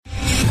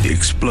The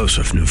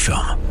explosive new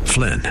film,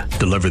 Flynn,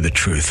 deliver the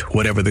truth,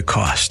 whatever the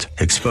cost,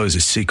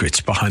 exposes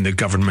secrets behind the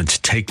government's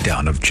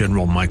takedown of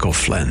General Michael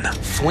Flynn.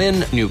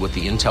 Flynn knew what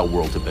the intel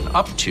world had been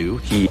up to.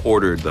 He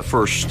ordered the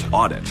first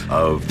audit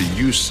of the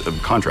use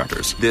of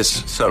contractors.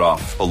 This set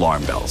off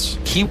alarm bells.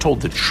 He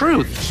told the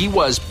truth. He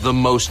was the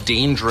most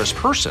dangerous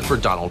person for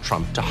Donald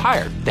Trump to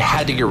hire. They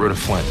had to get rid of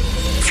Flynn.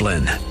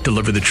 Flynn,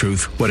 deliver the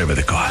truth, whatever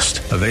the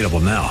cost. Available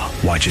now.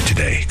 Watch it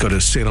today. Go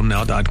to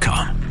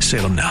salemnow.com.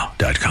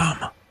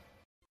 salemnow.com.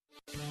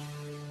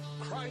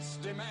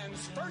 Christ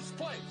demands first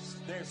place.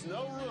 There's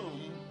no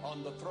room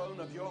on the throne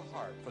of your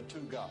heart for two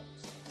gods.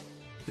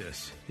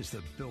 This is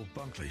the Bill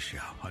Bunkley Show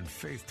on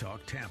Faith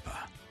Talk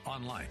Tampa.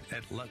 Online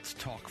at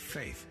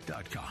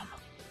letstalkfaith.com.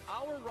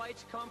 Our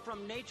rights come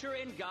from nature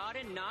and God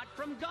and not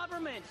from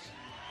government.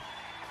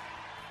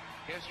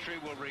 History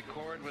will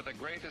record with the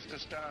greatest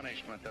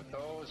astonishment that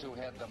those who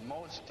had the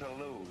most to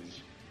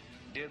lose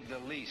did the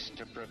least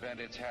to prevent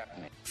its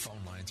happening.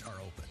 Phone lines are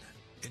open.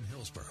 In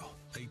Hillsborough,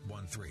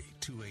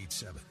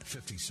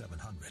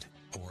 813-287-5700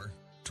 or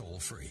toll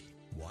free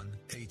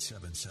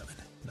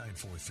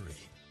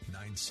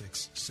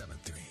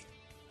 1-877-943-9673.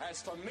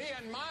 As for me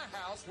and my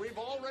house, we've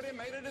already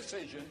made a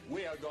decision.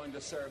 We are going to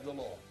serve the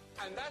Lord.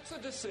 And that's a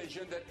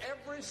decision that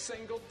every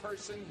single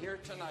person here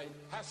tonight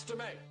has to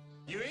make.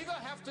 You either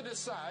have to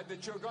decide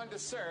that you're going to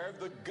serve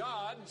the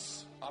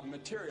gods of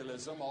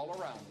materialism all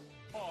around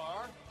you,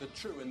 or the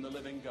true and the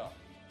living God.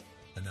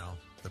 And now,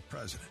 the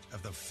president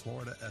of the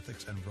Florida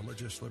Ethics and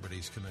Religious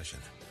Liberties Commission.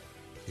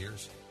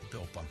 Here's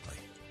Bill Bunkley.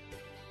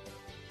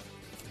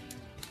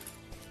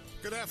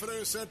 Good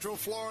afternoon, Central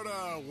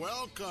Florida.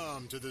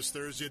 Welcome to this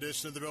Thursday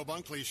edition of the Bill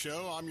Bunkley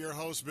Show. I'm your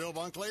host, Bill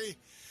Bunkley,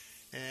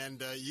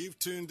 and you've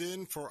tuned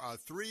in for a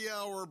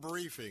 3-hour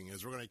briefing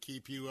as we're going to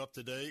keep you up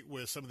to date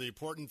with some of the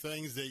important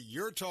things that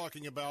you're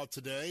talking about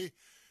today,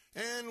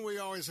 and we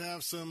always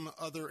have some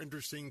other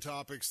interesting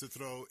topics to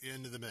throw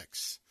into the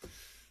mix.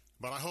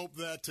 But I hope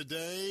that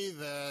today,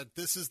 that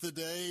this is the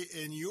day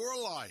in your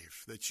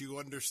life that you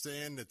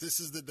understand that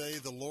this is the day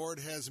the Lord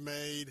has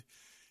made,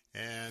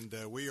 and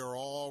we are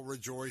all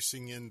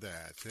rejoicing in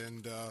that.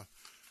 And, I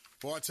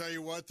tell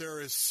you what, there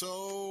is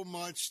so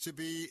much to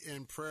be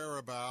in prayer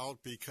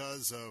about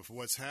because of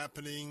what's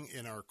happening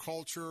in our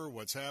culture,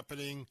 what's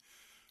happening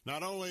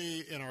not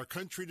only in our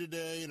country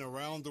today and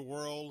around the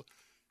world.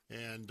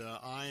 And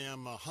I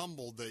am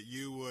humbled that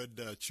you would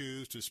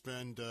choose to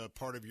spend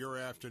part of your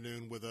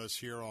afternoon with us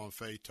here on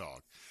Faith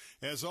Talk.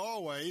 As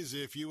always,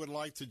 if you would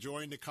like to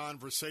join the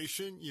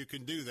conversation, you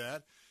can do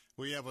that.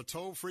 We have a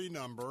toll-free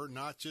number,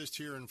 not just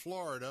here in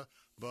Florida,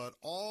 but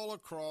all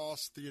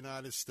across the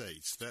United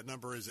States. That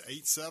number is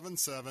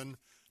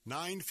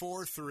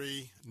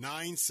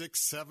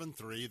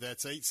 877-943-9673.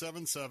 That's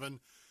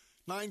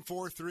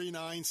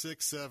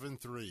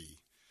 877-943-9673.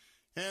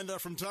 And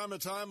from time to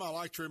time, I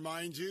like to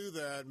remind you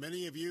that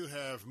many of you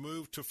have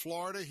moved to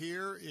Florida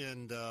here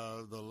in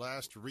the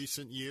last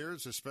recent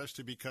years,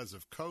 especially because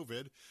of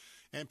COVID.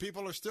 And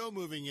people are still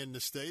moving in the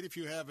state. If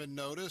you haven't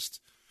noticed,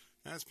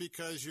 that's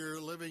because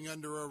you're living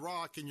under a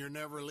rock and you're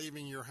never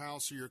leaving your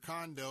house or your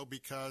condo,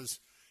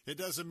 because it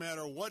doesn't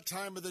matter what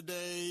time of the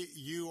day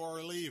you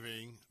are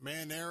leaving,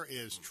 man, there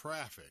is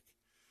traffic.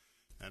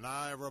 And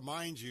I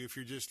remind you, if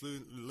you're just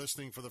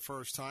listening for the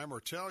first time, or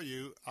tell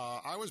you,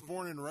 I was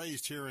born and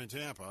raised here in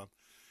Tampa,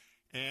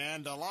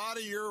 and a lot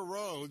of your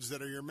roads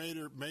that are your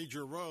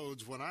major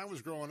roads, when I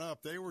was growing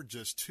up, they were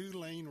just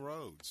 2-lane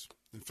roads.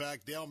 In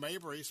fact, Dale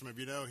Mabry, some of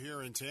you know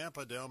here in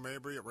Tampa, Dale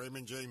Mabry at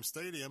Raymond James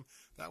Stadium,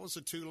 that was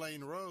a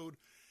 2-lane road.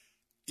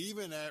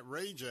 Even at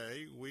Ray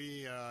J,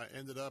 we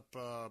ended up,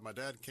 my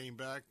dad came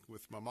back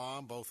with my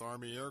mom, both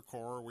Army Air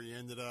Corps. We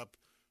ended up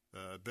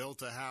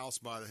built a house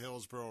by the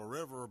Hillsborough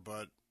River,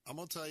 but I'm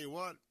going to tell you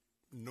what,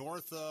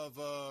 north of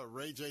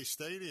Ray J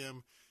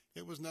Stadium,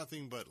 it was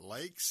nothing but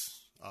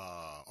lakes,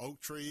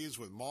 oak trees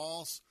with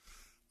moss,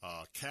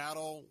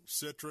 cattle,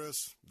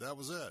 citrus. That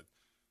was it.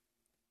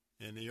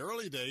 In the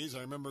early days, I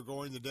remember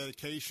going to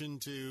dedication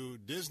to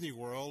Disney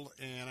World,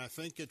 and I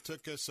think it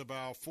took us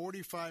about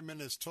 45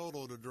 minutes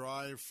total to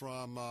drive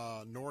from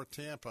North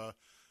Tampa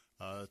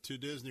to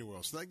Disney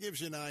World. So that gives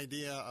you an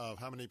idea of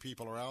how many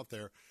people are out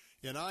there.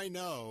 And I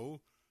know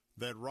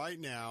that right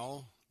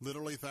now,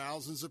 literally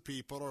thousands of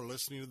people are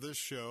listening to this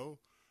show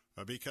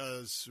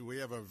because we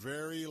have a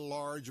very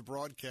large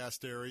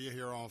broadcast area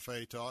here on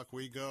Faith Talk.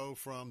 We go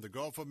from the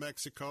Gulf of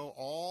Mexico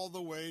all the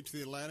way to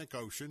the Atlantic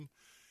Ocean,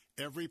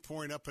 every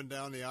point up and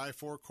down the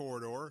I-4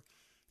 corridor.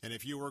 And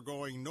if you were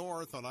going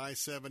north on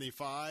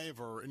I-75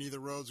 or any of the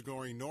roads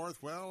going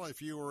north, well,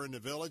 if you were in the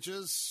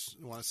villages,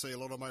 I want to say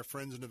hello to my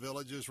friends in the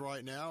villages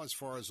right now as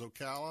far as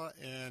Ocala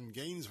and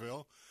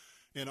Gainesville.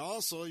 And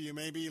also, you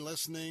may be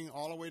listening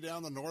all the way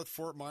down to North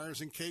Fort Myers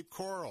and Cape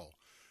Coral.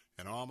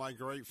 And all my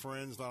great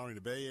friends, not only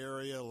the Bay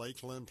Area,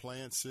 Lakeland,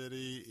 Plant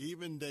City,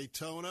 even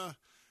Daytona,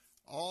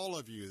 all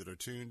of you that are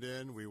tuned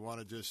in, we want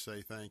to just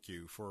say thank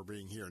you for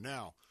being here.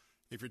 Now,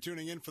 if you're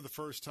tuning in for the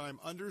first time,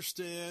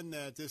 understand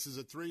that this is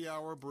a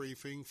 3-hour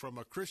briefing from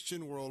a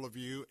Christian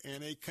worldview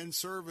and a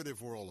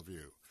conservative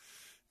worldview.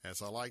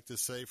 As I like to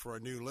say for our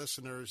new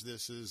listeners,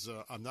 this is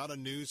I'm not a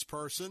news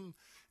person,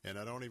 and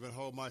I don't even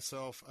hold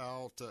myself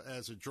out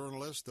as a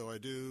journalist, though I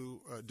do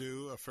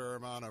a fair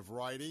amount of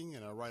writing,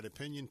 and I write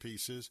opinion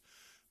pieces.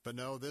 But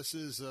no, this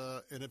is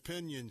an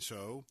opinion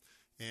show,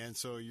 and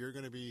so you're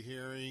going to be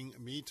hearing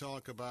me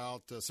talk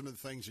about some of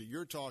the things that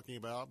you're talking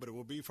about, but it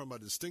will be from a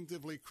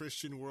distinctively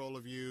Christian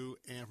worldview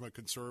and from a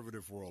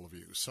conservative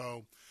worldview.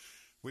 So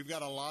we've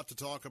got a lot to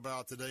talk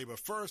about today, but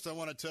first I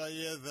want to tell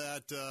you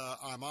that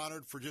I'm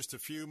honored for just a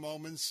few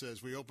moments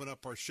as we open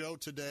up our show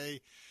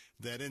today,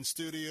 that in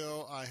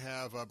studio I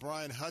have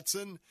Brian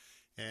Hudson,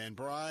 and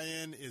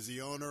Brian is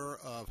the owner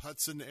of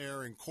Hudson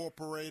Air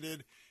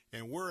Incorporated,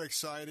 and we're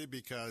excited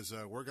because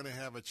we're going to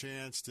have a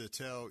chance to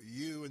tell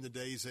you in the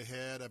days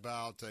ahead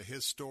about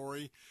his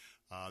story.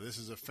 This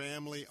is a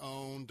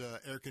family-owned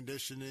air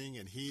conditioning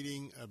and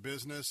heating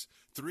business,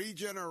 3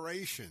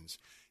 generations.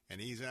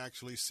 And he's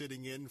actually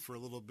sitting in for a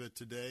little bit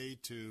today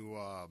to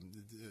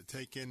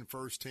take in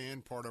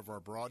firsthand part of our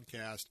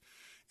broadcast.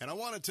 And I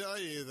want to tell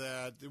you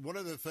that one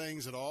of the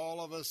things that all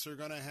of us are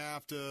going to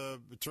have to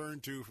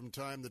turn to from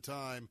time to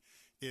time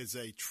is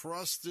a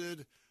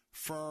trusted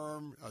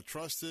firm, a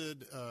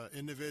trusted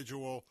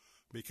individual,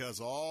 because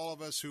all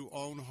of us who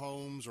own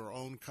homes or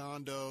own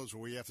condos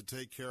where we have to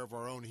take care of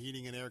our own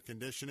heating and air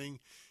conditioning,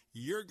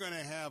 you're going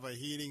to have a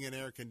heating and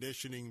air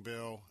conditioning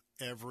bill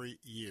every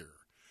year.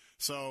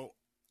 So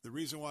the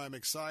reason why I'm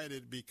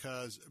excited,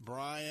 because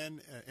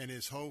Brian and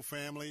his whole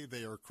family,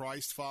 they are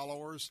Christ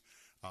followers.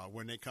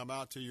 When they come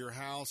out to your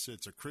house,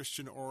 it's a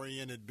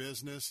Christian-oriented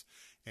business,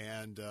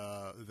 and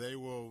they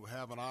will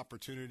have an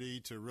opportunity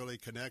to really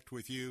connect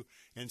with you.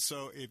 And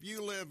so if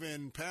you live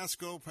in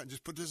Pasco,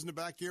 just put this in the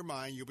back of your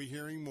mind, you'll be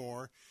hearing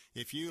more.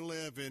 If you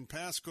live in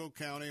Pasco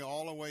County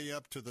all the way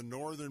up to the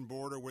northern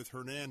border with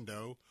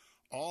Hernando,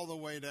 all the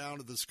way down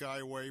to the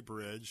Skyway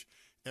Bridge,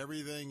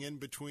 everything in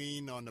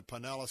between on the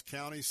Pinellas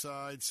County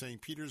side,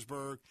 St.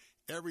 Petersburg,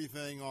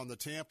 everything on the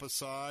Tampa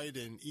side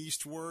and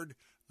eastward,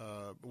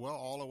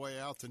 all the way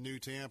out to New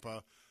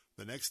Tampa.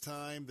 The next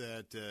time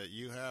that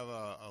you have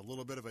a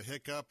little bit of a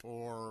hiccup,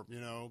 or,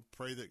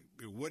 pray that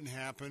it wouldn't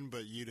happen,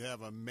 but you'd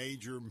have a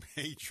major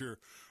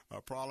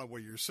problem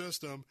with your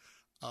system,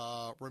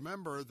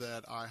 remember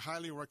that I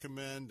highly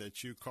recommend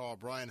that you call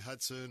Brian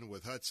Hudson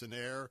with Hudson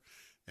Air.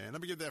 And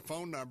let me give that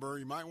phone number.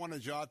 You might want to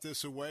jot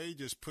this away.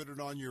 Just put it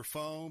on your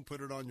phone,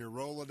 put it on your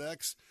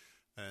Rolodex.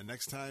 And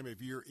next time,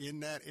 if you're in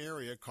that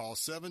area, call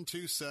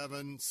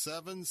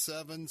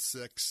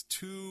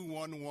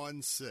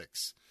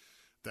 727-776-2116.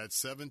 That's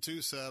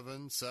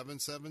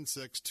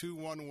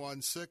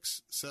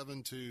 727-776-2116,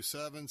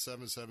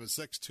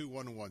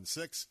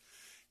 727-776-2116.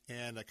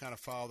 And I kind of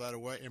file that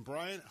away. And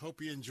Brian,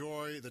 hope you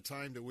enjoy the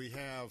time that we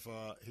have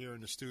here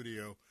in the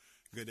studio.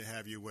 Good to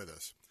have you with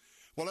us.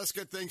 Well, let's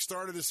get things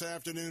started this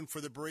afternoon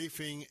for the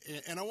briefing.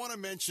 And I want to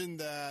mention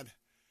that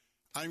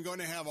I'm going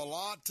to have a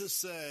lot to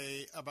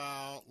say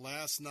about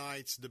last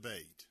night's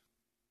debate.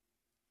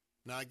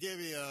 Now, I give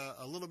you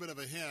a little bit of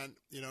a hint.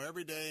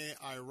 Every day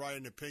I write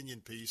an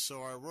opinion piece.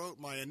 So I wrote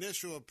my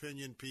initial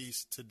opinion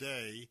piece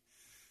today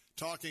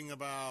talking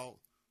about,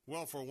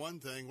 well, for one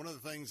thing, one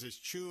of the things that's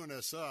chewing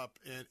us up,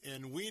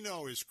 and we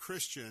know as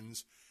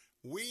Christians,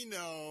 we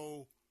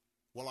know,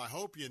 well, I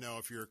hope you know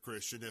if you're a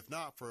Christian, if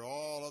not for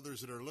all others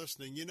that are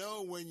listening,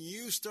 when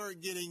you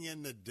start getting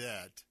into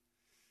debt,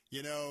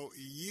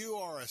 you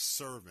are a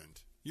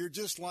servant. You're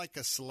just like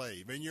a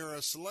slave, and you're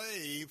a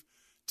slave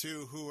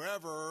to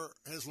whoever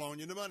has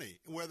loaned you the money,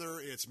 whether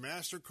it's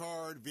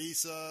MasterCard,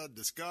 Visa,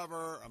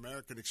 Discover,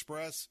 American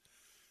Express.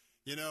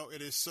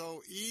 It is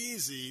so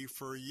easy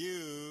for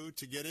you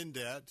to get in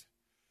debt.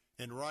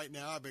 And right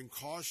now I've been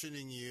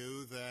cautioning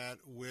you that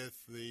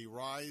with the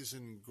rise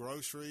in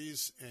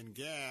groceries and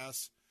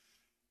gas,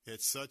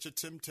 it's such a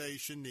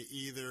temptation to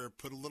either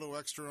put a little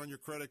extra on your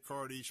credit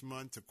card each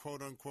month to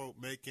quote-unquote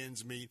make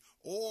ends meet,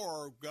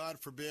 or, God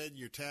forbid,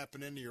 you're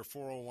tapping into your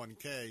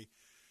 401k.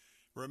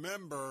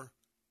 Remember,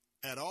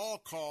 at all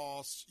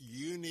costs,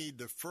 you need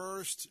to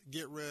first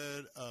get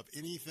rid of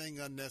anything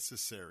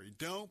unnecessary.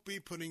 Don't be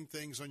putting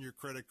things on your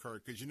credit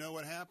card, because you know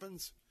what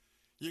happens?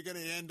 You're going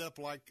to end up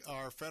like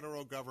our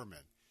federal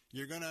government.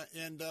 You're going to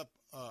end up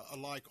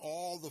like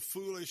all the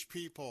foolish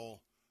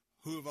people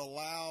who've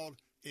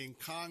allowed in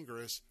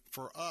Congress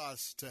for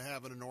us to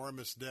have an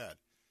enormous debt.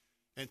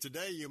 And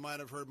today you might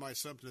have heard my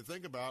Something to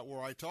Think About,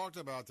 where I talked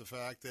about the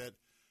fact that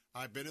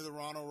I've been to the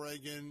Ronald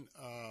Reagan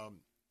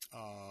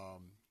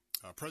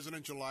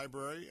Presidential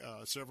Library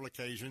several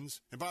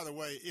occasions. And by the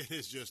way, it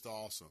is just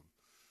awesome.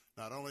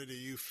 Not only do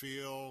you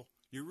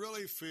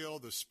really feel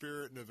the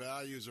spirit and the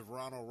values of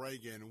Ronald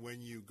Reagan when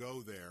you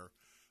go there,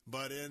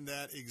 but in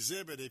that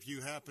exhibit, if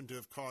you happen to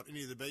have caught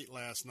any debate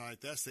last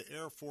night, that's the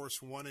Air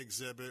Force One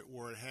exhibit,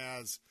 where it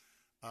has,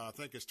 I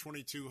think it's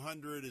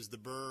 2200 is the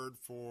bird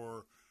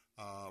for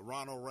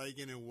Ronald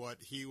Reagan and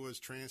what he was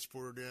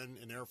transported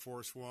in Air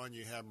Force One.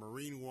 You have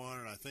Marine One,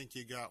 and I think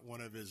you got one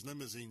of his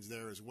limousines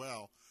there as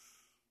well.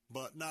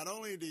 But not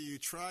only do you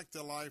track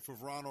the life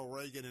of Ronald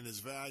Reagan and his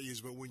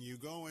values, but when you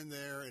go in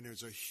there and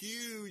there's a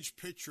huge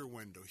picture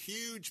window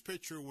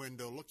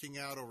looking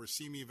out over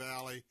Simi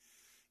Valley,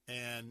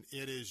 and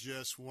it is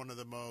just one of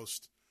the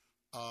most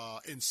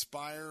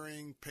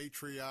inspiring,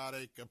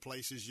 patriotic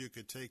places you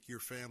could take your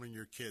family and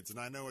your kids. And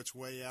I know it's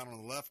way out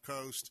on the left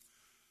coast.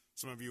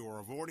 Some of you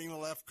are avoiding the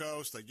left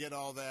coast. I get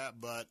all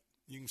that, but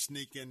you can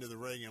sneak into the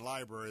Reagan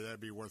Library.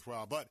 That'd be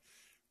worthwhile. But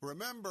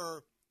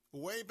remember,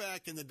 way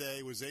back in the day,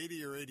 it was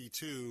 80 or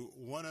 82,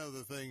 one of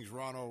the things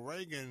Ronald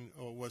Reagan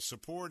was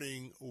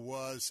supporting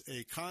was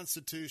a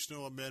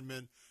constitutional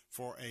amendment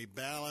for a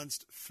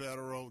balanced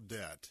federal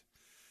debt.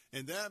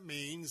 And that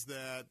means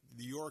that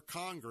your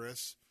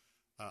Congress,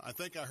 I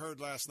think I heard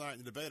last night in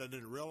the debate, I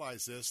didn't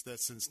realize this, that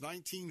since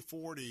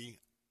 1940,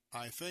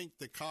 I think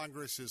the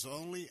Congress has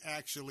only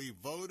actually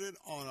voted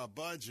on a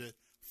budget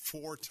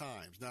 4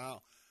 times.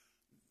 Now,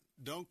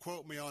 don't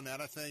quote me on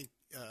that. I think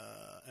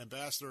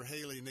Ambassador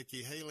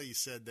Nikki Haley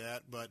said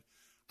that, but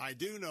I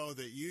do know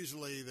that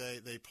usually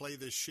they play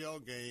this shell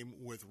game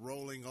with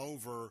rolling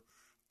over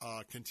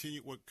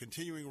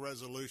continuing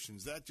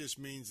resolutions. That just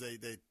means they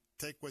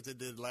take what they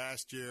did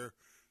last year,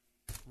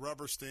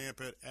 rubber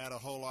stamp it, add a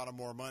whole lot of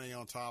more money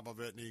on top of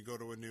it, and you go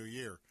to a new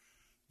year.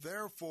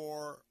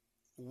 Therefore,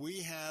 we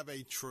have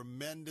a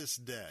tremendous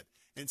debt.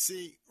 And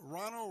see,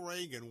 Ronald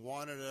Reagan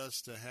wanted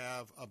us to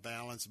have a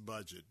balanced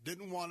budget,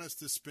 didn't want us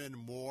to spend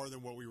more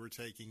than what we were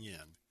taking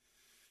in.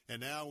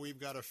 And now we've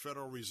got a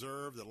Federal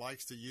Reserve that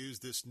likes to use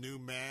this new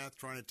math,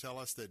 trying to tell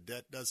us that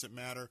debt doesn't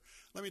matter.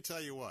 Let me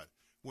tell you what.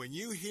 When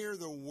you hear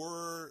the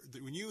world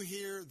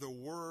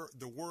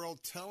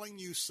telling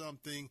you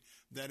something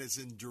that is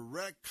in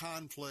direct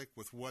conflict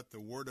with what the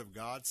Word of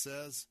God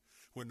says,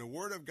 when the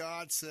Word of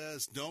God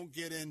says don't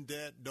get in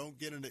debt, don't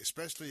get in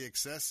especially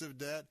excessive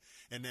debt,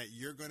 and that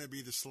you're going to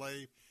be the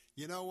slave,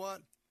 you know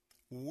what?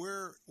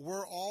 We're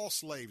all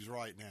slaves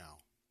right now.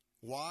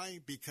 Why?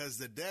 Because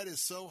the debt is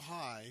so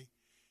high.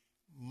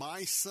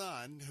 My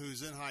son,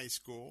 who's in high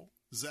school,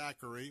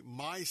 Zachary,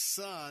 my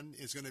son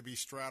is going to be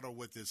straddled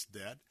with this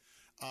debt.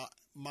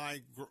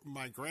 My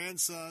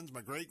grandsons,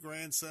 my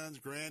great-grandsons,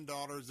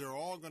 granddaughters, they're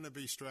all going to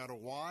be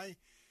straddled. Why?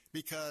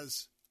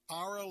 Because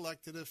our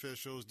elected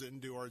officials didn't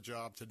do our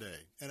job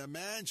today. And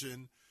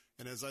imagine,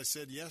 and as I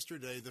said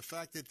yesterday, the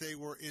fact that they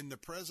were in the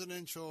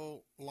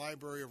presidential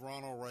library of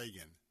Ronald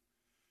Reagan.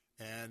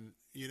 And,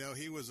 you know,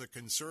 he was a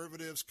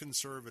conservative's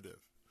conservative.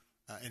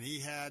 And he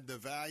had the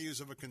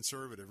values of a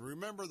conservative.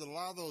 Remember that a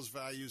lot of those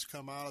values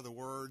come out of the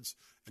words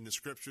and the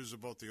scriptures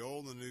of both the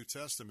Old and the New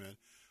Testament.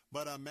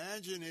 But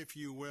imagine, if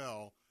you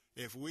will,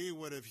 if we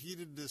would have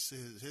heeded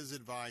his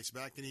advice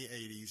back in the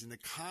 80s and the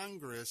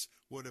Congress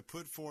would have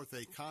put forth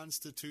a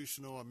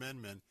constitutional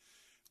amendment,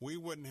 we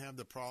wouldn't have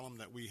the problem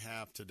that we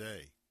have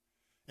today.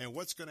 And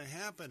what's going to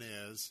happen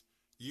is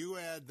you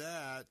add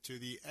that to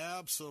the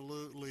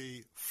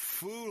absolutely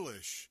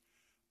foolish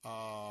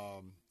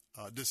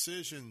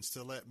decisions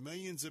to let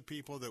millions of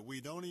people that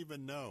we don't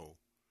even know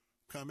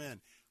come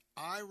in.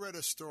 I read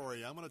a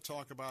story. I'm going to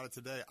talk about it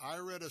today. I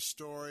read a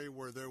story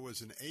where there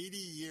was an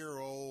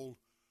 80-year-old,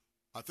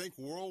 I think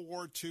World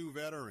War II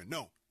veteran.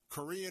 No,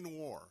 Korean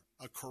War.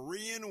 A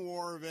Korean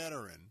War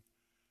veteran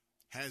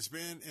has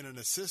been in an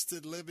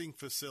assisted living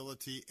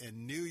facility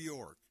in New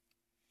York.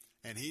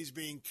 And he's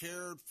being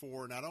cared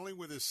for not only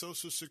with his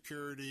Social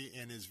Security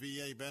and his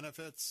VA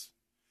benefits.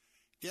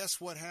 Guess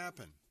what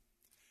happened?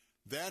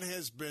 That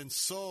has been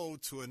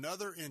sold to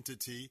another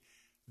entity.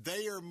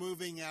 They are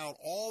moving out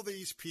all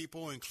these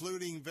people,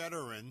 including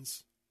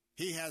veterans.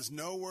 He has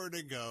nowhere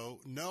to go,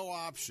 no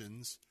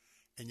options.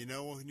 And you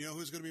know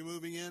who's going to be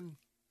moving in?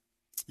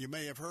 You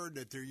may have heard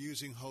that they're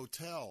using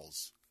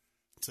hotels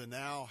to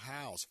now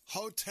house.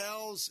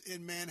 Hotels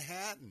in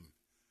Manhattan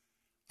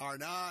are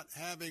not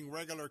having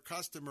regular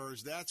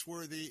customers. That's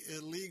where the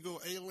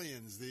illegal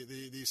aliens,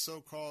 the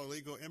so-called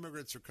illegal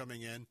immigrants are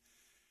coming in,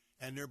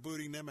 and they're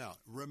booting them out.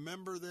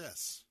 Remember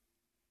this.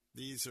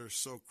 These are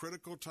so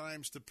critical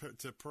times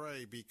to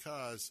pray,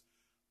 because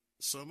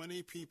so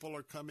many people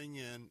are coming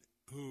in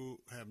who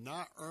have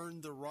not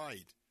earned the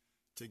right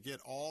to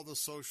get all the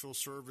social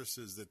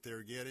services that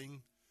they're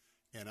getting.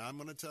 And I'm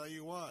going to tell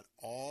you what,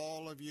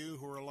 all of you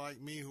who are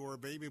like me, who are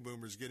baby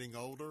boomers getting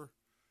older,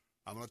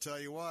 I'm going to tell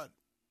you what,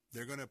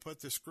 they're going to put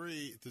the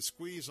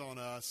squeeze on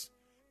us.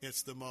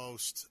 It's the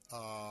most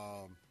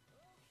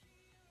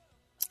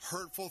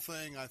hurtful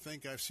thing I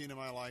think I've seen in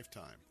my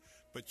lifetime.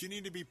 But you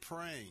need to be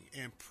praying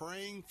and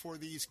praying for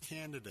these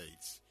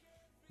candidates,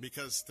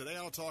 because today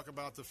I'll talk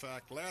about the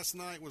fact last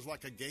night was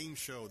like a game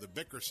show, the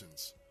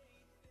Bickersons,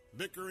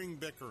 bickering,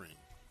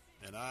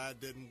 and I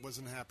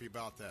wasn't happy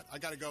about that. I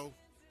got to go.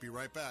 Be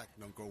right back.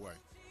 Don't go away.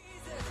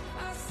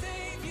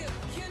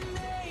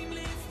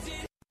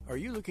 Are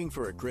you looking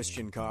for a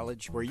Christian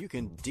college where you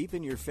can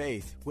deepen your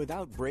faith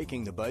without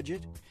breaking the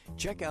budget?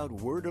 Check out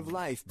Word of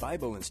Life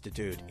Bible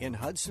Institute in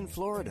Hudson,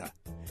 Florida.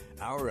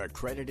 Our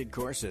accredited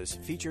courses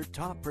feature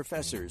top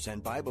professors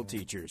and Bible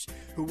teachers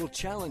who will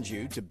challenge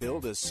you to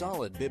build a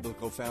solid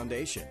biblical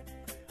foundation.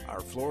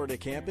 Our Florida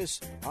campus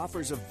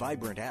offers a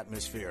vibrant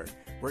atmosphere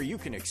where you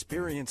can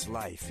experience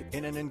life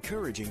in an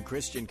encouraging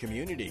Christian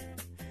community.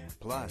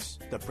 Plus,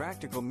 the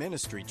practical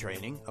ministry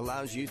training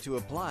allows you to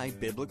apply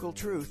biblical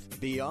truth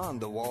beyond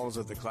the walls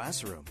of the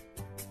classroom.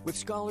 With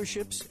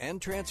scholarships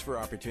and transfer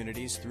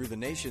opportunities through the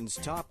nation's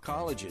top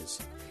colleges,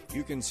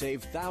 you can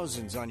save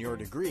thousands on your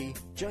degree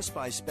just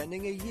by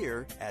spending a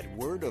year at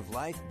Word of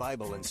Life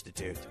Bible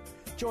Institute.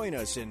 Join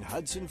us in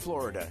Hudson,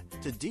 Florida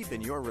to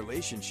deepen your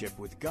relationship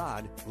with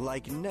God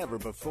like never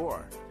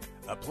before.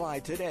 Apply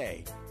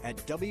today at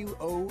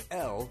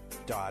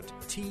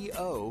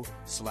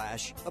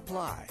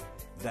wol.to/apply.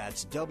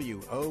 That's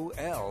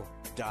wol.to/apply.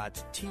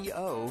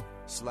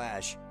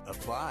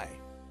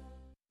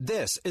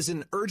 This is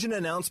an urgent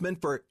announcement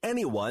for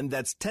anyone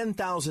that's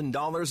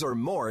 $10,000 or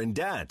more in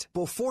debt.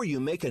 Before you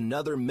make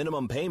another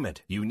minimum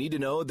payment, you need to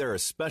know there are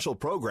special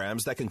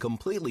programs that can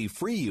completely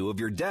free you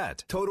of your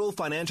debt. Total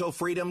Financial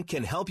Freedom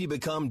can help you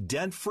become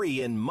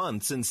debt-free in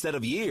months instead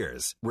of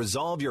years.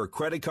 Resolve your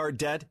credit card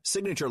debt,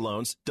 signature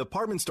loans,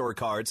 department store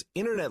cards,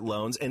 internet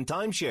loans, and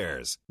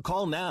timeshares.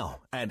 Call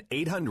now at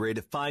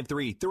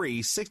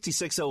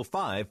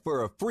 800-533-6605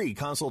 for a free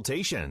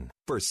consultation.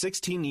 For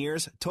 16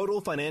 years,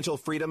 Total Financial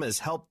Freedom has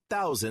helped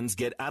thousands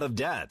get out of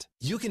debt.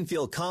 You can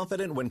feel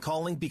confident when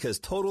calling because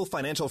Total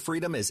Financial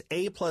Freedom is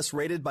A+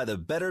 rated by the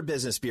Better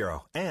Business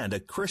Bureau and a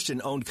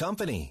Christian-owned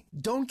company.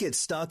 Don't get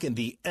stuck in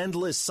the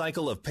endless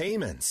cycle of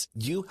payments.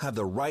 You have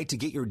the right to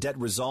get your debt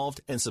resolved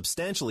and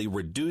substantially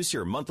reduce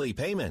your monthly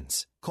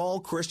payments.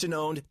 Call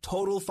Christian-owned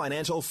Total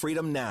Financial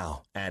Freedom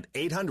now at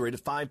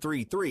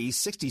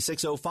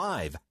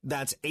 800-533-6605.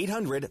 That's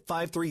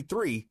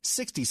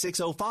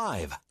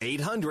 800-533-6605.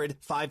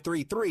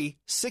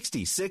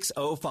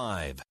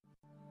 800-533-6605.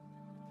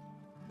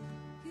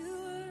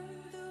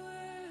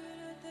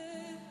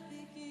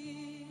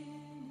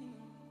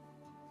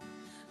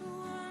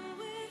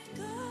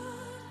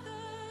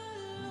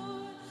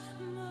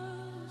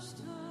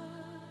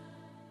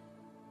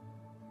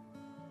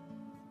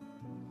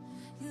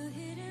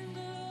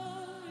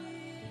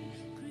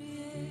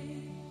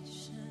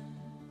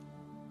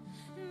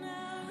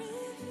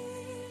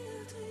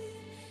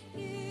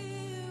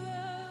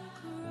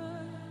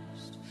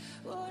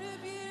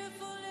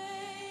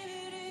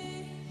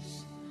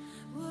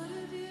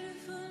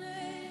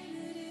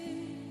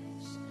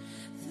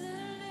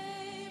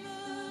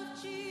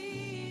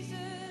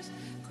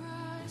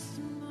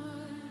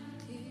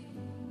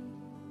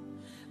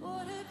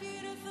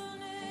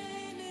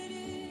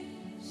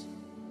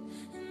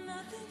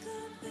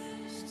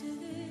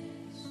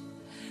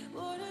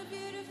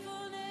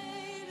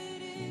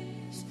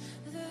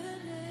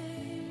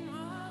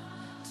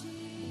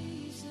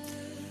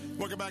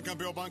 Welcome back. I'm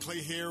Bill Bunkley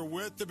here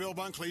with The Bill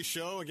Bunkley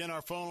Show. Again,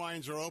 our phone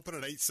lines are open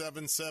at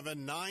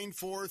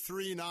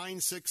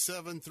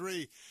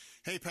 877-943-9673.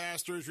 Hey,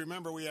 pastors,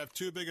 remember we have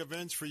two big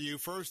events for you.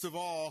 First of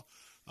all,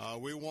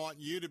 we want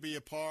you to be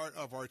a part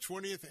of our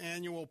 20th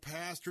Annual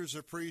Pastors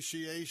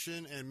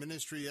Appreciation and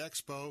Ministry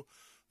Expo.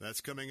 That's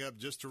coming up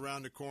just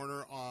around the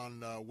corner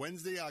on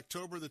Wednesday,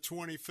 October the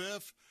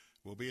 25th.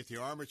 We'll be at the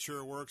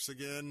Armature Works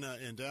again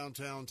in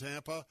downtown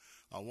Tampa.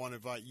 I want to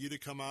invite you to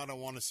come out. I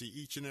want to see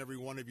each and every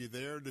one of you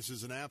there. This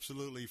is an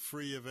absolutely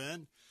free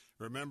event.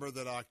 Remember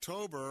that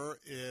October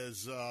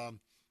is a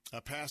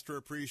Pastor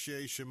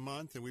Appreciation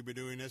Month, and we've been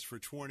doing this for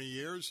 20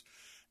 years.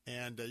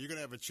 And you're going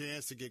to have a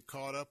chance to get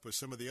caught up with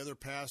some of the other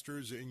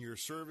pastors in your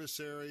service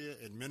area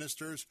and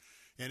ministers.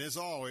 And as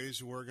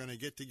always, we're going to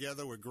get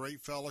together with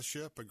great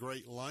fellowship, a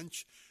great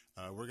lunch.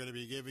 We're going to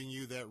be giving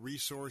you that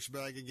resource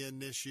bag again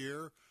this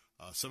year.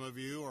 Some of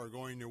you are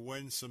going to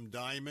win some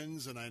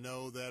diamonds, and I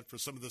know that for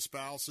some of the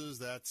spouses,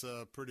 that's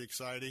pretty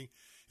exciting.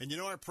 And, you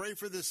know, I pray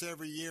for this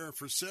every year, and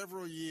for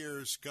several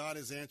years, God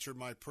has answered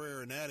my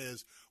prayer, and that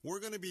is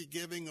we're going to be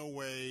giving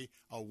away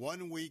a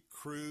one-week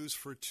cruise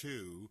for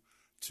two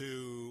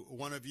to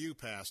one of you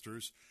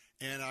pastors.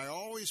 And I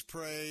always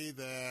pray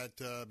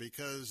that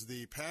because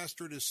the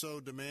pastorate is so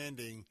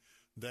demanding,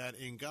 that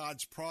in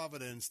God's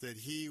providence that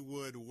he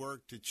would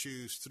work to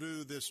choose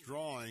through this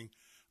drawing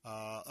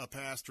a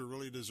pastor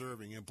really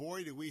deserving. And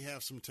boy, do we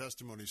have some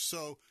testimonies.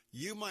 So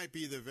you might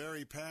be the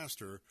very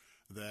pastor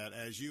that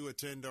as you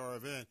attend our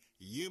event,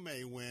 you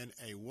may win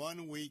a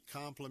one-week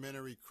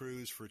complimentary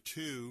cruise for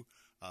two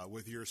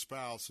with your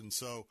spouse. And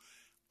so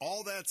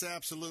all that's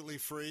absolutely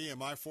free. And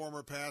my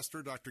former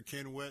pastor, Dr.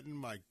 Ken Whitten,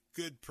 my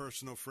good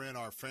personal friend,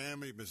 our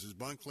family, Mrs.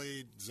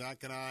 Bunkley,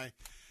 Zach and I,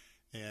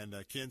 and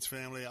Ken's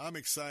family. I'm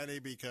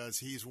excited because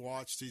he's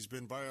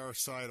been by our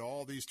side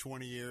all these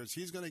 20 years.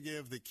 He's going to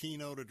give the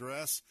keynote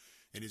address,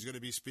 and he's going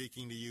to be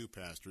speaking to you,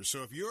 pastors.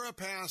 So if you're a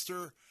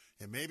pastor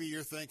and maybe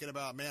you're thinking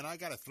about, man, I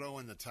got to throw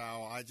in the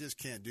towel. I just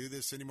can't do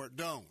this anymore.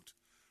 Don't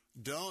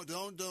do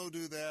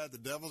that. The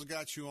devil's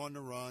got you on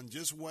the run.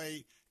 Just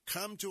wait.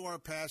 Come to our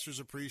Pastor's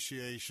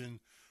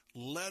Appreciation.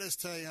 Let us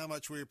tell you how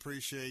much we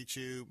appreciate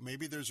you.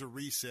 Maybe there's a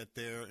reset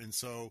there. And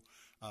so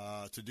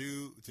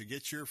to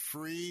get your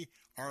free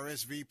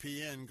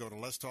RSVP in, go to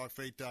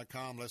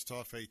letstalkfaith.com,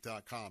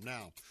 letstalkfaith.com.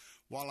 Now,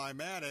 while I'm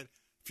at it,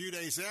 A few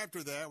days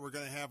after that, we're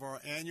going to have our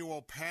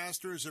annual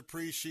Pastors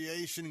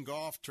Appreciation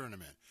Golf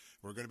Tournament.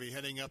 We're going to be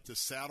heading up to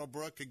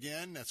Saddlebrook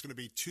again. That's going to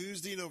be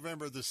Tuesday,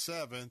 November the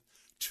 7th.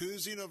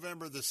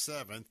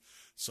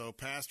 So,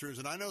 pastors,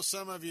 and I know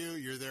some of you,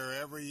 you're there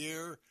every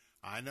year.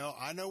 I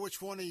know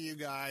which one of you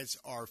guys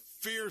are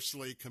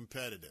fiercely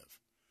competitive.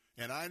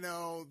 And I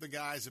know the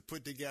guys that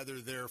put together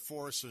their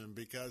foursome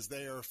because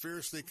they are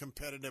fiercely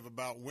competitive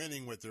about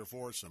winning with their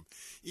foursome.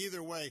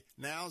 Either way,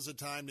 now's the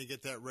time to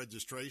get that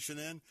registration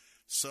in.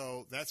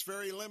 So that's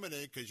very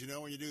limited because,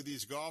 when you do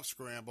these golf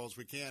scrambles,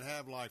 we can't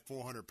have like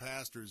 400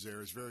 pastors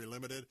there. It's very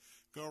limited.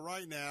 Go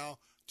right now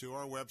to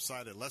our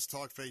website at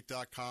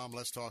letstalkfaith.com,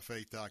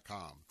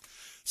 letstalkfaith.com.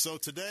 So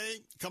today,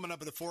 coming up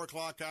at the 4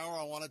 o'clock hour,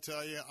 I want to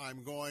tell you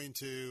I'm going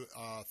to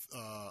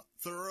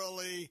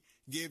thoroughly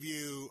give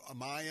you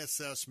my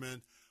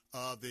assessment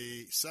of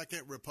the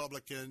second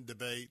Republican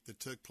debate that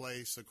took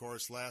place, of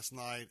course, last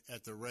night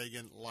at the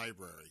Reagan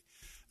Library.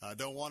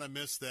 Don't want to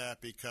miss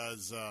that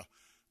because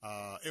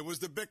it was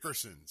the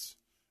Bickersons.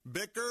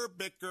 Bicker.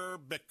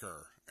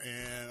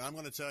 And I'm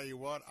going to tell you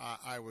what,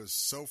 I was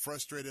so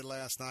frustrated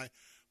last night.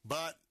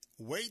 But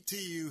wait till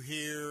you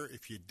hear,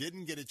 if you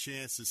didn't get a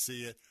chance to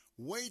see it,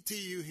 wait till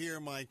you hear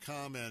my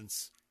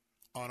comments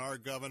on our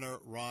Governor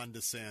Ron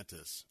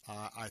DeSantis.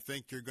 I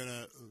think you're going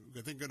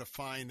to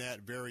find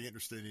that very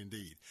interesting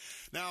indeed.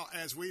 Now,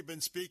 as we've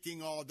been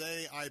speaking all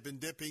day, I've been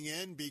dipping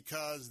in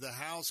because the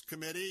House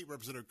Committee,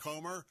 Representative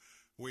Comer,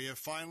 we have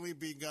finally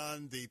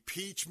begun the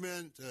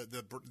impeachment,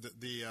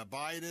 the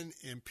Biden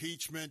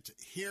impeachment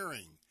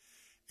hearing.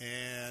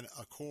 And,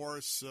 of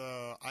course,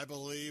 I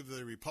believe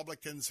the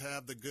Republicans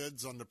have the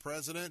goods on the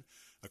president.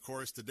 Of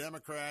course, the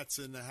Democrats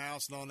in the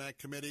House and on that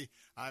committee,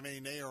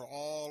 they are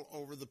all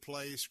over the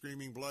place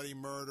screaming bloody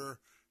murder.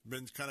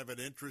 Been kind of an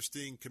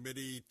interesting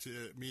committee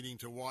meeting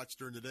to watch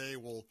during the day.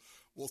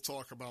 We'll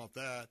talk about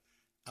that.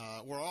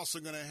 We're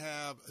also going to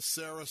have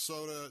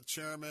Sarasota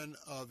chairman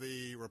of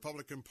the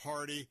Republican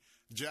Party,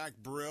 Jack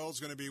Brill, is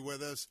going to be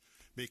with us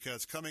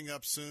because coming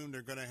up soon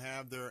they're going to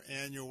have their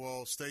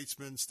annual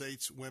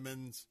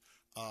Stateswomen's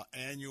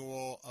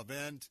annual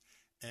event.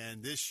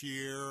 And this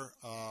year,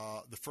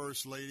 the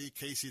First Lady,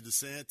 Casey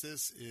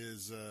DeSantis,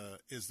 is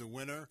the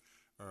winner,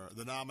 or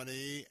the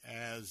nominee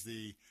as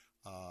the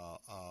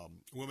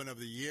Woman of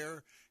the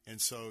Year.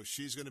 And so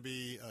she's going to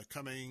be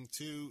coming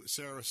to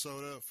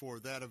Sarasota for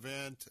that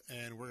event,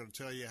 and we're going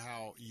to tell you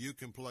how you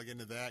can plug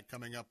into that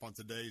coming up on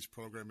today's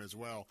program as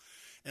well.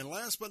 And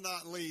last but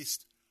not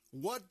least,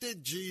 what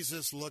did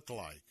Jesus look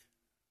like?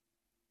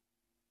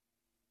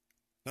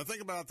 Now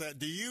think about that.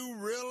 Do you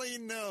really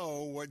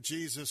know what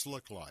Jesus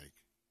looked like?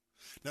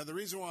 Now, the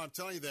reason why I'm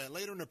telling you that,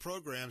 later in the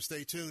program,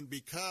 stay tuned,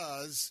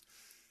 because,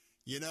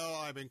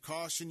 I've been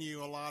cautioning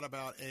you a lot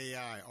about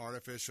AI,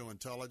 artificial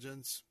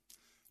intelligence.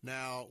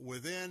 Now,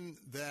 within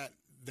that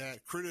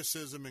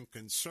criticism and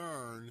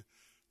concern,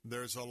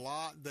 there's a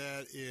lot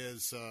that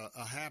is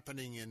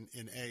happening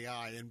in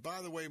AI. And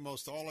by the way,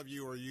 most all of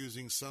you are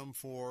using some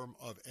form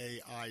of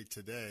AI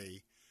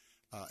today.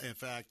 In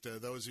fact,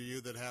 those of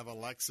you that have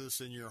Alexis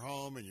in your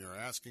home and you're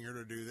asking her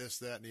to do this,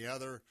 that, and the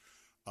other,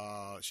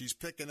 she's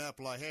picking up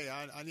like, hey,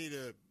 I need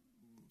to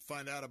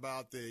find out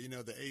about the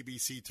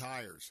ABC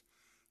tires.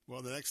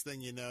 Well, the next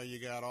thing you know, you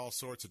got all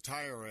sorts of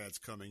tire ads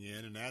coming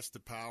in, and that's the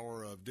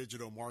power of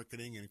digital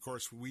marketing. And, of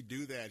course, we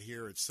do that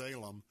here at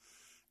Salem,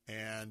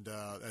 and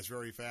that's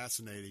very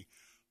fascinating.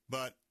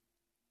 But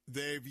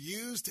they've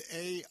used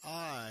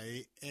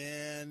AI,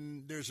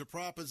 and there's a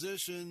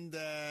proposition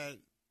that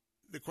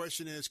the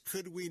question is,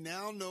 could we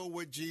now know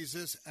what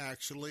Jesus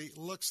actually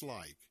looks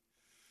like?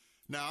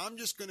 Now, I'm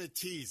just going to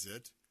tease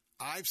it.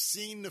 I've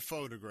seen the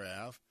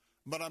photograph,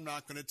 but I'm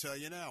not going to tell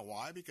you now.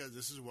 Why? Because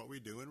this is what we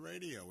do in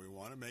radio. We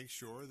want to make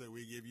sure that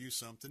we give you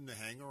something to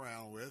hang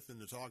around with and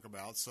to talk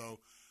about. So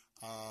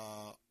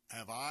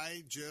have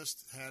I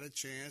just had a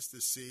chance to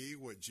see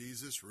what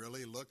Jesus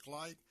really looked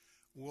like?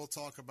 We'll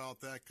talk about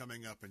that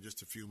coming up in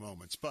just a few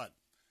moments. But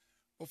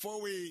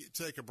before we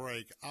take a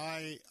break,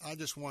 I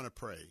just want to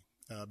pray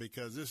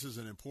because this is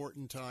an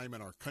important time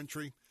in our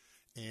country.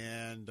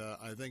 And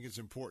I think it's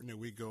important that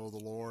we go to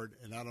the Lord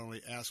and not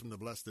only ask him to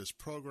bless this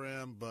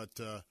program, but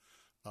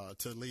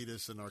to lead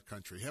us in our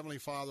country. Heavenly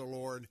Father,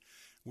 Lord,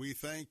 we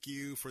thank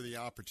you for the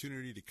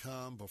opportunity to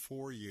come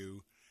before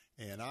you.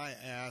 And I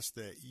ask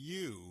that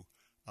you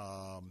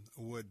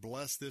would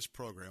bless this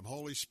program.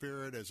 Holy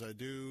Spirit, as I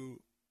do,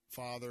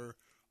 Father,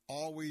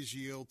 always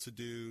yield to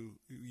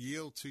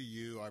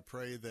you. I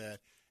pray that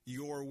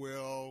your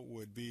will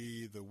would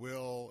be the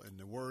will and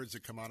the words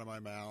that come out of my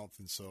mouth.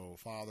 And so,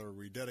 Father,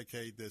 we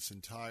dedicate this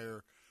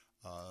entire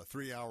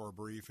 3-hour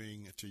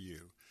briefing to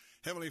you.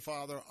 Heavenly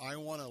Father, I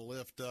want to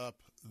lift up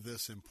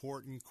this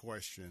important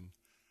question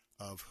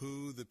of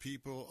who the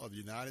people of the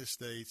United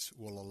States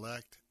will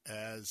elect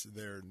as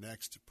their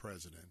next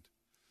president.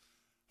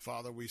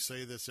 Father, we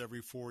say this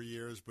every 4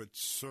 years, but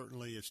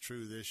certainly it's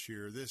true this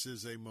year. This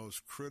is a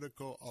most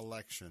critical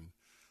election,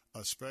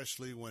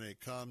 especially when it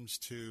comes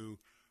to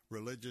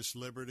religious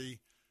liberty.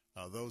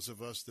 Those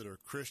of us that are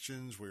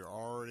Christians, we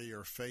already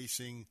are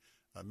facing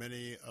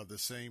many of the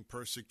same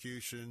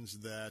persecutions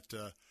that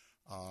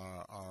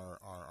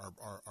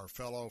our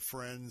fellow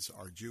friends,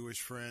 our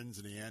Jewish friends,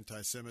 and the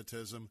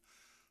anti-Semitism.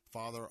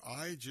 Father,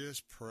 I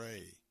just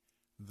pray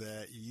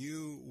that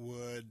you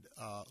would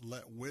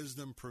let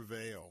wisdom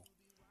prevail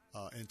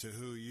into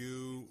who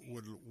you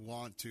would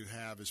want to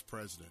have as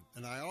president.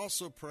 And I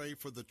also pray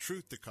for the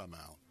truth to come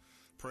out.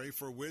 Pray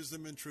for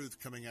wisdom and truth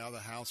coming out of the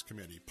House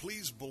Committee.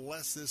 Please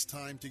bless this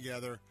time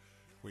together.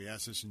 We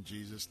ask this in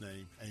Jesus'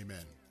 name.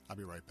 Amen. I'll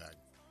be right back.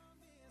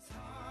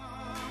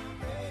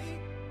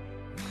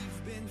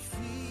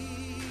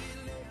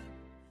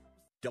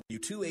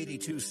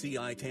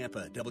 W282CI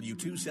Tampa,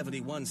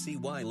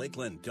 W271CY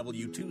Lakeland,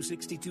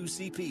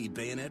 W262CP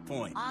Bayonet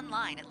Point.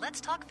 Online at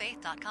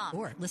letstalkfaith.com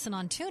or listen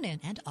on TuneIn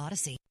and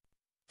Odyssey.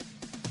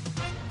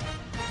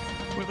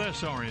 With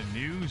SRN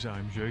News,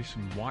 I'm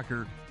Jason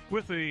Walker.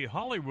 With the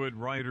Hollywood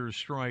writers'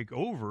 strike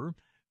over,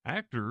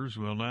 actors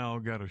will now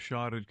get a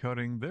shot at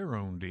cutting their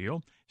own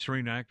deal.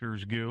 Screen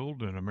Actors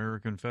Guild and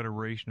American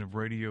Federation of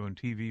Radio and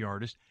TV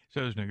Artists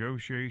says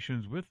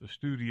negotiations with the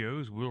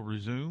studios will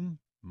resume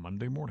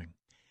Monday morning.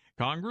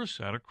 Congress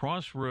at a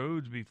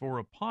crossroads before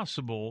a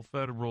possible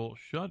federal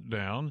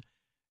shutdown.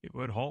 It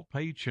would halt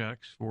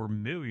paychecks for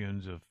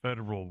millions of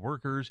federal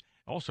workers,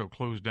 also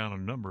close down a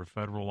number of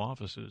federal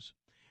offices.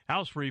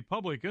 House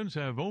Republicans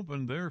have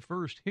opened their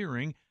first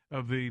hearing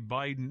of the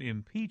Biden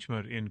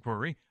impeachment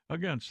inquiry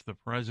against the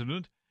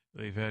president.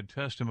 They've had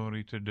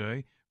testimony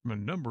today from a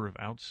number of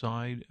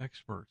outside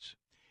experts.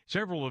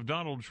 Several of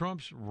Donald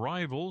Trump's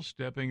rivals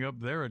stepping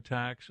up their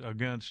attacks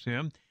against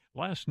him.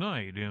 Last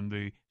night, in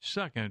the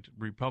second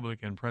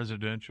Republican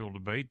presidential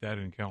debate, that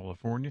in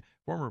California,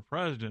 former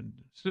president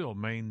still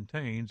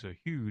maintains a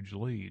huge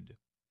lead.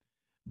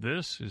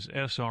 This is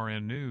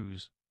SRN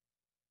News.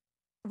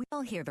 We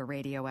all hear the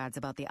radio ads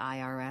about the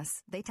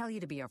IRS. They tell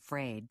you to be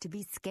afraid, to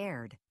be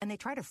scared, and they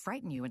try to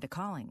frighten you into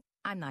calling.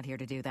 I'm not here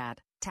to do that.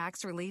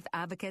 Tax Relief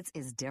Advocates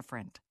is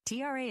different.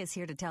 TRA is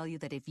here to tell you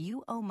that if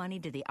you owe money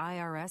to the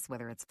IRS,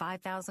 whether it's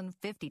 $5,000,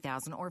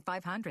 $50,000, or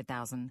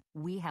 $500,000,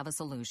 we have a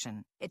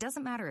solution. It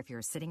doesn't matter if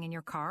you're sitting in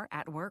your car,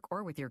 at work,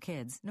 or with your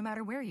kids. No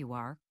matter where you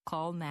are,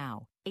 call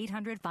now.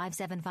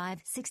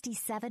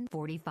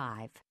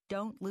 800-575-6745.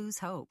 Don't lose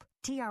hope.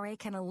 TRA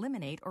can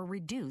eliminate or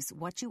reduce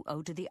what you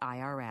owe to the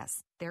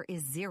IRS. There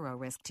is zero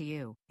risk to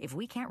you. If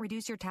we can't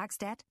reduce your tax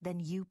debt, then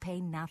you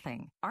pay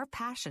nothing. Our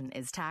passion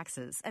is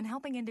taxes and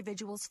helping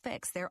individuals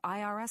fix their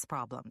IRS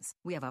problems.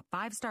 We have a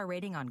 5-star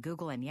rating on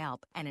Google and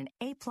Yelp and an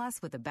A+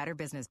 with the Better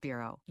Business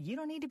Bureau. You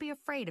don't need to be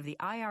afraid of the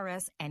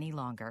IRS any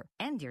longer.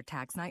 End your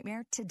tax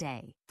nightmare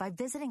today by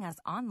visiting us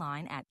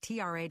online at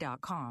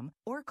TRA.com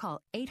or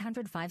call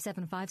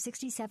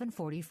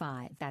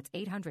 800-575-6745. That's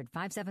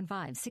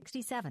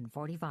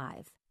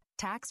 800-575-6745.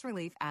 Tax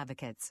Relief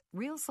Advocates.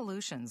 Real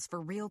solutions for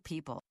real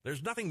people.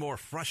 There's nothing more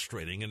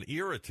frustrating and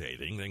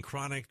irritating than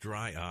chronic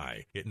dry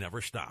eye. It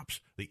never stops.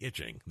 The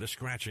itching, the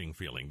scratching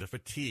feeling, the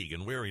fatigue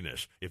and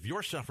weariness. If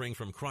you're suffering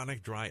from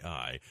chronic dry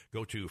eye,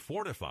 go to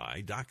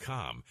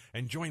Fortify.com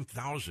and join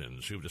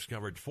thousands who've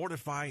discovered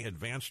Fortify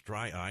Advanced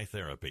Dry Eye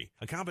Therapy.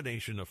 A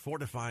combination of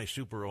Fortify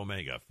Super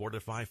Omega,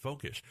 Fortify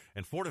Focus,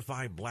 and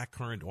Fortify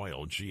Blackcurrant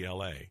Oil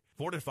GLA.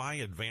 Fortify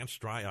Advanced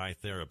Dry Eye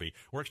Therapy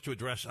works to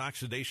address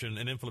oxidation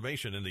and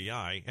inflammation in the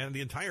eye and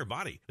the entire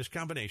body. This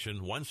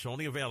combination, once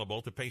only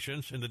available to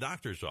patients in the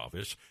doctor's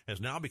office,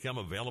 has now become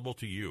available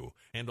to you.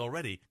 And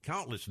already,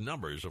 countless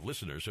numbers of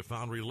listeners have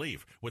found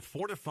relief with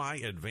Fortify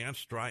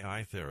Advanced Dry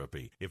Eye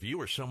Therapy. If you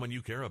or someone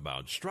you care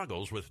about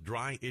struggles with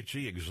dry,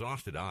 itchy,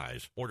 exhausted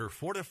eyes, order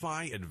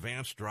Fortify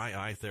Advanced Dry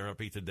Eye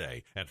Therapy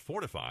today at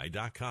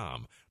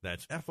Fortify.com.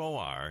 That's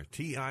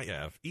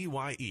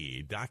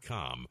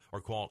FORTIFEYE.com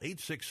or call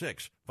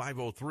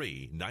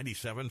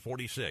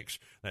 866-503-9746.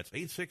 That's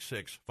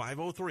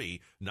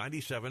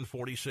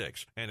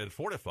 866-503-9746 and at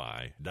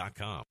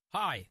Fortify.com.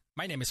 Hi,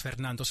 my name is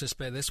Fernando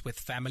Cespedes with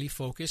Family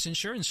Focus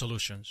Insurance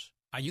Solutions.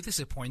 Are you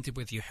disappointed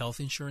with your health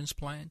insurance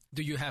plan?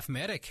 Do you have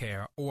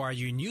Medicare or are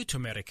you new to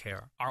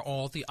Medicare? Are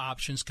all the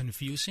options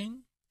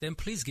confusing? Then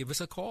please give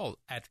us a call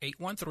at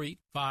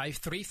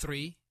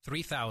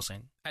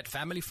 813-533-3000. At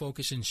Family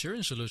Focus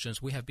Insurance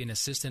Solutions, we have been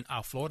assisting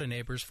our Florida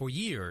neighbors for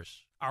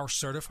years. Our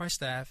certified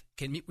staff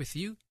can meet with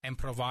you and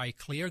provide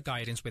clear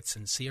guidance with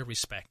sincere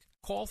respect.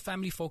 Call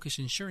Family Focus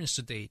Insurance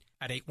today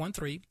at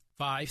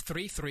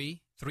 813-533-3000.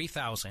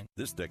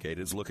 This decade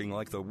is looking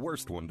like the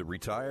worst one to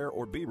retire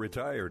or be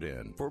retired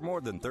in. For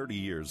more than 30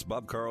 years,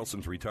 Bob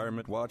Carlson's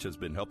Retirement Watch has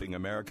been helping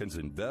Americans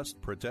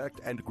invest, protect,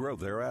 and grow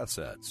their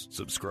assets.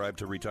 Subscribe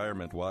to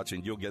Retirement Watch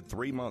and you'll get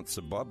 3 months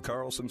of Bob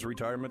Carlson's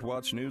Retirement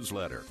Watch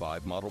newsletter,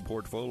 5 model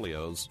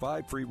portfolios,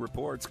 5 free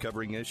reports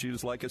covering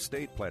issues like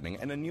estate planning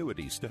and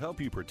annuities to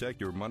help you protect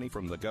your money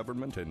from the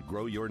government and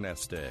grow your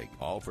nest egg.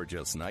 All for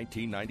just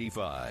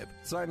 $19.95.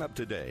 Sign up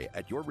today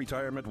at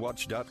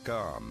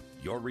yourretirementwatch.com.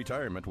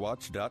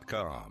 yourretirementwatch.com.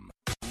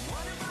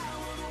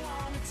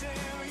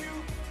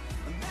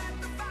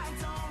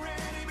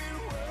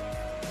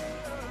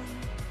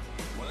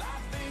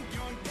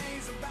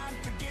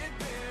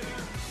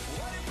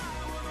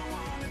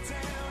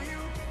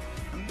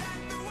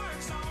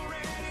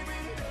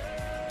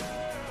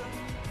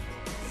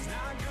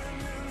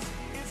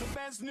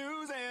 best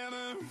news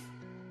ever.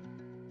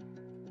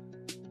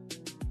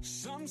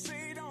 Some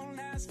say don't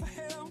ask for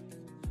help.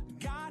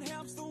 God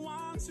helps the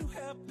ones who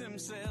help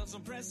themselves. So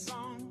press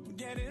on,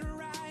 get it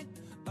right.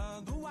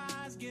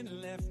 Otherwise, get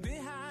left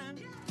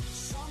behind.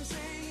 Some say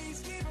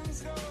he's keeping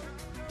score.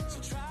 So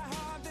try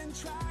hard, then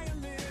try a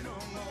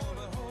little more.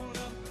 But hold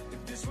up,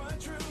 if this were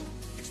true,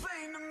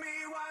 explain to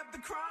me what the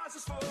cross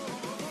is for.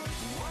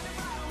 What if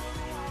I were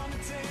the one to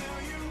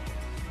tell you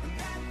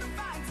that the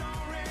fight's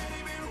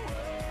already been won?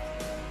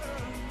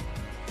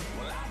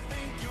 Well, I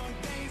think your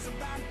day's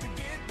about to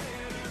get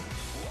better.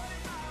 What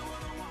if I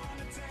were the one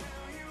to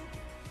tell you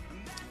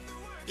that the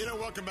world... You know,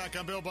 welcome back.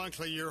 I'm Bill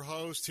Bunkley, your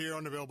host here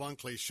on the Bill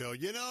Bunkley Show.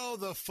 You know,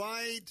 the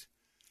fight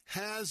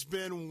has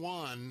been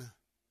won,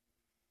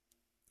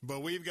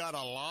 but we've got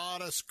a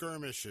lot of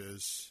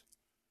skirmishes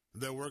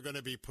that we're going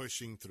to be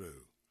pushing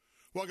through.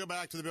 Welcome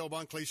back to the Bill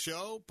Bunkley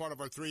Show, part of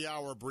our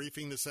 3-hour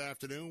briefing this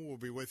afternoon. We'll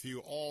be with you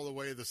all the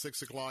way to the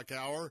 6 o'clock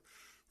hour,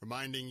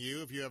 reminding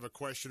you if you have a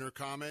question or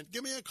comment,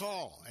 give me a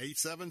call,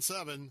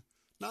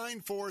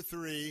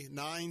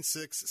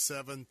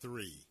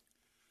 877-943-9673.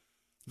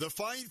 The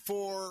fight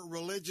for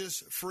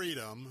religious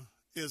freedom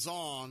is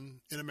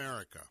on in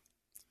America.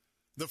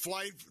 The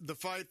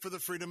fight for the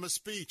freedom of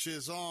speech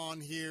is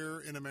on here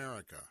in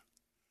America.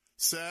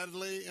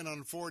 Sadly and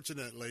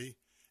unfortunately,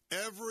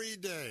 every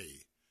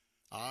day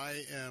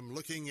I am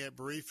looking at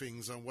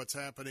briefings on what's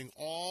happening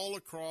all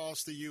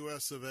across the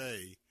U.S. of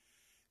A.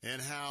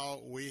 and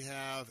how we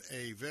have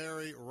a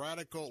very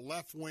radical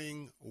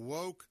left-wing,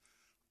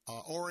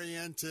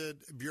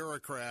 woke-oriented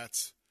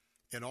bureaucrats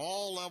in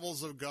all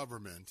levels of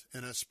government,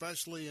 and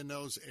especially in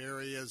those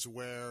areas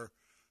where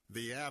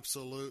the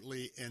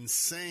absolutely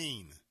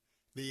insane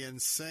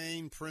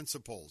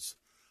principles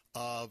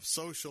of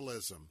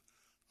socialism,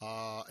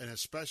 and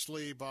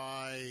especially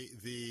by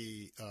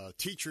the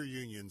teacher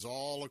unions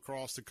all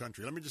across the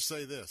country. Let me just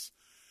say this.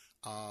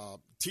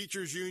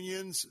 Teachers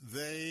unions,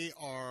 they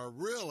are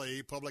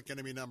really public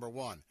enemy number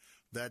one.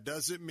 That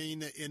doesn't mean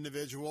that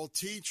individual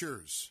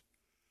teachers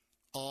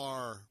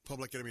are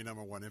public enemy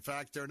number one. In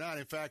fact, they're not.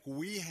 In fact,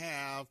 we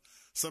have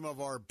some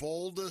of our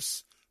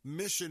boldest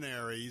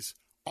missionaries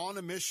on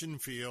a mission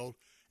field,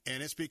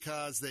 and it's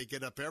because they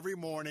get up every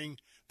morning,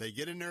 they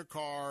get in their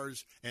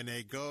cars, and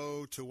they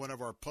go to one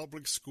of our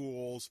public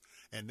schools,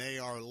 and they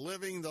are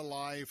living the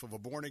life of a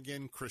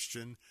born-again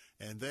Christian,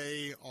 and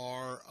they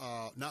are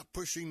not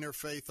pushing their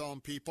faith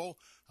on people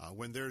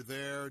when they're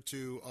there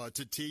to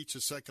teach a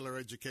secular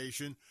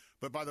education.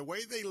 But by the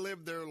way they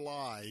live their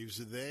lives,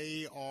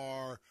 they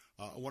are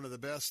one of the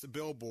best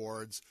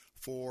billboards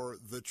for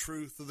the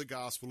truth of the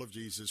gospel of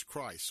Jesus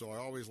Christ. So I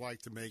always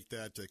like to make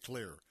that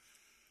clear.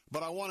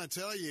 But I want to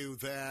tell you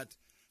that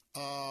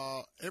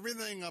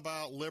everything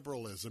about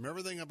liberalism,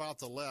 everything about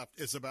the left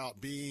is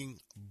about being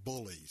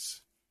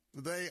bullies.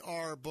 They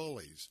are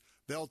bullies.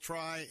 They'll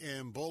try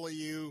and bully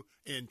you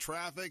in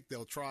traffic.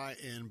 They'll try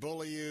and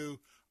bully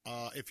you.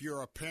 If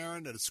you're a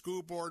parent at a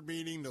school board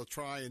meeting, they'll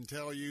try and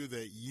tell you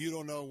that you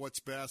don't know what's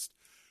best.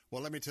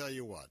 Well, let me tell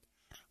you what.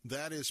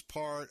 That is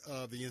part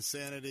of the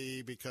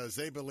insanity because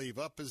they believe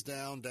up is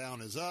down,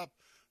 down is up.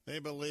 They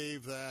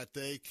believe that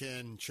they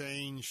can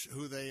change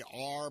who they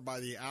are by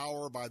the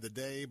hour, by the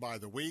day, by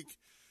the week.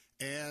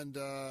 And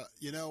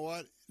you know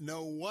what?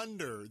 No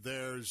wonder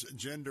there's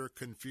gender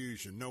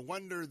confusion. No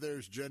wonder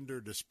there's gender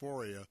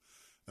dysphoria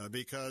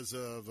because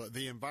of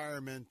the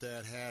environment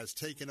that has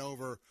taken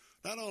over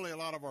not only a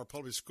lot of our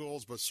public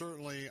schools, but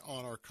certainly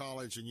on our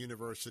college and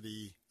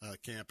university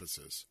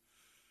campuses.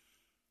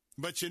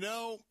 But, you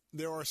know,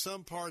 there are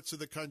some parts of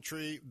the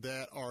country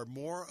that are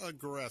more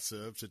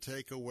aggressive to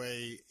take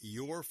away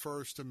your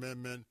First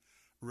Amendment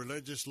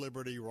religious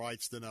liberty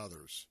rights than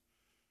others.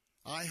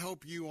 I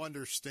hope you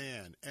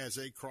understand, as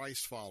a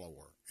Christ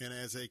follower and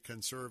as a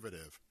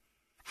conservative,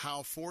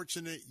 how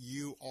fortunate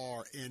you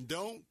are. And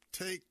don't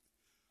take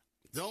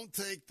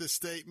the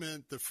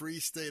statement, the free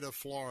state of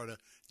Florida,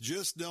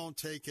 just don't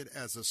take it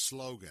as a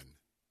slogan.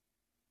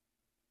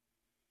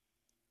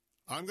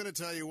 I'm going to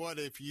tell you what,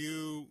 if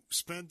you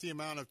spent the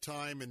amount of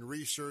time and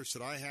research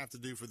that I have to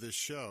do for this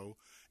show,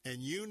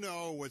 and you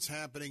know what's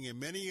happening in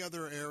many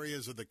other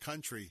areas of the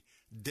country,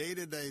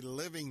 day-to-day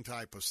living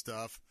type of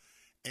stuff,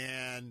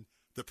 and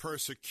the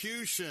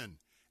persecution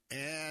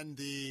and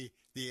the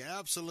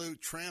absolute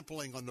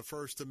trampling on the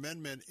First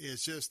Amendment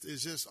is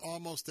just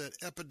almost at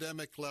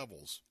epidemic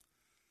levels.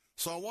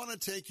 So I want to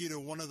take you to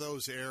one of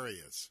those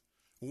areas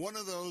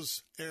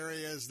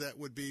that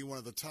would be one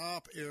of the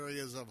top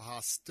areas of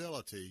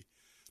hostility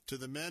to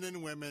the men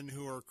and women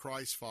who are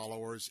Christ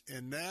followers,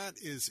 and that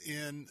is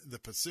in the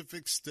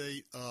Pacific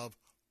state of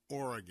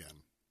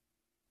Oregon.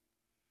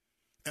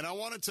 And I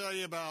want to tell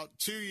you about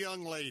two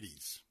young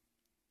ladies.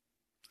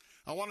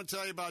 I want to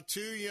tell you about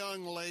two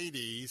young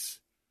ladies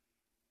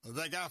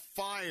that got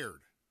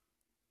fired.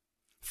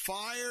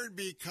 Fired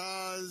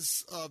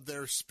because of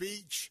their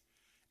speech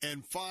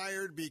and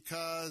fired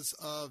because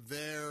of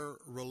their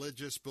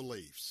religious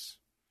beliefs.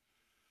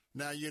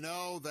 Now, you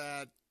know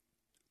that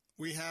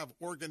we have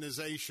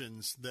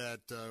organizations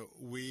that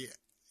we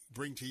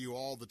bring to you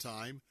all the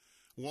time.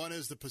 One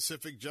is the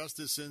Pacific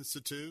Justice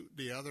Institute.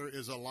 The other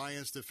is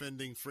Alliance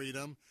Defending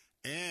Freedom.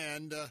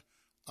 And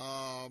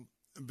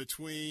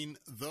between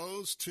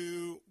those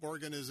two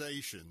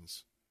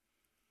organizations,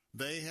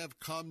 they have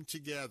come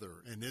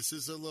together. And this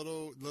is a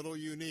little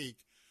unique,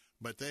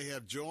 but they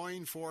have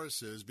joined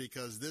forces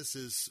because this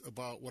is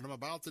about what I'm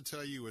about to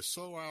tell you is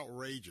so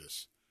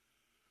outrageous.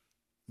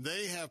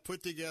 They have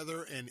put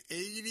together an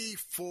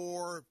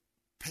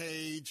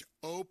 84-page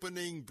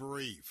opening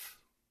brief.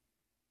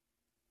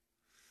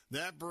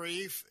 That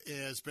brief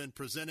has been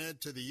presented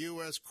to the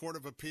U.S. Court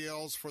of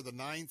Appeals for the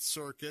Ninth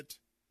Circuit,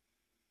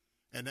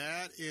 and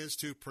that is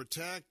to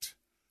protect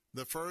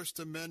the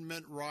First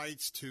Amendment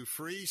rights to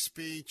free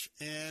speech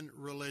and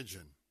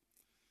religion.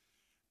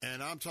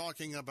 And I'm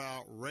talking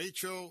about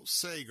Rachel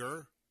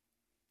Sager.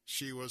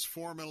 She was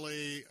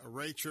formerly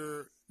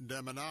Rachel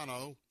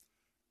DiManano,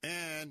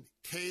 and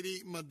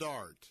Katie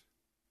Medard.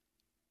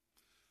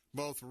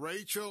 Both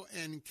Rachel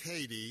and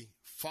Katie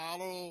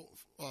filed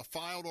a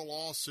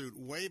lawsuit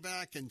way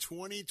back in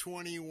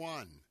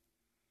 2021.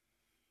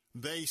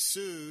 They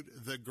sued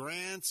the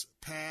Grants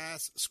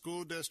Pass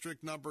School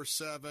District Number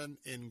 7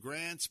 in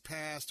Grants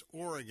Pass,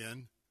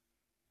 Oregon.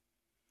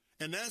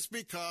 And that's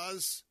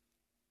because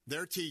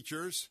they're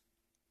teachers.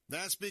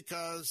 That's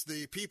because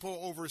the people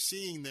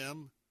overseeing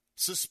them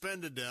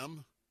suspended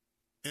them.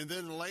 And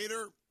then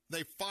later,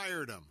 they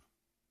fired them.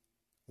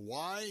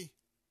 Why?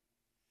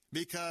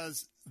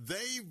 Because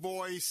they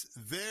voice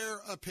their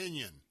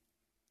opinion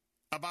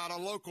about a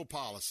local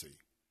policy.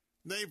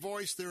 They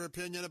voice their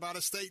opinion about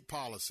a state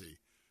policy.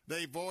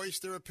 They voice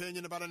their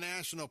opinion about a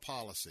national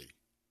policy.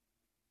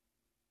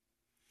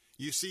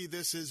 You see,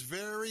 this is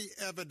very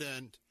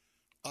evident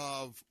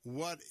of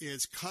what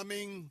is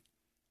coming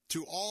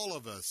to all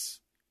of us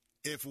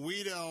if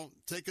we don't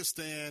take a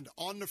stand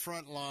on the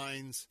front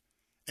lines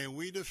and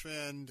we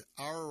defend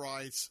our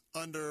rights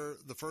under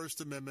the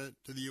First Amendment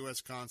to the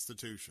U.S.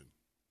 Constitution.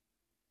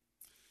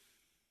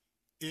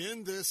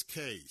 In this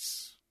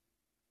case,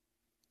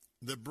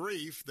 the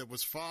brief that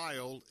was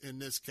filed in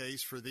this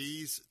case for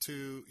these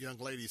two young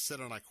ladies said,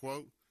 and I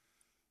quote,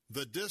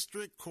 "The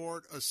district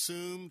court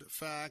assumed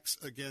facts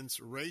against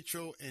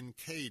Rachel and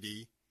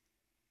Katie,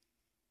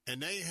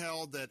 and they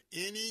held that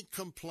any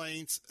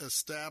complaints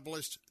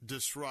established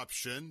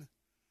disruption,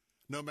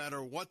 no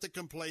matter what the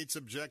complaints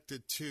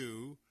objected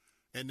to,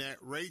 and that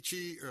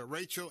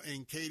Rachel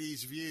and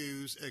Katie's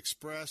views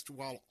expressed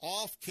while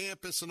off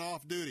campus and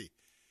off duty."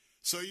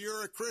 So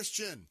you're a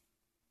Christian,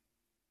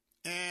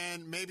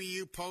 and maybe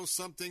you post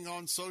something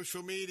on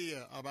social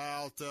media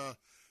about,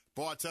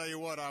 boy, I tell you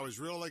what, I was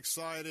real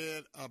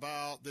excited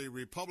about the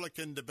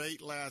Republican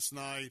debate last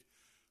night.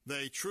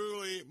 They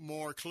truly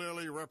more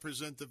clearly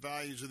represent the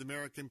values of the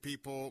American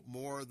people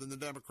more than the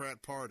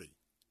Democrat Party.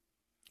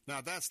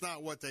 Now, that's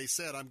not what they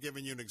said. I'm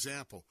giving you an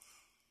example.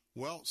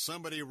 Well,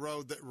 somebody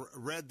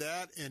read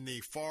that in the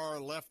far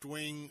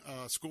left-wing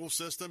school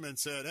system and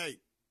said,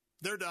 hey,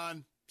 they're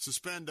done.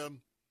 Suspend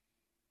them.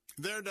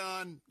 They're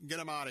done. Get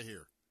them out of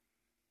here.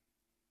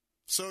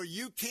 So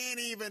you can't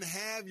even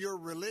have your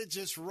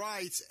religious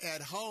rights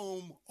at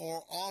home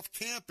or off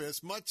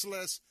campus, much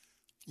less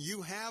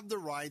you have the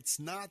rights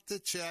not to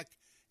check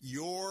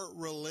your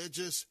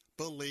religious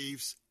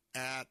beliefs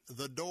at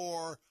the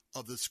door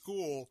of the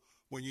school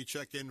when you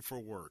check in for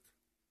work.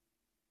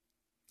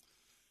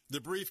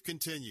 The brief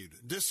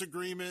continued.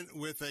 Disagreement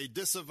with a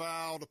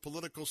disavowed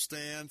political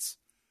stance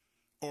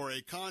or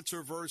a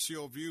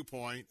controversial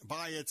viewpoint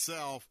by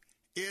itself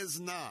is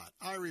not,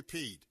 I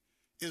repeat,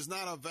 is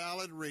not a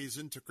valid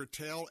reason to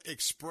curtail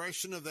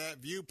expression of that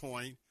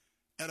viewpoint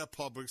at a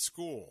public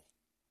school.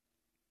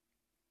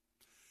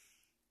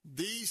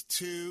 These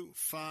two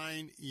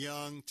fine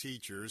young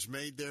teachers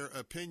made their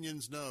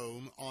opinions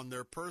known on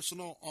their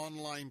personal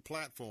online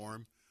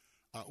platform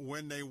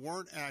when they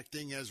weren't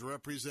acting as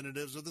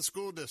representatives of the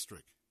school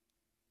district.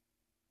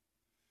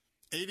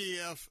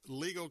 ADF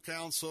legal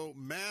counsel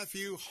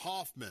Matthew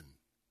Hoffman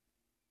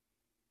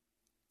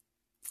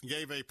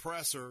gave a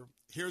presser.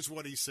 Here's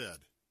what he said.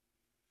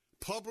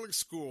 Public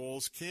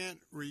schools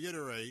can't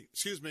retaliate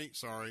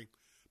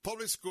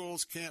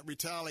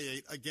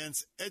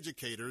against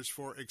educators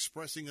for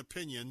expressing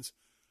opinions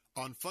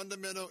on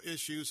fundamental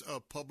issues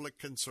of public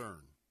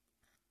concern,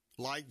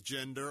 like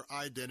gender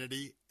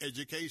identity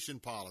education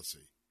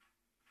policy,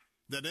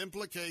 that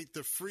implicate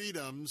the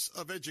freedoms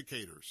of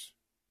educators,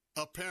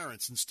 of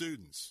parents and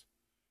students.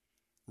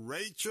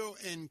 Rachel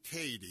and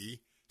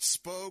Katie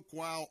spoke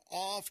while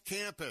off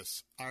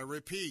campus. I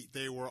repeat,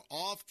 they were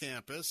off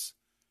campus.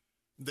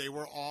 They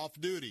were off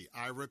duty.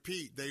 I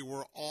repeat, they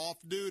were off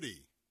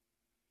duty.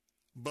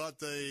 But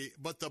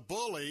the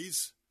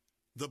bullies,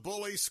 the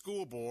bully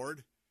school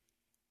board,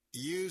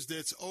 used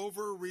its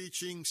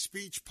overreaching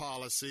speech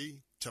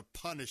policy to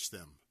punish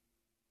them.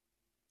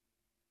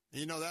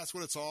 You know, that's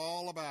what it's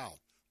all about.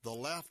 The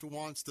left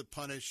wants to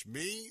punish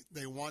me.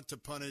 They want to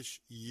punish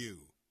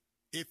you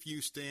if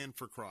you stand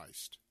for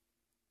Christ.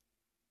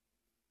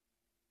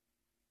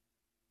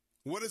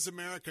 What does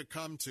America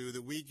come to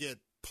that we get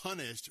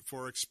punished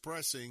for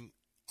expressing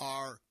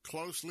our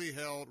closely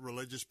held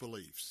religious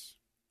beliefs.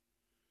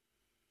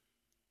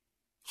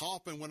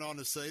 Hoffman went on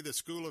to say that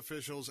school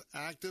officials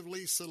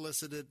actively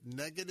solicited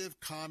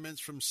negative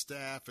comments from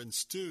staff and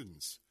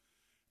students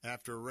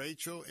after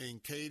Rachel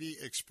and Katie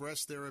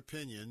expressed their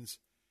opinions,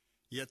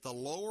 yet the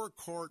lower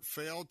court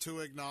failed to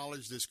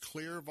acknowledge this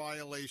clear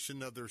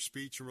violation of their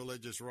speech and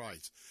religious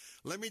rights.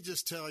 Let me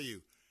just tell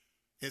you,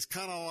 it's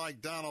kind of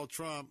like Donald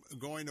Trump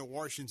going to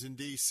Washington,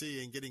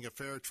 D.C. and getting a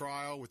fair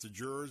trial with the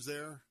jurors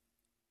there.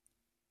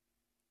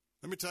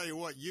 Let me tell you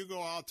what, you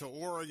go out to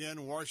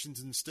Oregon,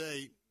 Washington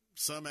State,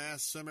 some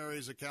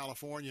areas of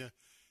California,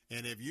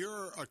 and if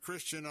you're a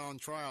Christian on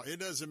trial, it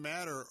doesn't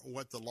matter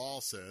what the law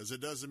says. It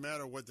doesn't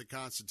matter what the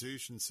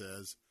Constitution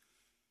says.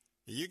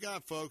 You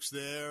got folks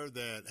there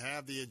that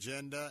have the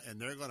agenda, and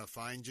they're going to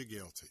find you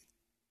guilty.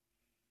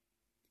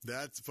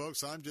 That's,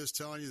 folks, I'm just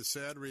telling you the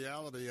sad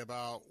reality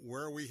about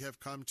where we have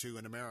come to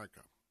in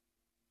America.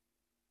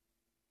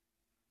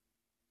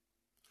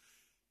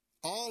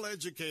 All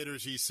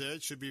educators, he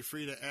said, should be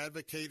free to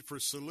advocate for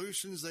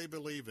solutions they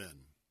believe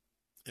in.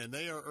 And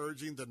they are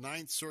urging the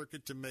Ninth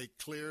Circuit to make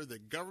clear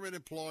that government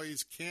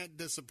employees can't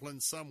discipline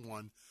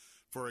someone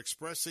for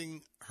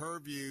expressing her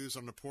views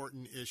on an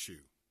important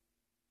issue.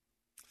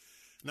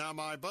 Now,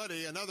 my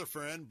buddy, another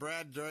friend,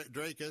 Brad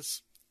Drakis,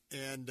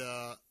 and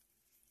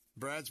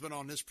Brad's been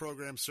on this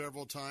program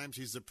several times.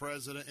 He's the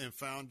president and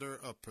founder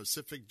of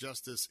Pacific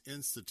Justice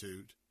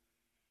Institute.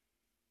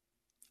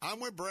 I'm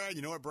with Brad.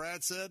 You know what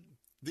Brad said?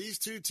 These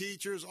two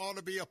teachers ought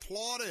to be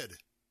applauded,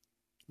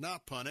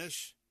 not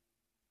punished.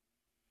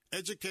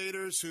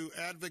 Educators who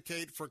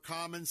advocate for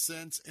common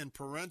sense and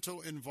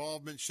parental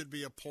involvement should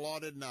be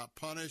applauded, not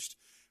punished.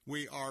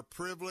 We are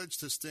privileged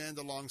to stand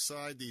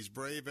alongside these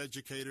brave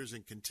educators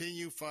and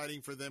continue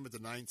fighting for them at the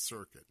Ninth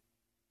Circuit.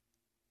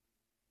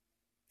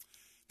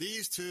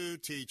 These two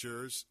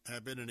teachers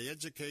have been in the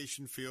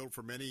education field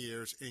for many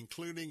years,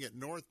 including at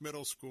North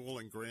Middle School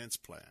and Grants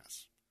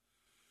Pass.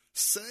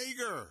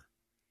 Sager,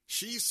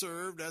 she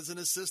served as an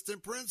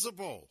assistant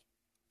principal,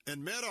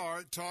 and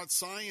MedArt taught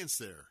science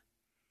there.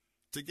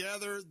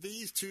 Together,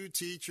 these two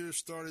teachers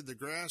started the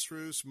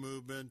grassroots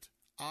movement,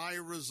 I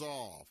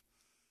Resolve,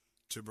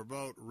 to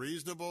promote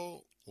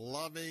reasonable,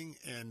 loving,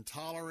 and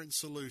tolerant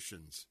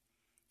solutions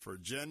for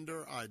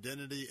gender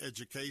identity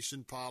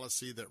education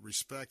policy that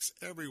respects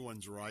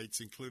everyone's rights,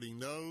 including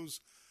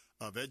those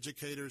of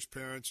educators,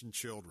 parents, and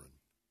children.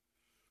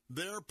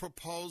 Their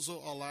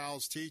proposal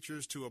allows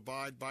teachers to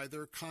abide by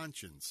their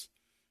conscience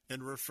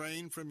and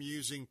refrain from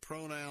using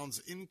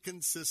pronouns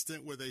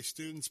inconsistent with a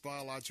student's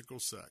biological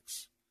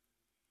sex.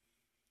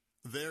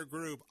 Their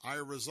group, I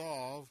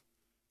Resolve,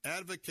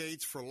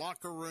 advocates for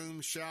locker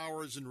rooms,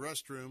 showers, and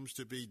restrooms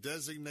to be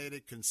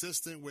designated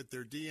consistent with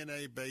their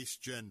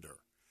DNA-based gender.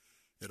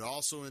 It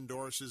also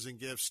endorses and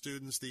gives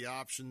students the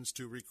options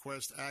to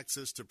request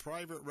access to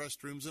private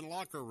restrooms and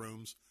locker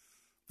rooms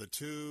the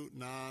two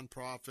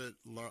nonprofit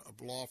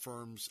law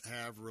firms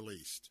have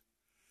released.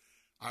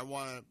 I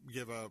want to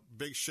give a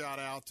big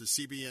shout-out to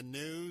CBN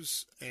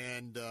News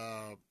and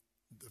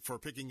for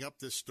picking up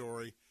this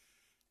story.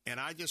 And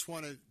I just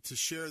wanted to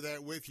share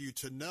that with you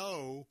to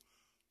know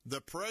the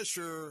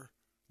pressure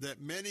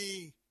that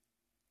many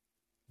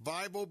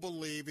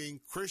Bible-believing,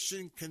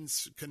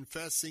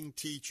 Christian-confessing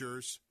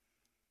teachers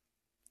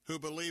who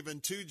believe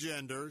in two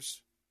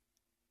genders,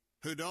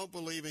 who don't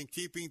believe in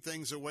keeping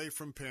things away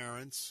from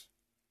parents,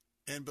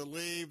 and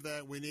believe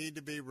that we need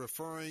to be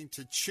referring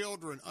to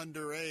children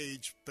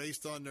underage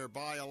based on their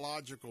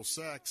biological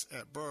sex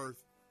at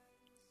birth.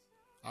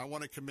 I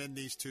want to commend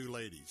these two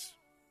ladies.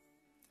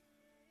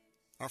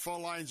 Our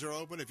phone lines are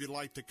open if you'd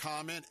like to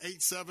comment.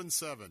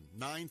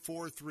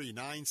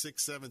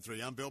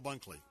 877-943-9673. I'm Bill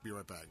Bunkley. Be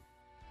right back.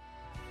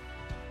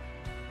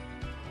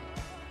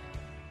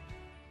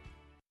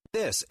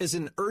 This is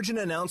an urgent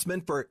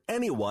announcement for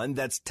anyone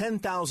that's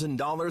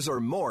 $10,000 or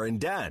more in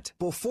debt.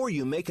 Before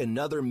you make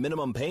another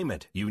minimum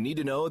payment, you need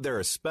to know there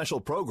are special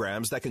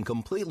programs that can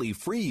completely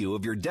free you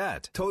of your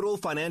debt. Total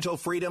Financial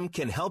Freedom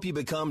can help you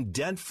become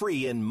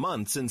debt-free in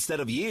months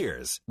instead of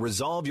years.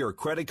 Resolve your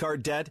credit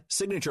card debt,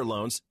 signature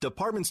loans,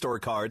 department store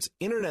cards,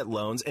 internet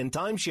loans, and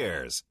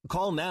timeshares.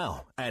 Call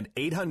now at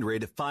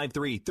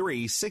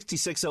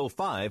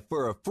 800-533-6605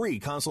 for a free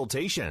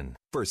consultation.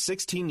 For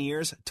 16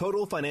 years,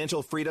 Total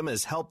Financial Freedom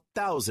has helped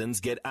thousands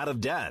get out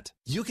of debt.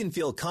 You can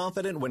feel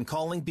confident when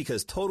calling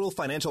because Total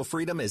Financial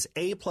Freedom is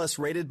A+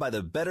 rated by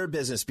the Better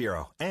Business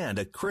Bureau and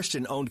a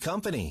Christian-owned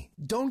company.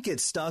 Don't get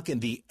stuck in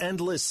the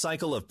endless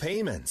cycle of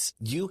payments.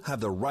 You have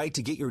the right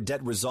to get your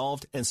debt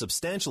resolved and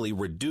substantially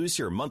reduce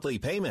your monthly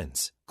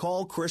payments.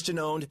 Call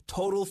Christian-owned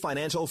Total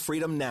Financial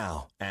Freedom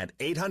now at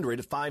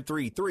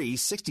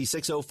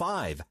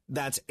 800-533-6605.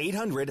 That's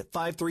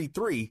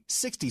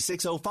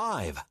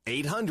 800-533-6605.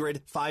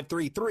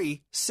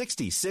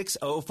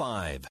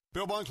 800-533-6605.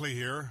 Bill Bunkley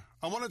here.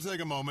 I want to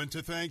take a moment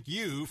to thank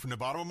you from the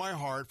bottom of my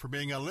heart for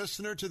being a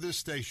listener to this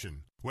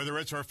station. Whether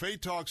it's our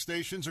Faith Talk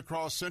stations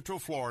across Central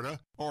Florida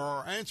or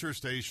our answer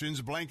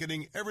stations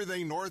blanketing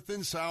everything north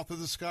and south of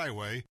the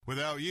Skyway,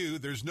 without you,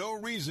 there's no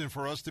reason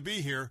for us to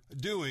be here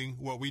doing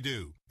what we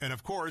do. And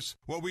of course,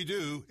 what we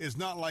do is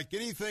not like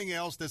anything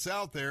else that's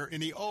out there in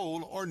the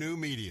old or new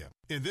media.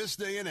 In this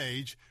day and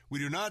age, we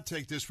do not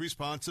take this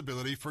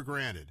responsibility for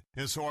granted.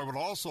 And so I would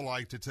also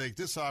like to take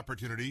this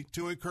opportunity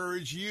to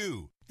encourage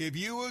you. If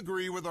you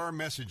agree with our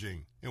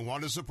messaging and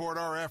want to support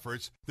our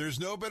efforts, there's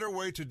no better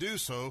way to do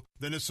so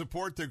than to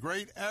support the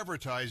great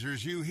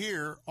advertisers you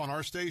hear on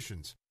our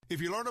stations. If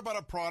you learn about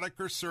a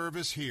product or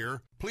service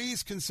here,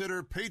 please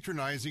consider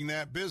patronizing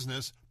that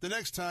business the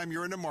next time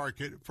you're in the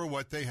market for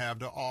what they have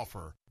to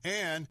offer.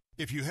 And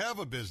if you have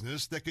a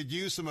business that could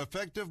use some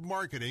effective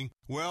marketing,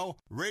 well,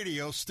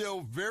 radio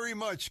still very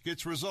much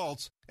gets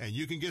results, and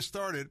you can get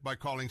started by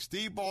calling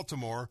Steve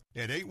Baltimore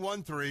at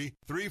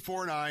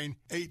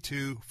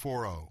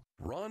 813-349-8240.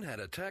 Ron had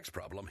a tax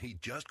problem he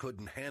just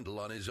couldn't handle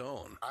on his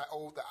own. I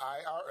owed the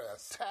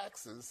IRS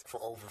taxes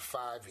for over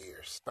 5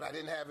 years, but I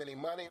didn't have any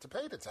money to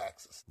pay the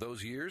taxes.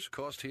 Those years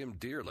cost him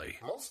dearly.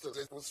 Most of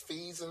it was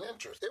fees and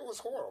interest. It was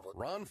horrible.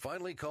 Ron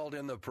finally called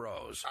in the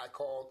pros. I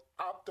called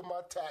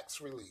Optima Tax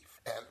Relief,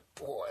 and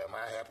boy, am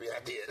I happy I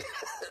did.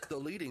 The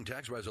leading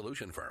tax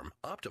resolution firm,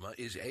 Optima,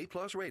 is A+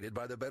 rated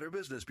by the Better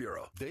Business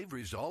Bureau. They've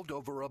resolved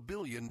over $1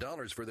 billion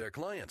for their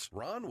clients.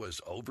 Ron was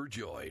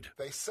overjoyed.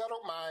 They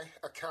settled my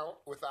account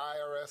with IRS.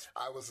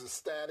 I was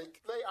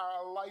ecstatic. They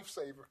are a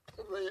lifesaver.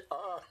 They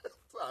are.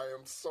 I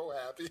am so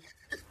happy.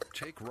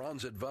 Take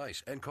Ron's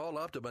advice and call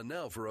Optima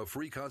now for a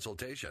free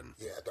consultation.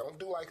 Yeah, don't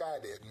do like I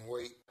did and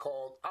wait.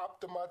 Call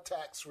Optima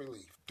Tax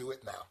Relief. Do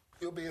it now.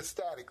 You'll be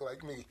ecstatic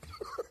like me.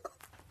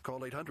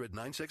 Call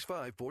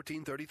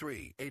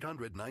 800-965-1433.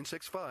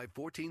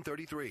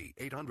 800-965-1433.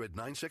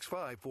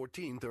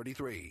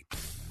 800-965-1433.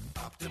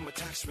 Optima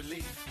Tax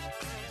Relief.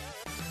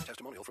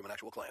 Testimonial from an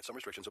actual client. Some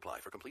restrictions apply.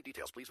 For complete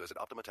details, please visit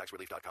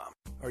OptimaTaxRelief.com.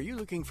 Are you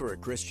looking for a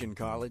Christian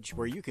college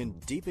where you can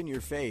deepen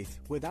your faith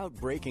without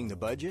breaking the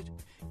budget?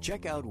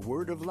 Check out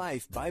Word of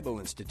Life Bible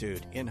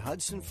Institute in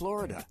Hudson,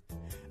 Florida.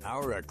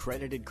 Our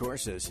accredited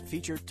courses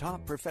feature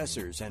top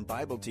professors and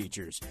Bible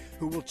teachers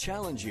who will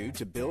challenge you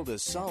to build a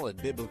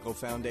solid biblical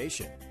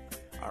foundation.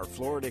 Our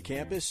Florida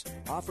campus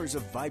offers a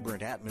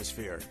vibrant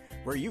atmosphere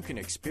where you can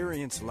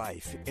experience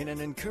life in an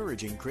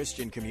encouraging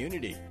Christian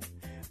community.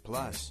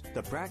 Plus,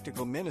 the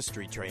practical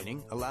ministry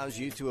training allows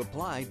you to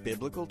apply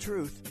biblical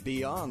truth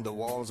beyond the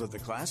walls of the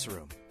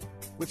classroom.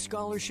 With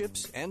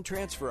scholarships and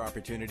transfer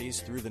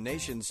opportunities through the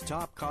nation's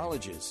top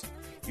colleges,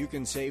 you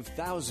can save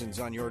thousands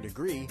on your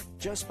degree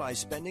just by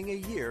spending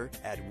a year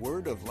at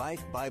Word of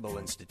Life Bible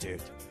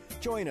Institute.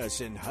 Join us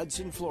in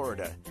Hudson,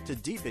 Florida to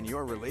deepen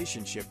your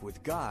relationship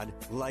with God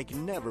like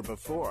never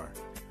before.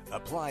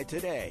 Apply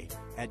today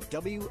at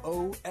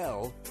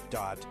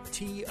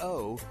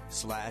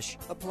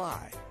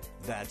wol.to/apply.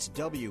 That's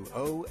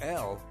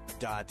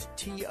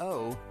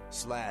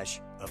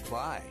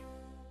wol.to/apply.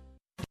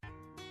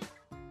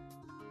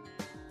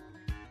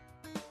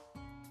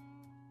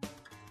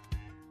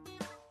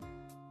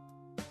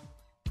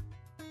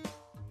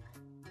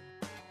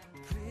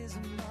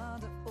 Prison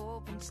under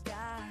open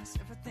skies,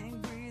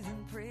 everything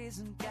breathing,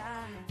 praising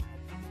God.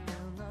 In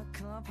the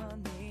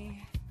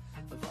company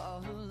of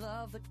all who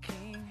love the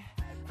King,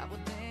 I will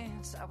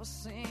dance, I will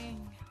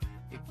sing.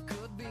 It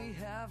could be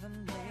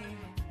heavenly.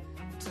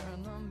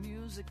 Turn the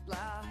music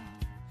loud,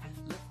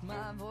 lift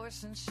my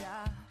voice and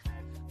shout.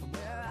 From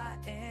where I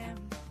am,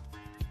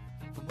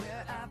 from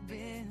where I've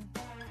been,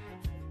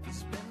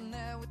 He's been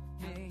there with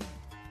me.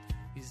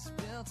 He's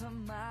built a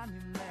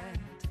monument,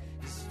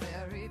 His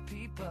very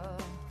people.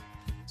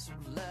 So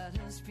let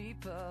His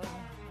people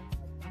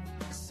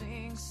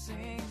sing,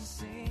 sing,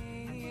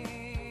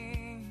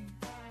 sing.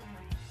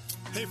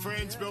 Hey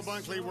friends, Bill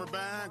Bunkley, we're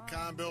back.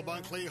 I'm Bill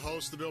Bunkley,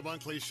 host of the Bill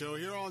Bunkley Show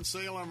here on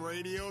Salem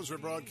Radios. We're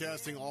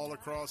broadcasting all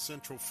across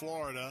Central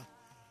Florida.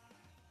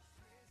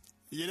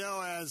 You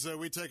know, as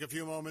we take a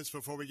few moments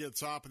before we get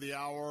to the top of the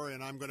hour,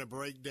 and I'm going to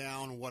break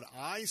down what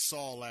I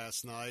saw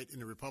last night in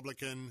the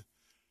Republican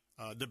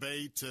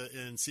debate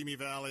in Simi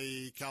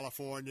Valley,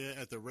 California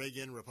at the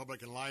Reagan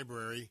Republican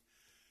Library.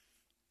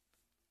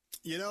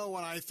 You know,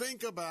 when I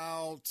think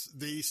about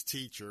these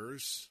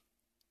teachers,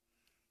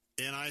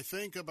 and I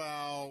think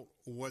about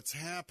what's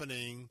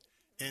happening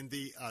and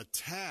the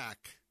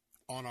attack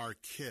on our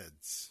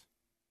kids.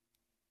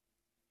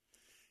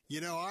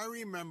 You know, I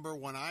remember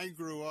when I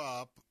grew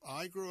up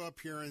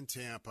here in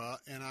Tampa,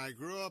 and I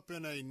grew up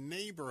in a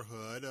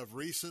neighborhood of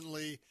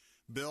recently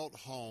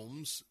built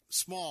homes,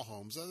 small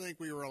homes. I think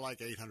we were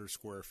like 800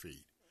 square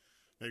feet,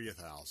 maybe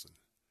 1,000.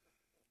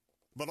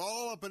 But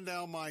all up and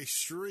down my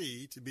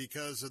street,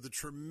 because of the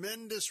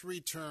tremendous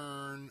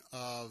return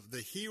of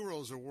the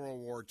heroes of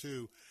World War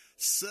II,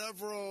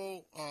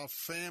 several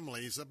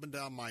families up and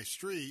down my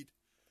street,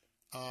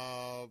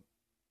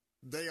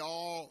 they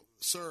all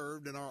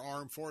served in our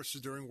armed forces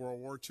during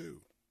World War II.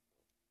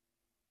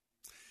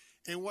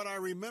 And what I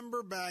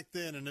remember back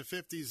then in the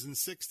 50s and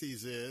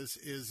 60s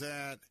is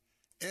that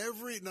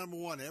number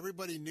one,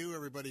 everybody knew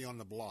everybody on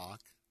the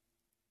block.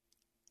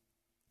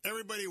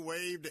 Everybody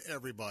waved to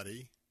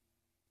everybody.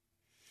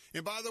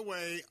 And by the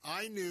way,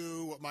 I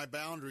knew what my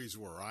boundaries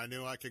were. I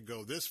knew I could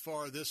go this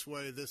far, this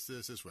way, this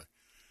way.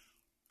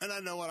 And I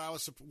know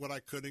what I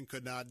could and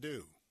could not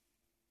do.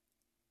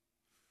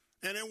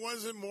 And it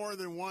wasn't more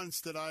than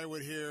once that I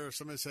would hear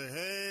somebody say,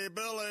 "Hey,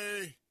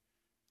 Billy,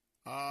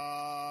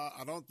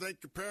 I don't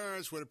think your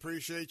parents would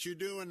appreciate you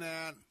doing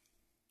that.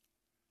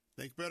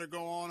 Think you better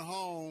go on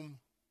home."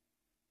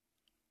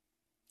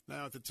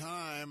 Now, at the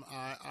time,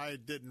 I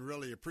didn't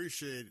really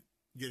appreciate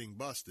getting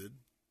busted.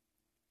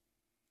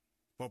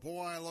 But,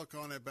 boy, I look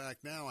on it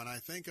back now, and I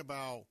think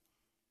about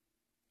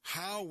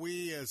how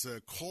we as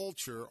a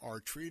culture are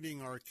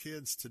treating our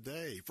kids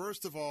today.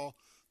 First of all,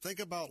 think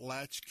about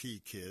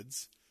latchkey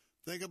kids.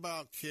 Think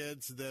about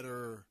kids that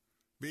are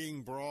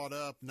being brought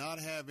up not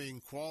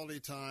having quality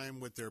time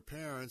with their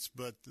parents,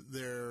 but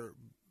they're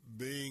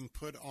being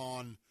put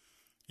on,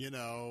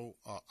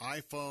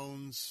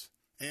 iPhones,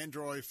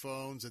 Android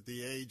phones at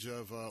the age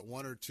of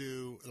 1 or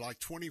 2, like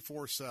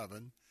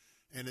 24/7,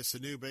 and it's a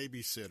new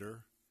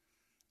babysitter.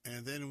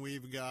 And then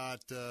we've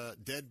got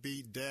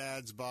deadbeat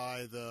dads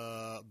by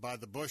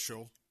the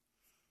bushel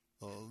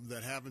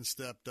that haven't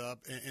stepped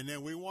up. And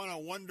then we want to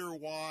wonder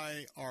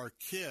why our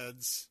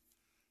kids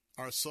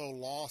are so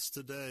lost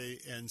today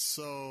and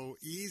so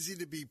easy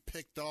to be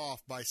picked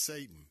off by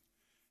Satan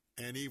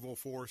and evil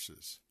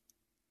forces.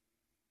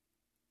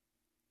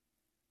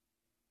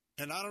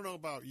 And I don't know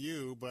about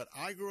you, but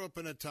I grew up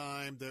in a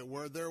time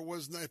where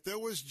if there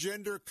was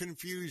gender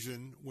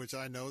confusion, which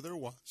I know there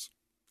was,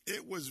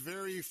 it was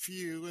very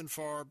few and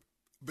far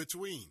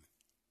between.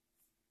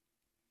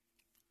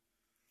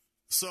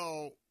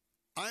 So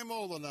I'm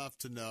old enough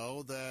to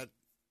know that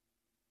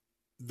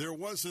there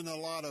wasn't a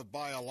lot of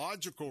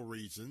biological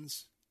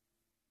reasons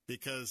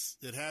because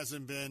it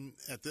hasn't been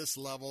at this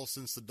level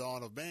since the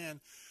dawn of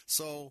man.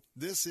 So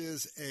this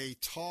is a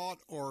taught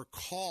or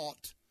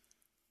caught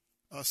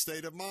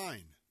state of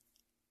mind.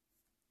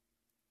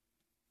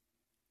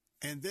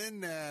 And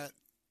then that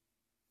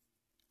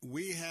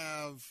we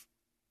have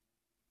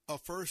a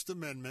First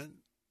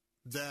Amendment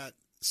that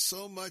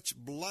so much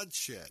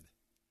bloodshed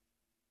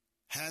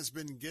has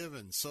been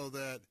given so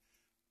that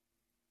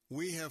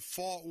we have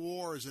fought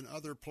wars in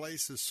other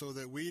places so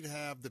that we'd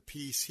have the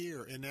peace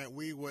here and that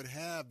we would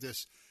have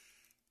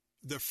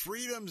the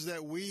freedoms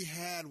that we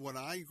had when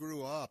I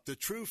grew up, the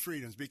true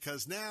freedoms,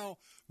 because now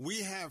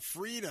we have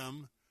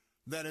freedom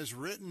that is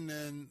written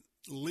in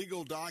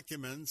legal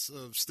documents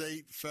of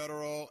state,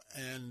 federal,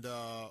 and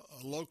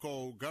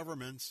local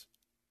governments.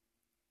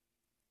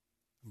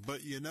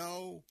 But,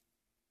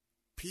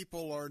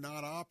 people are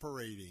not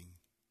operating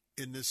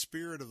in the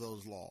spirit of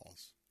those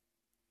laws.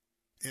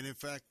 And, in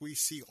fact, we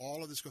see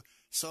all of this go.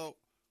 So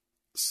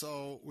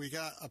we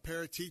got a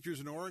pair of teachers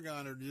in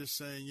Oregon that are just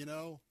saying,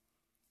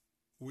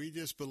 we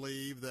just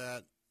believe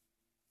that,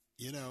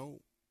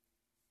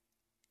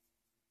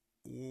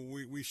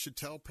 we should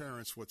tell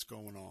parents what's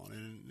going on.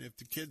 And if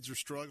the kids are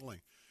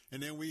struggling.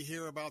 And then we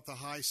hear about the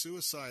high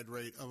suicide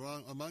rate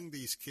among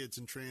these kids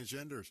and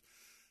transgenders.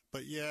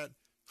 But yet,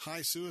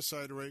 high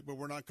suicide rate, but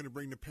we're not going to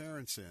bring the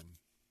parents in.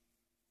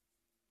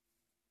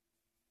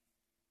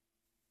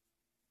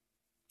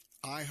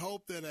 I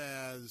hope that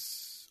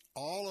as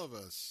all of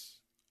us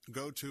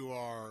go to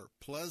our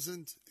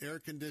pleasant,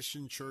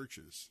 air-conditioned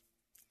churches,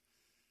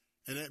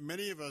 and that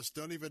many of us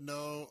don't even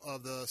know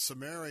of the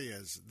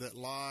Samarias that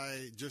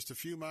lie just a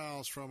few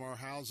miles from our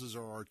houses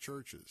or our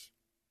churches,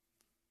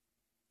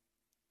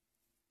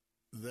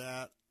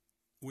 that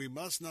we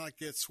must not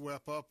get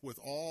swept up with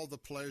all the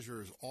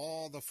pleasures,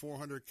 all the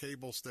 400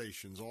 cable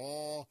stations,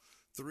 all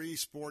 3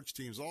 sports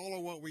teams, all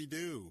of what we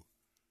do,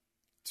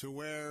 to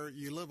where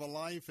you live a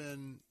life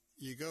and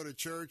you go to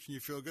church and you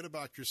feel good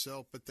about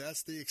yourself, but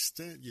that's the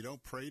extent. You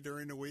don't pray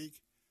during the week.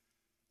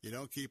 You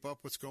don't keep up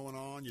what's going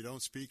on. You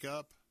don't speak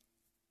up.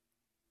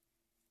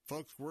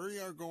 Folks, we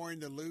are going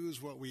to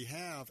lose what we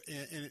have,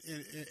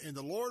 and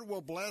the Lord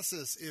will bless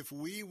us if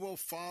we will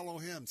follow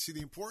him. See,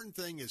 the important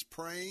thing is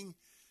praying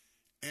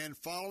and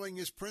following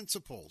his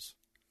principles.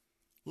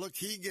 Look,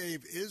 he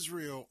gave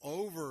Israel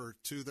over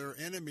to their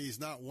enemies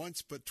not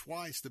once but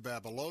twice, the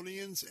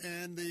Babylonians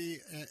and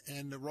the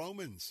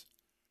Romans.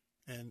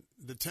 And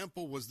the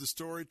temple was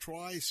destroyed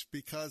twice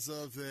because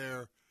of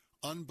their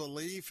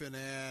unbelief and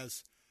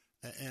as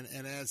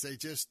they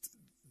just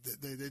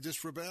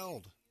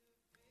rebelled.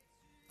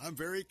 I'm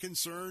very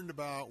concerned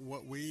about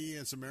what we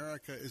as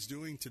America is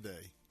doing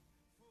today.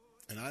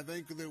 And I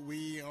think that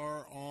we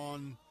are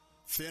on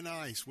thin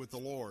ice with the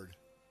Lord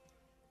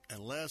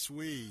unless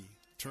we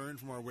turn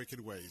from our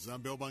wicked ways.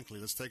 I'm Bill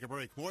Bunkley. Let's take a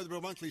break. More of the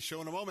Bill Bunkley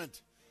Show in a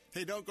moment.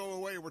 Hey, don't go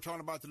away. We're talking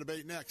about the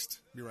debate next.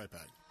 Be right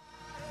back.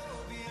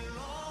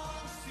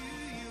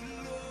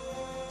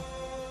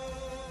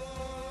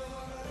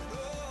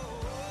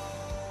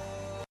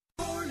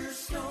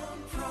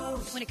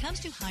 When it comes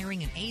to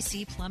hiring an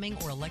AC, plumbing,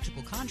 or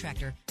electrical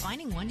contractor,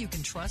 finding one you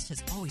can trust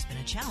has always been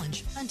a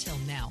challenge until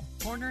now.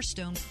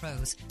 Cornerstone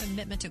Pros.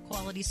 Commitment to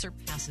quality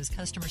surpasses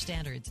customer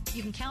standards.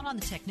 You can count on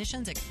the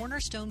technicians at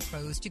Cornerstone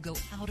Pros to go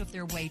out of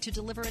their way to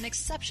deliver an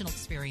exceptional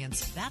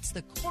experience. That's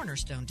the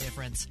Cornerstone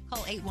difference.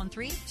 Call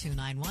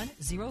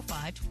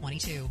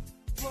 813-291-0522.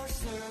 For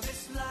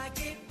service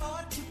like it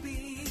ought to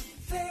be,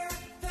 fair,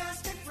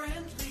 fast, and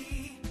friendly.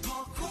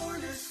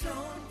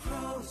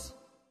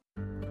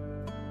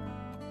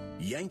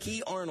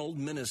 Yankee Arnold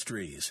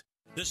Ministries.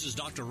 This is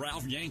Dr.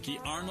 Ralph Yankee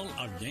Arnold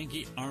of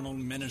Yankee Arnold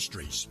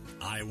Ministries.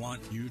 I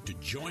want you to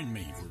join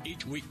me for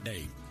each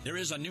weekday. There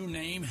is a new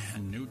name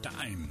and new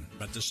time,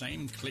 but the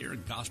same clear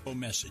gospel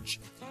message.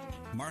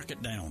 Mark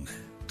it down.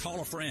 Call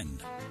a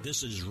friend.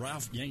 This is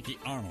Ralph Yankee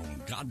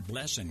Arnold. God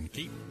bless and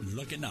keep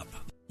looking up.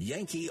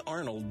 Yankee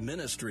Arnold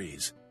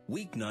Ministries.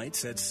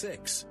 Weeknights at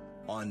 6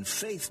 on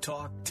Faith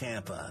Talk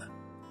Tampa.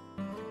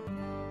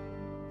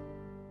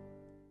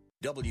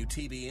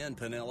 WTBN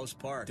Pinellas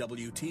Park,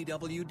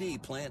 WTWD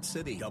Plant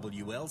City,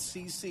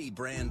 WLCC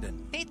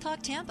Brandon. Faith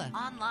Talk Tampa.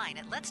 Online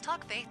at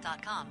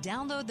letstalkfaith.com.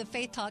 Download the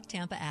Faith Talk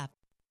Tampa app.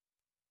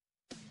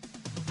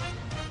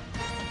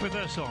 With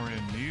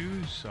SRN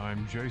News,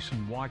 I'm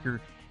Jason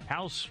Walker.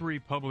 House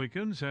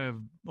Republicans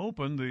have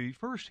opened the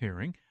first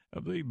hearing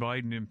of the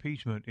Biden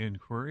impeachment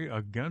inquiry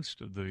against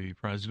the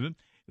president.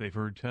 They've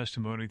heard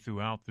testimony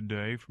throughout the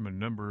day from a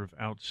number of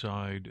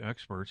outside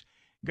experts.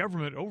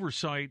 Government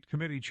Oversight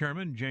Committee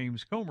Chairman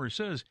James Comer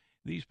says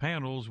these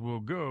panels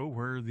will go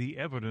where the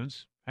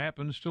evidence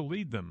happens to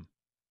lead them.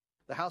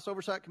 The House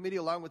Oversight Committee,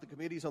 along with the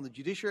committees on the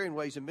Judiciary and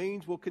Ways and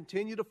Means, will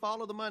continue to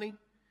follow the money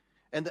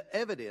and the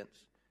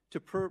evidence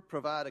to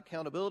provide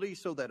accountability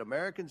so that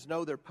Americans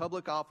know their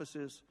public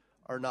offices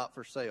are not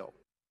for sale.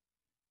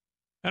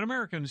 An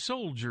American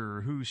soldier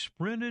who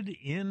sprinted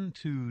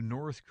into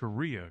North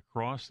Korea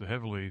across the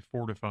heavily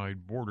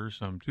fortified border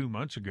some 2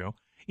 months ago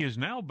is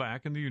now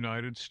back in the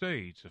United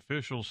States.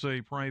 Officials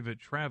say Private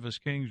Travis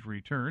King's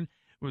return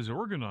was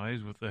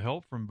organized with the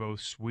help from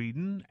both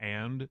Sweden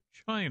and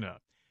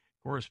China.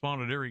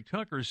 Correspondent Eric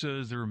Tucker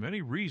says there are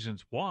many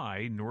reasons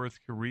why North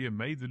Korea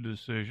made the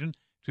decision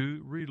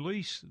to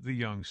release the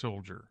young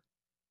soldier.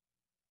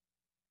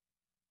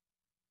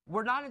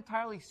 We're not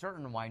entirely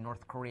certain why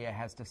North Korea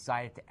has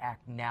decided to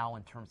act now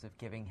in terms of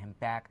giving him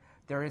back.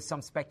 There is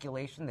some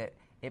speculation that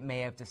it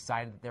may have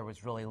decided that there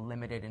was really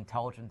limited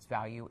intelligence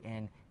value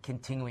in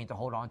continuing to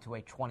hold on to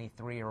a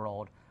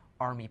 23-year-old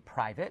Army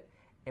private.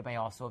 It may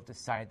also have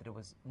decided that it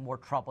was more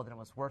trouble than it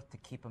was worth to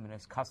keep him in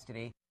his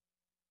custody.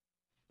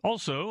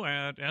 Also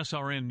at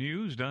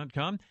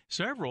srnnews.com,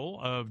 several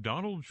of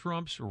Donald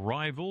Trump's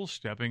rivals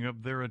stepping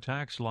up their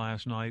attacks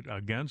last night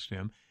against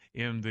him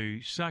in the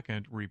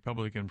second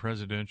Republican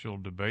presidential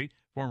debate.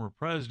 Former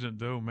president,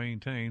 though,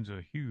 maintains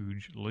a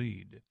huge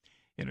lead.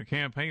 In a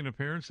campaign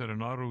appearance at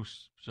an auto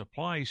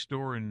supply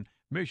store in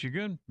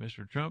Michigan,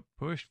 Mr. Trump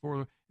pushed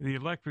for the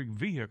electric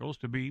vehicles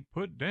to be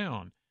put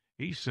down.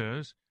 He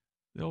says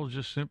they'll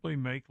just simply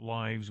make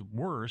lives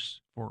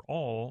worse for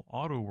all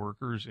auto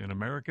workers in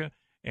America,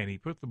 and he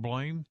put the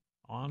blame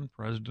on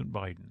President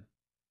Biden.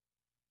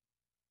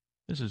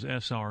 This is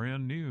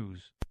SRN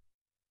News.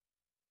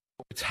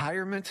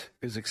 Retirement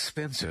is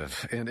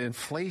expensive, and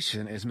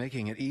inflation is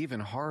making it even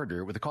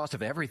harder with the cost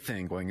of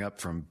everything going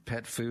up from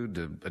pet food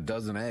to a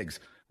dozen eggs.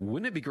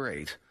 Wouldn't it be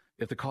great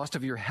if the cost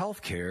of your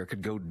health care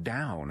could go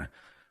down?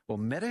 Well,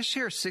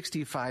 Medishare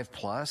 65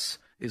 Plus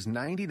is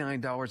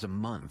 $99 a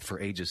month for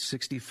ages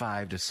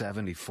 65 to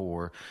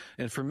 74.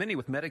 And for many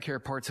with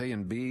Medicare Parts A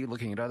and B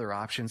looking at other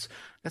options,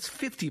 that's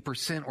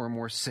 50% or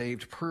more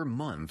saved per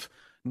month.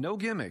 No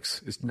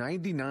gimmicks. It's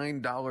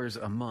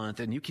 $99 a month,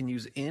 and you can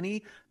use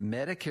any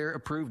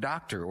Medicare-approved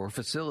doctor or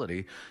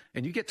facility,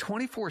 and you get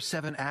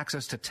 24/7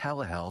 access to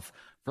telehealth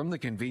from the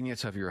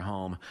convenience of your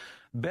home.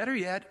 Better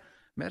yet,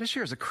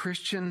 Medishare is a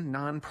Christian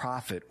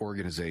nonprofit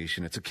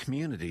organization. It's a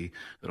community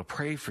that'll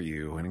pray for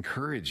you and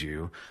encourage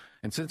you.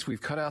 And since we've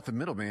cut out the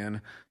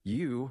middleman,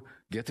 you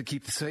get to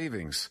keep the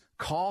savings.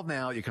 Call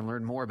now. You can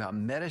learn more about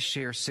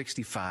Medishare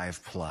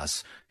 65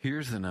 Plus.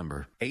 Here's the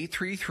number: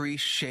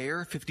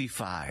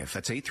 833-SHARE-55.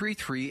 That's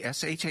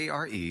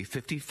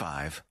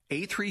 833-SHARE-55.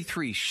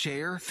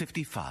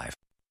 833-SHARE-55.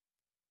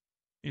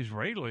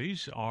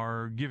 Israelis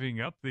are giving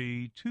up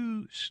the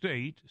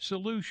two-state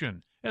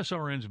solution.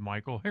 SRN's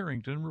Michael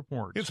Harrington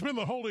reports. It's been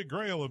the holy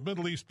grail of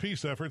Middle East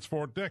peace efforts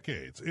for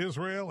decades.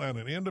 Israel and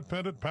an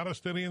independent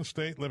Palestinian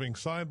state living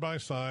side by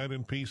side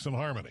in peace and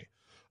harmony.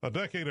 A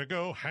decade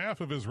ago, half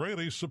of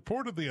Israelis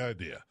supported the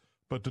idea,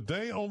 but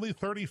today only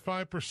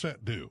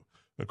 35% do.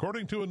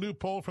 According to a new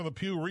poll from the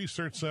Pew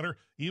Research Center,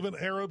 even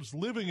Arabs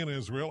living in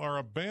Israel are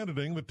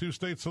abandoning the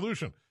two-state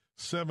solution.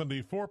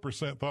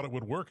 74% thought it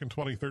would work in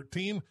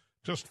 2013.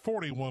 Just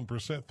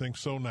 41% think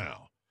so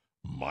now.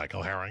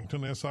 Michael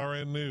Harrington,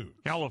 SRN News.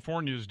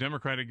 California's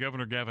Democratic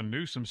Governor Gavin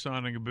Newsom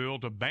signing a bill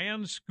to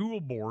ban school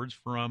boards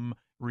from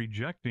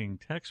rejecting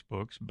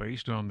textbooks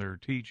based on their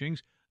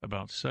teachings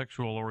about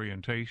sexual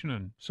orientation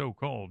and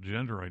so-called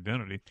gender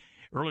identity.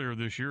 Earlier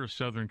this year, a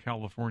Southern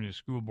California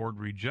school board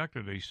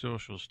rejected a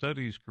social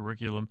studies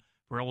curriculum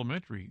for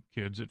elementary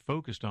kids that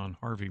focused on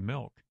Harvey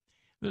Milk.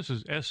 This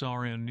is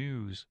SRN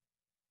News.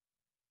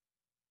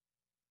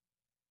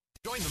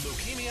 Join the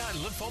Leukemia and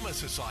Lymphoma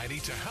Society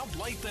to help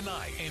light the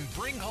night and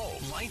bring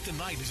hope. Light the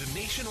Night is a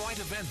nationwide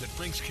event that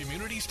brings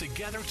communities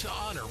together to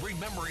honor,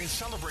 remember, and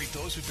celebrate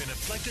those who've been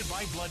afflicted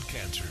by blood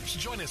cancers.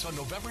 Join us on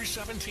November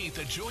 17th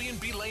at Julian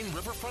B. Lane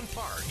Riverfront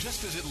Park. Just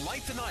visit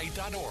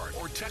lightthenight.org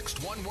or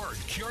text one word,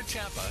 Cure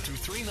Tampa, to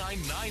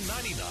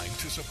 39999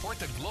 to support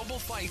the global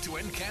fight to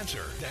end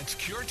cancer. That's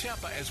Cure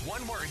Tampa as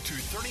one word to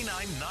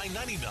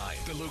 39999.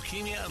 The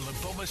Leukemia and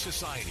Lymphoma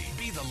Society.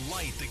 Be the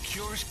light that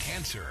cures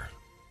cancer.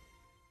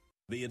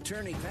 The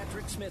Attorney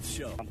Patrick Smith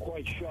Show. I'm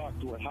quite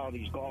shocked with how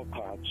these golf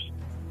carts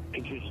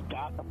can just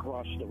dart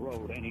across the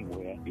road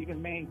anywhere,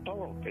 even main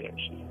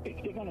thoroughfares.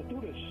 If they're going to do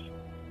this,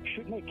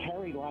 shouldn't they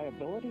carry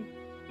liability?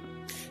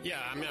 Yeah,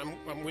 I mean,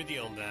 I'm with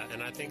you on that,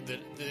 and I think that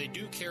they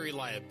do carry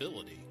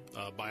liability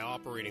by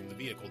operating the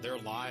vehicle. They're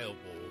liable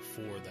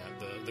for that.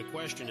 The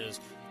question is,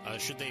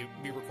 should they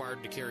be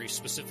required to carry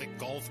specific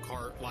golf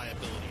cart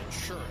liability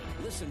insurance?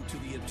 Listen to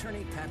the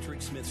Attorney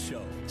Patrick Smith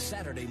Show,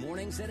 Saturday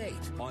mornings at 8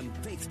 on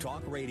Faith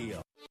Talk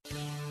Radio.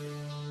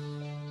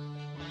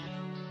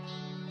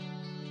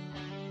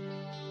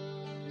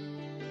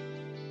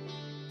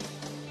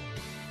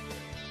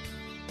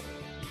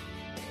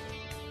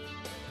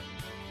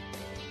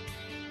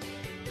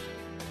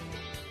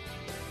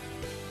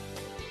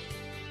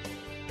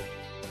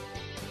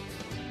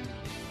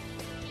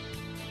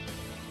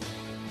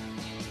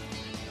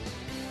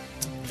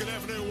 Good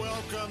afternoon.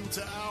 Welcome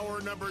to hour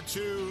number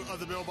 2 of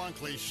the Bill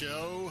Bunkley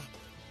Show.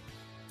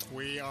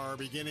 We are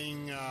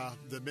beginning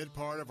the mid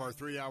part of our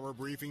 3-hour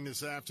briefing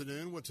this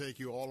afternoon. We'll take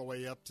you all the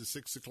way up to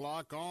 6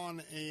 o'clock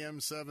on AM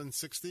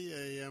 760,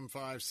 AM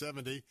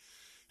 570.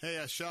 Hey,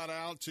 a shout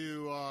out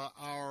to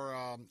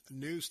our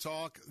News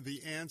Talk,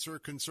 The Answer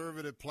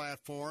conservative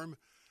platform,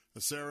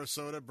 the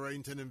Sarasota,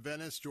 Bradenton, and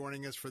Venice,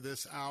 joining us for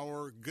this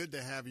hour. Good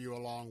to have you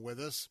along with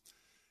us.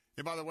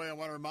 And by the way, I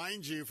want to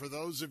remind you, for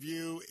those of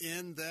you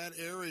in that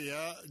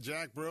area,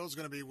 Jack Brill is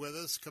going to be with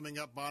us coming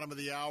up bottom of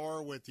the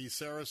hour with the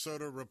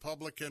Sarasota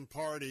Republican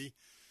Party.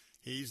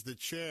 He's the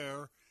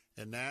chair,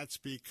 and that's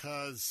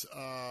because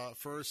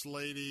First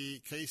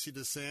Lady Casey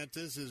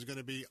DeSantis is going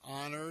to be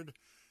honored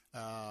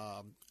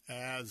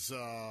as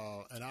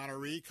an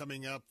honoree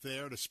coming up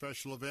there at a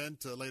special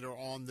event later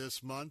on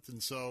this month.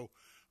 And so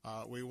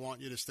we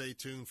want you to stay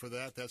tuned for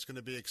that. That's going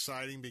to be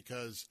exciting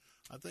because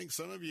I think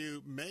some of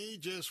you may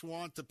just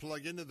want to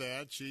plug into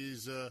that.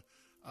 She's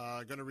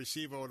going to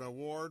receive an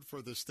award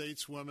for the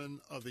Stateswoman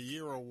of the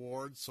Year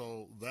award,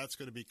 so that's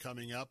going to be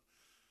coming up.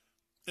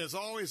 As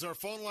always, our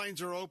phone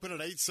lines are open at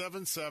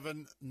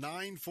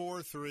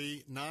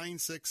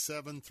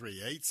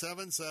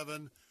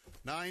 877-943-9673.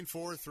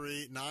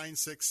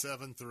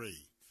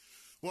 877-943-9673.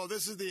 Well,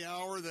 this is the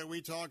hour that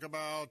we talk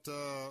about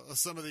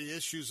some of the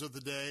issues of the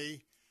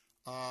day.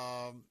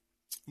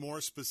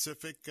 More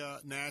specific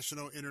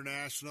national,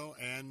 international,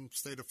 and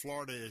state of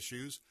Florida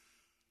issues.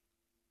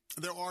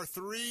 There are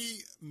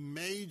 3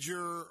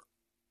 major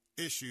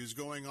issues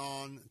going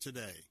on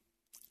today.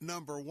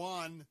 Number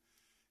 1,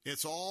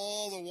 it's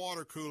all the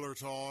water cooler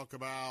talk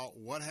about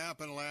what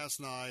happened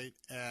last night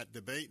at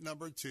debate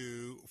number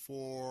 2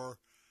 for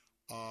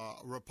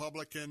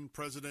Republican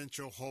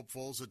presidential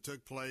hopefuls that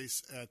took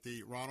place at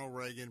the Ronald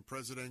Reagan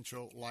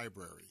Presidential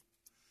Library.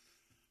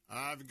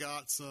 I've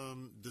got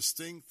some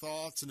distinct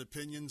thoughts and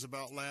opinions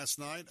about last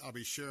night. I'll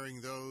be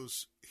sharing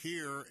those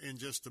here in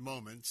just a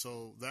moment,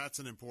 so that's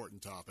an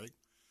important topic.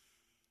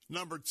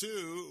 Number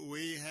 2,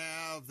 we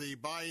have the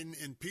Biden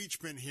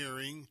impeachment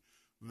hearing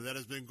that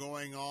has been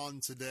going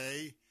on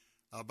today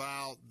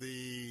about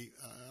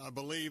I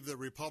believe the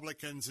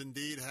Republicans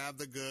indeed have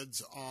the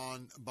goods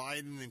on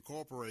Biden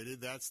Incorporated.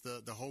 That's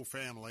the whole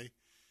family.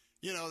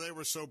 You know, they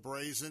were so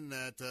brazen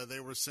that they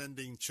were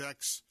sending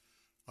checks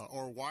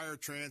or wire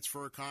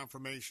transfer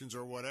confirmations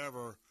or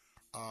whatever,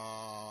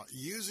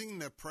 using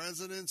the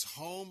president's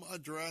home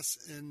address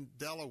in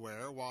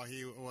Delaware while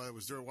he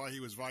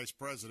was vice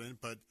president.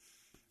 But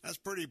that's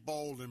pretty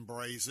bold and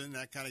brazen.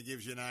 That kind of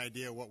gives you an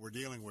idea of what we're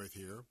dealing with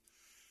here.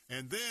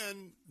 And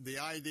then the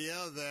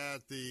idea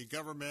that the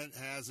government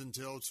has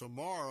until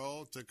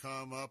tomorrow to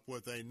come up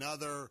with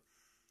another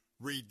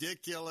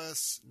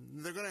ridiculous,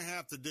 they're going to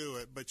have to do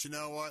it, but you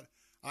know what?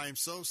 I am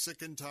so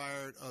sick and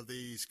tired of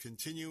these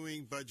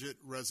continuing budget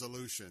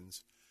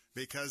resolutions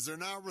because they're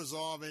not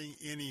resolving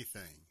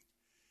anything.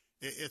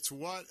 It's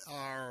what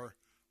our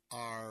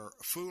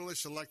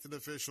foolish elected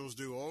officials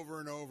do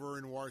over and over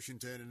in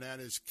Washington, and that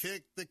is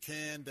kick the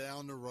can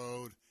down the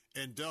road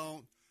and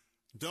don't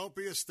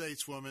be a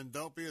stateswoman,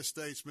 don't be a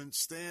statesman,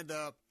 stand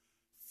up,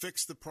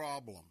 fix the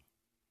problem.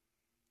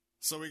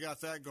 So we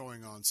got that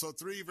going on. So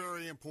 3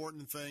 very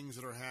important things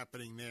that are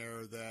happening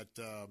there that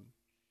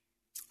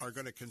are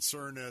going to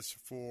concern us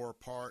for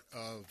part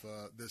of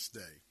this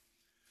day.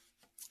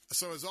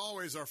 So as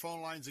always, our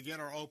phone lines again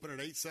are open at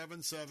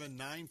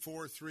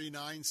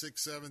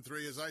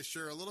 877-943-9673. As I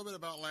share a little bit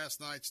about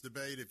last night's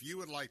debate, if you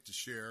would like to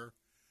share,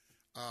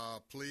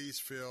 please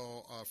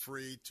feel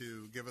free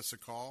to give us a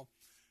call.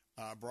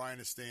 Brian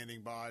is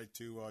standing by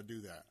to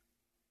do that.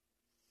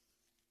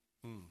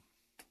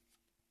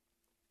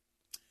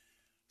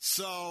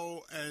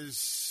 So,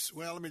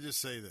 let me just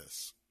say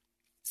this.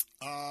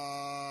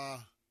 I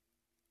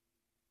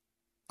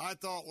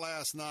thought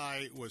last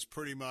night was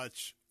pretty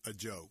much a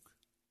joke.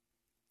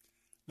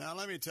 Now,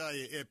 let me tell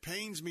you, it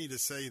pains me to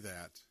say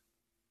that,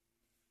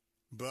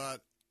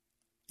 but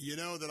you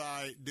know that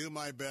I do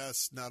my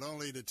best not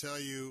only to tell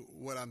you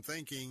what I'm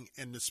thinking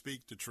and to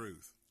speak the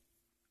truth.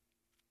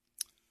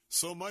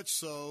 So much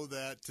so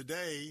that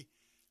today,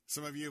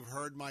 some of you have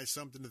heard my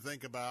something to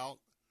think about.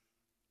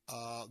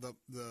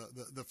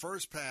 The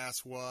first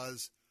pass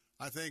was,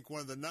 I think,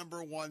 one of the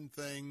number one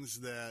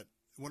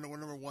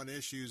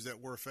issues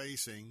that we're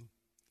facing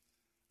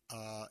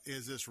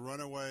is this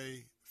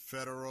runaway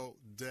federal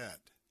debt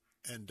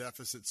and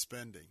deficit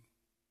spending.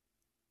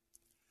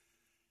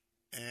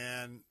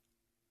 And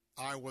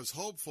I was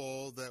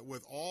hopeful that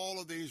with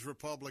all of these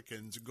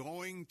Republicans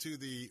going to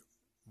the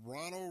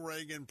Ronald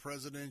Reagan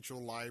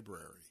Presidential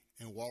Library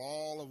and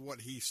all of what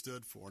he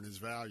stood for and his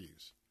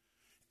values,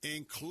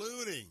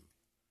 including,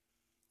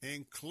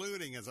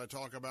 as I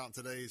talk about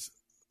today's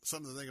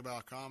Something to Think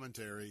About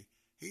commentary,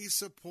 he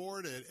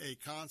supported a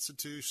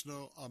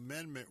constitutional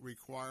amendment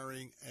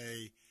requiring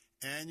a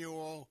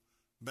annual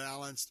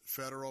balanced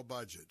federal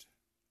budget.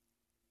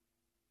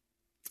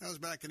 That was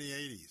back in the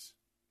 80s.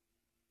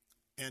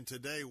 And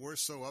today we're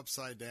so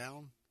upside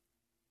down.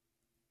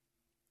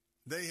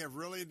 They have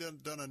really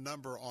done a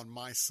number on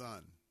my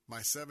son, my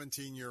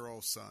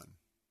 17-year-old son.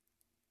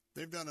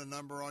 They've done a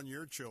number on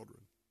your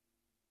children.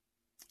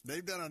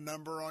 They've done a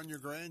number on your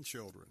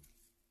grandchildren.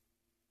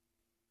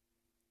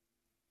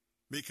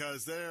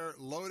 Because they're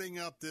loading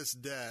up this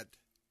debt,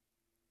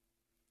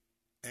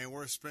 and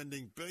we're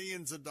spending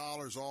billions of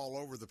dollars all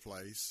over the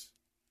place.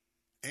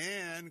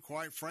 And,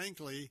 quite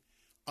frankly,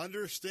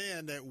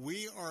 understand that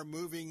we are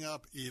moving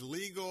up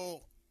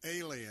illegal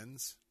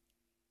aliens,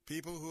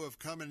 people who have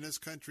come in this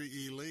country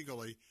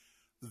illegally.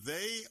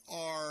 They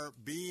are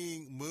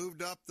being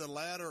moved up the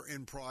ladder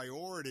in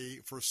priority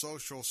for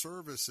social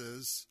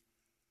services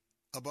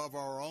above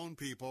our own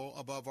people,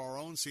 above our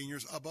own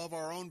seniors, above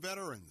our own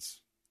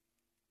veterans.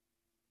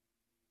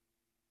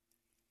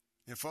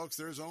 And, folks,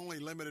 there's only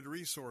limited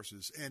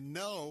resources. And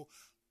know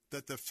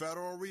that the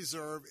Federal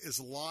Reserve is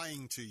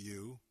lying to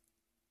you.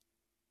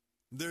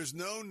 There's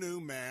no new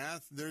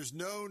math. There's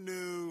no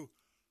new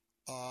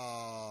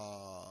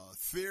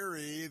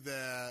theory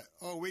that,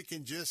 we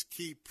can just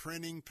keep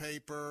printing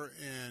paper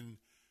and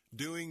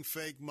doing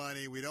fake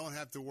money. We don't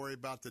have to worry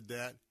about the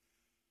debt.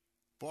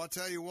 But I'll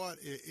tell you what,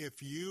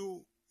 if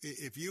you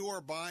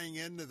are buying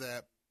into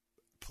that,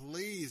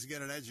 please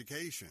get an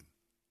education.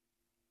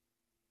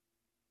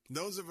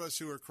 Those of us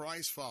who are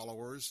Christ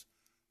followers,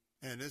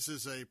 and this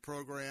is a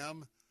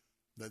program,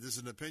 that this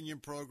is an opinion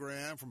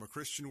program from a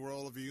Christian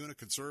worldview and a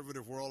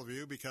conservative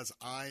worldview, because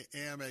I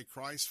am a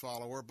Christ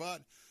follower,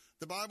 but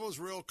the Bible is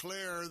real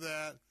clear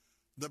that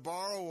the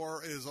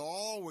borrower is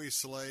always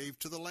slave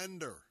to the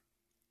lender.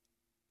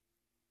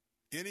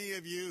 Any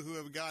of you who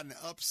have gotten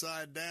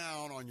upside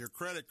down on your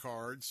credit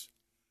cards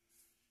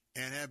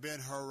and have been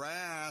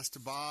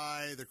harassed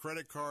by the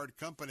credit card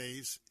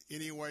companies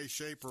any way,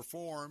 shape, or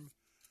form,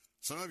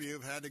 some of you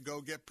have had to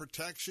go get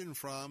protection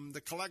from the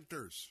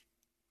collectors.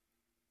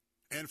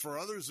 And for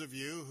others of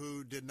you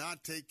who did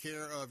not take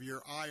care of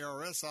your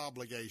IRS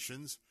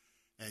obligations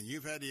and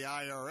you've had the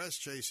IRS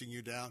chasing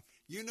you down,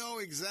 you know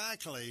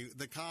exactly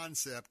the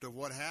concept of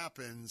what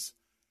happens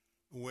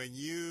when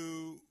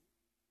you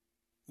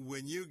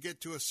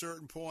get to a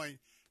certain point.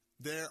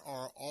 There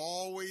are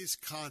always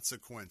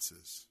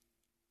consequences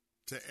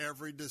to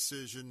every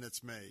decision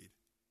that's made.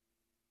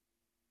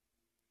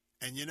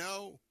 And you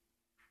know,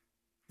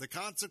 the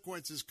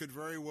consequences could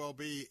very well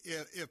be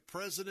if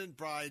President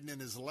Biden and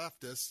his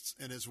leftists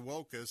and his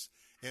wokists,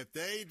 if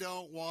they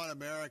don't want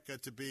America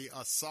to be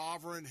a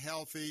sovereign,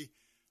 healthy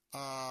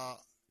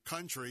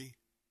country,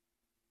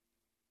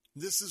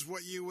 this is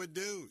what you would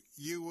do.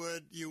 You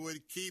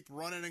would keep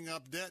running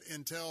up debt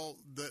until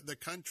the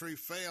country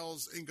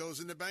fails and goes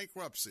into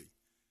bankruptcy.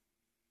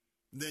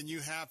 Then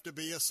you have to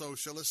be a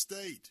socialist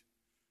state,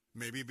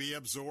 maybe be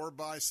absorbed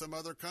by some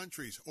other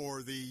countries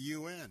or the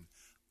UN.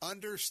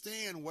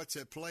 Understand what's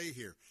at play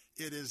here.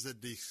 It is the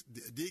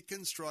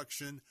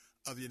deconstruction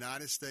of the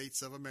United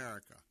States of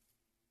America.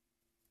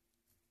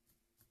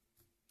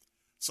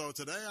 So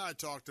today I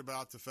talked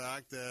about the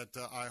fact that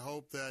I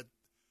hope that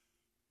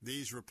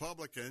these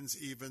Republicans,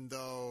 even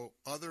though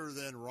other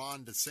than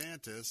Ron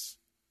DeSantis,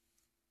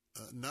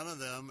 none of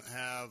them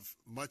have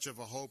much of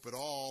a hope at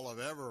all of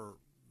ever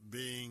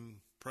being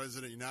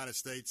president of the United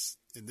States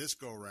in this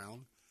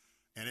go-round,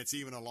 and it's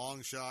even a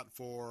long shot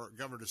for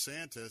Governor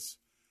DeSantis,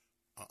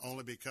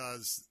 only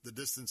because the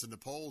distance in the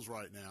polls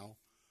right now.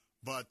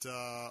 But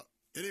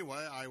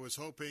anyway, I was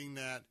hoping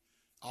that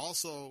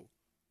also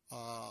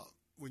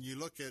when you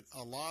look at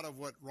a lot of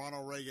what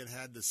Ronald Reagan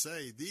had to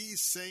say,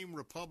 these same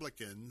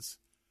Republicans,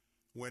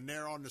 when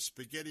they're on the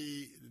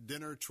spaghetti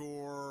dinner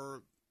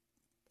tour,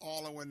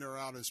 all of when they're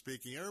out and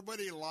speaking,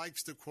 everybody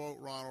likes to quote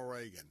Ronald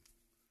Reagan.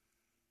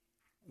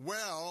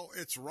 Well,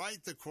 it's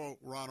right to quote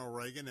Ronald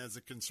Reagan as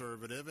a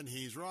conservative, and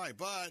he's right.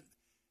 But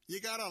You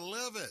got to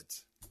live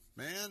it,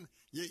 man.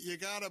 You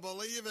got to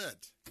believe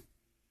it.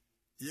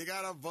 You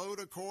got to vote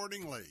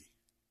accordingly.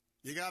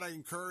 You got to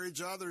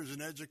encourage others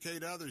and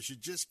educate others. You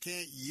just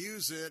can't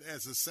use it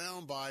as a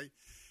soundbite.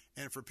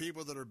 And for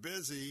people that are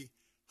busy,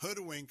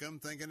 hoodwink them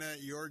thinking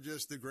that you're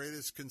just the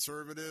greatest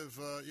conservative,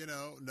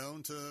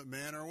 known to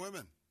men or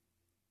women.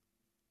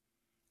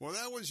 Well,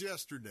 that was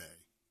yesterday.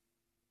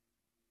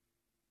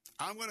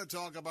 I'm going to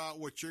talk about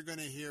what you're going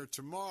to hear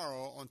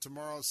tomorrow on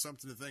Tomorrow's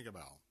Something to Think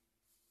About.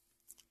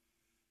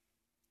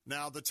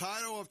 Now, the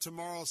title of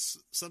Tomorrow's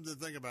Something to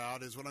Think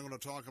About is what I'm going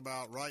to talk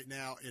about right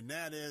now, and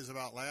that is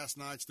about last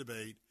night's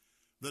debate.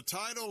 The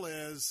title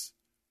is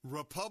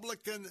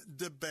Republican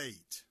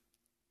Debate.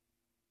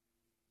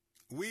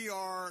 We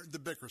are the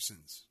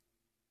Bickersons.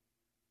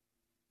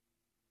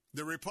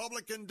 The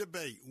Republican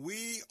debate.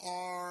 We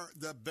are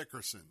the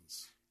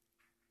Bickersons.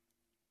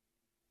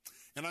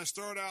 And I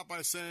start out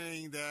by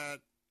saying that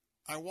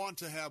I want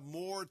to have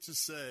more to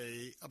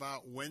say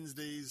about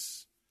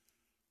Wednesday's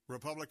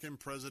Republican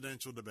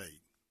presidential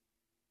debate.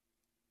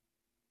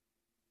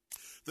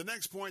 The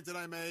next point that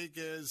I make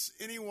is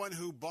anyone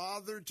who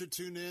bothered to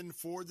tune in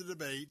for the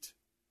debate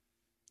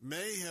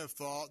may have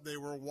thought they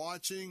were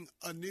watching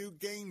a new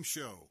game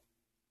show,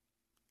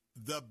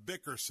 The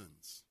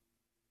Bickersons.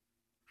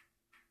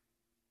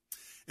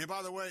 And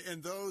by the way,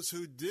 and those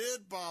who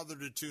did bother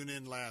to tune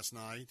in last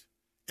night,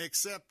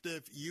 except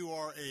if you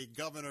are a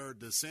Governor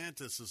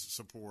DeSantis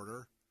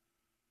supporter,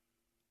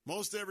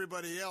 most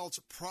everybody else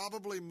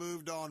probably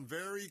moved on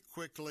very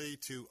quickly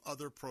to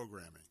other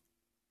programming.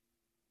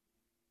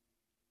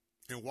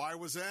 And why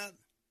was that?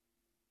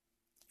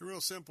 Real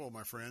simple,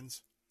 my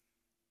friends.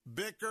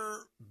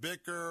 Bicker,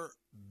 bicker,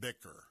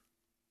 bicker.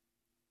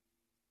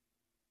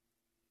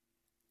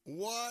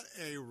 What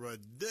a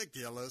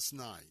ridiculous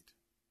night.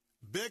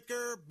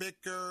 Bicker,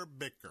 bicker,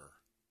 bicker.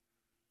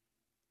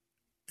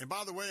 And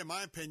by the way, in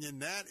my opinion,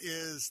 that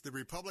is the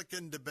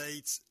Republican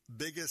debate's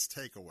biggest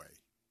takeaway.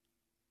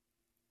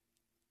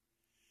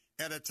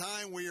 At a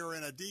time we are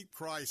in a deep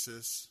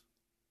crisis,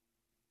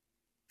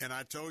 and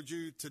I told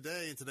you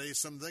today, and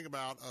today's something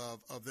about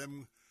of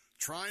them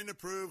trying to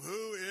prove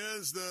who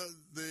is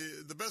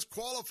the best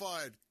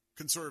qualified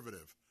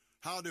conservative,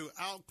 how to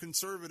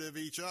out-conservative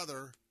each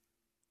other.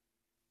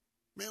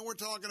 Man, we're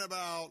talking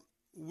about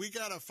we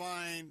got to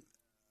find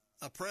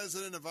a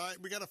president,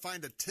 we got to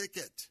find a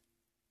ticket.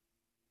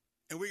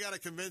 And we got to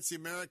convince the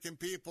American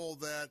people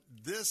that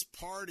this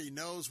party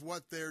knows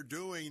what they're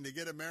doing to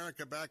get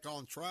America back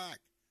on track.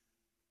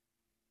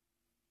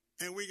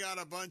 And we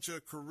got a bunch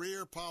of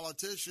career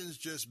politicians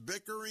just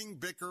bickering,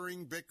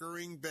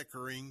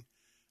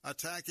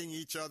 attacking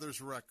each other's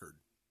record.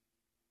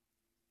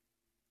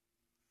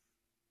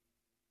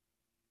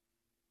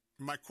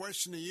 My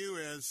question to you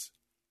is,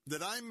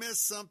 did I miss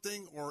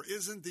something, or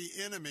isn't the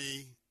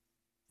enemy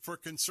for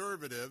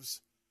conservatives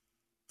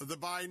the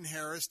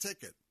Biden-Harris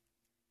ticket?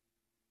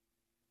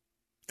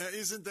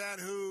 Isn't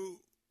that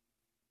who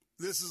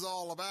this is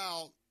all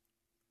about,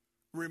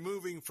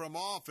 removing from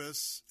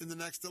office in the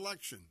next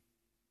election?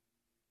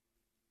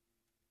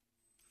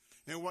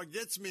 And what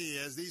gets me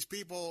is these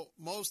people,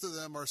 most of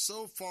them are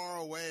so far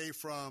away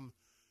from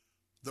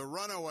the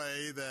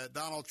runaway that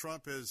Donald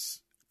Trump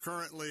is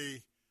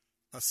currently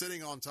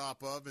sitting on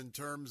top of in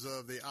terms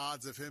of the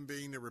odds of him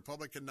being the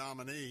Republican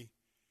nominee.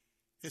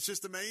 It's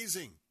just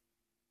amazing.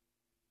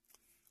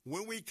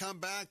 When we come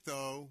back,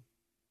 though,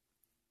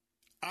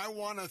 I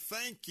want to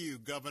thank you,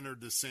 Governor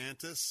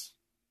DeSantis.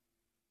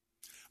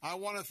 I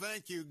want to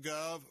thank you,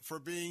 Gov, for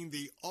being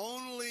the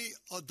only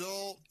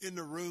adult in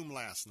the room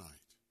last night.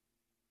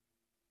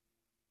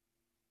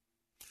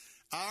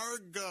 Our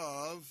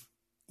Gov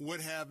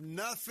would have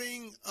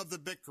nothing of the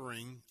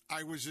bickering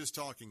I was just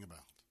talking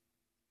about.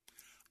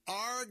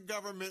 Our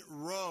government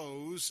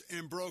rose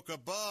and broke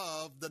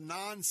above the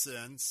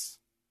nonsense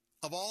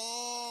of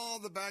all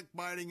the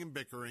backbiting and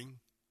bickering.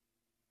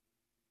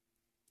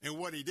 And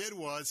what he did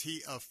was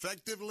he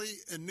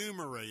effectively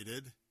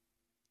enumerated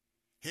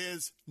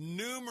his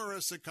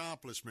numerous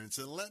accomplishments.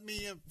 And let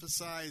me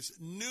emphasize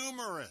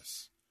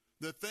numerous,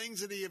 the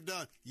things that he have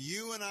done.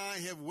 You and I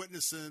have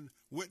witnessed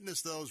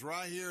those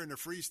right here in the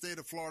free state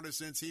of Florida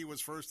since he was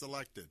first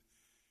elected.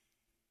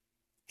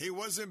 He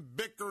wasn't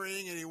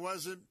bickering, and he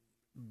wasn't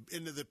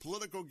into the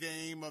political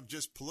game of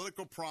just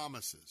political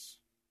promises.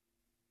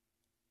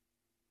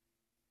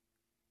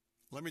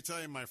 Let me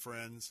tell you, my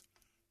friends,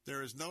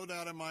 there is no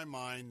doubt in my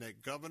mind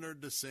that Governor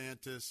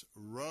DeSantis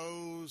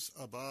rose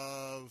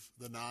above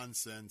the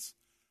nonsense.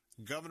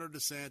 Governor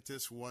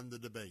DeSantis won the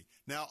debate.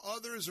 Now,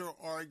 others are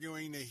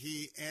arguing that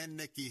he and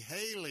Nikki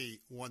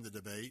Haley won the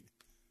debate.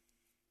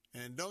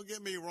 And don't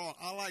get me wrong,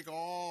 I like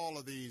all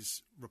of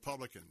these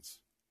Republicans.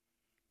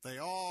 They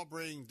all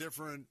bring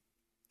different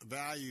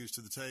values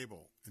to the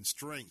table and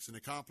strengths and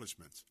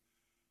accomplishments.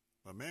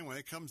 But, man, when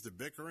it comes to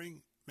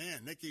bickering,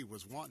 man, Nikki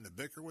was wanting to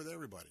bicker with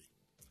everybody.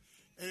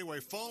 Anyway,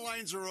 phone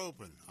lines are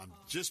open. I've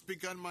just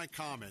begun my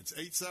comments.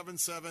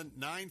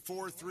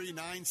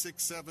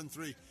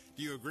 877-943-9673.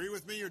 Do you agree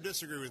with me or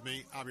disagree with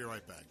me? I'll be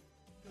right back.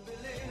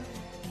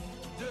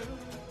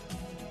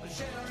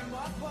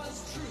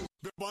 was true.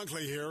 Bill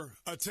Bunkley here.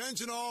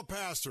 Attention all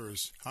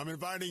pastors. I'm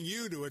inviting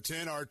you to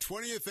attend our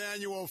 20th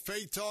annual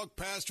Faith Talk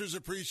Pastors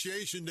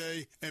Appreciation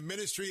Day and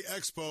Ministry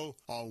Expo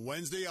on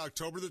Wednesday,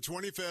 October the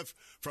 25th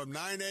from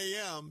 9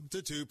 a.m.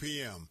 to 2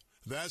 p.m.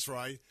 That's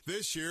right.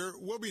 This year,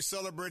 we'll be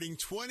celebrating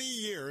 20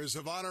 years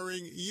of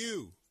honoring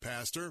you,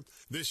 Pastor.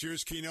 This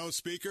year's keynote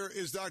speaker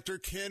is Dr.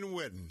 Ken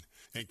Whitten.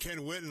 And Ken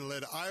Whitten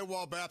led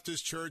Iowa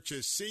Baptist Church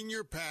as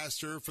senior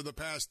pastor for the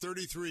past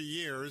 33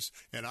 years.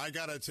 And I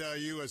got to tell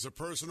you, as a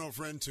personal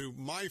friend to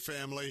my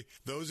family,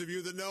 those of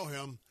you that know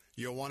him,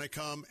 you'll want to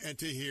come and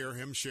to hear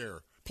him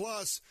share.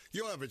 Plus,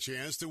 you'll have a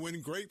chance to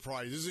win great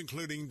prizes,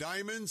 including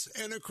diamonds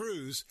and a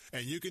cruise,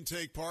 and you can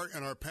take part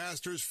in our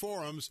pastors'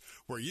 forums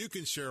where you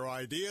can share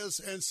ideas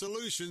and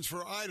solutions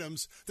for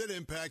items that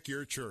impact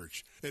your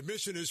church.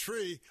 Admission is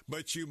free,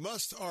 but you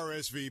must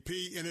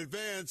RSVP in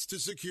advance to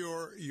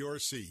secure your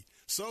seat.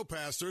 So,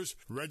 pastors,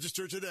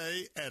 register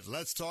today at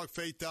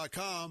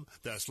letstalkfaith.com.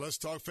 That's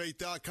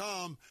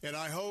letstalkfaith.com, and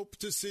I hope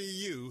to see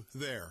you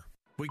there.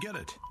 We get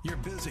it. You're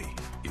busy.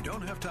 You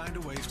don't have time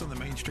to waste on the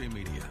mainstream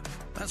media.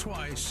 That's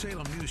why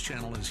Salem News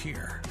Channel is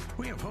here.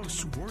 We have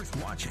hosts worth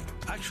watching,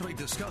 actually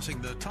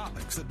discussing the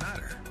topics that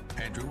matter.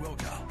 Andrew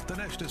Wilkow,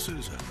 Dinesh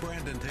D'Souza,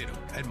 Brandon Tatum,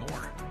 and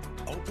more.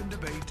 Open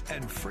debate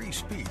and free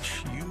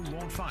speech you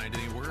won't find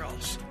anywhere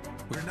else.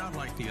 We're not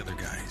like the other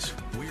guys.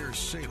 We're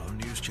Salem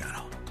News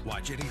Channel.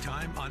 Watch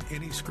anytime on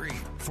any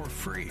screen for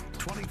free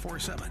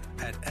 24/7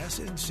 at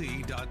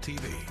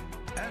snc.tv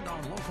and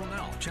on Local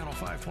Now, Channel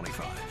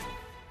 525.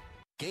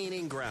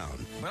 Gaining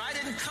ground. But I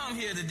didn't come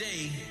here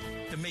today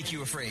to make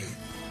you afraid.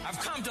 I've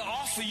come to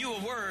offer you a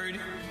word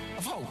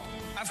of hope.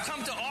 I've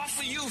come to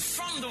offer you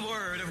from the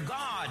word of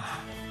God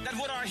that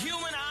what our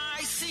human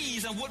eye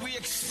sees and what we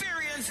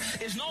experience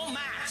is no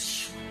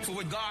match for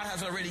what God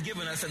has already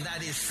given us, and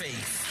that is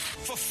faith.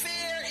 For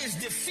fear is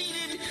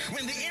defeated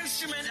when the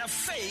instrument of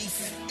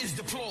faith is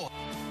deployed.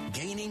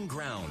 Gaining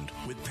Ground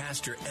with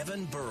Pastor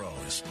Evan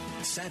Burrows.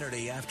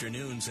 Saturday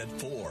afternoons at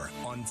 4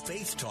 on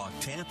Faith Talk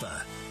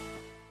Tampa.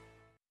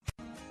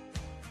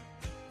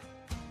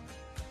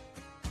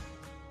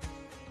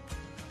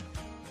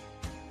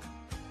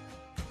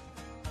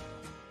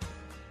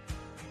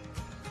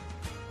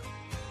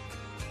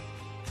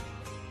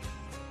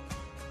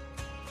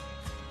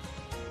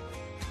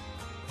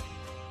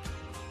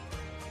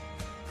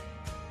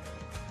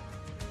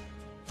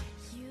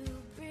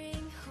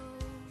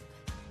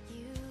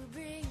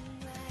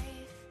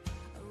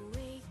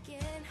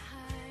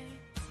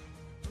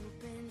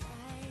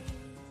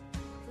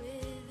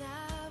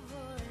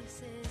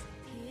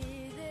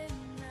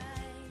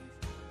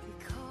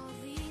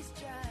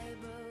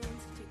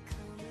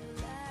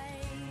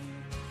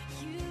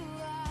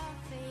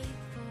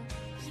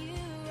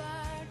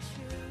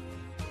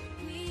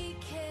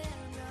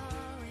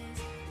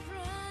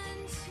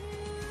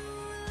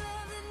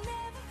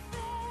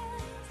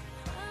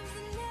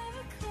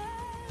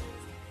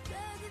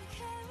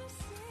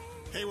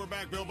 Hey, we're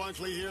back. Bill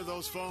Bunkley here.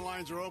 Those phone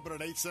lines are open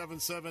at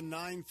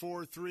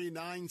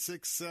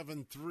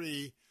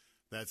 877-943-9673.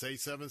 That's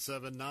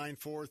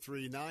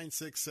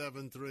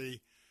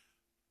 877-943-9673.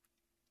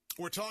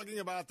 We're talking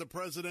about the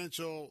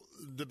presidential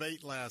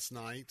debate last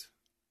night.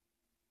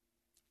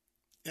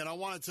 And I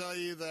want to tell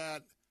you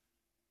that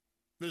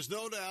there's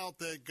no doubt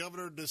that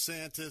Governor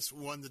DeSantis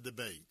won the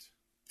debate,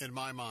 in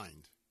my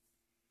mind.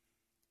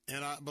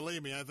 And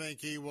believe me, I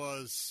think he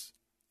was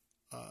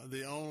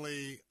the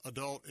only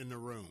adult in the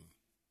room.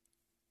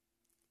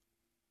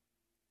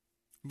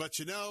 But,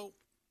 you know,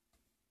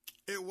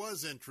 it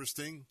was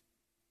interesting.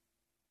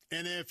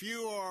 And if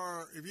you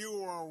are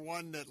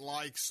one that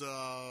likes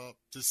to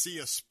see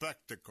a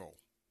spectacle,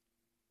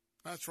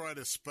 that's right,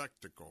 a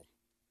spectacle.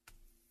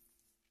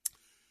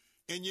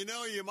 And, you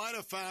know, you might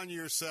have found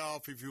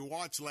yourself, if you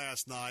watched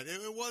last night,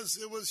 it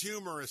was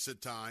humorous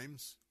at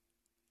times.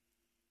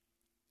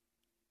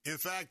 In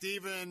fact,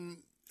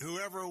 even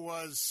whoever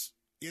was,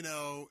 you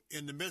know,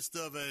 in the midst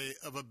of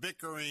a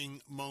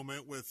bickering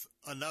moment with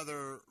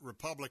another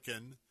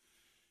Republican,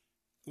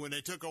 when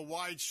they took a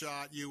wide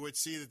shot, you would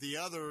see that the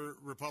other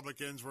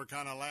Republicans were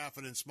kind of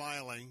laughing and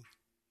smiling.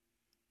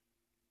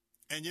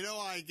 And, you know,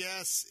 I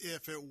guess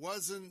if it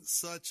wasn't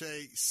such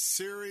a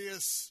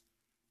serious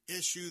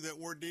issue that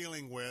we're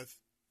dealing with,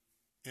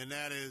 and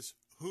that is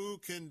who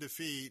can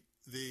defeat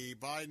the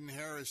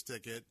Biden-Harris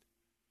ticket,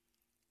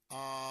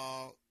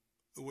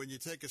 when you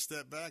take a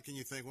step back and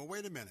you think, well,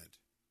 wait a minute.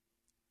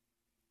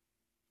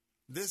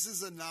 This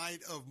is a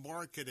night of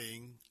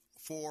marketing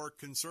for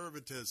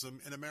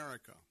conservatism in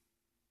America.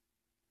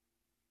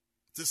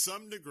 To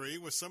some degree,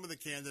 with some of the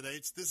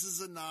candidates, this is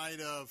a night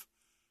of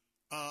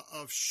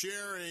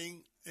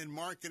sharing and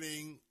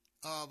marketing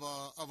of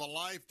a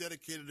life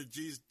dedicated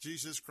to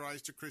Jesus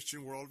Christ, a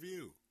Christian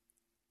worldview.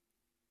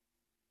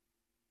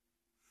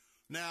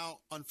 Now,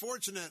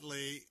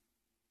 unfortunately,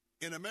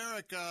 in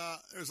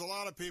America, there's a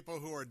lot of people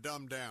who are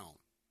dumbed down.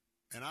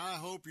 And I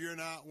hope you're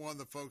not one of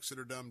the folks that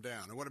are dumbed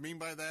down. And what I mean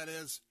by that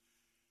is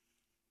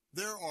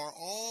there are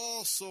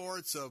all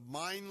sorts of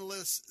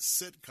mindless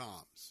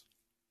sitcoms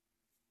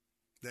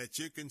that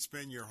you can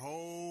spend your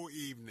whole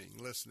evening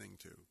listening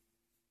to.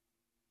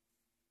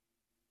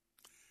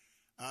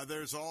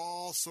 There's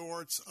all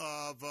sorts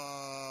of,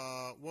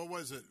 what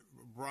was it,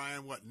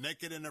 Brian?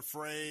 Naked and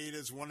Afraid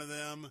is one of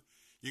them.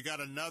 You got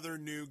another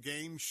new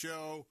game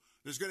show.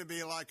 There's going to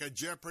be like a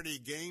Jeopardy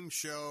game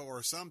show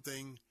or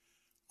something,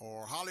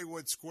 or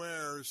Hollywood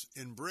Squares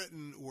in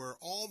Britain, where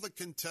all the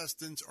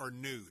contestants are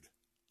nude.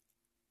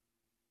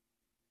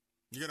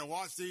 You're going to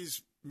watch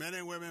these men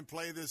and women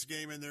play this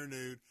game and they're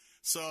nude.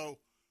 So,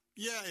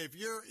 yeah, if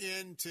you're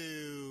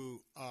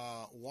into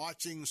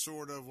watching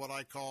sort of what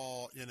I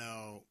call,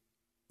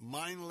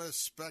 mindless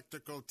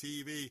spectacle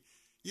TV,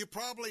 you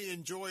probably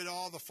enjoyed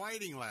all the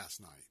fighting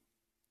last night.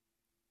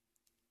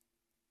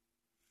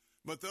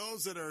 But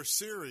those that are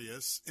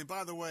serious, and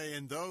by the way,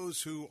 and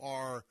those who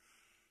are,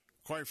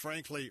 quite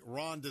frankly,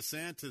 Ron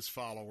DeSantis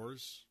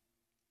followers,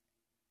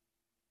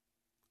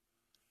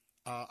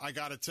 I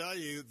got to tell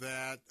you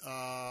that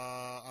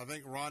I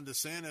think Ron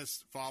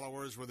DeSantis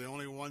followers were the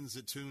only ones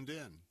that tuned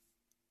in.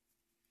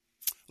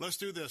 Let's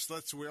do this.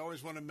 We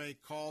always want to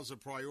make calls a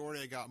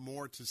priority. I got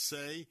more to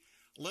say.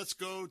 Let's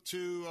go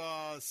to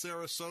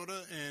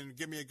Sarasota and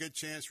give me a good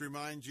chance to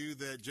remind you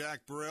that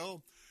Jack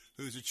Brill,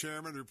 who's the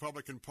chairman of the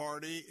Republican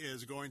Party,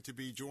 is going to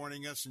be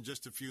joining us in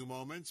just a few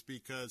moments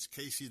because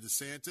Casey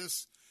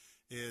DeSantis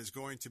is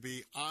going to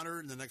be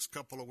honored in the next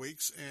couple of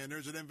weeks. And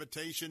there's an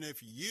invitation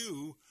if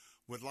you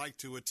would like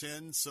to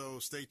attend, so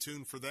stay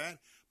tuned for that.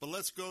 But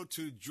let's go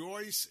to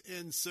Joyce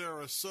in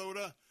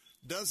Sarasota.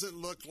 Doesn't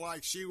look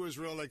like she was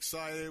real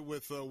excited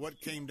with what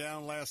came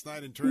down last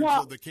night in terms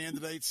of the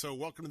candidates. So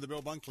welcome to the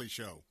Bill Bunkley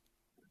Show.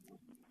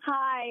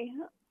 Hi.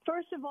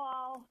 First of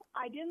all,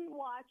 I didn't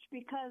watch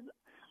because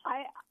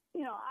I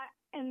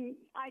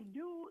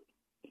do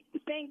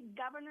think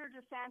Governor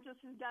DeSantis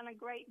has done a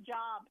great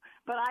job,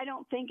 but I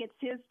don't think it's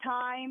his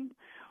time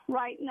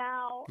right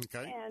now.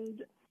 Okay.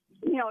 And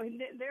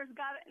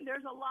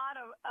there's a lot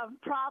of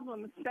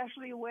problems,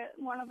 especially with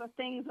one of the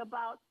things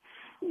about,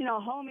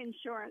 home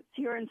insurance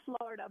here in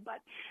Florida.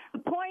 But the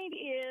point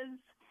is,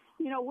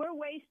 we're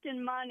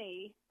wasting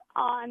money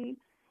on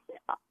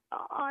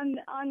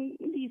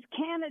these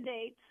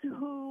candidates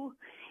who,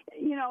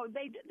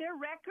 their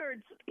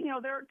records,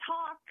 their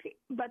talk,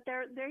 but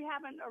they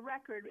haven't a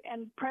record.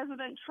 And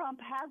President Trump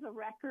has a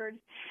record,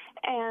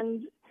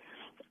 and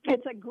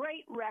it's a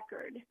great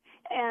record.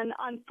 And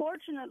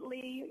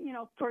unfortunately,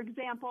 for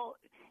example,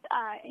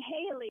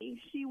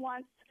 Haley, she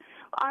wants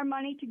our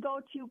money to go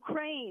to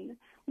Ukraine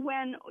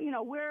when,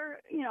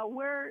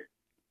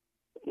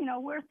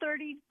 we're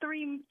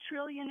 33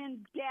 trillion in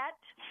debt,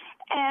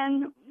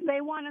 and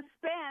they want to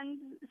spend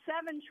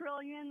 $7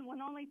 trillion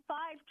when only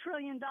 $5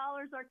 trillion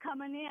are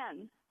coming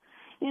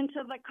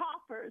into the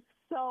coffers.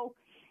 So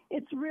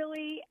it's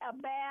really a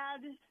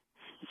bad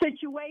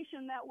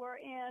situation that we're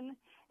in.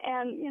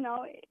 And,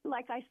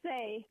 like I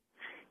say,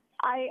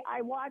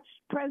 I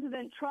watched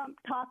President Trump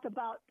talk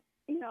about,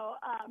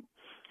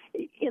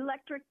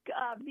 electric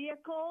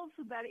vehicles,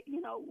 that,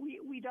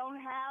 we don't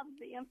have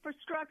the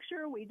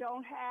infrastructure. We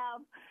don't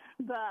have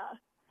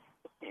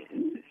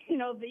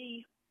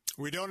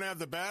we don't have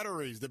the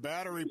batteries. The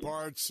battery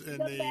parts and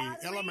the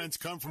elements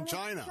come from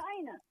China.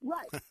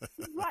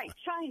 Right,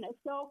 China.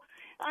 So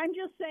I'm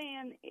just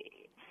saying,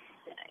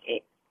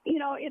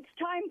 it's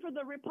time for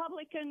the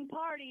Republican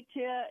Party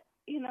to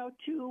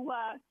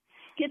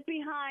get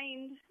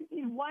behind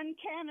one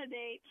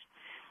candidate,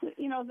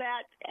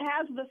 that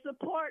has the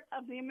support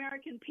of the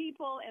American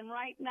people, and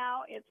right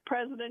now it's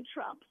President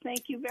Trump.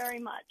 Thank you very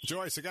much.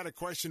 Joyce, I got a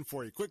question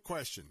for you. Quick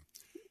question.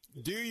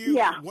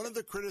 One of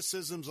the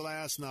criticisms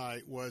last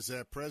night was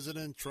that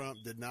President Trump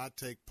did not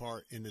take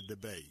part in the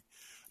debate.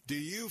 Do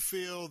you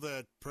feel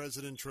that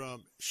President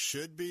Trump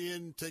should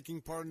be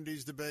taking part in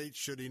these debates?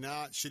 Should he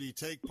not? Should he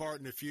take part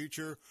in the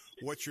future?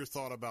 What's your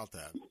thought about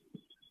that?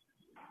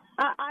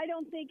 I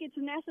don't think it's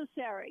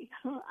necessary.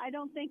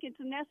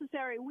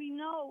 We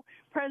know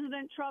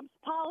President Trump's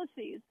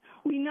policies.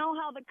 We know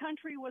how the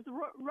country was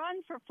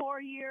run for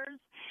 4 years,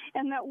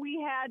 and that we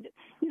had,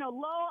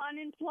 low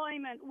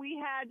unemployment. We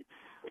had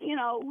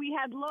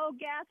low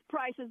gas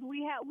prices.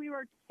 We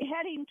were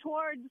heading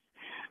towards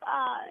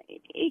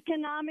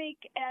economic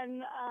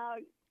and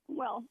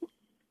oil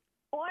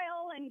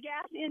and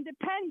gas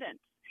independence.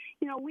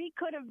 We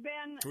could have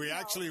been. We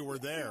actually were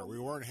there. We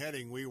weren't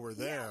heading. We were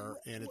there,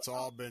 and it's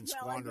all been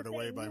squandered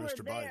away by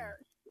Mr. Biden.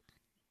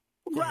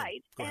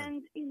 Right.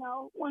 And,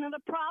 one of the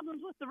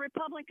problems with the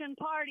Republican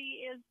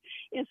Party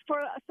is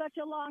for such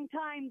a long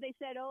time they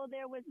said,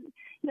 there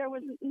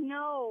was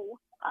no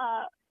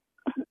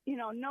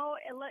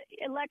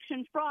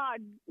election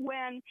fraud,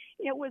 when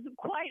it was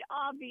quite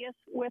obvious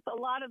with a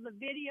lot of the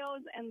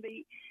videos and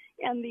the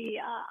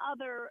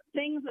other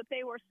things that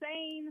they were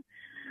saying,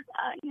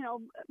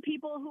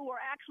 people who were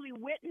actually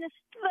witnessed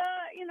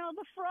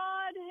the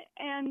fraud.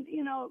 And,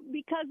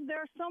 because there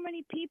are so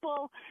many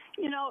people,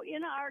 in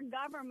our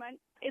government,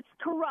 it's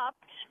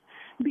corrupt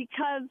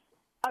because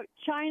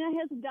China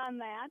has done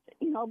that.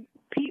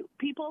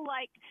 People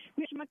like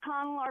Mitch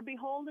McConnell are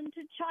beholden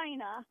to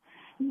China.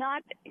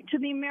 not to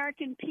the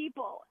American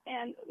people,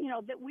 and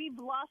that we've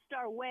lost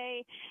our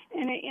way,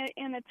 and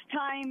it's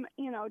time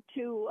to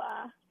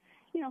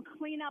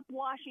clean up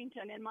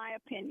Washington, in my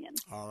opinion.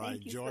 All right,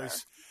 Thank you,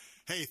 Joyce.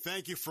 Sir. Hey,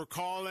 thank you for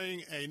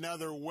calling.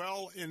 Another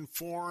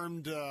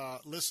well-informed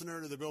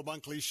listener to the Bill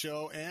Bunkley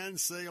Show and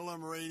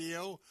Salem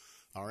Radio,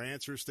 our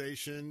answer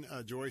station.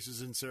 Joyce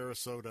is in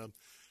Sarasota.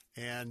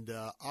 And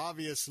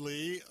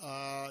obviously,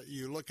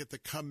 you look at the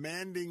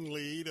commanding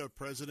lead of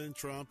President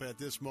Trump at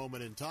this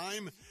moment in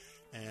time,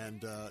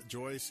 and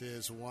Joyce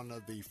is one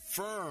of the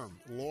firm,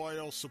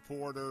 loyal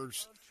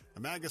supporters,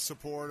 MAGA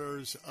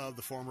supporters of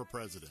the former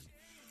president.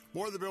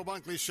 More of the Bill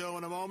Bunkley Show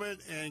in a moment,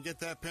 and get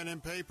that pen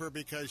and paper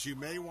because you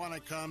may want to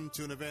come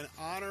to an event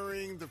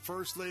honoring the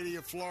First Lady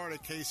of Florida,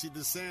 Casey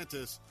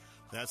DeSantis.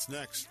 That's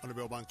next on the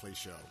Bill Bunkley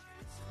Show.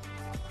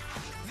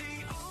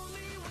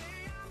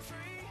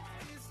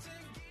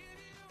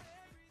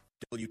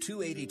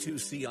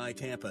 W282CI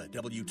Tampa,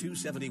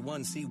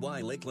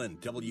 W271CY Lakeland,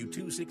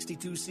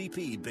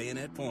 W262CP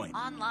Bayonet Point.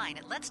 Online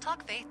at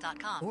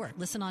letstalkfaith.com or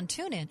listen on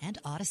TuneIn and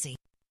Odyssey.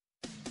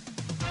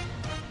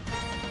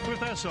 With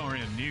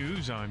SRN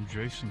News, I'm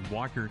Jason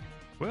Walker.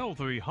 Well,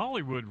 the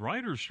Hollywood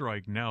writers'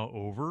 strike now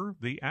over.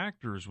 The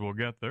actors will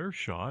get their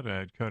shot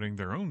at cutting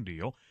their own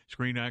deal.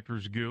 Screen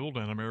Actors Guild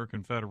and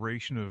American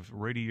Federation of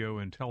Radio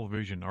and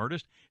Television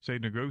Artists say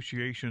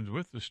negotiations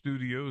with the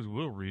studios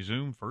will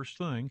resume first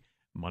thing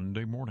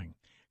Monday morning.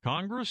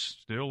 Congress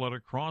still at a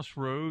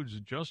crossroads,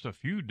 just a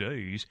few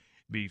days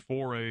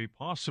before a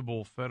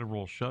possible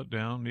federal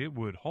shutdown. It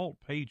would halt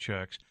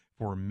paychecks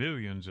for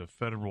millions of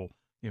federal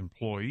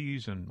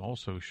employees and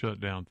also shut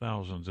down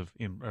thousands of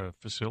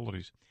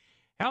facilities.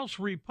 House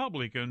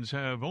Republicans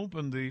have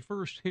opened the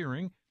first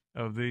hearing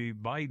of the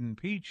Biden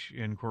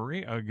impeachment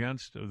inquiry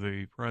against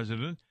the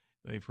president.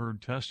 They've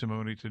heard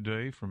testimony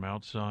today from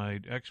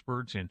outside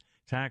experts in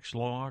tax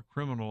law,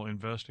 criminal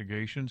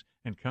investigations,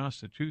 and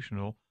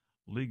constitutional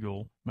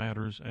legal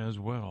matters as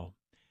well.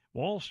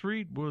 Wall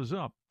Street was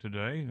up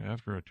today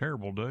after a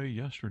terrible day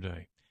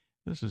yesterday.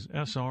 This is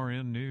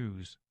SRN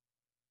News.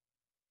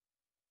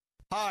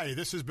 Hi,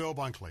 this is Bill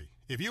Bunkley.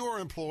 If you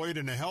are employed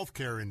in the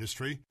healthcare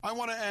industry, I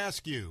want to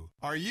ask you,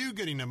 are you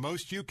getting the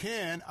most you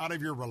can out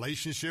of your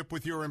relationship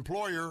with your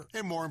employer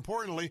and, more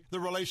importantly,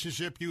 the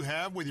relationship you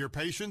have with your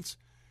patients?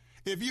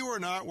 If you are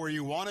not where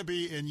you want to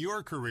be in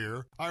your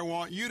career, I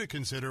want you to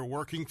consider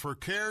working for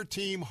Care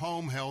Team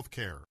Home Health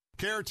Care.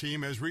 Care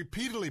Team has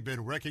repeatedly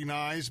been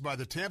recognized by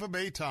the Tampa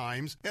Bay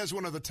Times as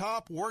one of the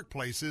top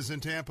workplaces in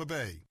Tampa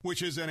Bay,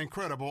 which is an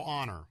incredible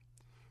honor.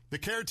 The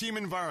Care Team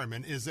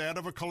environment is that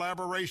of a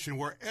collaboration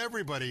where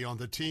everybody on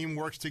the team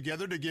works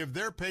together to give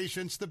their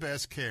patients the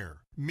best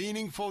care.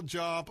 Meaningful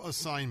job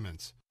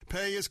assignments.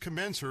 Pay is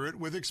commensurate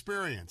with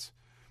experience.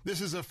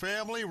 This is a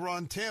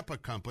family-run Tampa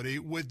company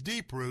with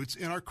deep roots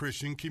in our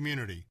Christian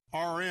community.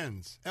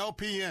 RNs,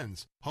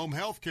 LPNs, home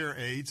health care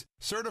aides,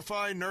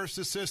 certified nurse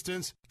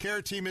assistants,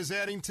 Care Team is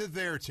adding to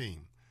their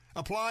team.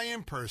 Apply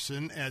in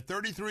person at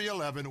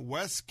 3311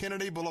 West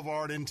Kennedy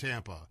Boulevard in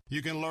Tampa.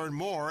 You can learn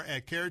more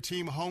at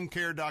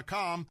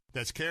careteamhomecare.com.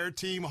 That's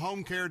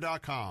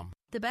careteamhomecare.com.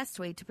 The best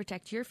way to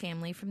protect your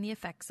family from the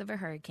effects of a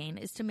hurricane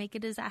is to make a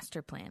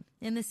disaster plan.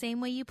 In the same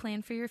way you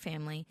plan for your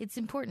family, it's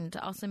important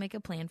to also make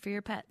a plan for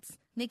your pets.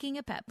 Making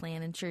a pet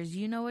plan ensures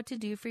you know what to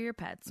do for your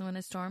pets when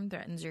a storm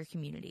threatens your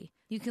community.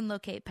 You can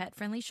locate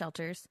pet-friendly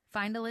shelters,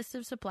 find a list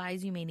of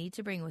supplies you may need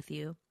to bring with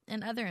you,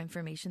 and other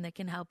information that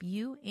can help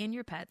you and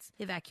your pets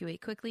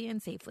evacuate quickly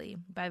and safely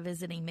by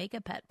visiting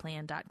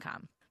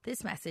makeapetplan.com.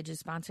 This message is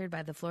sponsored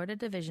by the Florida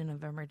Division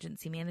of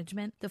Emergency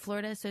Management, the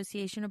Florida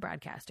Association of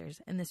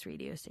Broadcasters, and this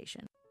radio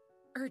station.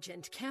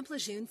 Urgent Camp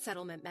Lejeune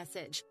settlement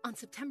message. On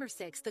September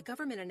 6th, the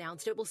government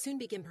announced it will soon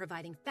begin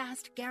providing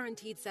fast,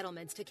 guaranteed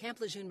settlements to Camp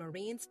Lejeune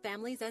Marines,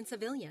 families, and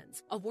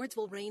civilians. Awards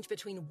will range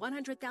between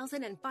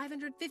 $100,000 and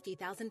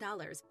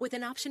 $550,000, with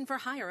an option for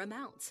higher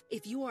amounts.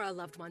 If you or a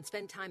loved one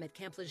spent time at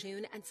Camp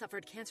Lejeune and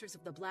suffered cancers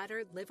of the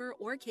bladder, liver,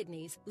 or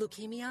kidneys,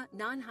 leukemia,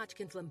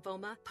 non-Hodgkin's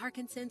lymphoma,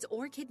 Parkinson's,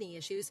 or kidney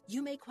issues,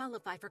 you may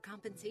qualify for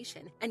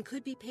compensation and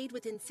could be paid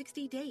within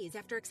 60 days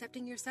after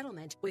accepting your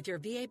settlement, with your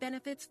VA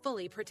benefits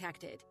fully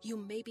protected.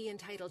 You may be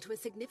entitled to a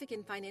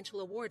significant financial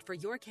award for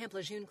your Camp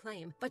Lejeune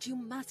claim, but you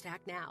must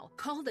act now.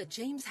 Call the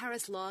James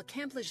Harris Law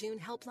Camp Lejeune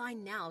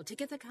helpline now to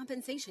get the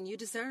compensation you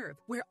deserve.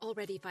 We're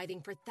already fighting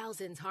for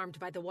thousands harmed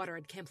by the water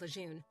at Camp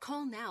Lejeune.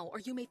 Call now or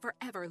you may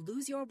forever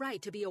lose your right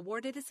to be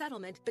awarded a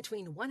settlement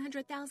between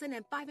 $100,000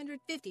 and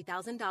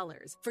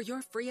 $550,000. For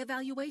your free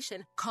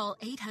evaluation, call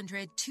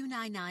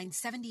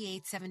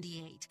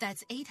 800-299-7878.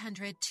 That's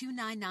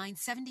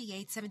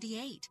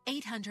 800-299-7878.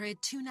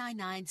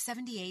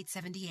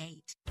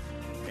 800-299-7878.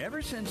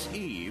 Ever since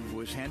Eve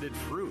was handed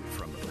fruit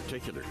from a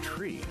particular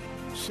tree,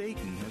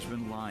 Satan has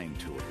been lying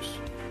to us,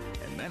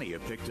 and many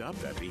have picked up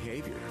that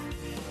behavior.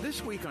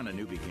 This week on A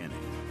New Beginning,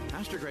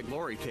 Pastor Greg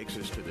Laurie takes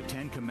us to the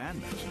Ten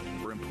Commandments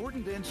for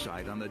important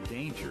insight on the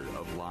danger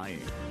of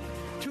lying.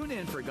 Tune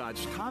in for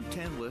God's top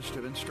 10 list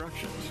of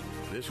instructions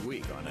this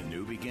week on A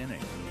New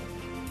Beginning.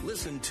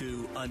 Listen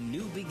to A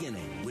New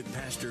Beginning with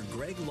Pastor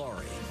Greg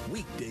Laurie,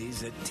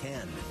 weekdays at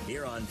 10,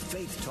 here on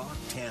Faith Talk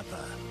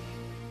Tampa.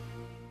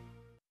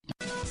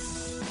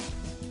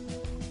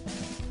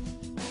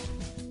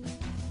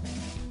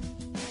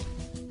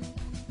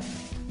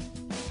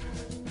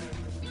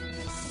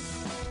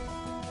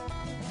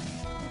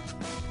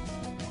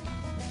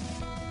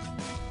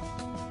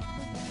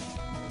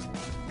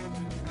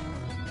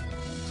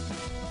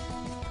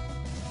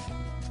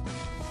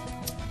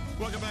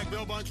 Welcome back.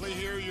 Bill Bunkley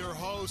here, your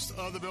host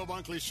of the Bill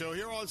Bunkley Show,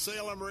 here on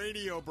Salem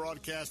Radio,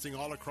 broadcasting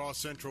all across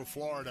Central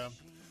Florida.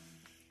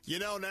 You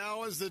know,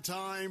 now is the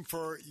time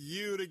for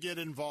you to get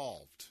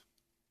involved.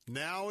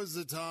 Now is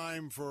the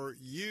time for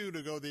you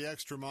to go the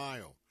extra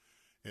mile.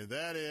 And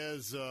that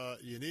is,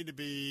 you need to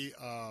be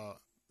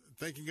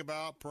thinking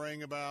about,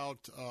 praying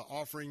about,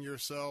 offering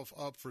yourself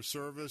up for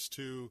service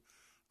to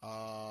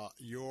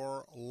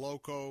your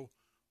local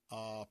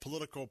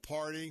political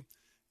party.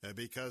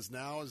 Because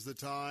now is the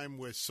time,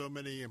 with so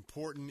many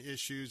important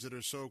issues that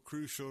are so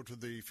crucial to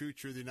the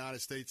future of the United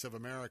States of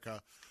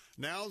America,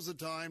 now's the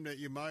time that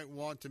you might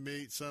want to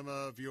meet some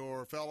of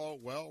your fellow,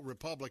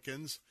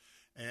 Republicans.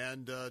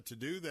 And to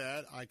do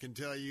that, I can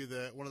tell you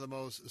that one of the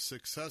most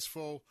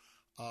successful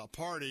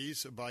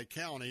parties by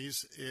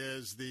counties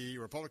is the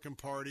Republican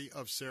Party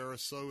of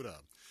Sarasota.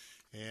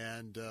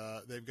 And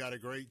they've got a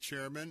great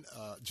chairman.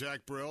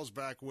 Jack Brill's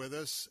back with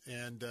us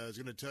and is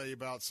going to tell you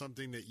about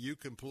something that you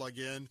can plug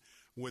in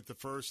with the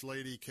First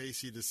Lady,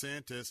 Casey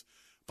DeSantis.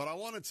 But I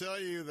want to tell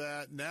you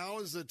that now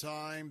is the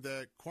time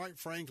that, quite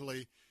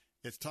frankly,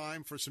 it's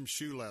time for some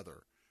shoe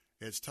leather.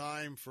 It's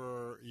time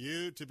for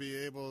you to be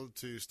able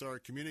to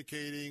start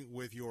communicating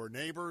with your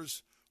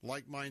neighbors,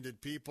 like-minded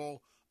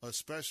people,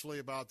 especially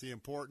about the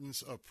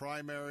importance of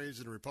primaries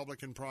and the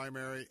Republican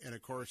primary and,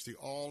 of course, the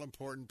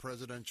all-important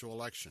presidential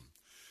election.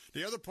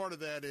 The other part of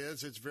that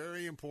is it's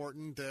very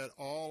important that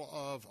all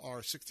of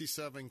our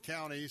 67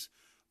 counties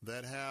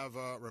that have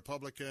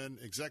Republican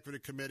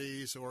executive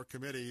committees or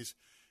committees,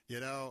 you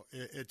know,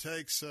 it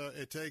takes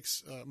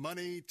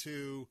money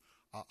to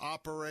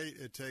operate.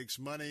 It takes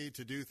money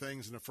to do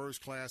things in a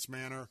first-class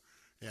manner.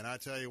 And I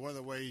tell you, one of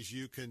the ways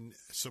you can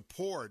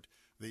support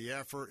the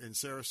effort in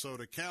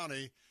Sarasota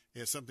County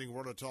is something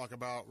we're going to talk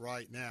about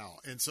right now.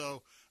 And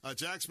so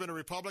Jack's been a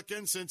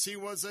Republican since he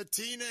was a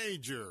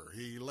teenager.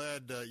 He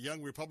led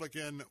young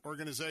Republican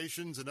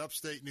organizations in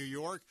upstate New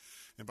York.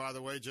 And by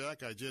the way,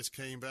 Jack, I just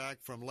came back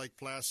from Lake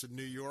Placid,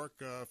 New York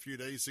a few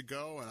days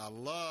ago, and I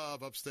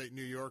love upstate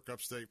New York,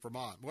 upstate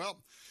Vermont.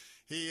 Well,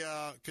 he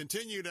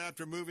continued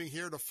after moving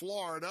here to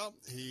Florida.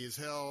 He's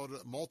held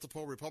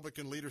multiple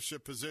Republican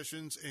leadership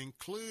positions,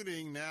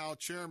 including now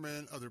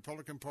chairman of the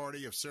Republican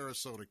Party of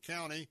Sarasota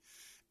County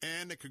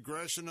and the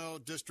Congressional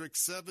District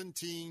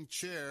 17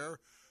 chair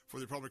for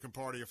the Republican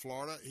Party of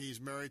Florida.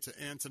 He's married to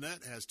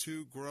Antoinette, has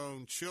 2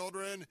 grown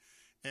children.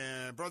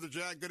 And, Brother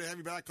Jack, good to have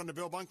you back on the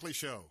Bill Bunkley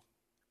Show.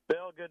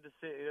 Bill, good to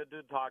see you.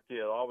 Good to talk to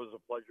you. Always a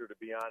pleasure to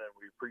be on, and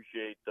we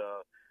appreciate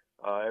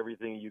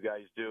everything you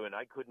guys do. And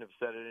I couldn't have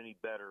said it any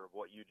better of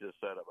what you just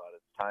said about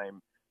it.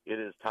 It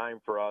is time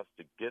for us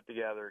to get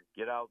together,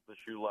 get out the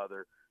shoe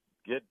leather,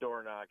 get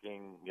door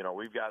knocking. You know,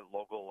 we've got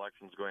local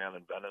elections going on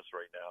in Venice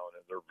right now,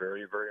 and they're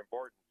very, very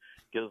important.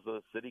 Because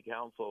the city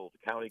council,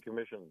 the county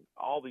commission,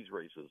 all these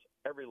races,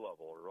 every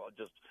level, are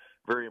just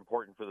very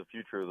important for the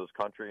future of this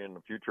country and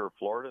the future of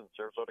Florida and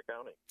Sarasota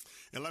County.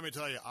 And let me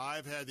tell you,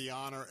 I've had the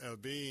honor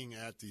of being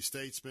at the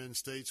Statesman,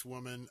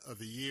 Stateswoman of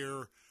the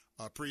Year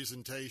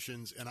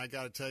presentations, and I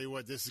got to tell you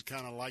what, this is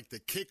kind of like the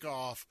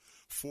kickoff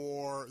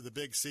for the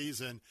big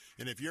season.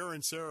 And if you're in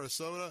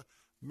Sarasota,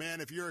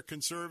 man, if you're a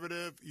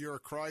conservative, you're a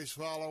Christ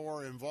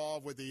follower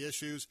involved with the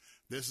issues,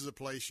 this is a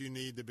place you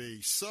need to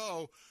be.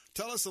 So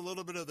tell us a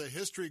little bit of the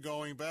history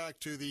going back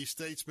to the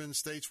Statesman,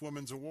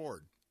 Stateswoman's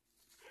Award.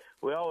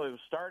 Well, it was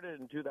started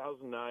in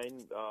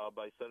 2009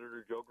 by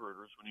Senator Joe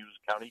Gruters when he was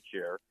county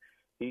chair.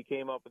 He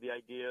came up with the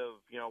idea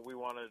of, we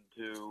wanted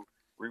to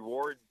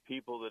reward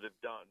people that have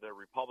done, the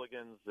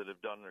Republicans that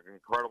have done an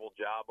incredible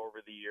job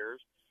over the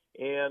years.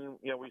 And,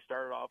 we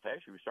started off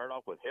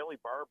with Haley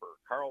Barbour,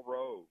 Karl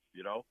Rove,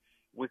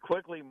 We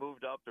quickly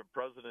moved up to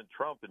President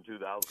Trump in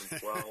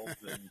 2012,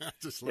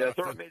 and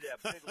sort of made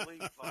that big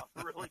leap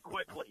really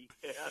quickly.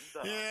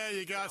 And,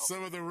 you got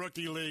some of the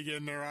rookie league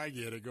in there. I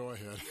get it. Go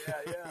ahead.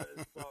 Yeah.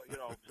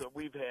 So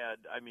we've had,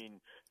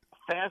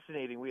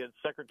 fascinating. We had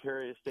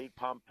Secretary of State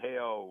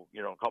Pompeo,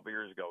 a couple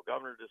years ago,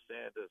 Governor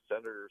DeSantis,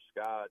 Senator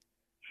Scott,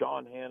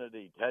 Sean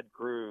Hannity, Ted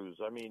Cruz.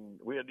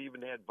 We had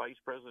even had Vice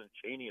President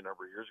Cheney a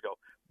number of years ago.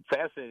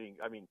 Fascinating.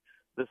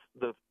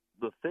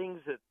 The things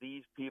that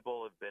these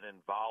people have been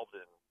involved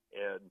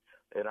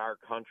in our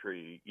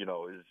country,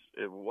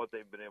 is what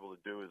they've been able to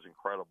do is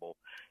incredible.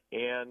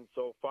 And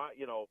so,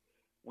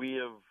 we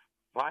have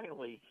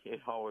finally,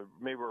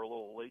 maybe we're a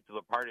little late to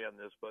the party on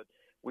this, but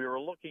we were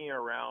looking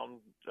around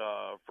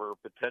for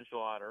potential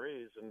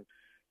honorees, and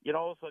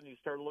all of a sudden you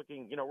start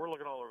looking. We're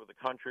looking all over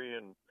the country,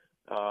 and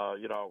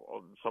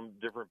some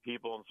different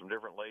people and some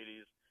different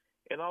ladies,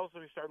 and also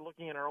we started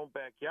looking in our own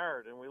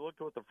backyard, and we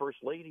looked at what the First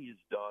Lady has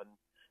done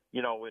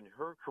you know, in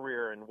her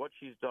career and what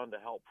she's done to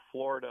help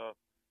Florida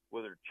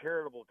with her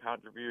charitable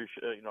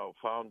contribution,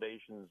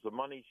 foundations, the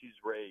money she's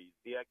raised,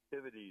 the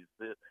activities,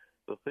 the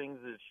things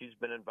that she's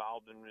been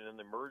involved in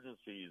the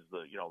emergencies.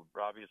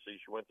 Obviously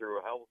she went through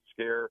a health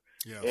scare,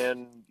 yes.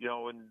 and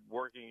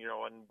working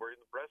the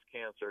breast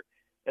cancer,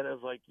 and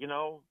it's like,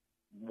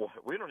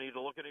 we don't need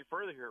to look any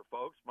further here,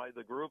 folks.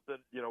 The group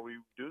that we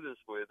do this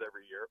with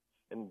every year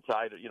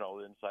inside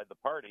the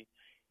party,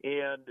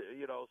 and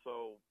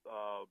so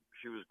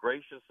she was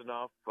gracious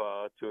enough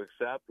to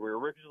accept. We were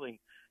originally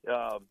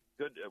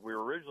We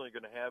were originally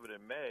going to have it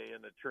in May,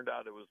 and it turned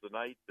out it was the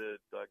night that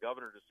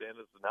Governor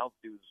DeSantis announced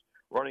he was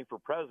running for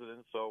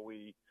president. So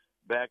we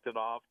backed it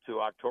off to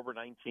October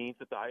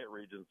 19th at the Hyatt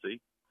Regency.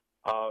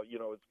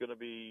 It's going to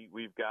be.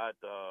 We've got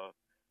our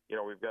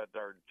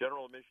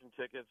general admission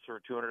tickets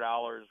for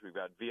 $200. We've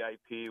got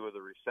VIP with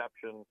a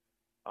reception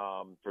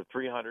for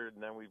 $300,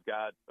 and then we've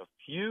got a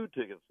few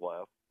tickets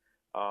left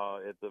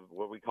at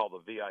what we call the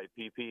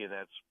VIPP, and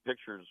that's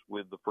pictures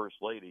with the First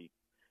Lady.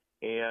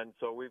 And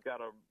so we've got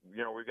a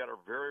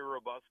very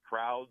robust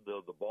crowd.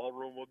 The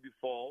ballroom will be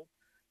full,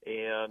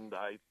 and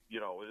it's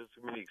going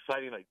to be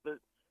exciting.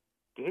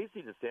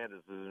 Casey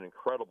DeSantis is an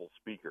incredible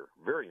speaker,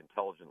 very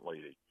intelligent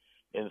lady.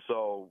 And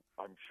so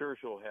I'm sure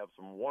she'll have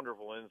some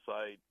wonderful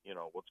insight,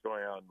 what's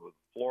going on with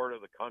Florida,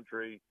 the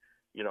country,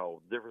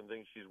 different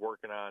things she's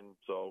working on.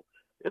 So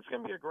it's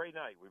going to be a great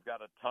night. We've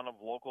got a ton of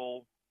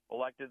local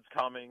electeds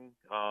coming,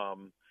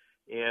 and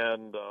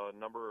a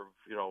number of,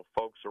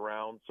 folks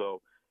around.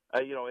 So,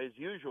 as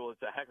usual,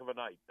 it's a heck of a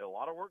night. A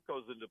lot of work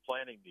goes into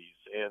planning these.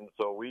 And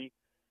so we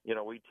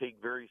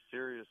take very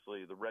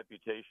seriously the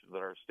reputation that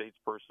our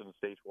statesperson,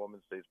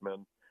 stateswoman,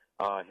 statesman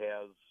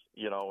has,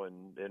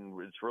 and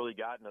it's really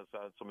gotten us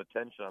some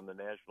attention on the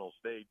national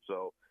stage.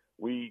 So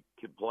we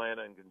can plan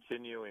on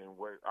continuing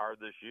where we are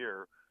this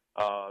year,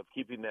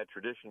 keeping that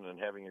tradition and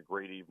having a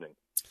great evening.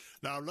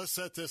 Now, let's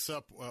set this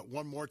up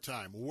one more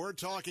time. We're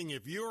talking,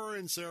 if you're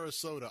in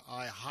Sarasota,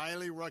 I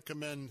highly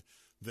recommend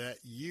that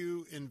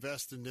you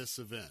invest in this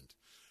event.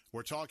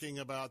 We're talking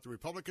about the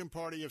Republican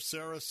Party of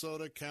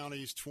Sarasota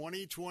County's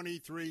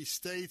 2023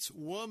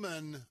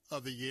 Stateswoman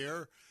of the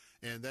Year,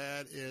 and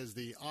that is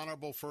the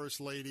Honorable First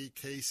Lady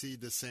Casey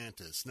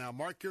DeSantis. Now,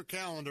 mark your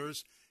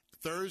calendars.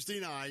 Thursday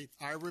night,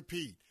 I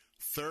repeat,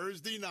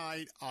 Thursday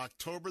night,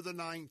 October the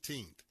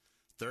 19th.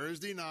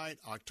 Thursday night,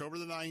 October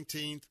the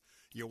 19th.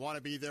 You want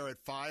to be there at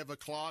 5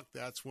 o'clock.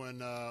 That's when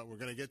we're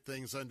going to get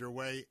things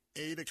underway.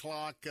 8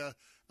 o'clock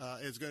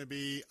is going to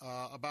be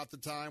about the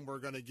time we're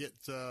going to get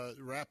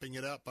wrapping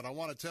it up. But I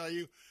want to tell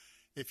you,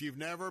 if you're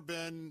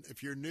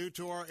new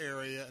to our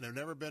area and have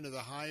never been to the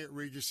Hyatt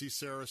Regency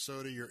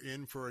Sarasota, you're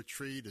in for a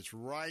treat. It's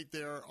right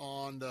there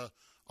on the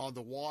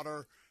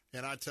water.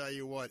 And I tell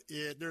you what,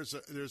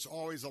 there's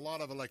always a lot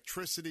of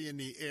electricity in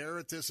the air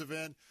at this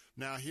event.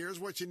 Now,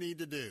 here's what you need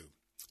to do.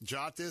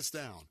 Jot this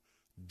down.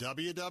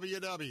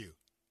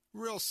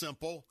 Real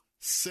simple,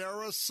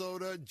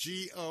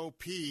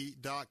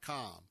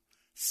 SarasotaGOP.com.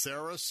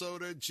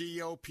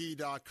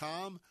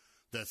 SarasotaGOP.com.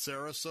 That's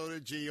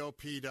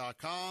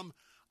SarasotaGOP.com.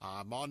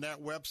 I'm on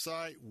that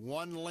website,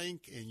 one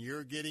link, and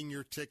you're getting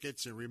your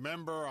tickets. And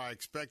remember, I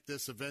expect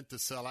this event to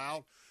sell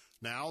out.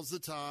 Now's the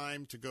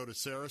time to go to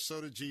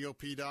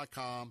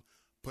SarasotaGOP.com.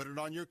 Put it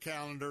on your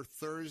calendar,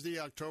 Thursday,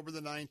 October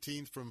the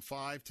 19th from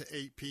 5 to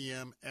 8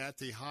 p.m. at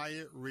the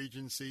Hyatt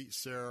Regency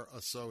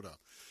Sarasota.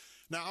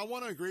 Now, I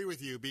want to agree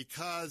with you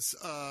because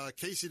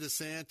Casey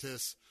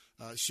DeSantis,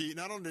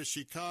 not only does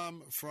she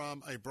come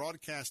from a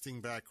broadcasting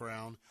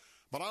background,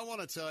 but I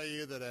want to tell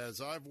you that as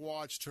I've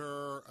watched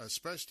her,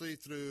 especially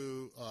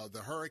through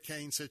the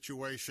hurricane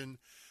situation,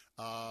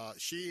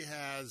 she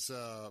has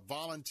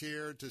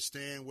volunteered to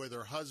stand with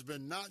her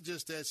husband, not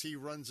just as he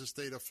runs the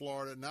state of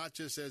Florida, not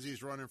just as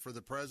he's running for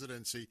the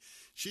presidency.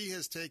 She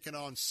has taken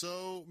on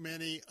so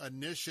many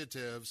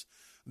initiatives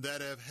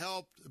that have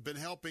been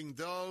helping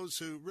those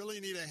who really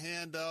need a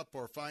hand up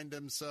or find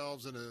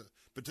themselves in a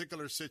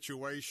particular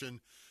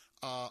situation.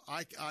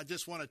 I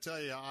just want to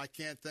tell you, I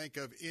can't think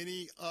of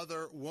any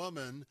other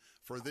woman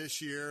for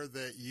this year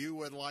that you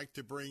would like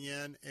to bring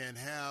in and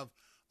have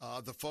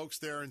the folks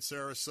there in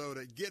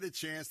Sarasota get a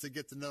chance to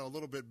get to know a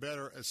little bit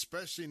better,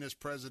 especially in this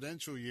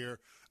presidential year,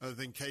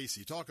 than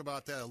Casey. Talk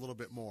about that a little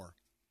bit more.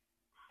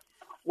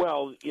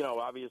 Well,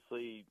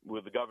 obviously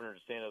with the Governor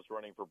DeSantis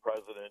running for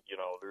president,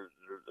 there's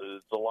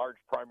a large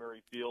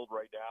primary field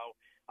right now.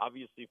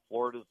 Obviously,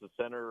 Florida's the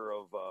center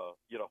of,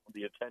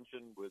 the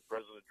attention with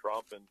President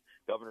Trump and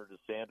Governor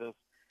DeSantis.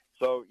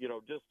 So,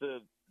 just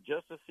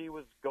to see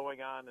what's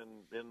going on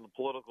in the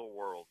political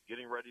world,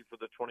 getting ready for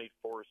the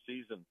 24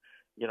 season,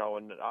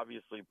 and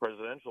obviously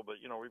presidential, but,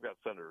 we've got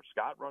Senator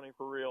Scott running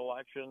for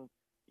re-election.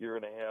 You're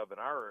going to have in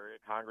our area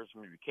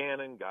Congressman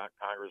Buchanan, got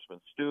Congressman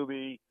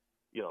Stubbe,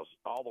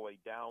 all the way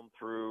down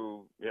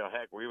through,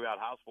 heck, we've got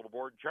Hospital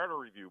Board and Charter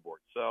Review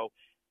Board. So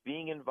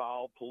being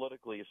involved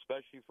politically,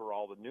 especially for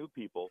all the new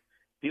people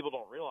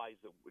don't realize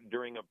that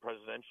during a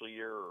presidential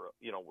year,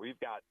 we've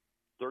got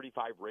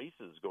 35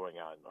 races going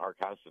on, our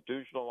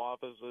constitutional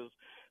offices.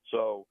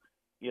 So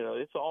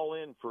it's all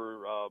in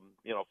for,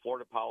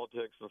 Florida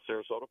politics and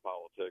Sarasota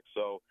politics.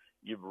 So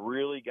you've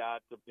really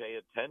got to pay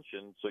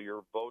attention. So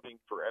you're voting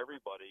for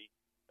everybody.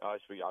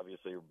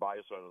 Obviously, you're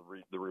biased on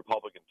the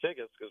Republican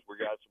tickets because we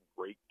got some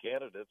great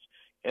candidates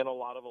and a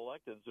lot of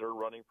electeds that are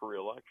running for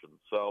re-election.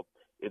 So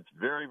it's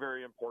very,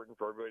 very important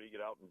for everybody to get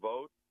out and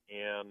vote.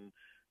 And,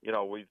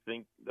 we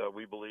think,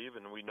 we believe,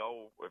 and we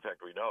know, in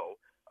fact, we know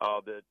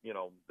that,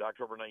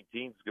 October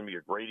 19th is going to be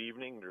a great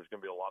evening. There's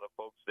going to be a lot of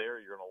folks there.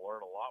 You're going to learn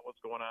a lot what's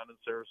going on in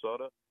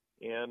Sarasota.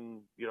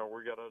 And,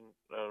 we got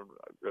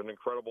an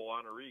incredible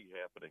honoree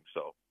happening.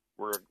 So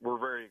we're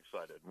very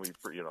excited. We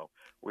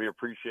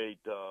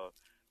appreciate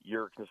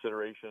your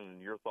consideration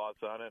and your thoughts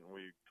on it, and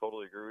we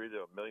totally agree with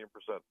you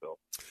 1,000,000%, Bill.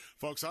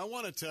 Folks, I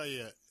want to tell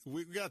you,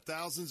 we've got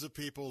thousands of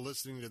people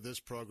listening to this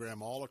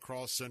program all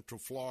across Central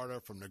Florida,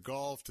 from the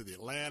Gulf to the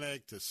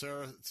Atlantic to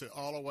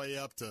all the way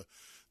up to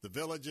the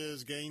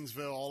Villages,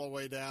 Gainesville, all the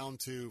way down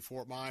to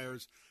Fort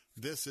Myers.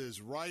 This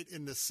is right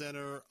in the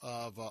center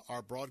of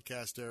our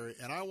broadcast area,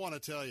 and I want to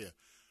tell you,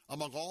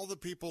 among all the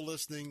people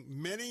listening,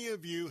 many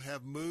of you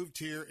have moved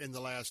here in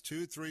the last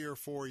 2, 3, or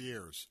 4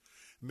 years.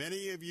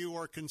 Many of you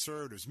are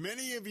conservatives.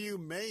 Many of you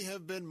may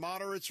have been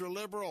moderates or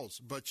liberals,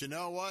 but you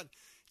know what?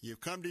 You've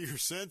come to your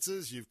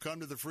senses. You've come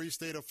to the free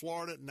state of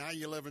Florida. Now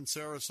you live in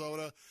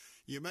Sarasota.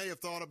 You may have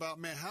thought about,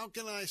 man, how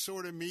can I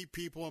sort of meet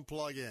people and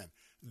plug in?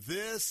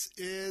 This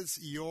is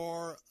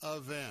your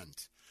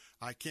event.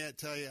 I can't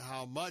tell you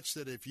how much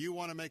that if you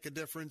want to make a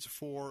difference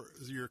for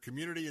your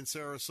community in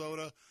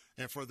Sarasota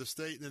and for the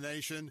state and the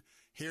nation,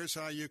 here's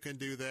how you can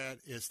do that.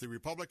 It's the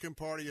Republican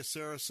Party of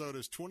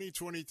Sarasota's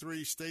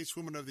 2023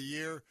 Stateswoman of the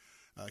Year.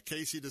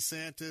 Casey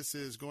DeSantis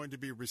is going to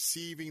be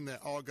receiving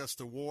the August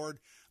Award.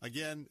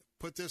 Again,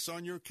 put this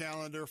on your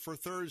calendar for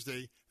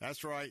Thursday.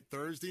 That's right,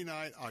 Thursday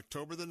night,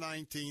 October the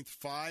 19th,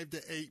 5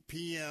 to 8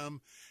 p.m.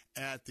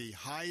 at the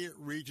Hyatt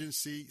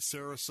Regency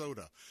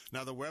Sarasota.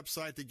 Now, the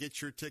website to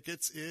get your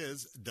tickets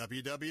is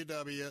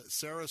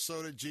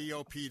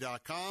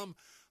www.sarasotagop.com.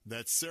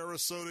 That's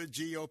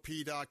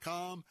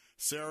sarasotagop.com,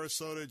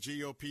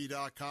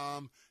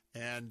 sarasotagop.com.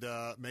 And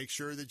make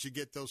sure that you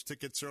get those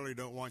tickets early.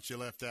 Don't want you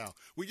left out.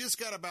 We just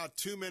got about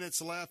 2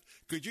 minutes left.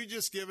 Could you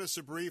just give us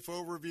a brief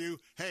overview?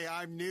 Hey,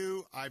 I'm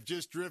new. I've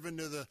just driven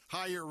to the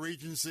Hyatt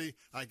Regency.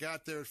 I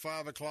got there at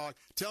 5 o'clock.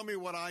 Tell me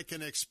what I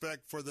can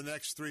expect for the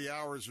next 3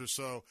 hours or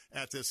so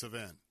at this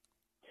event.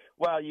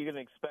 Well, you're going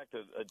to expect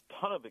a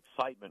ton of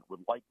excitement with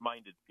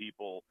like-minded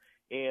people,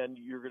 and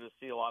you're going to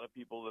see a lot of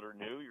people that are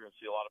new. You're going to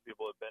see a lot of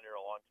people that have been here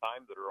a long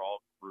time that are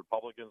all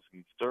Republicans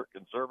and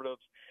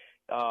conservatives.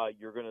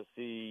 You're going to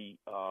see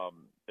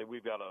that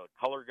we've got a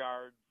color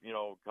guard,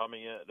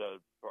 coming in,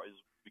 is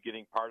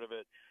beginning part of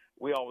it.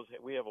 We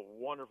have a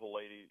wonderful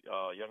lady,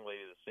 young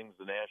lady that sings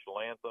the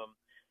national anthem.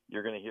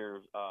 You're going to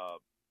hear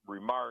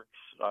remarks.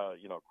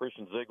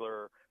 Christian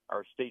Ziegler,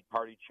 our state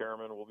party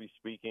chairman, will be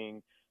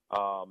speaking.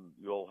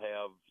 You'll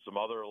have some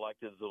other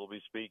electeds that will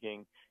be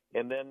speaking,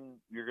 and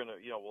then you're going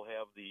to, we'll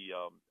have the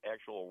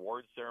actual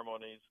award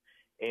ceremonies,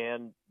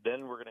 and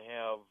then we're going to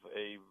have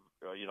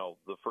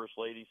the First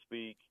Lady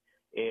speak.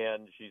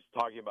 And she's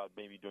talking about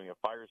maybe doing a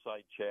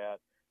fireside chat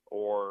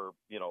or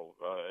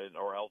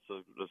else a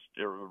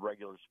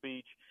regular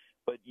speech.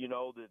 But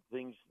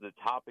the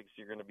topics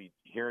you're going to be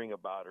hearing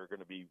about are going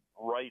to be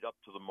right up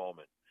to the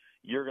moment.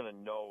 You're going to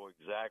know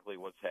exactly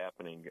what's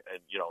happening,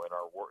 in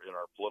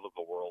our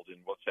political world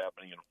and what's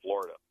happening in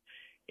Florida.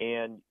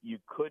 And you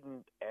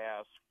couldn't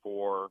ask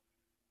for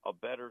a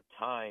better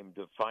time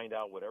to find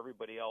out what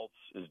everybody else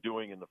is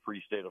doing in the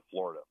free state of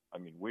Florida. I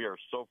mean, we are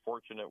so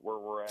fortunate where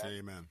we're at.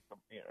 Amen.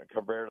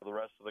 Compared to the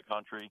rest of the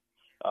country.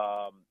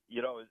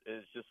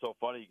 It's just so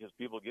funny because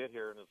people get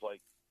here and it's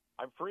like,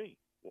 I'm free.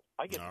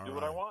 I get to do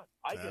what I want.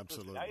 I have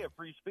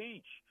free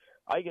speech.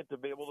 I get to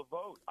be able to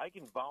vote. I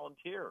can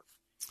volunteer.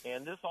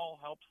 And this all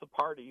helps the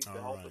party to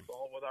help us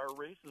all with our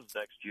races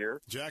next year.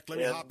 Jack, let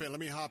me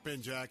hop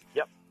in, Jack.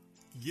 Yep.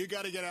 You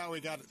got to get out.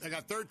 I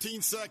got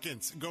 13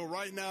 seconds. Go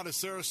right now to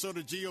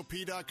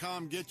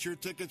sarasotagop.com. Get your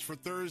tickets for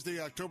Thursday,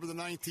 October the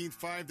 19th,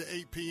 5 to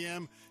 8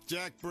 p.m.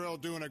 Jack Burrell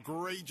doing a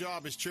great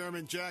job as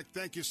chairman. Jack,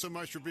 thank you so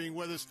much for being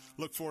with us.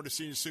 Look forward to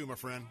seeing you soon, my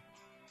friend.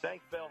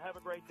 Thanks, Bill. Have a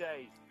great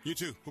day. You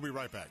too. We'll be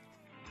right back.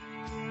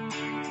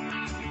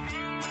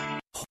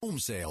 Home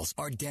sales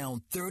are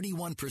down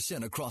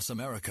 31% across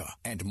America,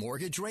 and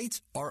mortgage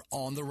rates are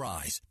on the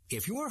rise.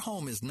 If your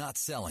home is not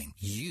selling,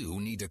 you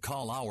need to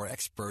call our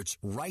experts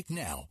right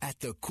now at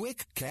the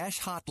Quick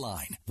Cash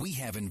Hotline. We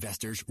have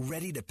investors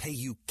ready to pay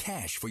you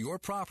cash for your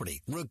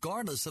property,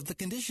 regardless of the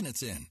condition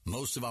it's in.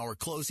 Most of our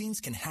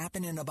closings can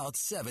happen in about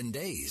 7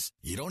 days.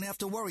 You don't have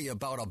to worry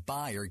about a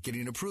buyer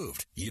getting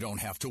approved. You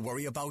don't have to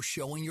worry about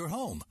showing your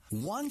home.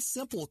 One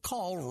simple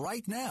call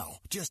right now.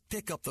 Just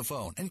pick up the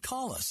phone and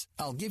call us.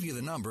 I'll give you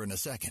the number in a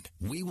second.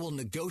 We will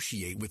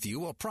negotiate with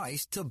you a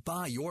price to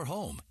buy your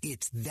home.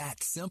 It's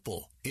that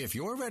simple. If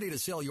you're ready to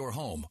sell your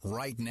home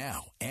right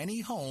now,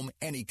 any home,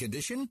 any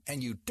condition,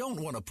 and you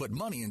don't want to put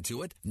money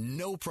into it,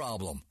 no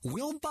problem.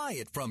 We'll buy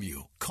it from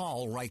you.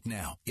 Call right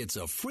now. It's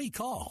a free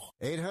call.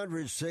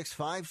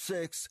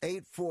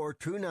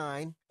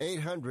 800-656-8429.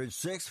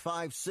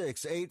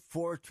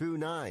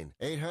 800-656-8429.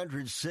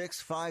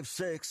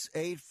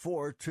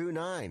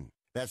 800-656-8429.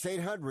 That's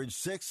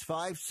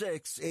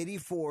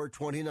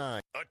 800-656-8429.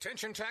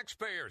 Attention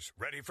taxpayers,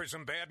 ready for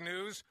some bad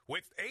news?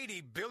 With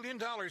 $80 billion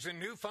in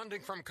new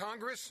funding from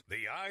Congress,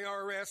 the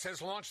IRS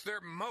has launched their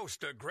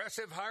most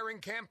aggressive hiring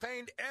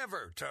campaign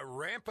ever to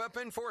ramp up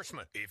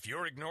enforcement. If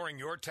you're ignoring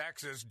your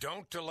taxes,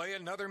 don't delay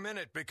another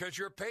minute because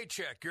your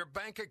paycheck, your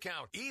bank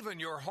account, even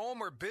your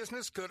home or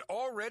business could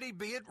already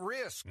be at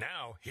risk.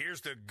 Now,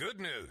 here's the good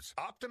news.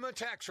 Optima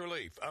Tax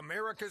Relief,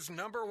 America's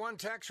 #1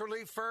 tax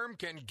relief firm,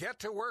 can get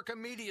to work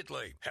immediately,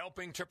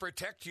 helping to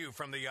protect you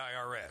from the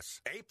IRS.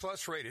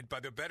 A-plus rated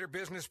by the Better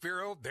Business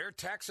Bureau, their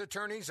tax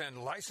attorneys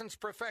and licensed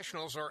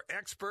professionals are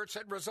experts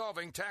at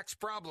resolving tax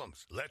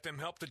problems. Let them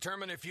help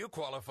determine if you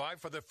qualify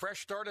for the Fresh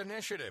Start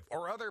Initiative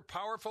or other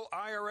powerful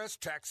IRS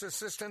tax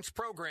assistance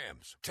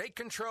programs. Take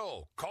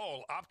control.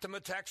 Call Optima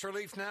Tax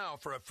Relief now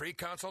for a free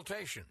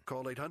consultation.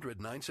 Call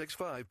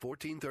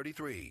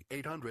 800-965-1433.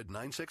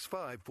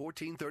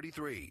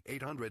 800-965-1433.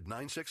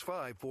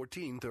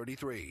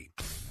 800-965-1433.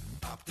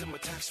 Optima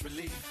Tax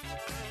Relief.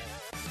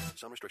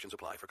 Some restrictions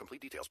apply. For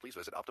complete details, please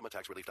visit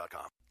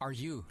OptimaTaxRelief.com. Are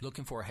you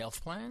looking for a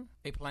health plan?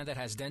 A plan that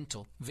has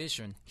dental,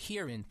 vision,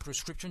 hearing,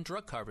 prescription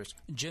drug coverage,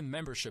 gym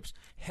memberships,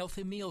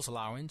 healthy meals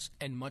allowance,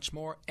 and much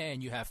more,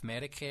 and you have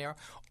Medicare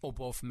or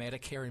both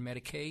Medicare and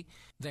Medicaid?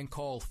 Then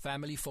call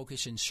Family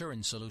Focus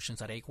Insurance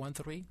Solutions at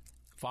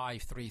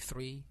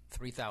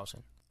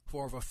 813-533-3000.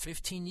 For over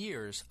 15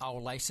 years, our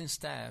licensed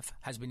staff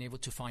has been able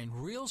to find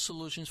real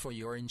solutions for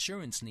your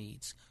insurance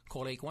needs.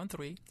 Call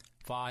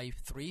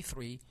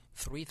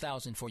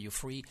 813-533-3000 for your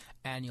free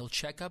annual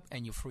checkup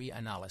and your free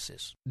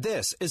analysis.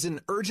 This is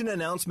an urgent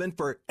announcement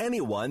for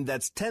anyone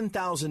that's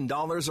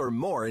 $10,000 or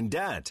more in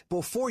debt.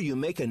 Before you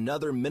make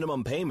another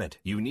minimum payment,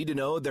 you need to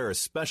know there are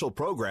special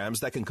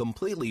programs that can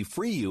completely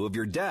free you of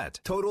your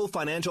debt. Total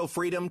Financial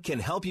Freedom can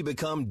help you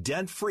become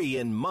debt-free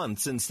in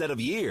months instead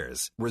of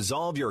years.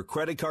 Resolve your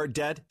credit card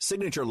debt,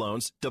 signature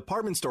loans,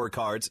 department store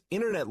cards,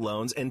 internet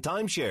loans, and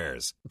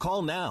timeshares.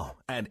 Call now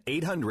at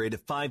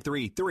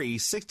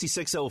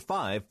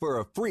 800-533-6605 for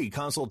a free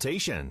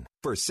consultation.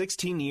 For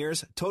 16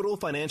 years, Total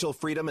Financial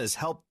Freedom has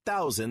helped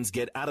thousands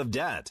get out of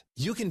debt.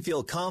 You can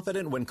feel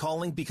confident when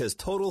calling because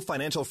Total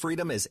Financial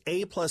Freedom is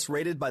A-plus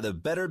rated by the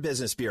Better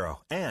Business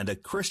Bureau and a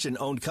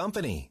Christian-owned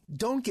company.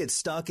 Don't get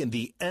stuck in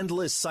the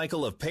endless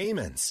cycle of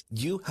payments.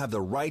 You have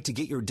the right to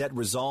get your debt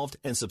resolved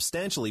and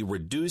substantially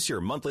reduce your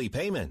monthly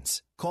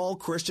payments. Call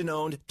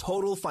Christian-owned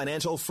Total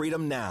Financial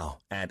Freedom now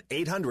at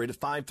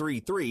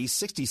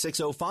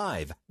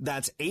 800-533-6605.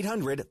 That's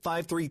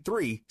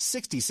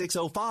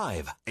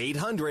 800-533-6605.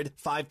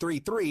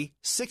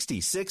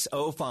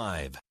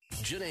 800-533-6605.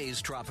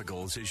 Janae's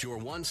Tropicals is your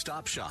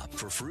one-stop shop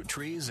for fruit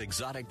trees,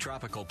 exotic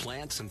tropical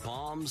plants and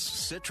palms,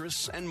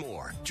 citrus, and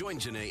more. Join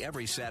Janae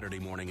every Saturday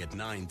morning at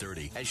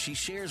 9:30 as she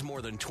shares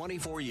more than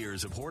 24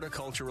 years of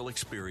horticultural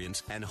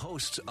experience and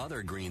hosts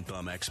other Green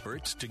Thumb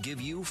experts to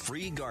give you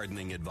free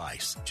gardening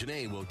advice.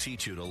 Janae will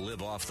teach you to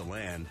live off the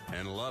land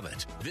and love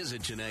it.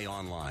 Visit Janae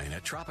online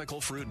at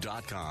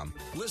tropicalfruit.com.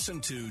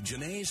 Listen to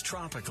Janae's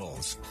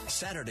Tropicals,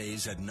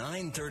 Saturdays at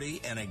 9:30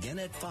 and again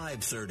at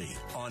 5:30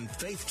 on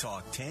Faith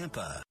Talk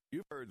Tampa.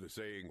 You've heard the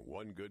saying,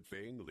 one good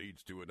thing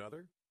leads to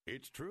another?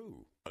 It's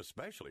true,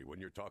 especially when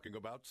you're talking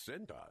about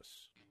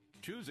Cintas.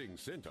 Choosing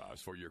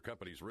Cintas for your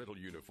company's rental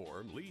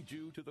uniform leads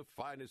you to the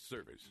finest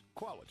service,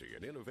 quality,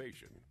 and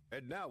innovation.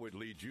 And now it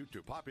leads you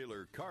to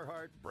popular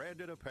Carhartt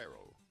branded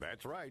apparel.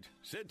 That's right,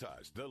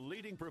 Cintas, the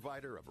leading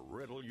provider of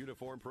rental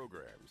uniform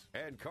programs.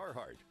 And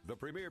Carhartt, the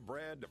premier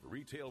brand of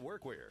retail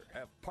workwear,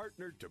 have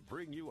partnered to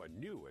bring you a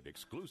new and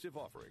exclusive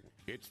offering.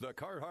 It's the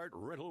Carhartt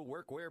Rental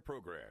Workwear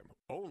Program,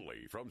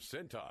 only from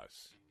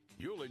Cintas.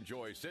 You'll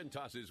enjoy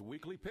Cintas'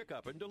 weekly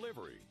pickup and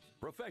delivery,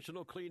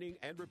 professional cleaning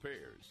and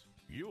repairs.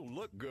 You'll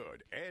look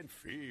good and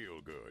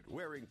feel good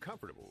wearing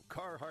comfortable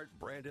Carhartt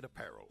branded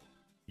apparel.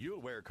 You'll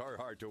wear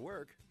Carhartt to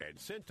work, and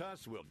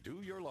Cintas will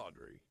do your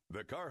laundry.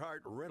 The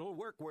Carhartt Rental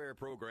Workwear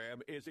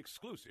Program is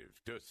exclusive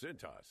to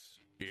Cintas.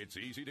 It's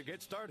easy to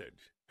get started.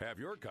 Have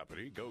your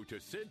company go to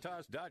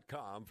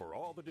Cintas.com for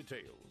all the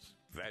details.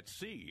 That's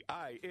CINTAS.com.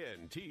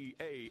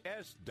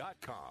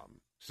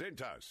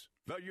 Cintas,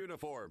 the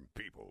uniform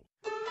people.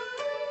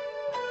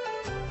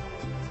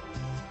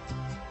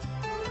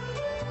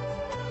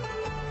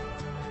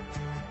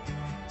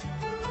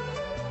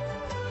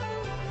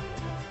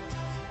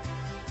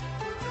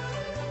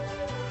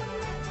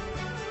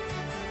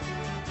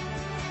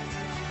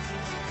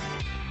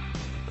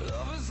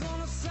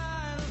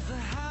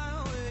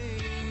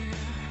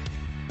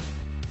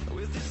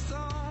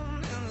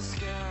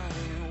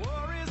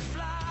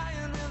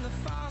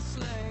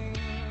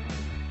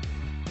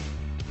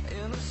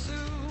 In a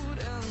suit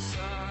and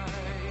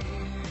tie.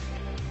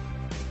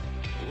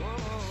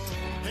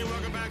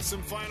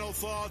 Some final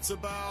thoughts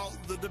about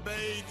the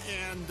debate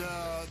and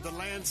the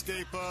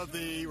landscape of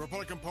the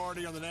Republican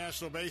Party on the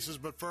national basis.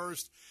 But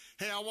first,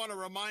 hey, I want to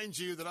remind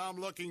you that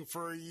I'm looking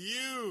for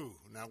you.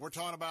 Now, we're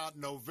talking about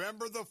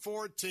November the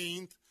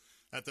 14th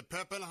at the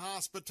Pepin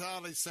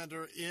Hospitality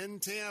Center in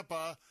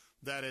Tampa.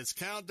 That is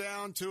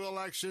Countdown to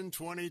Election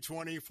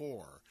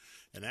 2024.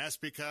 And that's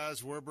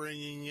because we're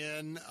bringing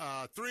in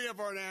three of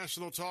our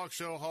national talk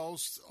show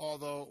hosts,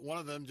 although one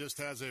of them just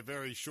has a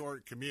very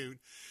short commute.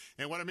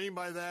 And what I mean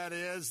by that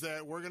is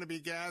that we're going to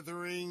be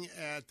gathering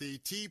at the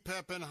T.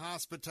 Pepin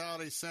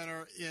Hospitality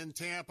Center in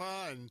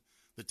Tampa, and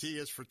the T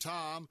is for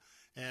Tom,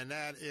 and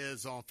that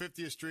is on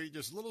 50th Street,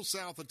 just a little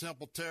south of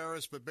Temple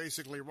Terrace, but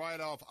basically right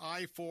off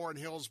I-4 and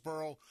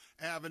Hillsborough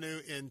Avenue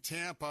in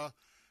Tampa.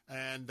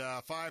 And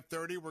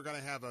 5:30, we're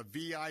going to have a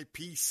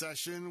VIP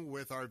session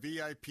with our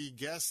VIP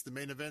guests. The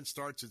main event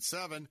starts at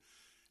 7.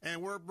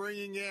 And we're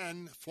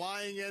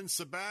flying in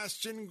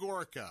Sebastian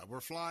Gorka.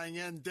 We're flying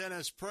in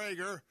Dennis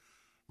Prager.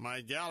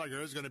 Mike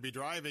Gallagher is going to be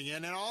driving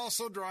in. And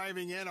also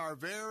driving in our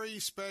very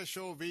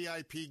special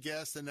VIP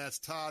guest, and that's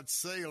Todd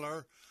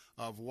Saylor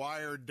of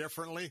Wired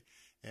Differently.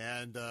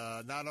 And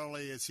not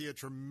only is he a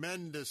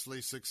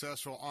tremendously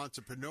successful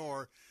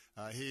entrepreneur,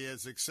 he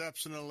is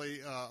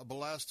exceptionally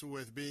blessed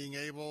with being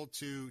able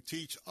to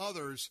teach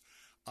others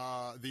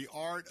the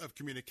art of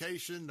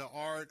communication, the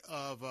art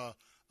of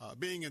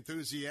being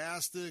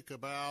enthusiastic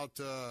about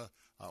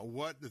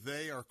what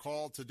they are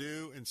called to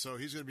do. And so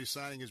he's going to be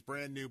signing his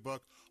brand new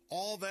book.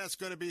 All that's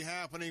going to be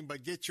happening,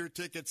 but get your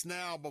tickets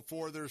now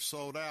before they're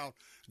sold out.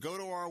 Go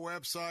to our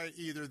website,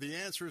 either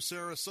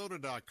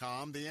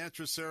theanswersarasota.com,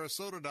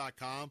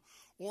 theanswersarasota.com,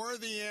 or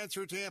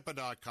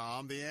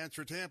theanswertampa.com,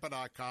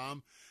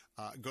 theanswertampa.com.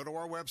 Go to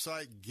our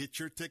website, get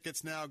your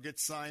tickets now, get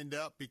signed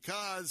up,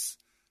 because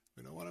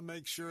we don't want to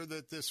make sure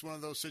that this is one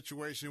of those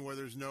situations where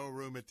there's no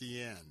room at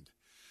the end.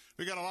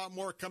 We got a lot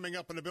more coming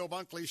up in the Bill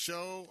Bunkley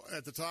Show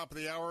at the top of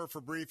the hour for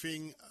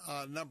briefing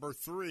number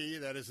 3.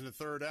 That is in the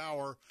third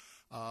hour.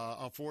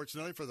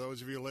 Unfortunately, for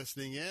those of you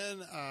listening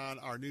in on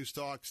our News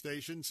Talk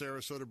station,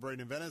 Sarasota, Braden,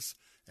 and Venice,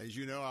 as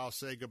you know, I'll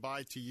say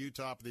goodbye to you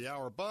top of the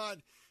hour. But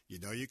you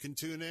know you can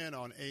tune in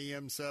on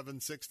AM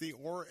 760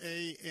 or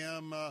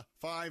AM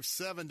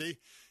 570.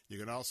 You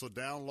can also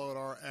download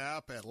our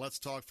app at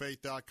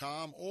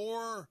letstalkfaith.com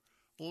or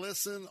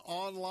listen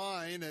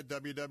online at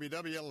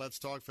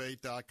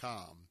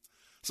www.letstalkfaith.com.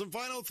 Some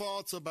final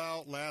thoughts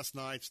about last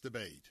night's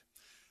debate.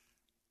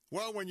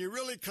 Well, when you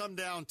really come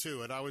down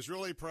to it, I was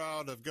really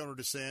proud of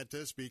Governor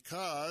DeSantis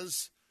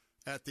because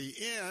at the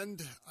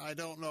end, I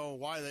don't know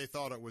why they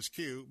thought it was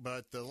cute,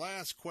 but the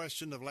last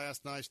question of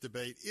last night's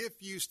debate,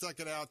 if you stuck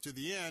it out to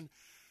the end,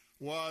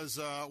 was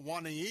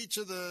wanting each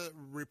of the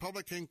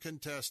Republican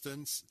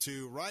contestants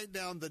to write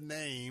down the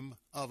name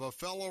of a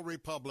fellow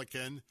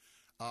Republican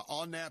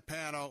on that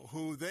panel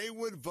who they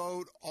would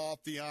vote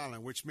off the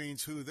island, which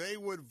means who they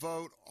would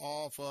vote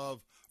off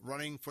of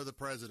running for the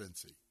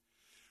presidency.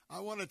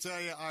 I want to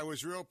tell you, I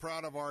was real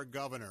proud of our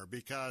governor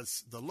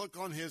because the look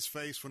on his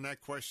face when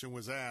that question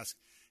was asked,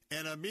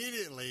 and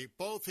immediately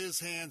both his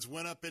hands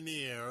went up in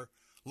the air,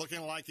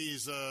 looking like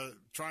he's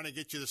trying to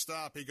get you to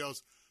stop. He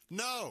goes,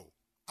 "No,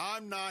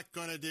 I'm not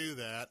going to do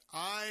that.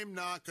 I'm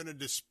not going to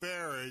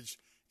disparage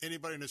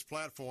anybody in this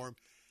platform."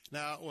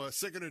 Now, a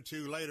second or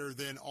two later,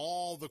 then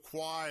all the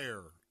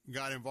choir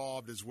got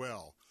involved as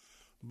well.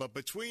 But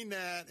between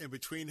that and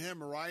between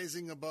him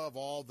rising above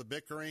all the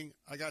bickering,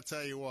 I got to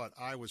tell you what,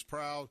 I was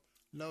proud,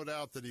 no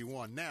doubt that he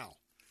won. Now,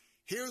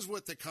 here's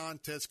what the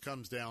contest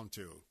comes down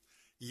to.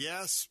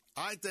 Yes,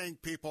 I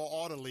think people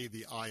ought to leave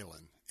the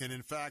island. And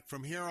in fact,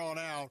 from here on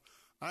out,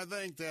 I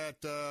think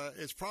that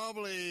it's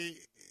probably,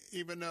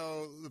 even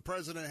though the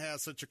president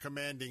has such a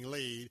commanding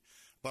lead,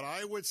 but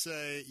I would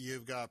say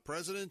you've got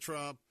President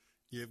Trump,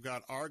 you've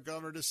got our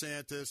Governor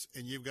DeSantis,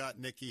 and you've got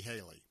Nikki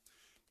Haley.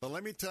 But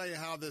let me tell you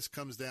how this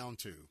comes down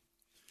to.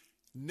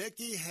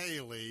 Nikki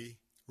Haley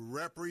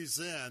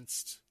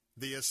represents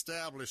the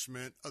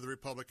establishment of the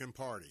Republican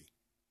Party.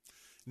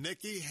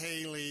 Nikki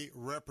Haley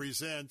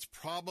represents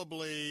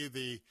probably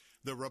the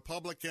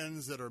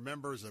Republicans that are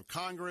members of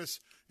Congress,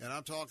 and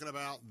I'm talking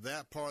about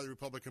that part of the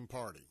Republican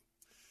Party.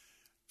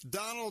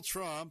 Donald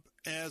Trump,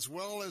 as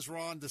well as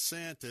Ron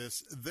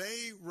DeSantis,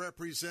 they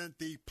represent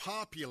the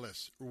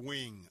populist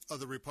wing of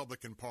the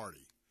Republican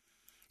Party.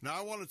 Now,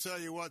 I want to tell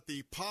you what,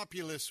 the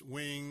populist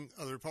wing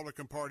of the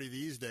Republican Party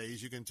these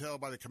days, you can tell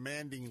by the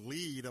commanding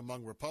lead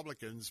among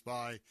Republicans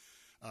by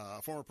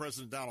former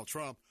President Donald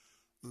Trump,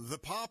 the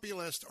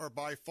populists are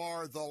by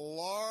far the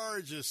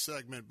largest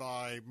segment,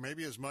 by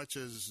maybe as much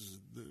as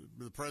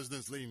the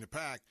president's leading the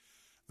pack.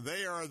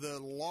 They are the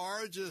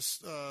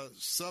largest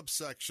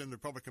subsection of the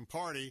Republican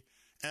Party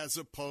as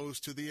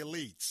opposed to the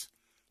elites.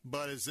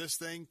 But as this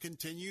thing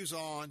continues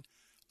on,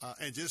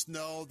 and just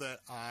know that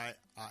I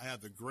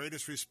have the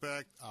greatest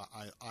respect.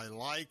 I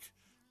like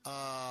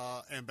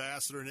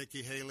Ambassador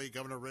Nikki Haley,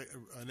 Governor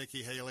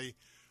Nikki Haley.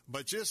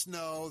 But just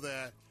know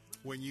that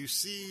when you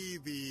see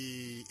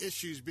the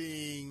issues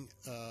being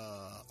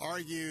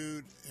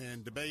argued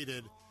and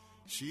debated,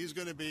 She's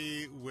going to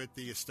be with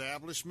the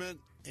establishment,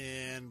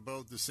 and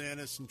both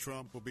DeSantis and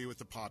Trump will be with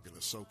the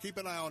populace. So keep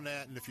an eye on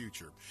that in the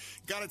future.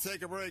 Got to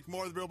take a break.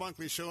 More of the Bill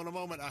Bunkley Show in a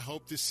moment. I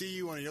hope to see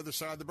you on the other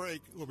side of the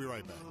break. We'll be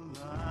right back.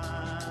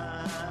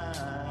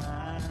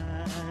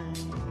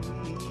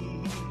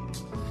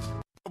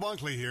 Bill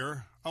Bunkley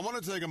here. I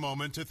want to take a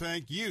moment to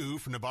thank you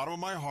from the bottom of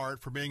my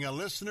heart for being a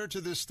listener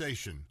to this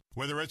station.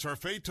 Whether it's our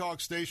Faith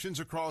Talk stations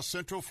across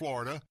Central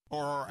Florida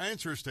or our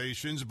answer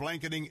stations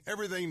blanketing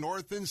everything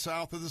north and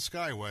south of the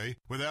Skyway,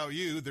 without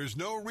you, there's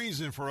no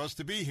reason for us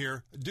to be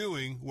here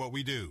doing what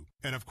we do.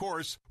 And of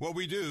course, what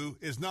we do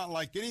is not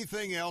like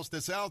anything else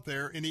that's out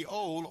there in the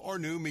old or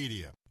new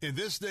media. In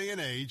this day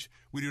and age,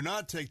 we do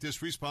not take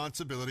this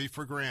responsibility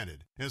for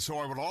granted. And so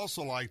I would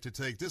also like to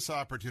take this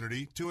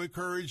opportunity to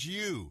encourage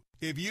you.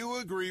 If you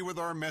agree with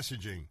our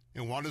messaging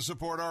and want to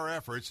support our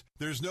efforts,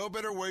 there's no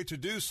better way to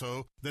do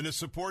so than to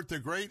support the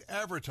great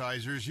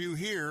advertisers you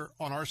hear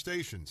on our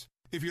stations.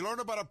 If you learn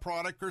about a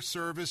product or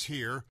service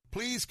here,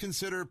 please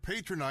consider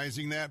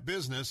patronizing that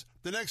business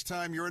the next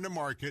time you're in the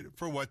market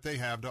for what they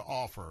have to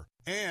offer.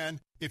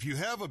 And if you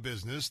have a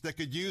business that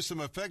could use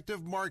some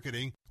effective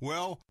marketing,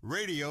 well,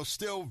 radio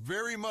still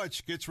very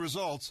much gets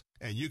results,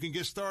 and you can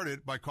get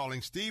started by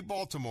calling Steve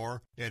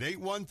Baltimore at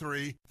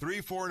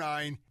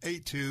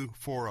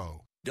 813-349-8240.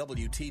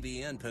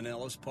 WTBN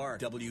Pinellas Park,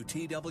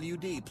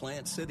 WTWD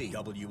Plant City,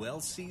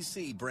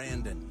 WLCC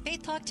Brandon.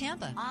 Faith Talk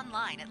Tampa.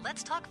 Online at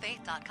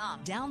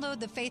letstalkfaith.com. Download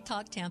the Faith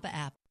Talk Tampa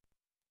app.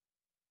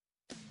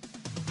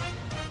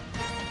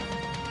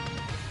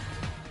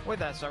 With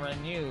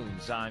SRN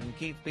News, I'm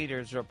Keith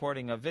Peters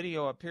reporting a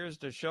video appears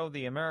to show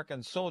the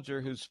American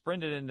soldier who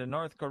sprinted into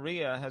North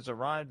Korea has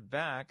arrived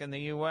back in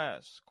the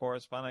U.S.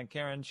 Correspondent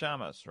Karen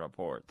Chamas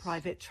reports.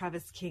 Private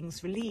Travis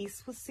King's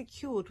release was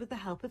secured with the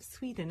help of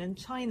Sweden and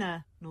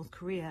China. North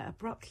Korea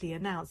abruptly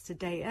announced a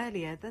day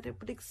earlier that it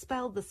would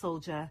expel the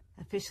soldier.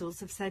 Officials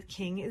have said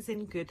King is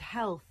in good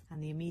health,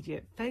 and the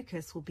immediate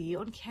focus will be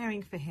on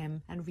caring for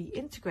him and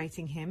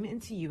reintegrating him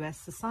into U.S.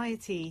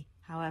 society.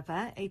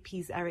 However,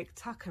 AP's Eric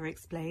Tucker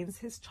explains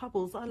his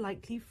troubles are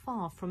likely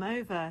far from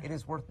over. It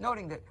is worth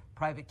noting that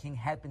Private King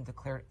had been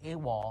declared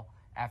AWOL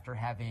after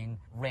having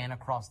ran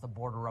across the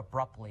border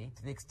abruptly.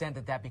 To the extent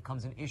that that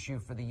becomes an issue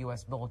for the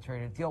U.S.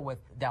 military to deal with,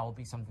 that will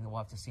be something that we'll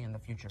have to see in the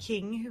future.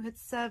 King, who had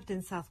served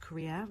in South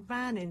Korea,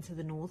 ran into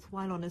the north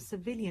while on a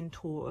civilian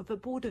tour of a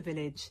border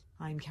village.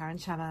 I'm Karen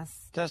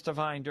Chamas.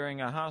 Testifying during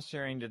a House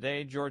hearing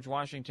today, George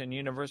Washington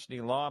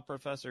University law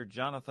professor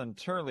Jonathan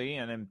Turley,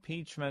 an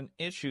impeachment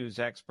issues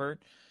expert,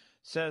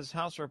 says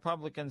House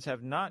Republicans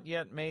have not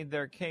yet made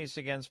their case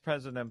against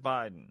President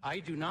Biden. I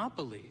do not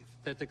believe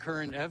that the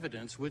current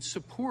evidence would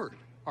support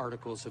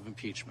articles of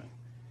impeachment.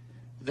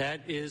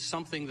 That is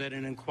something that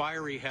an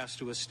inquiry has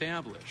to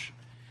establish.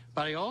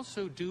 But I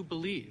also do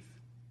believe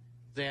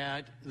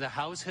that the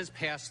House has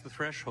passed the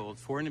threshold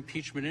for an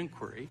impeachment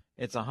inquiry.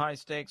 It's a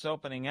high-stakes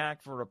opening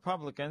act for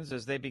Republicans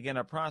as they begin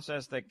a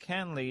process that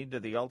can lead to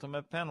the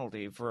ultimate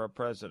penalty for a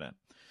president.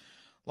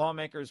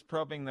 Lawmakers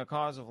probing the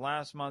cause of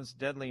last month's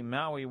deadly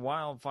Maui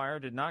wildfire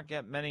did not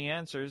get many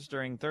answers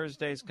during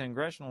Thursday's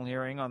congressional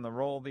hearing on the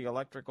role the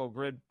electrical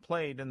grid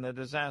played in the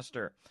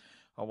disaster.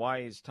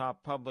 Hawaii's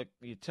top public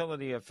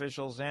utility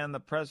officials and the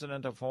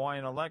president of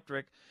Hawaiian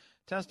Electric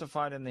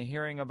testified in the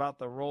hearing about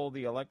the role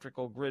the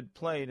electrical grid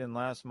played in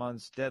last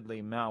month's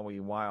deadly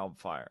Maui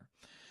wildfire.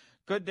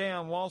 Good day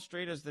on Wall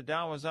Street as the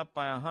Dow was up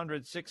by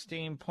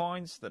 116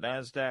 points. The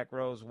Nasdaq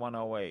rose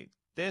 108.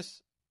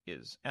 This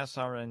is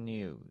SRN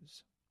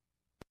News.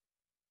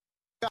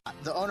 Scott,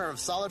 the owner of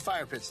Solid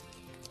Fire Pits.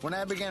 When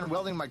I began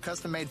welding my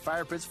custom-made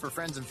fire pits for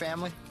friends and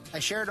family, I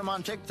shared them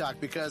on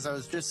TikTok because I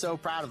was just so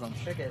proud of them.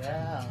 Check it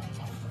out.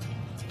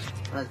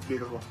 That's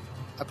beautiful.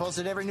 I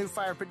posted every new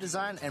fire pit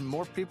design, and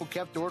more people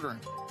kept ordering,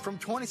 from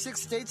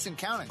 26 states and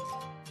counting.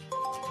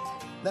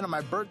 Then on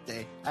my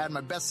birthday, I had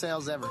my best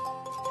sales ever.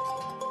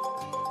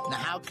 Now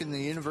how can the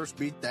universe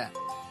beat that?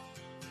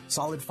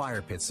 Solid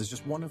Fire Pits is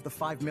just one of the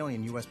 5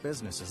 million U.S.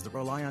 businesses that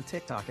rely on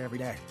TikTok every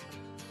day.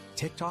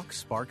 TikTok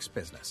sparks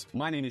business.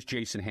 My name is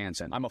Jason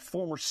Hansen. I'm a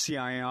former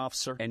CIA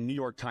officer and New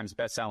York Times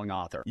bestselling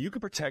author. You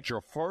can protect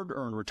your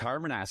hard-earned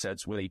retirement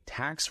assets with a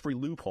tax-free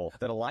loophole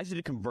that allows you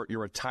to convert your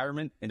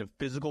retirement into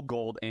physical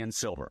gold and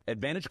silver.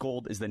 Advantage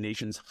Gold is the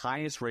nation's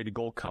highest-rated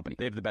gold company.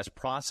 They have the best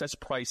process,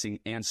 pricing,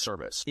 and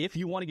service. If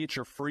you want to get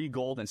your free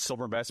gold and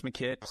silver investment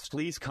kit,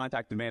 please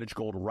contact Advantage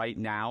Gold right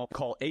now.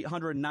 Call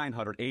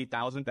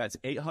 800-900-8000. That's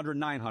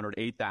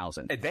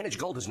 800-900-8000. Advantage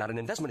Gold is not an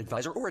investment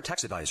advisor or a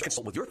tax advisor.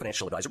 Consult with your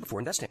financial advisor before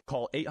investing.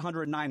 Call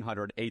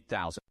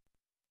 800-900-8000.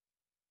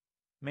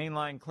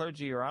 Mainline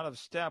clergy are out of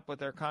step with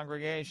their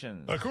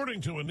congregations.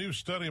 According to a new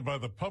study by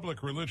the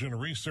Public Religion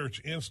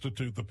Research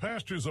Institute, the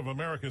pastors of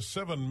America's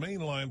 7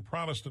 mainline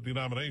Protestant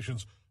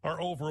denominations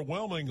are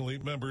overwhelmingly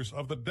members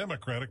of the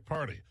Democratic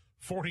Party,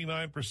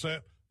 49%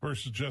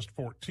 versus just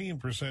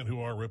 14%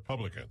 who are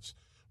Republicans.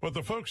 But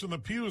the folks in the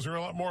pews are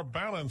a lot more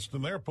balanced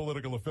in their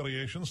political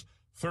affiliations.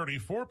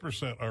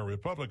 34% are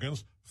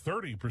Republicans,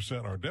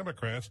 30% are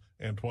Democrats,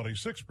 and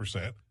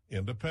 26%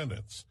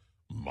 independents.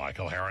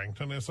 Michael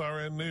Harrington,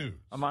 SRN News.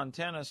 A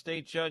Montana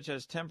state judge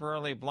has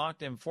temporarily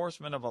blocked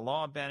enforcement of a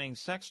law banning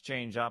sex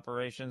change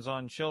operations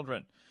on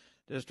children.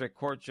 District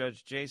Court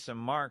Judge Jason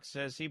Marks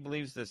says he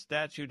believes the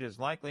statute is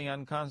likely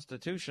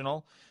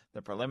unconstitutional.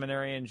 The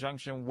preliminary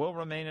injunction will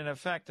remain in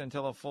effect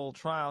until a full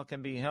trial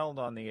can be held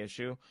on the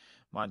issue.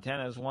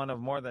 Montana is one of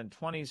more than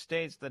 20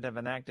 states that have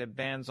enacted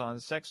bans on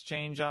sex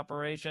change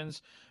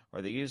operations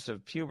or the use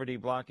of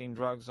puberty-blocking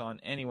drugs on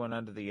anyone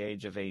under the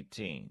age of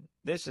 18.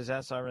 This is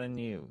SRN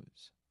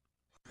News.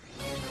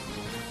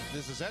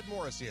 This is Ed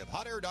Morrissey of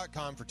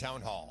HotAir.com for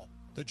Town Hall.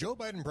 The Joe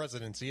Biden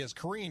presidency has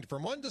careened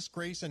from one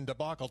disgrace and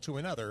debacle to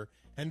another,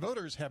 and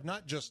voters have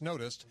not just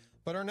noticed,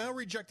 but are now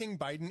rejecting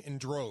Biden in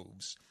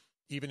droves.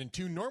 Even in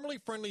two normally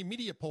friendly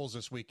media polls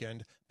this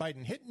weekend,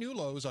 Biden hit new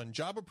lows on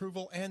job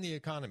approval and the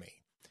economy.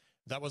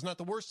 That was not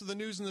the worst of the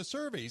news in the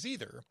surveys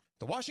either.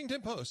 The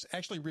Washington Post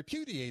actually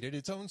repudiated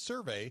its own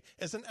survey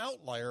as an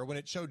outlier when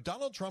it showed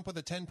Donald Trump with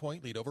a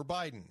 10-point lead over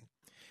Biden.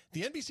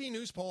 The NBC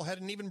News poll had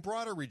an even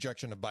broader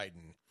rejection of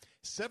Biden.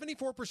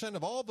 74%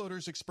 of all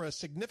voters expressed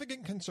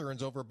significant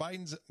concerns over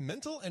Biden's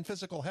mental and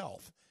physical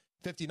health.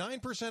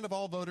 59% of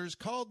all voters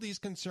called these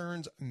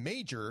concerns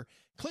major,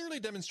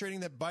 clearly demonstrating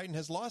that Biden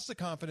has lost the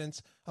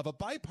confidence of a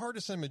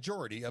bipartisan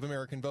majority of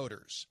American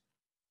voters.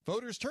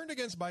 Voters turned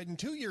against Biden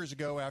 2 years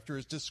ago after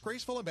his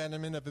disgraceful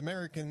abandonment of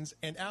Americans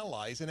and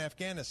allies in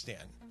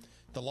Afghanistan.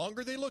 The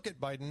longer they look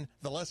at Biden,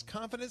 the less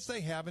confidence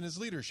they have in his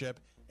leadership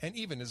and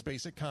even his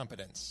basic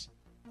competence.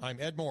 I'm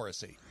Ed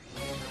Morrissey.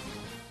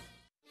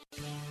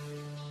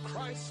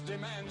 Christ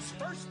demands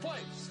first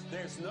place.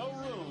 There's no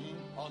room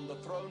on the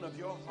throne of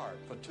your heart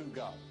for two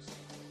gods.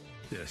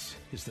 This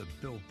is the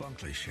Bill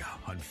Bunkley Show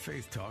on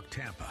Faith Talk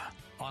Tampa.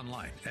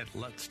 Online at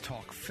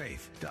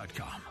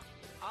letstalkfaith.com.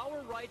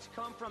 Our rights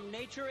come from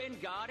nature and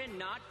God and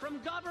not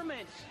from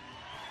government.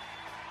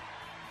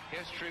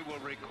 History will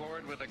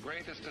record with the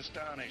greatest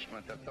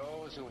astonishment that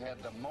those who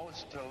had the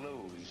most to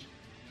lose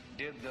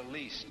did the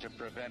least to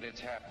prevent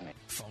its happening.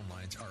 Phone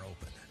lines are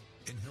open.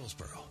 In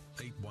Hillsborough,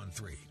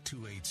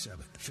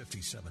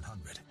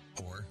 813-287-5700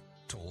 or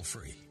toll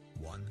free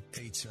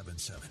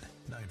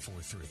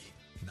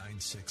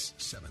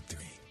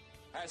 1-877-943-9673.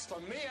 As for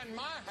me and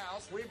my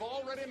house, we've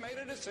already made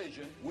a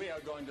decision. We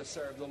are going to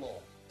serve the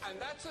Lord. And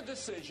that's a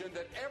decision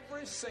that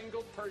every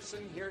single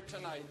person here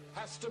tonight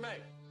has to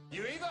make.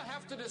 You either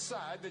have to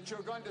decide that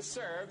you're going to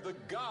serve the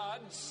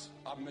gods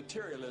of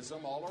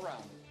materialism all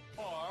around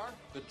you, or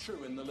the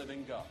true and the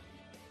living God.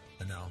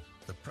 And now,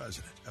 the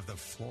president of the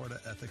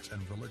Florida Ethics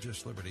and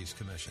Religious Liberties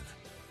Commission.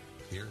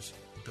 Here's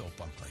Bill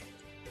Bunkley.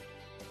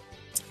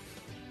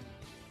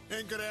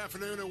 And good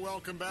afternoon and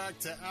welcome back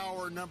to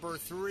hour number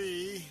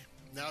 3.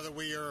 Now that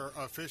we are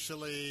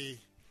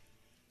officially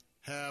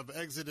have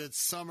exited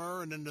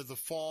summer and into the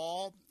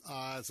fall,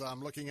 as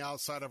I'm looking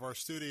outside of our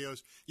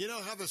studios, you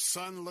know how the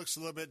sun looks a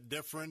little bit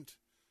different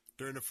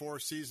during the 4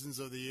 seasons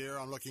of the year?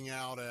 I'm looking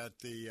out at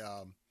the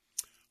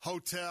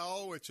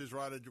hotel, which is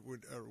right at,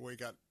 we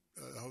got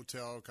a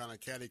hotel kind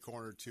of catty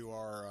corner to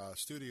our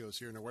studios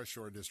here in the West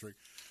Shore District.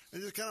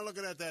 And just kind of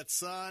looking at that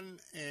sun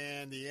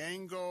and the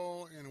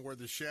angle and where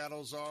the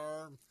shadows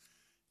are.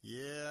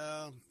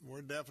 Yeah,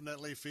 we're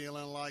definitely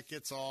feeling like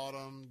it's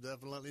autumn.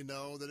 Definitely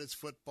know that it's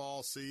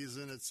football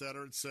season, et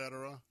cetera, et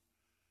cetera.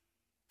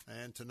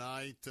 And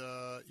tonight,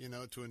 you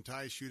know, to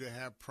entice you to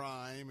have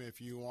Prime, if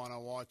you want to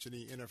watch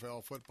any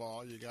NFL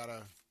football, you got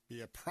to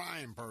be a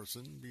Prime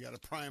person. You got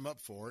to prime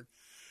up for it.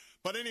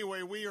 But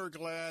anyway, we are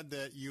glad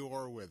that you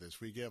are with us.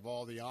 We give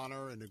all the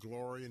honor and the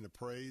glory and the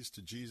praise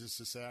to Jesus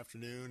this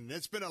afternoon. And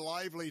it's been a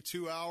lively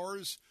 2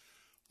 hours.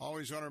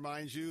 Always want to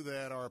remind you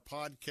that our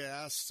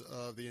podcasts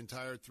of the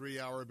entire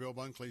 3-hour Bill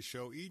Bunkley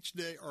Show each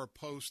day are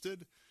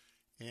posted.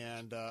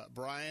 And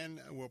Brian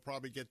will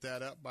probably get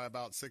that up by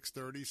about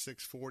 6:30,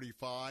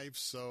 6:45.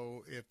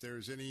 So if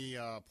there's any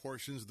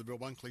portions of the Bill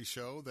Bunkley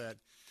Show that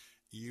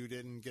you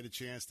didn't get a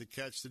chance to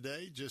catch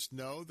today, just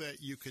know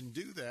that you can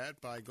do that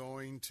by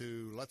going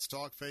to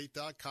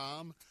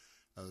letstalkfaith.com.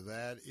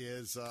 That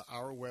is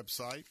our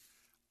website.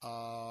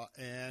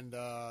 And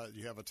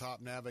you have a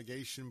top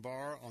navigation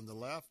bar on the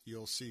left.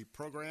 You'll see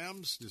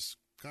programs. Just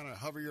kind of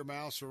hover your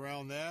mouse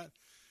around that.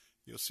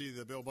 You'll see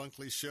the Bill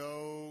Bunkley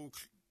Show.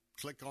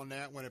 Click on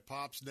that when it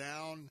pops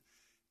down.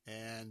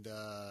 And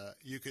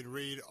you can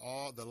read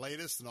all the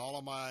latest and all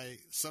of my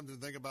Something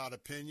to Think About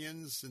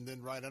opinions. And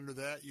then right under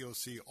that, you'll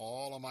see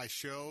all of my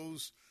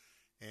shows.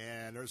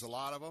 And there's a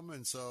lot of them.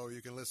 And so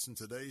you can listen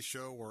to today's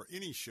show or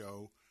any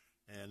show.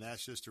 And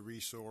that's just a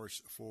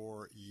resource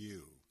for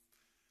you.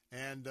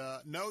 And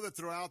know that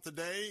throughout the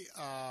day,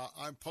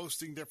 I'm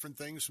posting different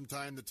things from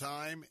time to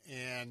time,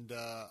 and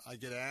I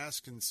get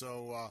asked. And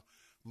so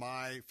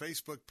my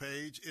Facebook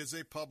page is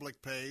a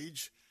public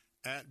page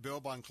at Bill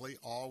Bunkley,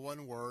 all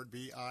one word,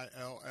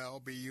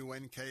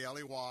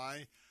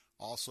 BILLBUNKLEY.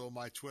 Also,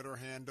 my Twitter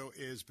handle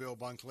is Bill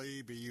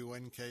Bunkley,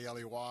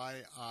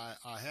 BUNKLEY.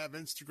 I have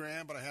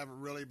Instagram, but I haven't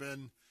really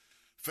been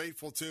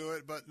faithful to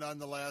it. But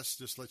nonetheless,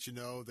 just let you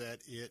know that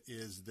it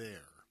is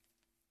there.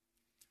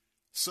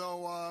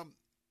 So,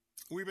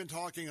 we've been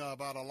talking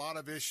about a lot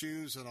of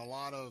issues and a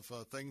lot of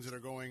things that are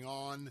going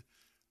on.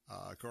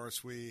 Of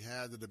course, we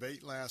had the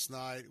debate last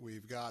night.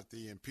 We've got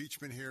the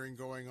impeachment hearing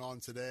going on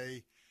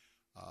today.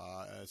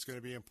 It's going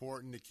to be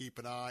important to keep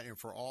an eye and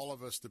for all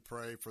of us to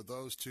pray for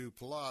those two.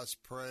 Plus,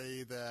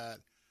 pray that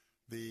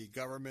the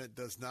government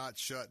does not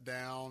shut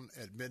down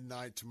at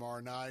midnight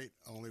tomorrow night,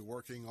 only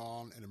working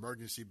on an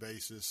emergency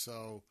basis.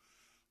 So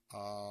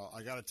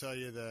I got to tell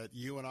you that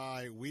you and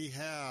I, we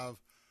have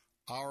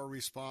our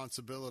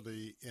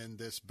responsibility in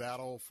this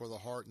battle for the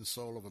heart and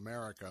soul of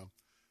America.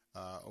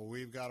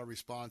 We've got a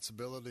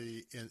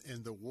responsibility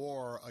in the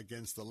war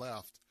against the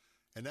left.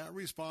 And that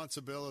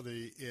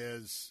responsibility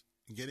is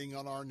getting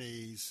on our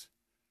knees,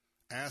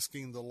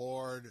 asking the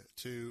Lord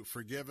to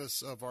forgive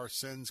us of our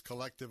sins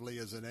collectively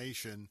as a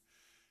nation,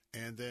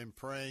 and then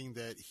praying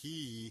that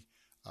He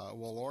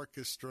will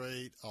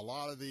orchestrate a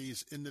lot of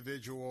these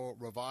individual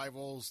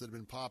revivals that have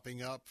been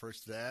popping up,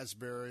 first at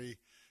Asbury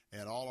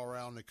and all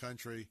around the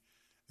country,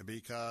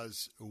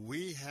 because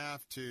we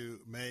have to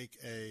make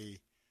an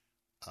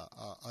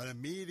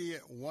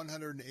immediate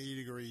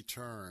 180-degree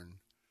turn,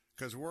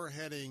 because we're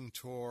heading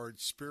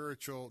towards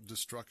spiritual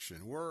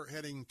destruction. We're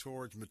heading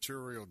towards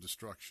material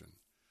destruction.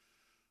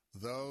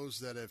 Those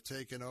that have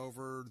taken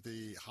over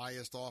the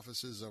highest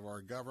offices of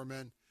our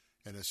government,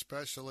 and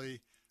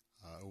especially,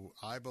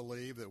 I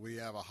believe that we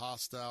have a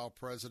hostile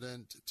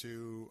president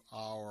to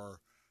our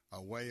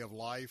way of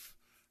life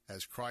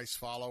as Christ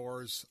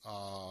followers.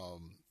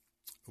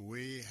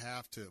 We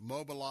have to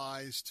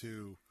mobilize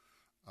to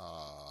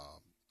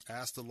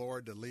ask the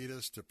Lord to lead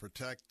us to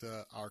protect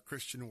our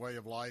Christian way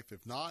of life.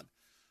 If not,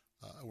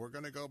 we're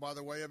going to go by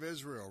the way of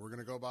Israel. We're going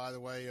to go by the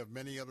way of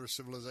many other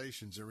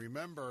civilizations. And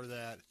remember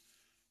that,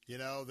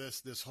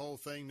 this whole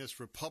thing, this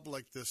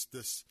republic,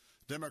 this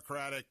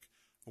democratic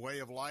way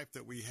of life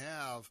that we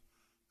have,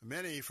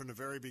 many from the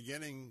very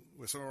beginning,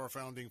 with some of our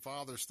founding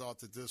fathers, thought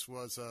that this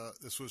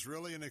was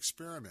really an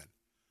experiment.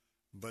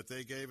 But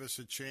they gave us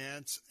a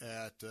chance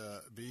at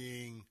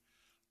being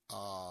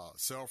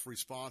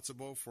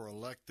self-responsible for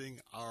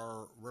electing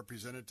our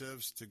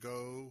representatives to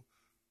go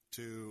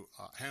to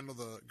handle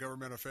the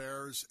government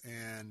affairs.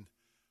 And,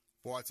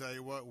 boy, I tell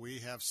you what, we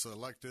have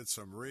selected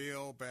some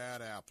real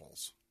bad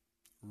apples.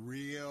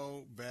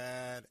 Real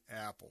bad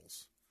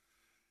apples.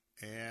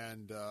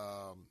 And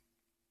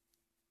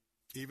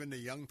even the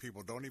young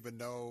people don't even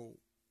know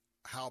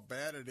how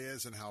bad it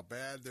is and how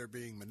bad they're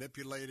being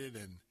manipulated,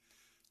 and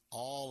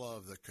all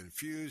of the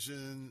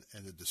confusion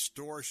and the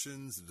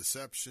distortions, the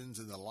deceptions,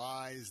 and the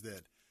lies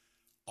that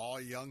all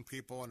young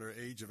people under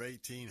the age of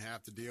 18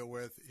 have to deal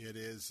with. It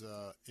is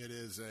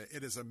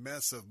a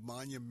mess of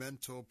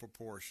monumental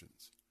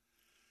proportions.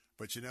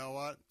 But you know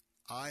what?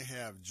 I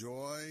have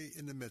joy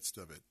in the midst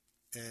of it,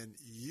 and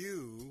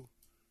you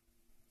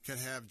can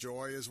have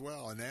joy as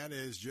well, and that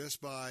is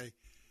just by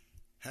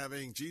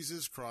having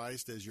Jesus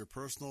Christ as your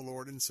personal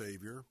Lord and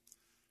Savior.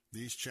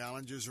 These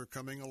challenges are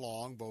coming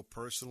along, both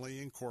personally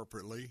and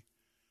corporately.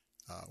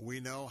 We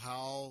know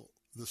how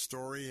the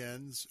story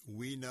ends.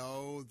 We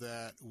know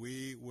that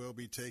we will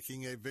be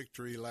taking a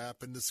victory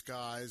lap in the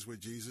skies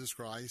with Jesus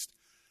Christ,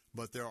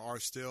 but there are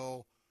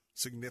still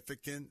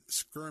significant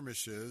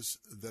skirmishes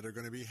that are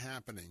going to be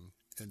happening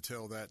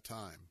until that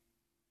time.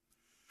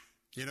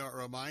 It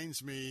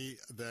reminds me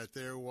that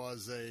there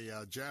was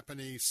a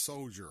Japanese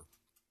soldier.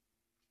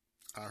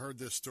 I heard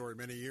this story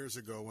many years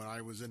ago when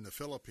I was in the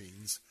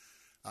Philippines.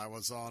 I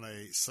was on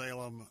a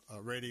Salem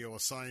radio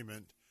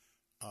assignment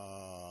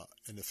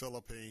in the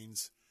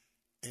Philippines,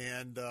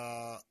 and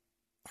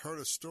heard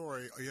a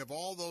story. You have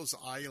all those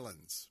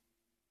islands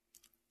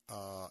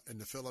in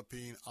the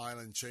Philippine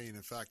island chain.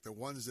 In fact, the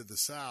ones to the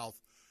south,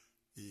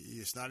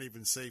 it's not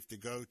even safe to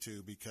go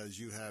to because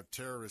you have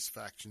terrorist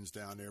factions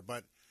down there.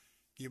 But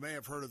you may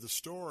have heard of the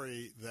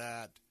story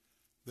that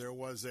there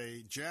was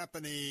a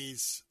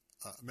Japanese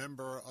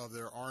member of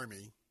their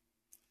army.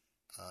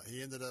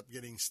 He ended up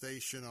getting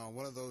stationed on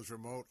one of those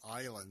remote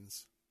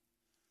islands,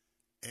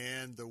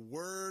 and the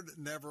word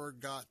never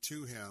got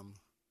to him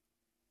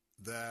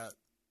that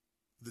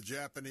the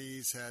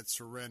Japanese had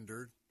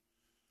surrendered.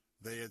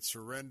 They had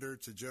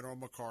surrendered to General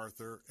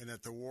MacArthur, and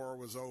that the war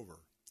was over.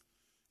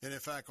 And in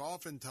fact,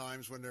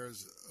 oftentimes when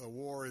a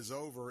war is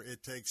over,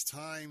 it takes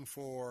time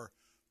for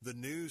the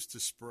news to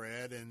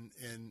spread, and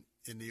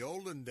in the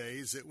olden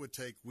days, it would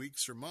take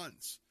weeks or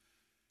months.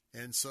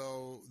 And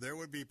so there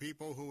would be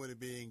people who would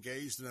be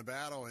engaged in a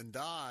battle and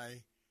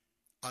die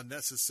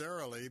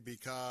unnecessarily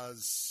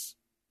because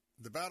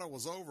the battle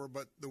was over,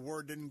 but the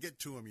word didn't get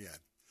to them yet.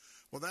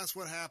 Well, that's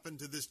what happened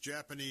to this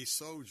Japanese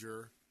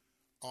soldier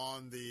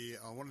on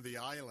one of the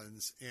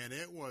islands, and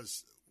it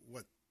was,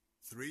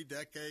 3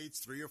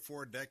 or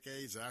 4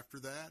 decades after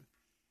that?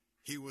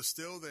 He was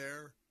still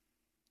there.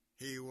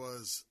 He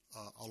was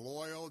a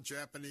loyal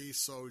Japanese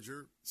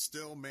soldier,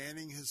 still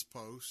manning his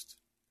post.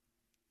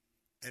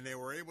 And they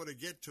were able to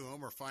get to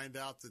him or find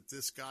out that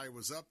this guy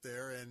was up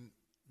there, and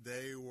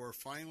they were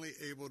finally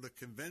able to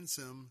convince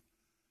him,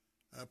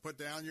 put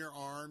down your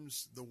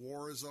arms, the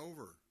war is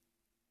over.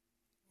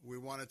 We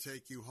want to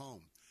take you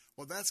home.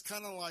 Well, that's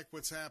kind of like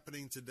what's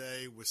happening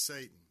today with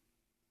Satan.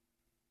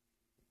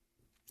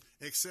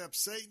 Except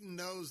Satan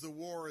knows the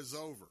war is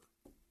over.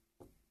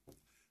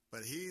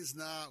 But he's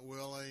not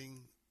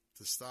willing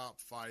to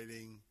stop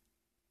fighting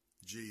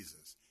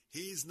Jesus.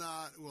 He's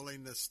not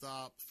willing to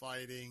stop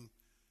fighting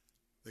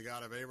the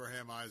God of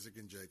Abraham, Isaac,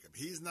 and Jacob.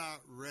 He's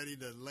not ready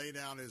to lay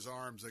down his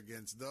arms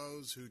against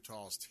those who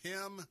tossed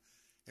him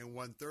and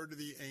 1/3 of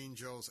the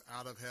angels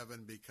out of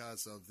heaven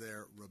because of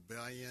their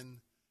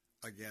rebellion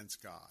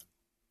against God.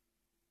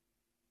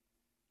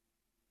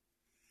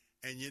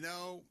 And you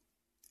know,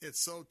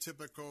 it's so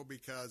typical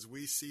because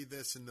we see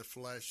this in the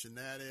flesh, and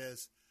that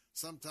is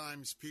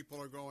sometimes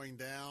people are going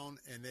down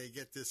and they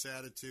get this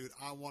attitude,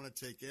 I want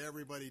to take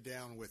everybody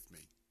down with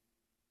me.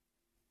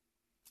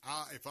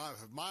 If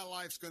my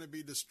life's going to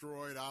be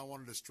destroyed, I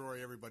want to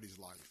destroy everybody's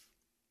life.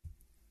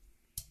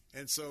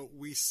 And so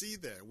we see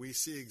that. We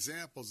see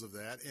examples of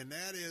that, and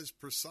that is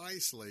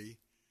precisely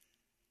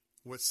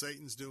what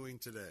Satan's doing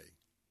today.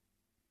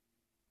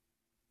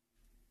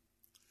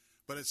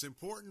 But it's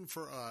important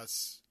for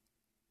us,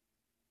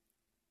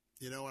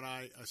 you know, when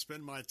I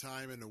spend my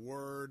time in the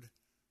Word.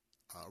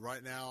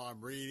 Right now I'm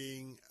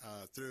reading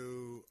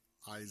through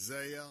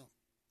Isaiah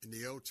in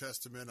the Old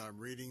Testament. I'm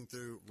reading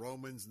through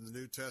Romans in the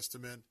New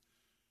Testament.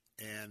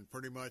 And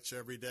pretty much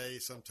every day,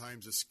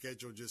 sometimes the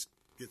schedule just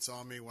gets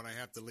on me when I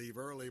have to leave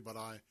early. But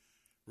I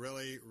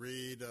really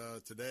read,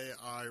 today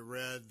I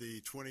read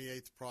the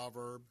 28th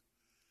proverb.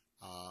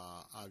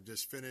 I've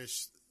just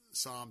finished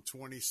Psalm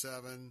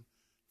 27,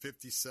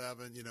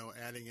 57, you know,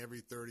 adding every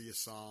 30th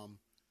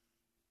Psalm.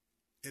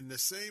 In the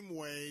same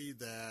way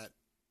that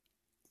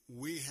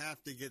we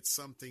have to get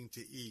something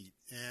to eat,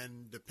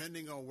 and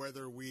depending on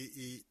whether we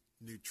eat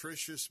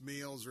nutritious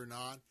meals or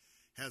not,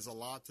 has a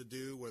lot to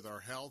do with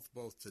our health,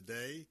 both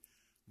today,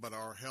 but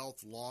our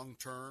health long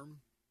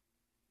term,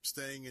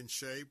 staying in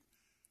shape.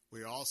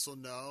 We also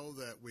know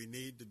that we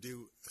need to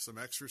do some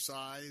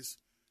exercise.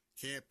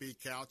 Can't be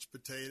couch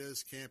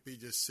potatoes, can't be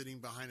just sitting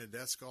behind a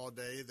desk all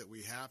day, that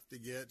we have to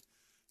get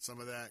some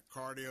of that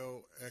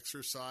cardio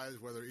exercise,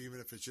 whether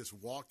even if it's just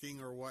walking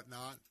or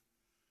whatnot.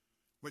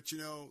 But, you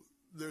know,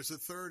 there's a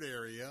third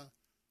area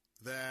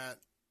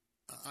that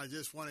I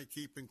just want to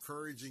keep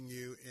encouraging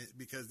you,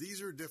 because these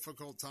are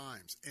difficult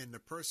times and the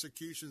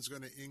persecution is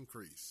going to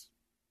increase.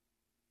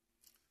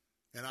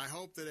 And I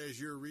hope that as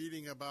you're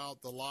reading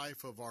about the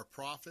life of our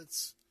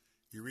prophets,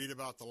 you read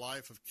about the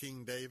life of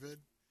King David,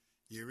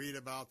 you read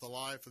about the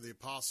life of the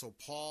Apostle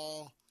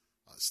Paul,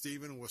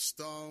 Stephen was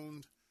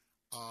stoned,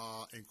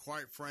 and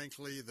quite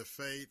frankly, the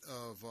fate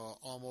of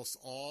almost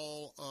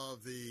all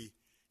of the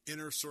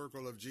inner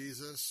circle of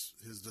Jesus,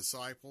 his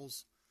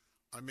disciples.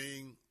 I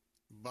mean,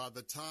 by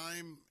the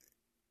time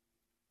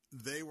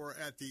they were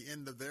at the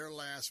end of their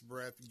last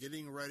breath,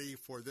 getting ready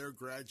for their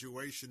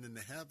graduation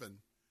into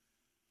heaven,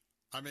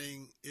 I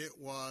mean, it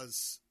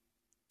was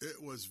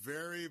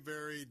very,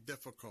 very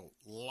difficult,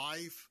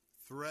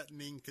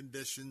 life-threatening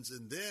conditions,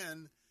 and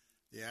then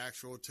the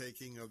actual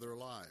taking of their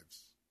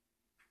lives.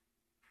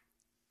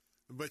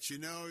 But, you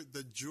know,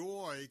 the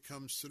joy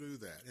comes through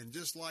that. And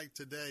just like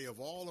today,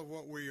 of all of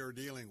what we are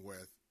dealing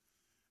with,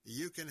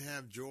 you can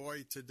have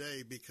joy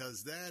today,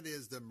 because that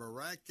is the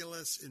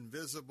miraculous,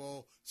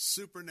 invisible,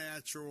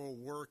 supernatural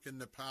work and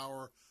the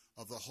power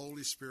of the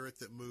Holy Spirit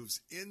that moves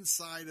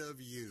inside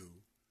of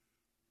you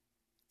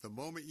the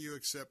moment you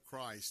accept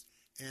Christ.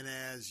 And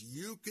as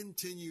you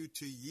continue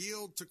to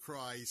yield to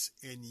Christ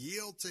and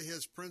yield to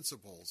his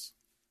principles,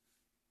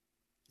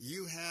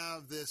 you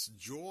have this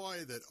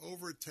joy that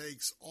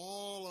overtakes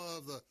all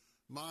of the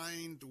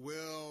mind,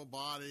 will,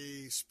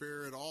 body,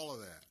 spirit, all of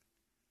that.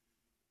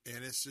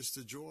 And it's just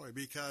a joy,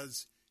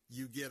 because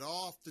you get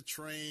off the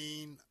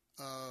train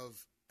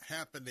of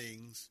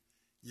happenings.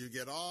 You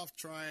get off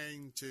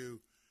trying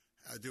to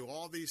do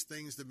all these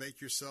things to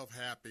make yourself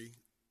happy.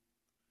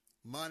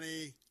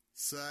 Money,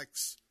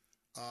 sex,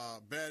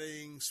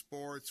 betting,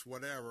 sports,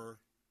 whatever.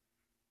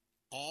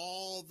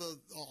 All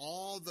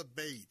the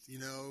bait, you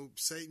know,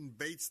 Satan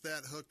baits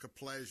that hook of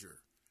pleasure.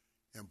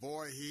 And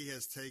boy, he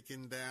has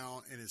taken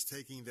down and is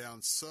taking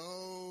down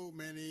so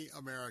many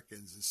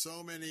Americans and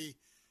so many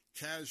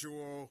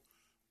casual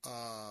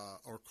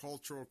or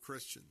cultural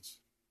Christians.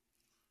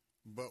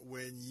 But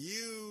when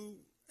you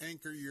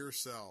anchor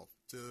yourself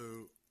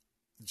to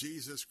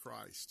Jesus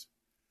Christ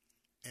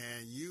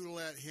and you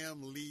let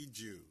him lead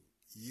you,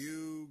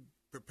 you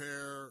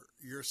prepare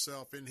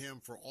yourself in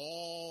him for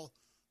all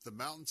the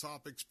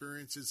mountaintop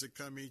experiences that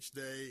come each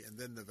day, and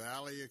then the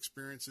valley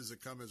experiences that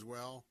come as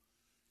well.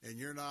 And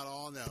you're not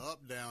on that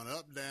up, down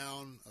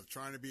of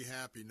trying to be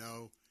happy.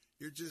 No,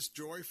 you're just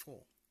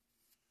joyful,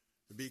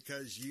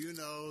 because you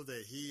know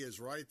that he is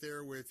right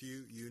there with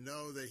you. You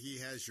know that he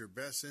has your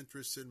best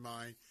interests in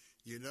mind.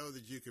 You know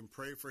that you can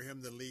pray for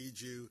him to lead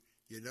you.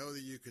 You know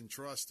that you can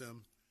trust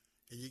him.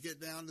 And you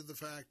get down to the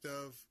fact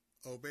of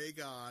obey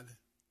God,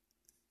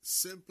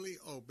 simply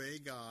obey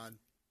God,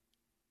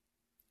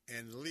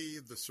 and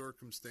leave the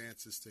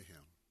circumstances to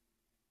him.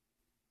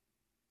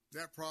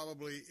 That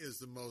probably is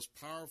the most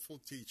powerful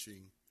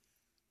teaching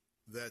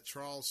that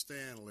Charles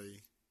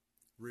Stanley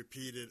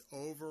repeated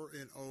over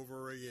and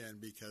over again,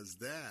 because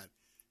that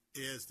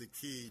is the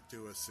key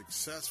to a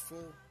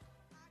successful,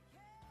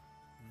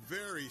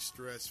 very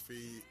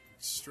stress-free,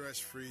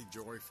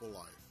 joyful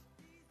life.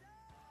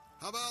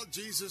 How about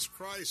Jesus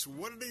Christ?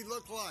 What did he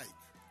look like?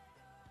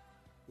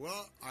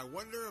 Well, I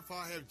wonder if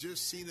I have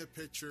just seen a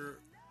picture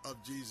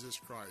of Jesus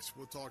Christ.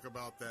 We'll talk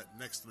about that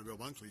next on the Bill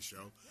Bunkley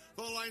Show.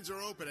 Phone lines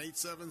are open,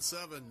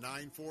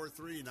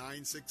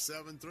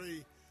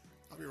 877-943-9673.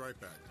 I'll be right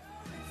back.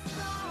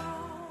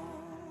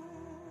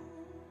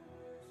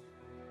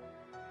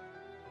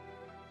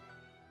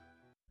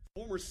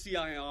 Former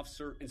CIA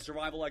officer and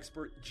survival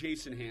expert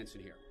Jason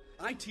Hansen here.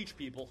 I teach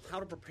people how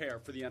to prepare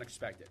for the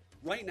unexpected.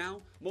 Right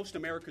now, most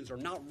Americans are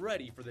not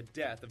ready for the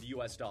death of the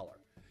U.S. dollar.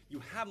 You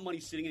have money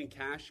sitting in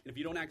cash, and if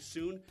you don't act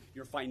soon,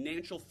 your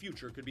financial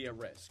future could be at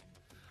risk.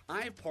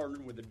 I have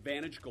partnered with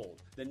Advantage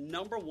Gold, the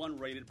 #1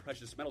 rated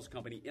precious metals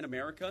company in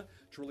America,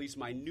 to release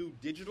my new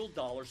digital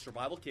dollar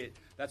survival kit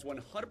that's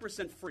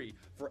 100% free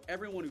for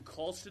everyone who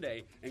calls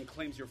today and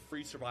claims your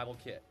free survival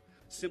kit.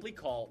 Simply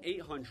call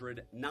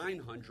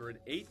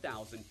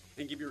 800-900-8000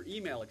 and give your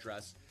email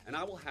address, and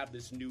I will have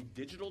this new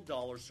digital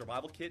dollar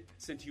survival kit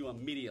sent to you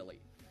immediately.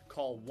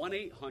 Call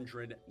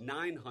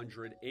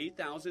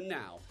 1-800-900-8000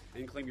 now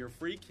and claim your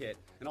free kit,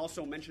 and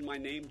also mention my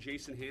name,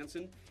 Jason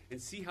Hansen,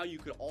 and see how you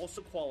could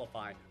also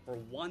qualify for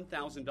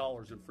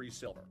 $1,000 in free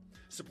silver.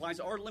 Supplies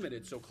are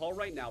limited, so call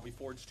right now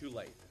before it's too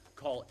late.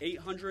 Call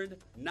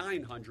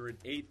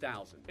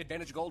 800-900-8000.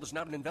 Advantage Gold is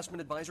not an investment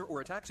advisor or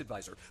a tax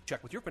advisor.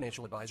 Check with your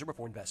financial advisor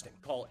before investing.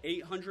 Call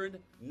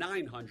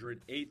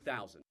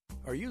 800-900-8000.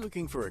 Are you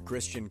looking for a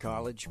Christian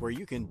college where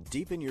you can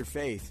deepen your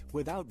faith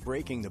without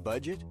breaking the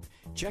budget?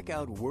 Check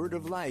out Word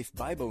of Life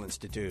Bible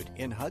Institute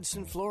in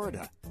Hudson,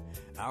 Florida.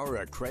 Our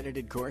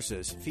accredited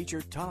courses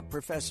feature top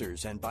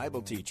professors and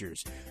Bible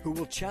teachers who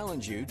will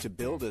challenge you to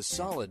build a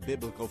solid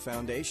biblical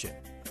foundation.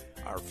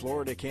 Our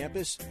Florida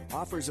campus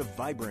offers a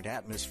vibrant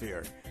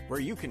atmosphere where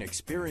you can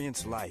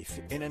experience life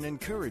in an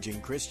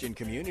encouraging Christian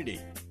community.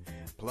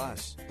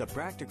 Plus, the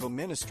practical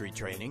ministry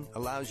training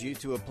allows you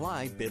to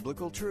apply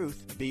biblical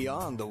truth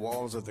beyond the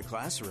walls of the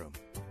classroom.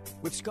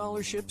 With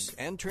scholarships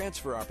and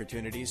transfer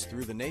opportunities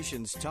through the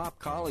nation's top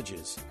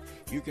colleges,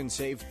 you can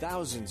save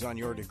thousands on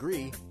your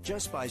degree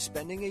just by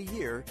spending a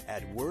year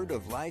at Word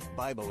of Life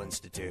Bible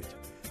Institute.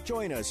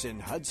 Join us in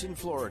Hudson,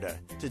 Florida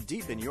to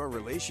deepen your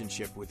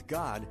relationship with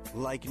God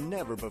like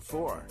never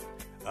before.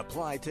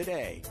 Apply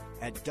today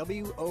at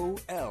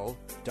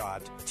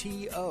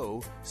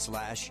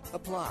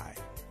wol.to/apply.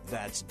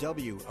 That's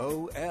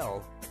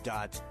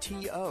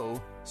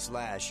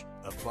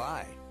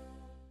wol.to/apply.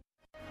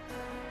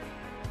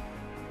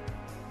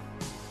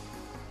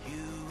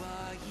 You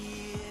are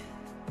here,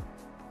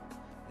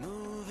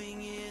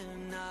 moving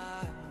in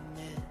our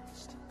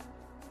midst.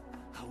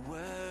 I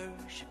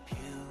worship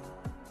you.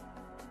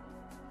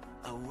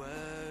 I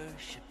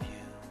worship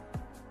you.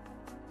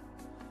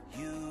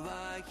 You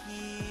are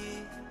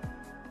here,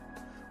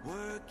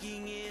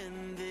 working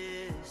in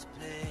this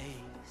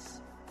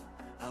place.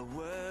 I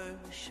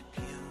worship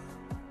you.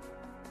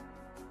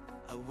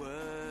 I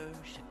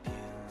worship you.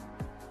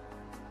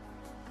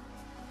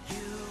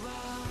 You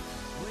are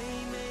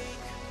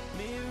waymaker,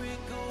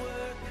 miracle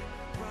worker,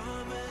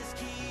 promise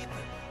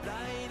keeper,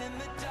 light in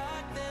the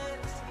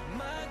darkness.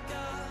 My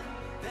God,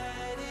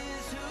 that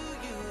is who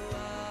you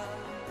are.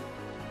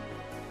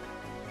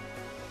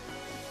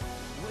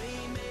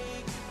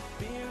 Waymaker,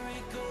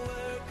 miracle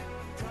worker,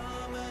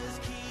 promise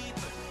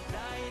keeper,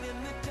 light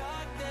in the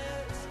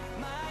darkness.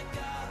 My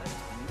God,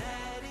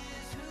 that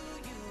is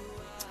who you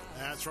are.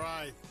 That's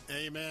right.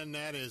 Amen.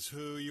 That is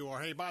who you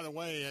are. Hey, by the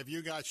way, have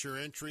you got your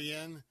entry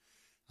in?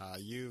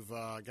 You've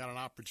got an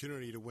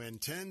opportunity to win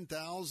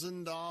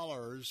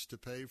 $10,000 to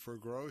pay for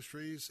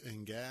groceries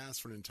and gas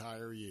for an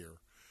entire year.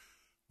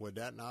 Would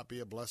that not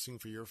be a blessing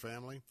for your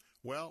family?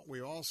 Well,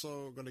 we're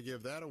also going to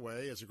give that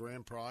away as a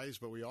grand prize,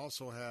 but we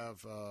also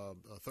have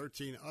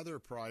 13 other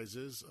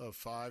prizes of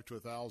 $5,000 to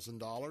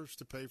 $1,000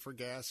 to pay for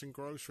gas and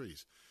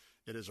groceries.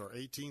 It is our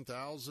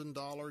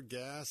 $18,000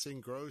 gas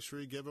and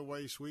grocery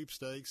giveaway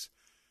sweepstakes,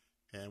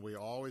 and we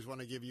always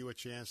want to give you a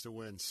chance to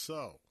win.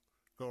 So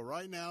go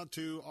right now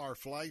to our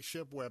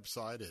flagship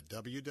website at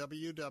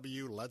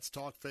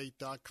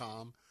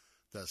www.letstalkfaith.com.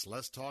 That's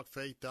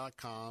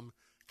letstalkfaith.com.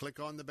 Click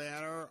on the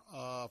banner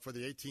for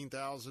the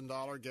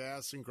 $18,000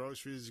 gas and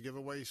groceries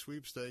giveaway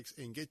sweepstakes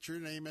and get your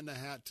name in the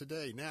hat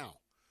today. Now,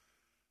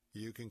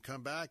 you can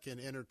come back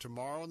and enter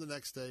tomorrow and the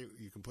next day.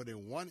 You can put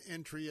in one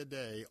entry a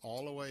day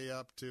all the way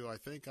up to, I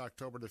think,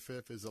 October the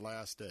 5th is the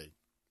last day.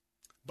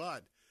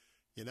 But,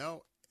 you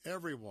know,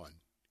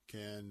 everyone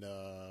can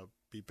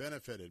be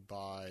benefited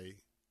by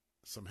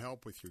some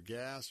help with your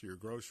gas, your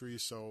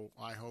groceries. So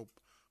I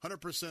hope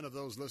 100% of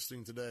those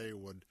listening today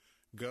would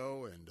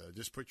go and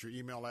just put your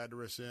email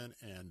address in,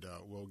 and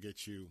we'll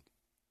get you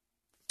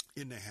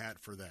in the hat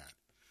for that.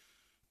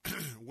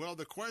 Well,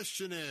 the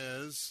question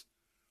is,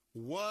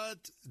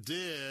 what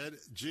did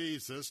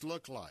Jesus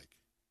look like?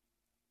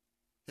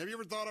 Have you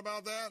ever thought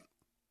about that?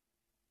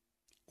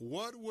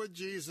 What would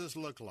Jesus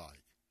look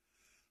like?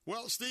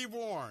 Well, Steve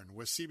Warren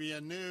with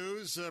CBN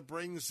News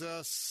brings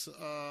us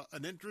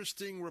an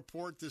interesting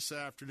report this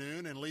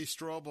afternoon, and Lee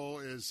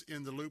Strobel is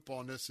in the loop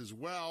on this as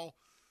well.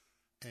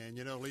 And,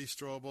 you know, Lee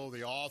Strobel,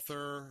 the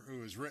author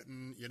who has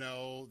written, you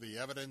know, The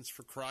Evidence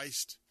for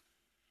Christ.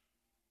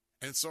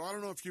 And so I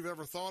don't know if you've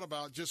ever thought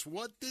about just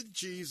what did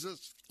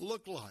Jesus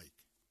look like?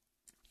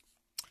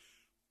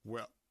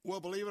 Well,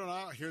 believe it or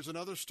not, here's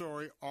another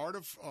story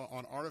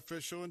on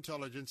artificial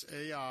intelligence,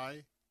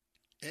 AI.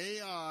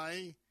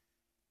 AI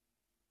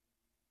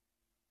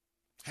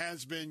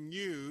has been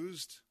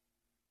used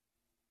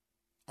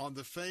on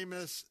the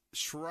famous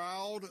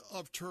Shroud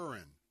of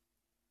Turin.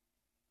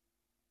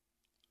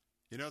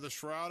 You know, the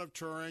Shroud of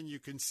Turin, you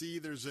can see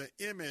there's an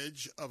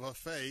image of a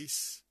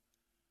face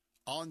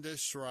on this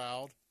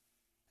shroud,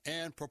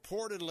 and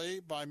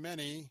purportedly by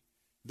many,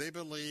 they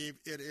believe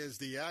it is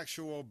the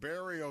actual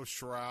burial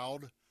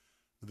shroud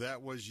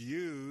that was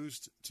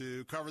used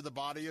to cover the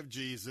body of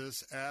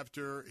Jesus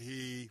after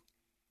he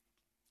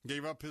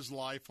gave up his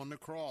life on the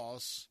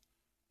cross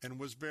and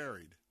was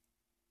buried.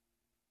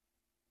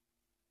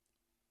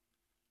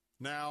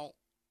 Now,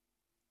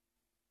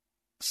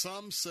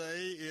 some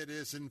say it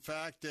is in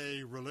fact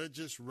a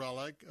religious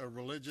relic, a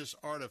religious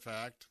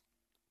artifact.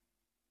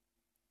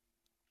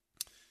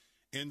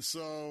 And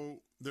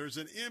so there's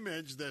an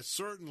image that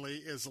certainly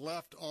is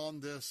left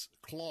on this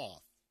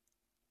cloth.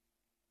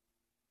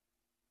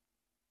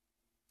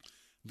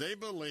 They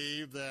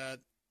believe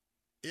that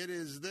it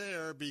is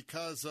there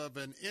because of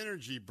an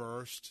energy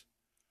burst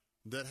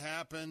that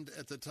happened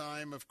at the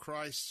time of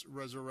Christ's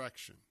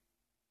resurrection.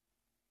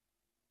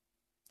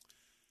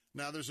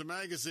 Now, there's a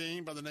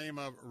magazine by the name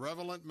of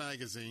Relevant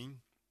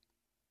Magazine,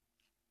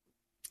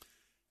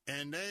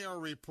 and they are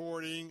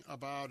reporting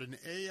about an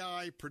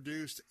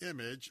AI-produced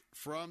image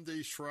from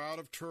the Shroud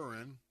of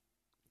Turin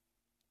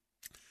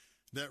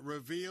that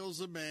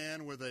reveals a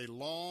man with a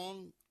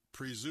long,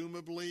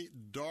 presumably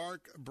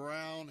dark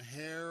brown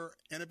hair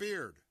and a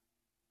beard.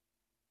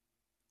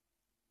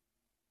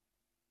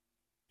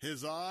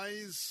 His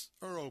eyes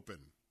are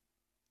open.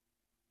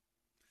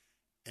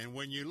 And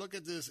when you look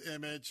at this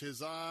image,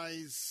 his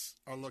eyes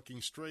are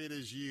looking straight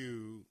at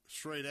you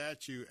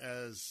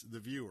as the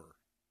viewer.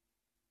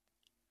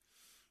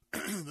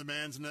 The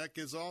man's neck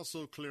is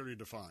also clearly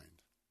defined,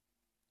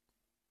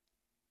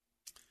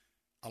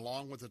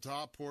 along with the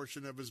top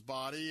portion of his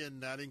body,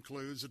 and that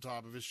includes the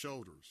top of his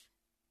shoulders.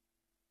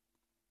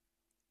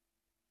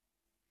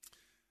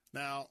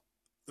 Now,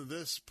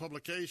 this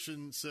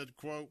publication said,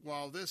 quote,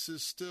 "While this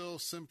is still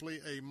simply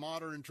a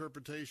modern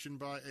interpretation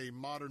by a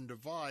modern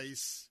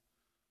device,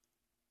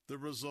 the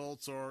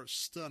results are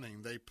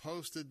stunning." They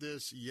posted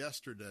this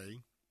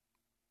yesterday.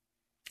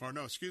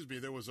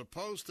 There was a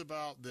post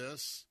about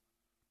this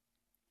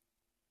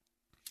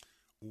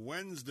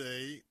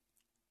Wednesday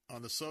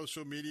on the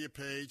social media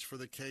page for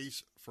the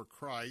Case for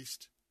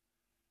Christ.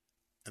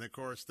 And, of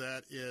course,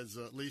 that is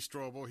Lee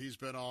Strobel. He's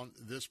been on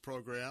this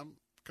program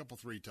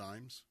three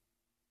times.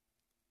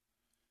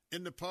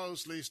 In the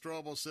post, Lee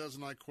Strobel says,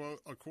 and I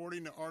quote,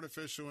 "According to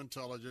artificial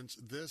intelligence,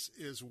 this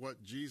is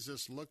what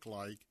Jesus looked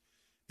like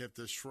if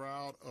the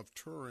Shroud of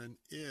Turin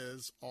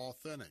is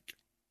authentic."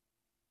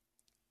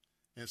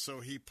 And so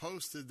he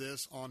posted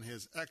this on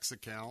his X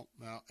account.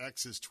 Now,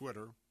 X is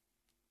Twitter.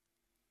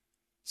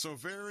 So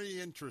very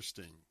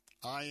interesting.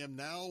 I am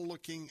now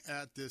looking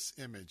at this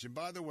image. And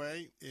by the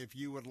way, if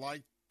you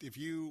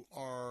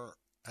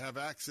have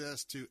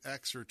access to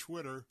X or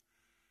Twitter,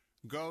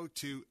 go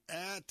to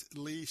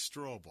 @Lee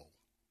Strobel.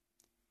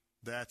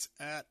 That's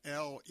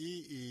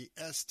 @LeeStrobel.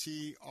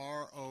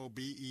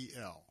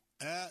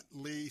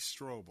 @Lee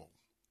Strobel.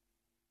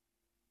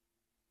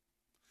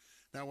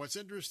 Now, what's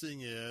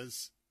interesting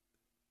is,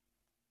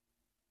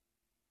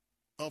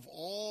 of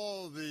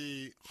all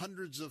the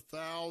hundreds of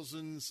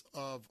thousands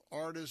of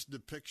artist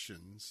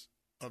depictions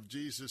of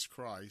Jesus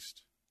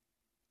Christ,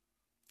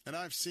 and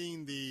I've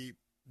seen the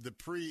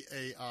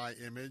pre-AI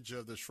image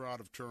of the Shroud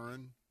of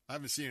Turin. I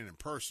haven't seen it in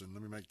person.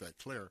 Let me make that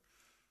clear.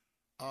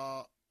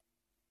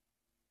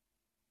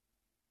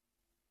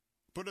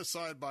 Put it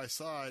side by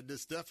side,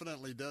 this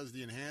definitely does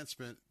the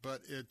enhancement,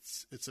 but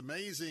it's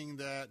amazing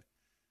that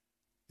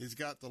he's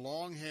got the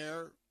long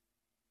hair,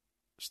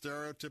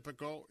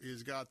 stereotypical.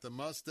 He's got the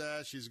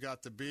mustache. He's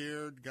got the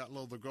beard, got a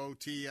little the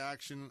goatee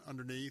action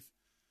underneath.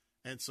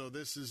 And so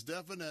this is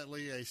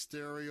definitely a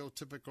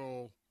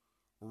stereotypical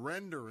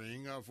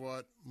rendering of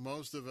what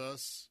most of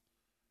us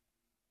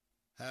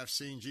have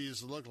seen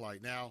Jesus look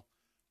like. Now,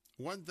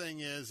 one thing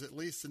is, at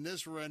least in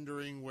this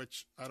rendering,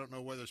 which I don't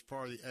know whether it's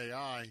part of the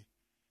AI,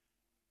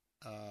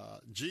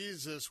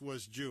 Jesus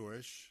was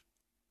Jewish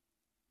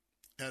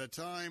at a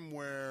time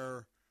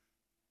where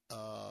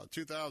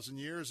 2,000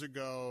 years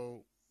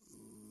ago,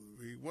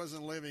 he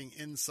wasn't living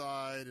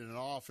inside in an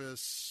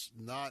office,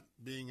 not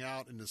being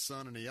out in the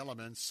sun and the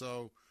elements.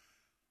 So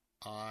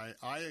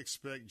I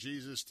expect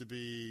Jesus to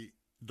be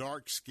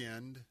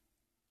dark-skinned.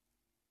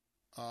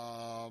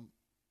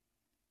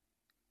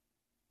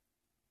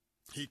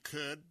 He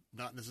could,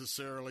 not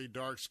necessarily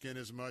dark skin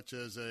as much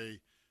as a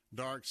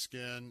dark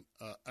skin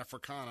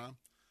Africana,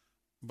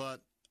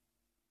 But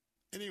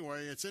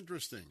anyway, it's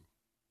interesting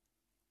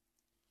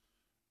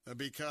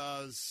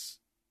because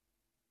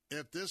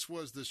if this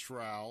was the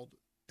shroud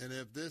and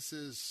if this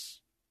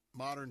is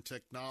modern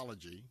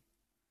technology,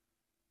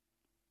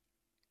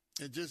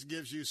 it just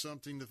gives you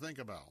something to think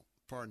about,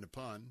 pardon the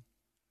pun.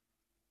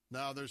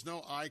 Now, there's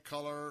no eye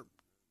color,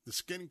 the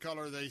skin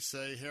color, they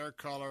say, hair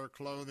color,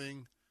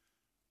 clothing,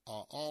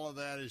 all of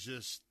that is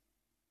just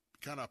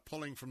kind of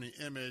pulling from the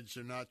image.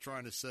 They're not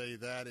trying to say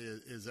that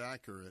is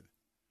accurate.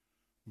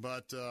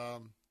 But,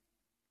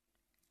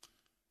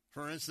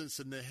 for instance,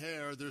 in the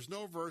hair, there's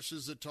no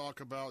verses that talk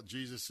about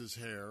Jesus'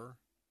 hair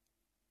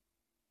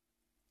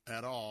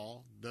at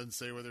all. Doesn't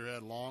say whether he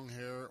had long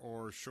hair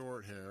or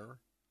short hair.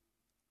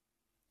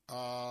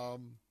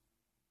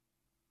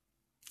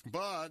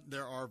 But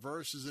there are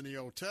verses in the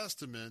Old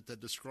Testament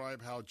that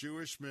describe how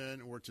Jewish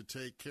men were to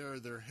take care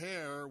of their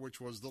hair, which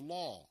was the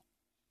law.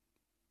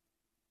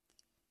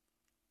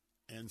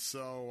 And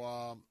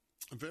so,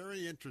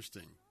 very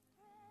interesting.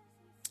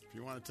 If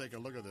you want to take a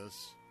look at this,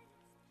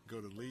 go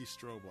to Lee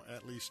Strobel,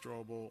 at Lee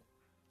Strobel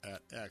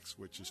at X,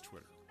 which is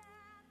Twitter.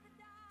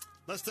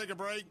 Let's take a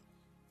break.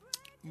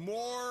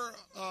 More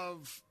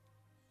of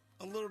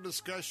a little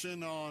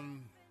discussion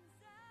on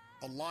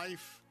a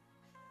life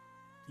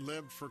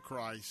lived for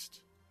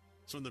Christ.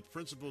 Some of the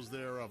principles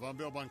thereof. I'm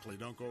Bill Bunkley.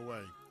 Don't go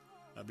away.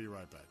 I'll be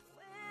right back.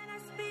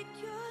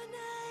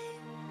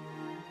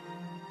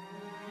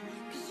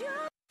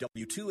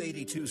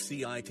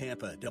 W282CI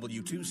Tampa,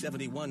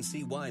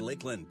 W271CY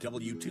Lakeland,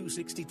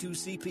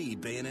 W262CP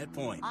Bayonet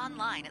Point.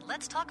 Online at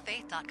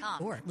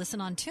letstalkfaith.com or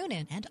listen on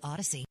TuneIn and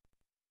Odyssey.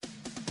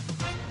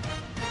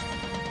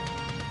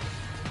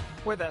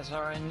 With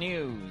SRN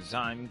News,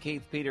 I'm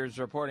Keith Peters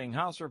reporting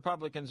House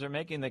Republicans are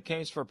making the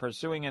case for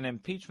pursuing an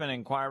impeachment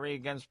inquiry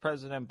against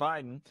President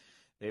Biden.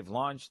 They've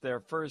launched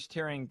their first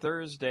hearing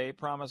Thursday,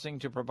 promising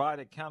to provide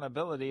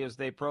accountability as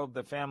they probe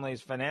the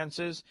family's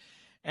finances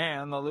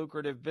and the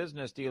lucrative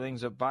business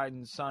dealings of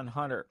Biden's son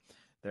Hunter.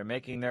 They're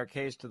making their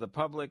case to the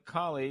public,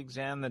 colleagues,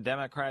 and the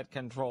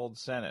Democrat-controlled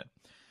Senate.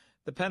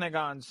 The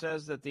Pentagon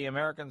says that the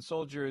American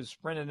soldier who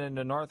sprinted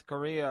into North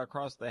Korea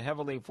across the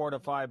heavily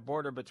fortified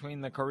border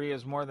between the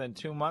Koreas more than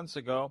 2 months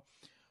ago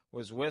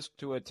was whisked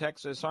to a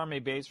Texas Army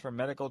base for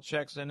medical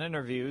checks and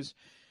interviews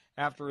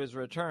after his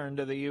return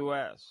to the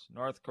U.S.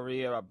 North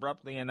Korea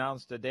abruptly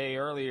announced a day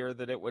earlier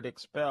that it would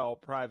expel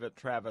Private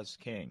Travis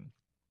King.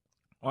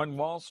 On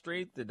Wall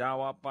Street, the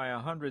Dow up by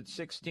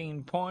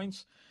 116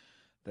 points.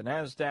 The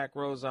Nasdaq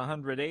rose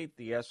 108.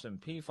 The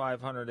S&P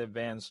 500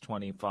 advanced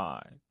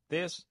 25.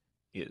 This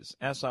is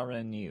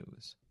SRN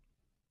News.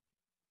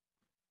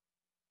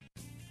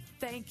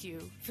 Thank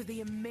you for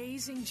the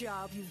amazing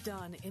job you've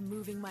done in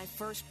moving my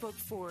first book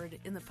forward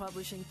in the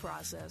publishing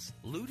process.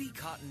 Ludi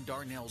Cotton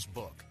Darnell's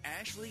book,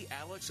 Ashley,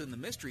 Alex, and the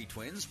Mystery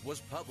Twins,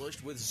 was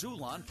published with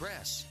Zulon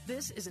Press.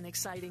 This is an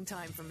exciting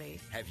time for me.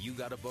 Have you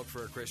got a book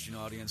for a Christian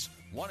audience?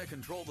 Want to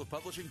control the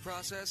publishing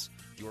process?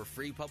 Your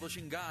free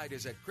publishing guide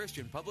is at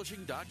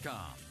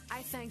ChristianPublishing.com.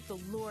 I thank the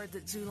Lord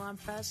that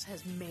Zulon Press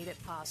has made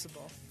it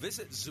possible.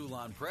 Visit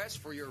Zulon Press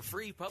for your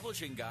free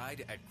publishing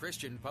guide at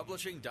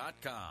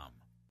ChristianPublishing.com.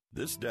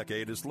 This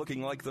decade is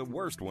looking like the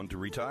worst one to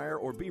retire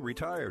or be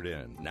retired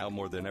in. Now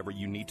more than ever,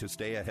 you need to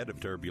stay ahead of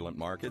turbulent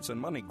markets and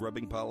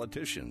money-grubbing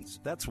politicians.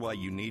 That's why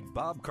you need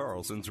Bob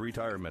Carlson's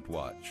Retirement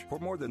Watch. For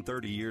more than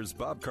 30 years,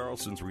 Bob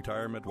Carlson's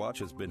Retirement Watch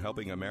has been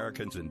helping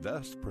Americans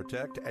invest,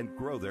 protect, and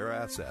grow their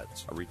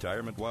assets. A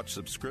Retirement Watch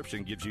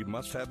subscription gives you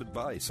must-have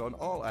advice on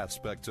all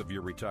aspects of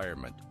your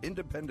retirement.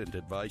 Independent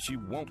advice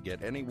you won't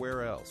get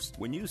anywhere else.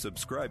 When you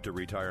subscribe to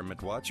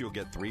Retirement Watch, you'll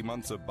get 3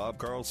 months of Bob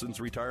Carlson's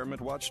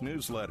Retirement Watch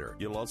newsletter.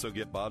 You'll also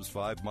get Bob's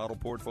 5 model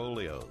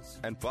portfolios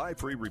and 5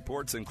 free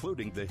reports,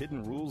 including the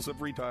hidden rules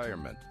of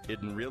retirement,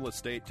 hidden real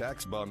estate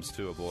tax bumps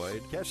to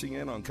avoid, cashing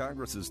in on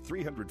Congress's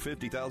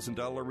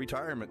 $350,000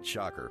 retirement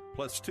shocker,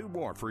 plus 2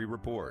 more free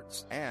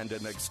reports, and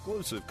an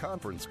exclusive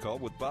conference call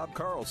with Bob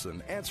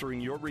Carlson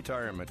answering your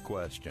retirement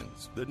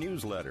questions. The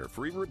newsletter,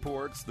 free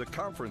reports, the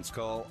conference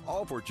call,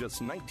 all for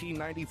just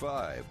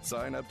 $19.95.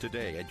 Sign up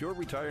today at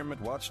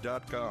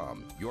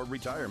yourretirementwatch.com.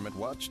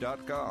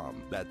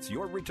 Yourretirementwatch.com. That's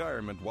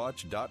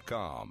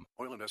yourretirementwatch.com.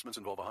 Oil investments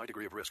involve a high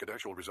degree of risk and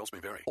actual results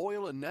may vary.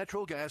 Oil and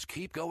natural gas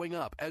keep going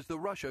up as the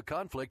Russia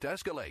conflict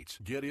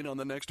escalates. Get in on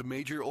the next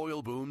major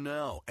oil boom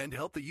now and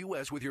help the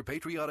U.S. with your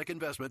patriotic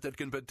investment that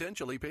can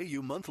potentially pay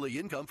you monthly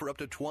income for up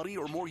to 20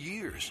 or more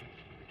years.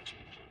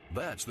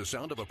 That's the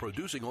sound of a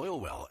producing oil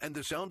well and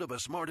the sound of a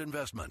smart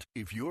investment.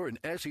 If you're an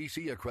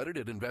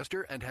SEC-accredited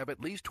investor and have at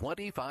least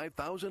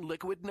 $25,000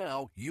 liquid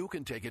now, you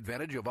can take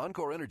advantage of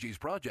Encore Energy's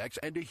projects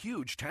and a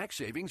huge tax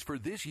savings for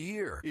this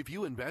year. If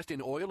you invest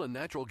in oil and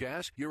natural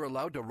gas, you're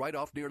allowed to write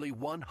off nearly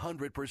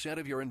 100%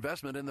 of your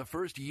investment in the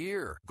first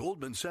year.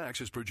 Goldman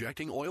Sachs is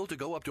projecting oil to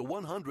go up to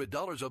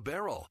 $100 a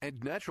barrel,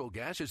 and natural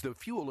gas is the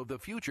fuel of the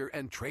future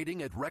and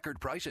trading at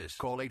record prices.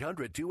 Call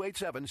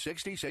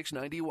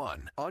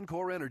 800-287-6691.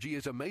 Encore Energy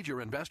is a major major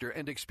investor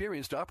and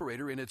experienced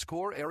operator in its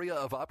core area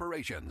of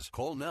operations.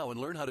 Call now and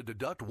learn how to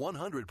deduct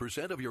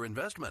 100% of your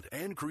investment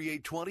and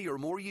create 20 or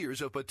more years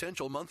of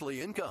potential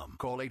monthly income.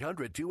 Call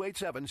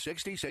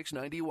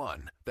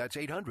 800-287-6691. That's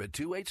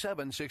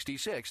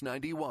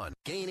 800-287-6691.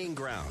 Gaining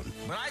ground.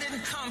 But I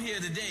didn't come here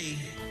today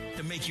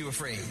to make you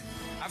afraid.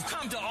 I've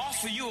come to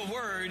offer you a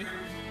word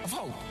of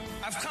hope.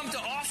 I've come to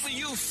offer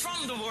you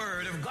from the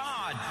Word of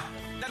God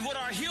that what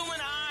our human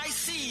eye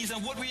sees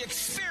and what we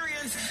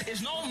experience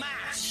is no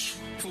match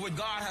for what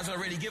God has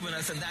already given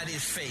us, and that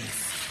is faith.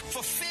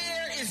 For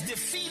fear is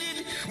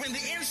defeated when the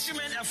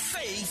instrument of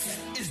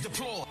faith is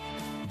deployed.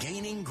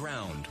 Gaining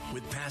Ground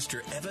with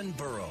Pastor Evan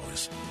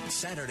Burrows.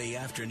 Saturday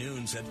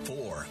afternoons at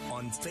 4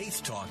 on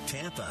Faith Talk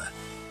Tampa.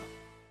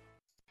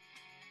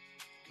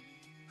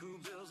 Who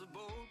builds a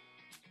boat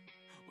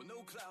with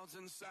no clouds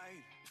in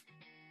sight?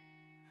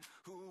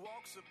 Who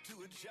walks up to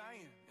a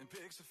giant and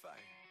picks a fight?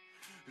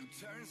 Who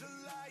turns a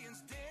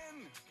lion's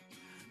den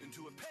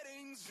into a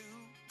petting zoo?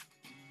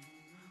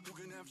 Who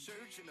can have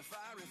church in a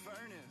fiery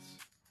furnace?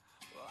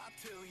 Well, I'll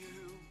tell you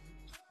who.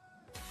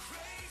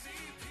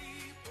 Crazy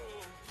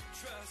people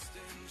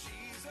trusting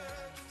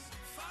Jesus,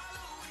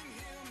 following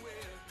him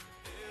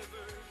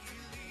wherever he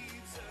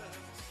leads us.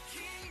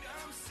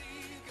 Kingdom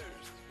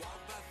seekers,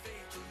 walk by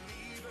faith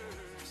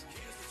believers.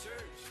 Here's the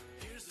church,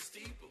 here's the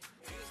steeple,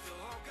 here's to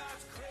all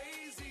God's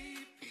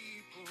crazy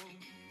people.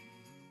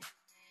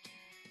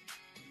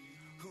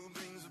 Who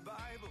brings a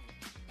Bible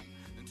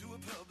into a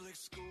public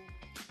school?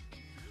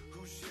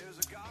 Who shares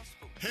a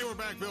gospel? Hey, we're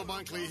back. Bill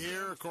Bunkley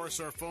here. Of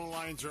course, our phone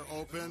lines are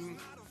open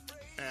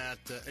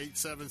at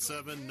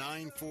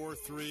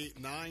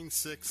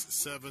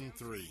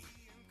 877-943-9673.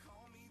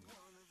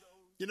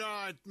 You know,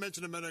 I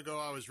mentioned a minute ago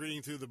I was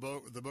reading through the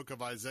book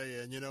of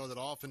Isaiah, and you know that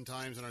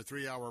oftentimes in our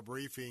 3-hour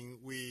briefing,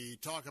 we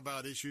talk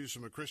about issues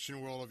from a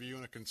Christian worldview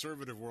and a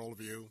conservative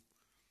worldview.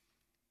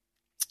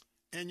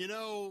 And you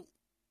know,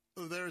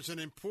 there's an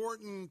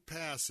important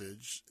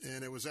passage,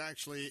 and it was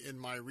actually in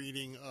my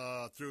reading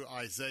through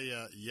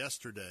Isaiah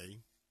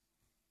yesterday.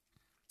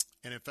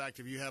 And in fact,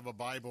 if you have a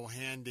Bible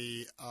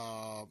handy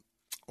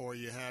or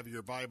you have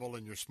your Bible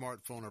in your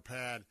smartphone or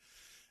pad,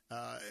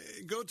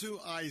 go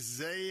to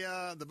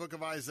Isaiah, the book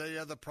of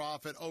Isaiah, the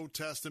prophet, Old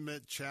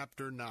Testament,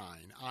 chapter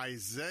 9.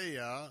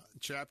 Isaiah,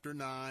 chapter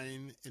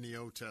 9 in the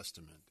Old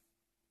Testament.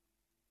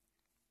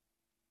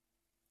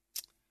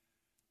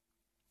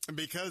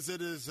 Because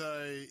it is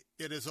a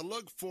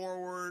look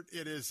forward,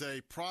 it is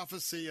a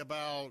prophecy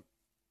about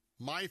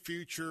my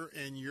future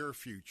and your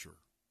future.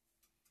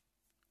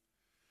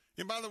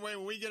 And by the way,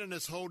 when we get in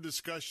this whole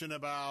discussion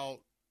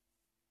about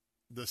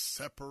the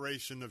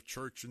separation of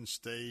church and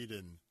state,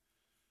 and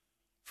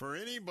for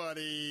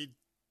anybody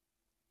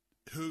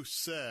who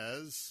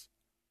says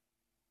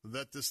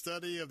that the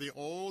study of the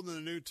Old and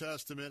the New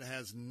Testament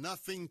has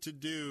nothing to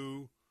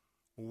do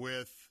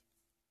with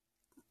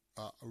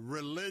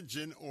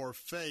religion or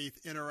faith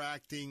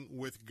interacting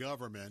with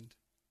government,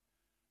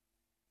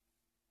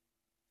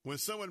 when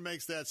someone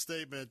makes that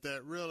statement,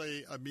 that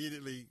really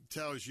immediately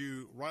tells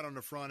you right on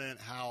the front end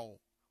how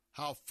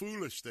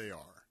foolish they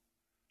are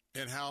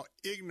and how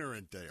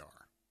ignorant they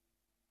are.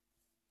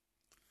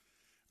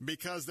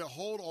 Because the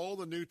whole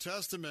Old and New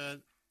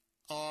Testament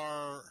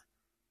are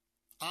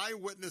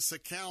eyewitness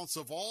accounts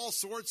of all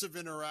sorts of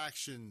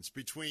interactions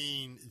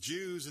between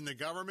Jews and the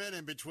government,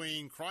 and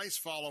between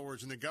Christ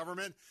followers and the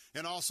government,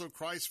 and also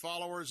Christ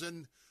followers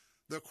in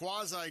the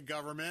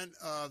quasi-government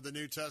of the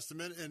New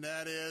Testament, and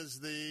that is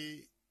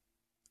the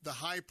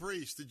high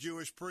priest, the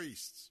Jewish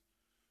priests,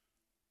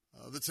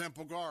 the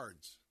temple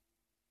guards.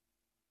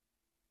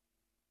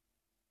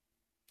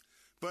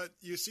 But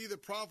you see, the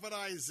prophet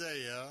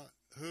Isaiah,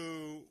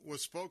 who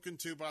was spoken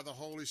to by the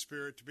Holy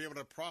Spirit to be able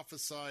to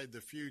prophesy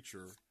the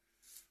future,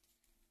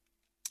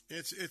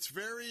 it's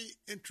very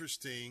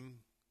interesting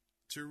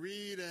to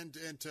read and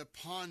to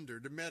ponder,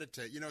 to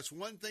meditate. You know, it's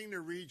one thing to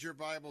read your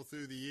Bible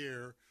through the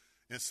year,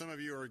 and some of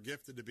you are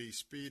gifted to be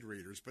speed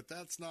readers, but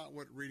that's not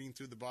what reading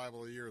through the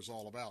Bible a year is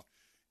all about.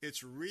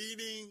 It's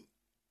reading,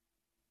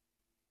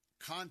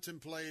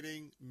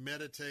 contemplating,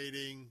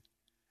 meditating,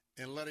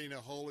 and letting the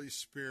Holy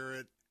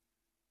Spirit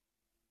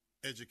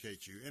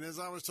educate you. And as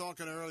I was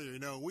talking earlier, you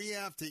know, we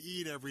have to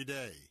eat every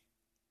day.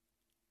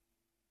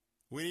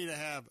 We need to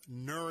have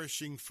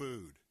nourishing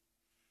food.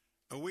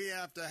 We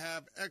have to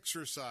have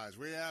exercise.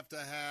 We have to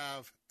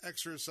have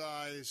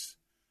exercise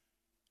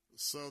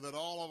so that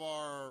all of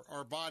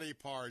our body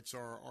parts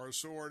are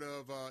sort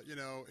of,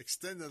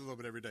 extended a little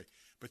bit every day.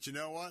 But you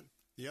know what?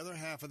 The other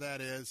half of that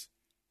is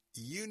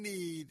you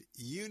need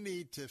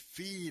to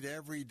feed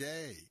every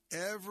day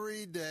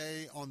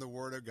on the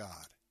Word of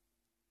God.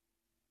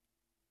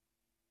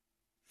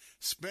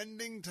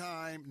 Spending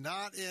time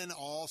not in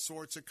all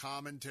sorts of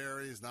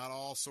commentaries, not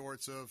all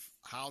sorts of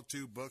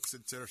how-to books,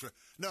 etc.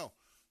 No,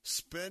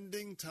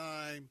 spending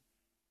time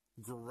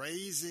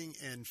grazing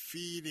and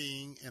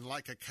feeding, and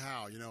like a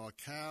cow. You know, a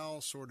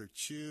cow sort of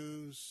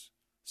chews,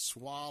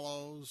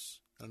 swallows.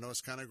 I know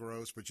it's kind of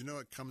gross, but you know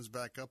it comes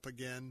back up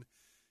again,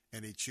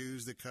 and he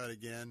chews the cud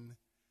again.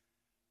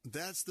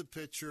 that's the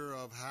picture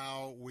of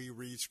how we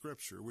read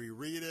Scripture. We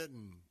read it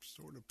and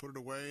sort of put it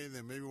away,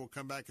 then maybe we'll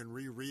come back and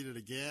reread it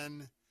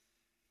again.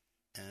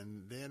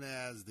 And then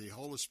as the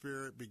Holy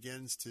Spirit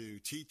begins to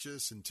teach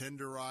us and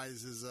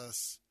tenderizes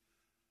us,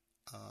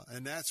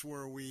 and that's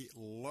where we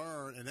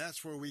learn, and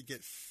that's where we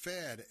get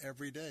fed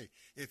every day.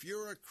 If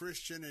you're a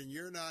Christian and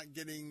you're not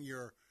getting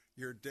your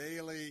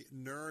daily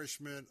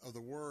nourishment of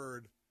the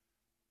Word,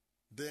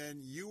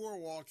 then you are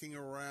walking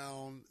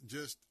around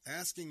just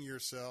asking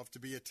yourself to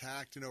be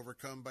attacked and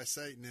overcome by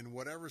Satan in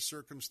whatever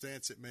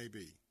circumstance it may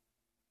be.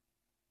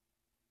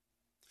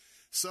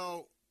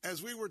 So,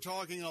 as we were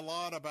talking a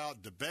lot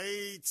about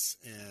debates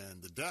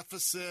and the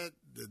deficit,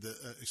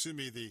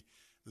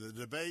 the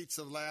debates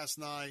of last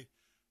night,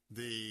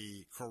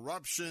 the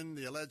corruption,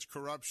 the alleged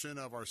corruption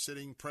of our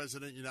sitting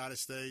president of the United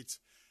States,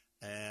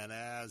 and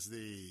as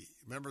the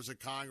members of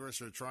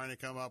Congress are trying to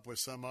come up with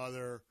some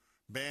other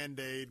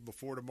Band-Aid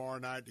before tomorrow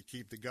night to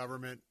keep the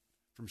government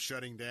from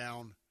shutting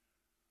down,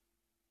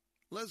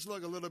 let's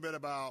look a little bit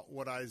about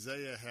what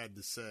Isaiah had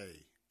to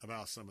say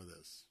about some of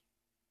this.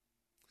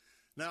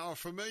 Now, a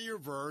familiar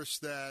verse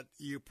that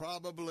you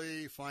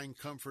probably find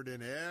comfort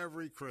in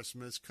every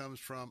Christmas comes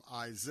from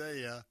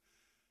Isaiah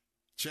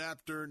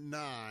chapter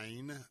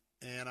 9,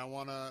 and I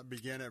want to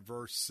begin at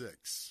verse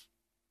 6.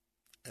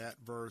 At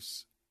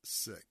verse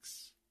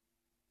 6.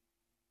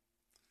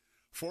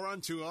 For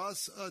unto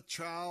us a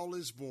child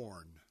is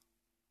born,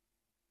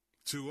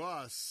 to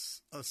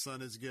us a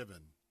son is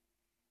given.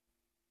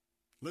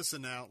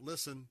 Listen now,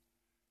 listen.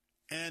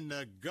 And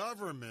the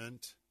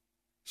government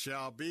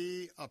shall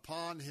be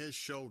upon his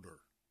shoulder,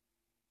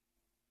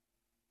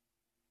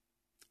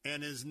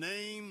 and his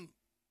name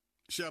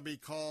shall be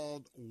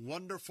called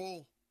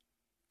Wonderful,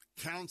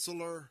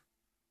 Counselor,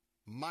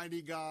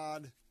 Mighty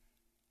God,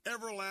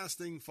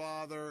 Everlasting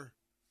Father,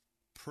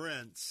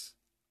 Prince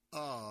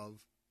of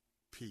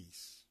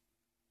Peace.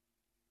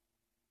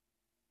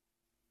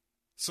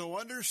 So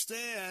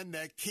understand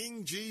that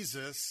King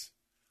Jesus,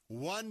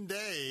 one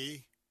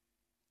day,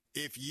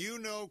 if you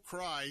know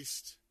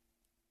Christ,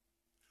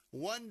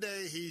 one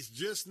day he's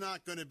just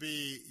not going to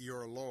be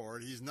your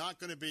Lord. He's not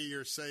going to be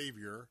your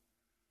Savior.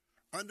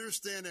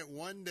 Understand that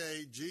one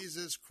day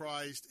Jesus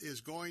Christ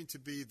is going to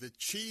be the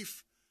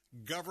chief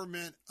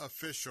government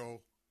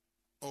official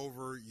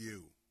over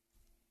you.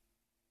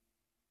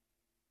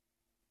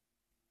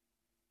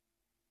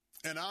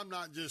 And I'm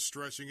not just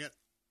stretching it.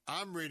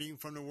 I'm reading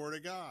from the Word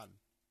of God.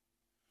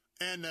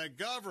 And the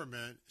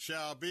government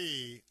shall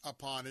be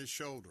upon his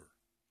shoulder.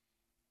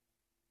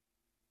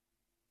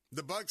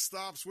 The buck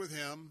stops with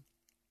him.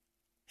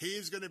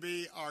 He's going to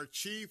be our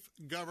chief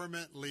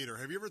government leader.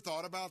 Have you ever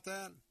thought about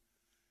that?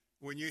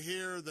 When you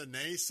hear the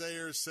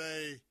naysayers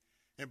say,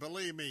 and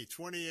believe me,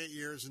 28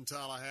 years in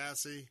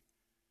Tallahassee,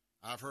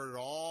 I've heard it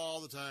all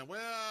the time.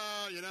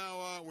 Well, you know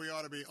what? We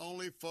ought to be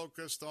only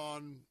focused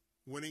on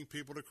winning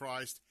people to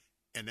Christ,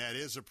 and that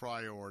is a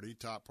priority,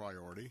 top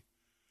priority.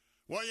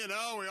 Well, you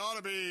know, we ought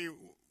to be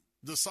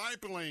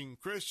discipling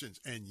Christians,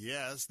 and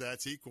yes,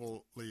 that's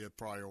equally a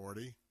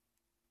priority.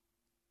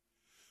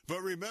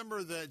 But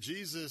remember that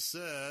Jesus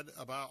said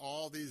about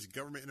all these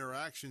government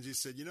interactions, he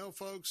said, you know,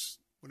 folks,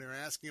 when they're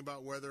asking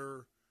about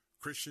whether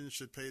Christians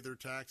should pay their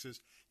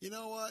taxes, you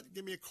know what?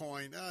 Give me a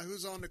coin.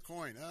 Who's on the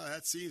coin?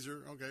 That's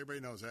Caesar. Okay,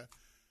 everybody knows that.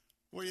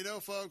 Well, you know,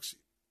 folks,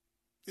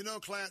 you know,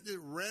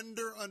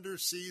 render under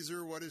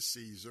Caesar what is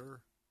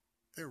Caesar,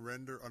 and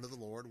render under the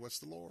Lord what's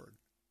the Lord.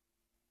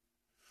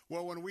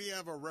 Well, when we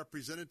have a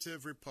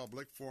representative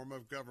republic form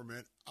of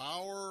government,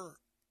 our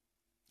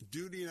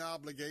duty and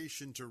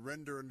obligation to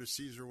render unto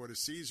Caesar what is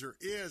Caesar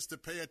is to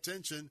pay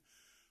attention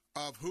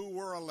of who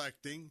we're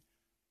electing.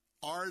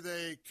 Are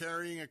they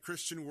carrying a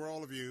Christian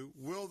worldview?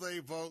 Will they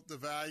vote the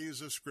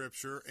values of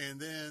Scripture? And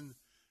then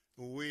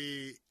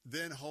we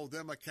then hold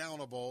them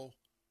accountable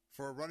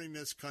for running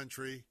this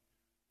country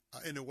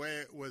in the way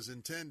it was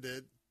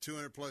intended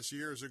 200 plus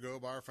years ago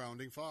by our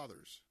founding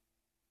fathers.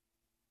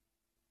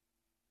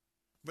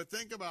 But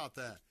think about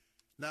that.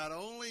 Not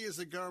only is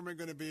the government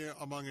going to be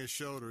among his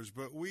shoulders,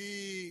 but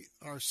we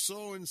are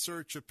so in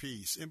search of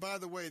peace. And by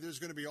the way, there's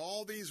going to be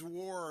all these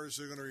wars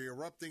that are going to be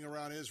erupting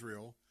around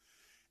Israel.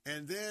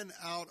 And then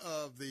out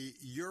of the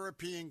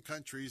European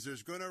countries,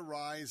 there's going to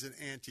rise an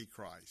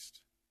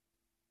antichrist.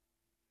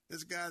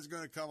 This guy's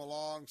going to come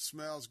along,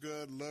 smells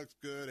good, looks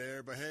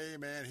good, but hey,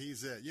 man,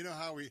 he's it. You know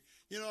how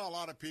a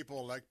lot of people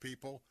elect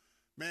people.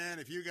 Man,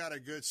 if you got a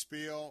good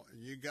spiel,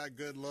 and you got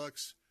good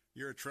looks,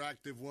 you're an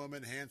attractive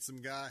woman,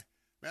 handsome guy,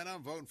 man,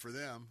 I'm voting for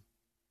them.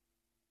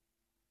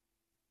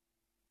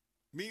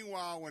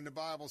 Meanwhile, when the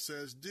Bible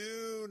says,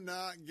 do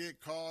not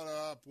get caught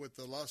up with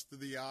the lust of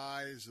the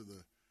eyes or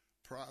the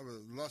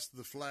lust of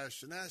the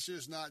flesh, and that's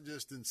just not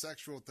just in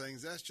sexual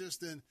things, that's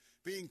just in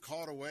being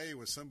caught away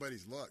with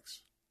somebody's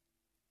looks.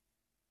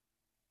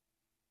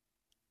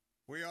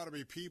 We ought to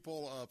be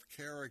people of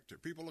character,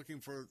 people looking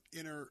for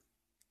inner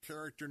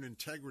character and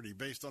integrity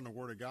based on the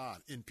Word of God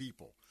in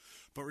people.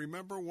 But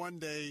remember, one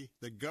day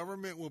the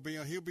government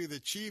he'll be the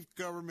chief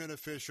government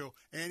official,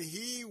 and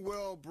he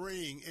will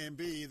bring and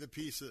be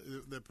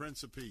the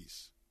Prince of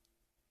Peace.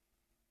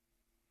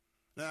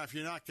 Now, if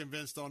you're not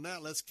convinced on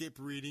that, let's keep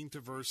reading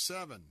to verse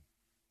 7.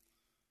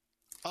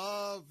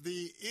 Of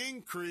the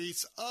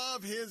increase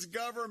of his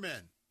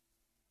government.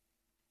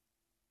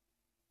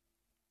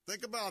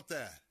 Think about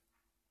that.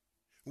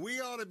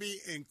 We ought to be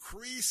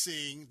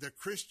increasing the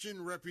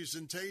Christian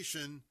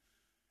representation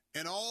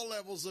in all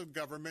levels of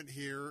government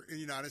here in the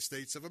United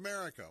States of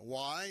America.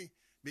 Why?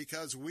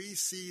 Because we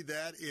see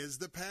that is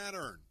the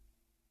pattern.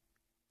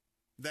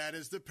 That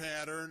is the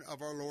pattern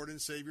of our Lord and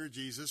Savior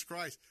Jesus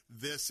Christ.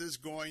 This is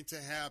going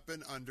to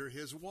happen under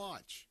his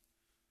watch.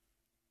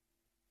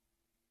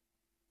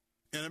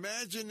 And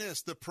imagine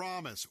this, the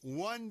promise,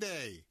 one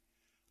day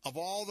of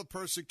all the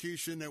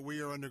persecution that we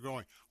are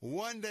undergoing.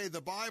 One day, the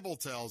Bible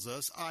tells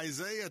us,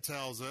 Isaiah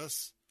tells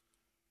us,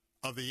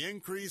 of the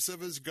increase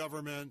of his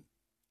government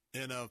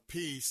and of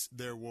peace,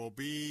 there will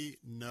be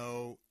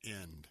no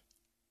end.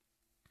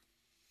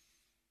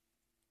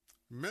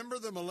 Remember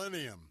the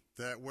millennium,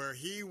 that where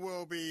he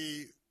will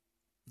be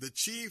the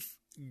chief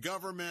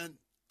government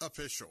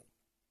official,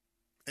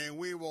 and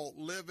we will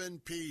live in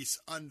peace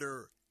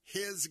under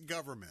his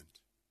government.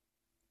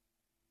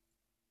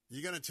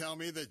 You going to tell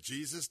me that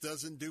Jesus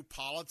doesn't do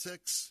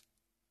politics,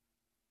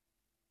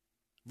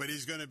 but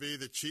he's going to be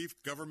the chief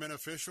government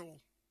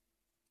official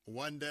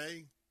one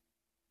day?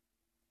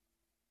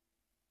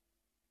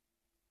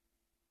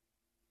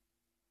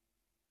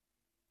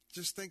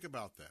 Just think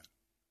about that.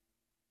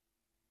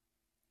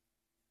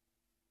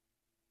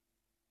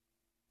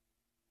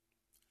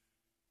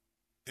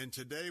 And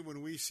today,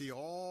 when we see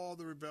all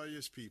the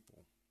rebellious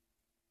people,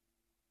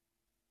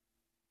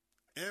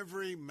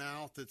 every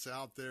mouth that's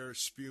out there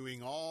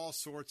spewing all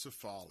sorts of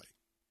folly,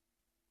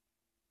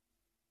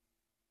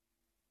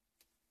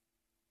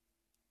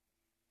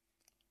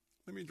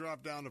 let me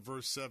drop down to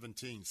verse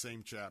 17,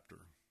 same chapter.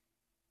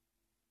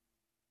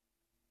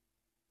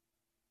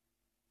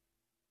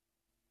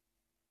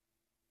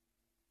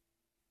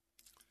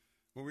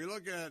 When we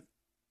look at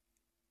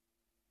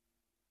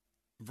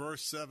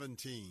verse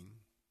 17,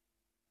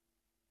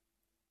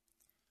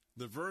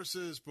 the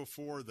verses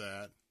before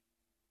that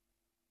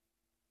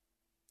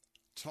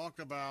talk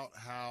about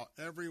how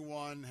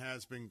everyone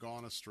has been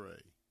gone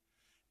astray.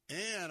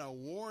 And a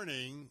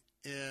warning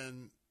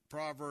in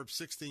Proverbs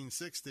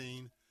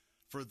 16:16,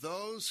 for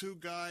those who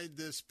guide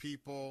this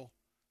people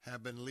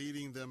have been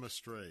leading them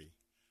astray.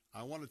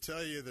 I want to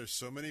tell you, there's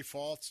so many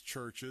false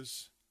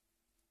churches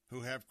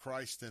who have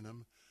Christ in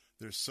them.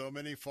 There's so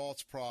many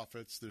false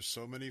prophets. There's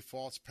so many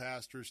false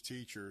pastors,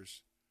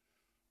 teachers.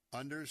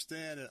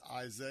 Understand that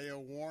Isaiah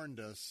warned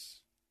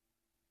us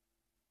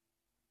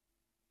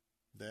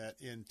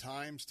that in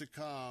times to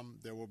come,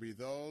 there will be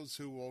those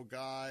who will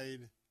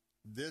guide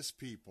this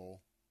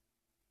people,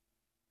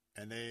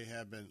 and they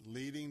have been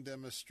leading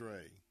them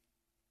astray.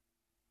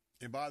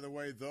 And by the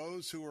way,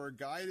 those who are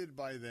guided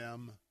by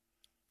them,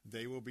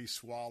 they will be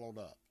swallowed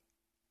up.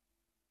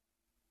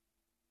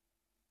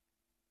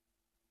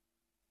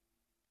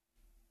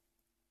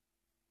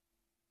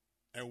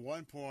 At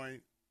one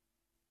point,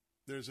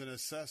 there's an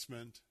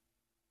assessment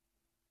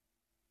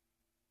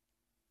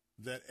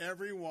that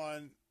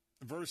everyone,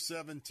 verse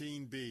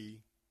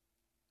 17b,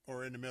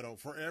 or in the middle,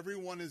 for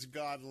everyone is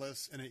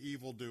godless and an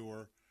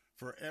evildoer,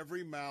 for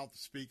every mouth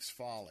speaks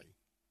folly.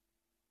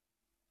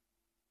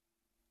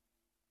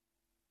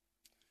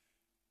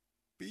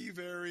 Be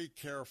very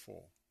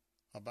careful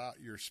about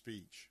your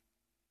speech.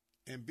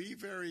 And be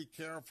very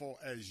careful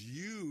as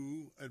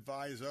you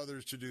advise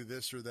others to do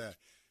this or that.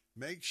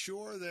 Make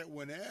sure that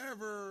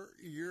whenever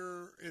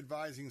you're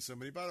advising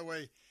somebody, by the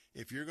way,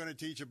 if you're going to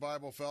teach a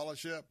Bible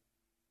fellowship,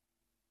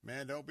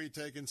 man, don't be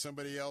taking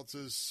somebody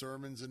else's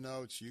sermons and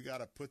notes. You got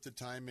to put the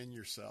time in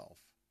yourself.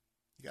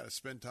 You got to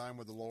spend time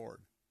with the Lord.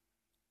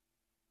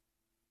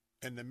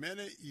 And the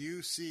minute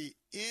you see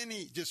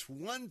just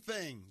one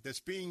thing that's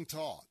being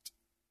taught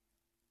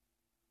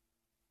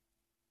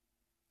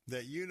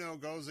that you know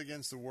goes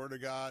against the Word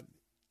of God,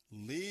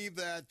 leave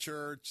that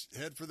church,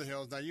 head for the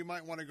hills. Now, you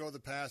might want to go to the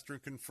pastor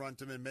and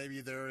confront him, and maybe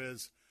there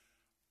is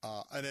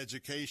an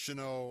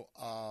educational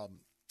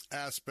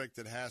aspect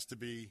that has to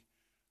be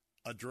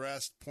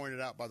addressed,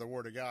 pointed out by the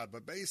Word of God.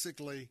 But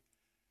basically,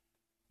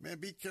 man,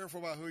 be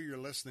careful about who you're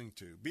listening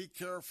to. Be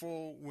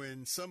careful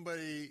when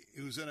somebody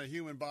who's in a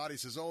human body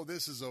says, oh,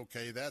 this is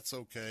okay, that's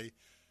okay,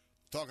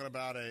 talking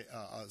about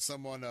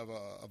someone of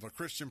a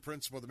Christian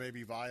principle that may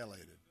be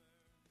violated.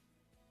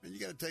 And you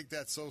got to take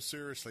that so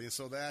seriously. And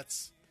so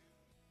that's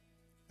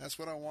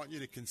what I want you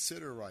to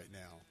consider right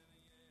now.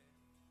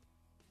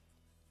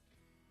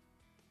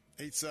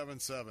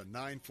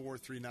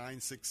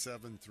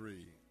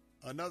 877-943-9673.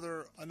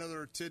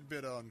 Another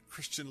tidbit on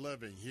Christian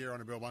living here on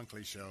the Bill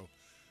Bunkley Show.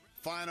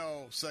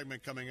 Final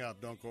segment coming up.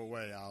 Don't go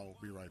away. I'll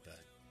be right back.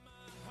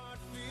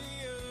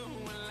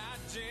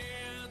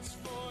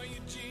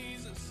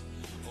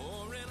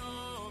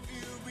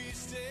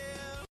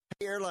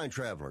 Airline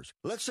travelers,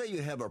 let's say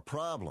you have a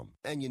problem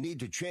and you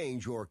need to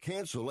change or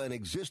cancel an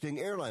existing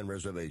airline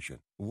reservation.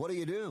 What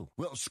do?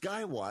 Well,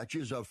 Skywatch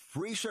is a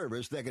free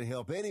service that can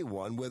help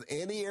anyone with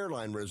any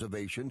airline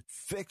reservation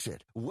fix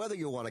it. Whether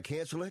you want to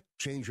cancel it,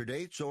 change your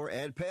dates, or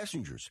add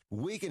passengers,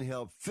 we can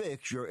help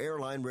fix your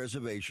airline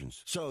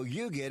reservations so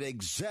you get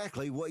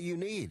exactly what you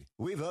need.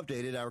 We've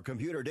updated our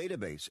computer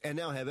database and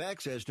now have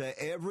access to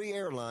every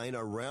airline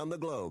around the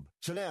globe.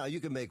 So now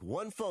you can make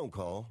one phone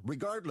call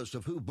regardless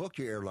of who booked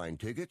your airline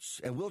tickets,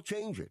 and we'll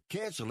change it,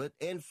 cancel it,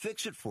 and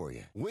fix it for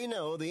you. We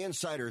know the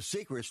insider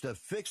secrets to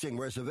fixing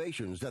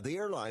reservations that the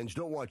airlines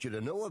don't want you to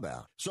know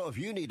about. So if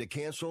you need to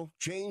cancel,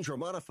 change, or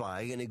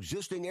modify an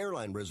existing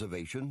airline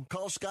reservation,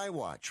 call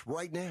Skywatch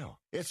right now.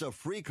 It's a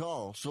free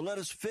call, so let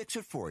us fix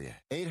it for you.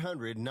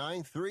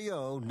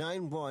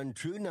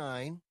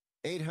 800-930-9129.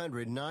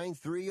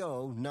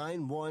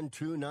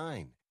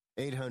 800-930-9129.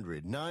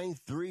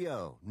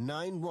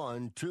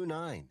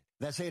 800-930-9129.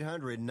 That's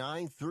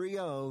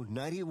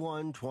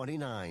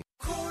 800-930-9129.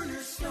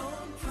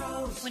 Cornerstone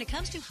Pros. When it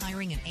comes to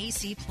hiring an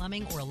AC,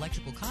 plumbing, or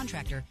electrical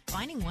contractor,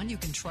 finding one you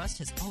can trust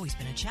has always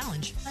been a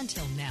challenge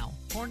until now.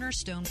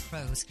 Cornerstone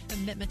Pros.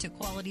 Commitment to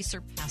quality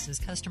surpasses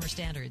customer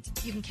standards.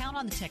 You can count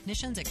on the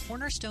technicians at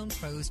Cornerstone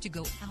Pros to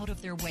go out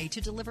of their way to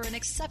deliver an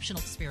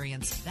exceptional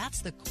experience.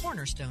 That's the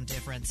Cornerstone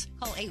difference.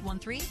 Call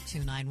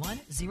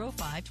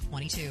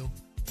 813-291-0522.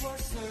 For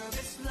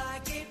service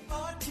like it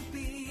ought to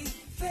be,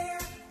 fair,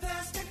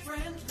 fast, and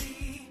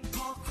friendly.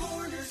 Call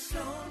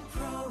Cornerstone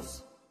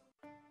Pros.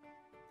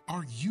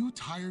 Are you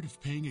tired of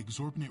paying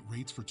exorbitant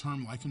rates for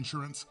term life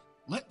insurance?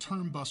 Let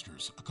Term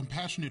Busters, a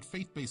compassionate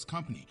faith-based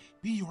company,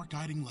 be your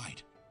guiding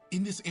light.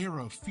 In this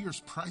era of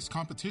fierce price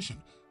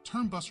competition,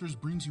 Term Busters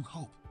brings you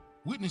hope.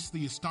 Witness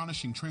the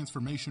astonishing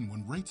transformation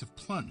when rates have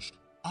plunged,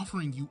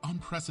 offering you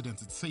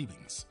unprecedented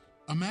savings.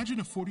 Imagine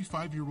a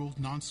 45-year-old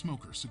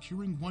non-smoker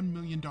securing $1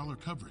 million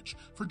coverage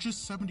for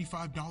just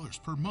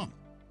 $75 per month,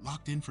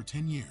 locked in for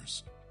 10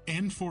 years.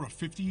 And for a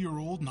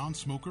 50-year-old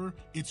non-smoker,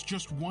 it's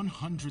just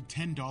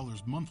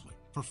 $110 monthly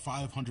for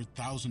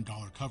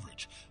 $500,000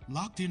 coverage,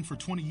 locked in for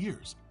 20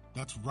 years.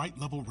 That's right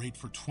level rate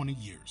for 20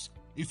 years.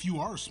 If you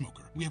are a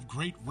smoker, we have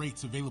great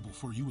rates available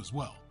for you as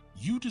well.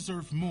 You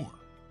deserve more.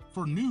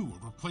 For new or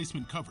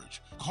replacement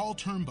coverage, call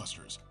Term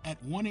Busters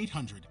at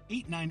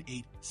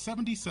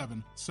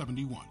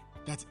 1-800-898-7771.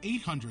 That's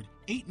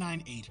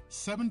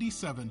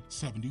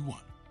 800-898-7771.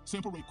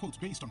 Sample rate quotes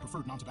based on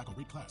preferred non-tobacco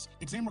rate class.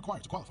 Exam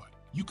required to qualify.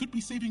 You could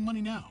be saving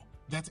money now.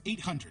 That's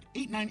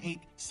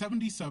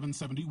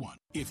 800-898-7771.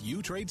 If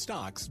you trade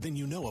stocks, then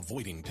you know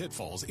avoiding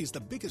pitfalls is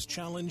the biggest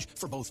challenge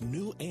for both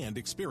new and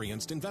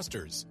experienced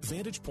investors.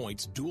 Vantage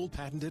Point's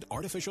dual-patented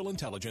artificial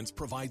intelligence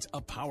provides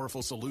a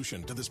powerful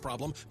solution to this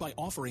problem by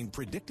offering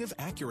predictive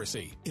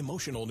accuracy,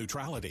 emotional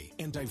neutrality,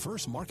 and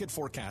diverse market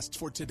forecasts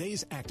for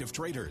today's active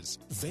traders.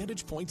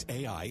 Vantage Point's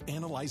AI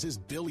analyzes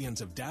billions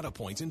of data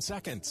points in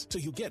seconds, so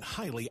you get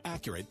highly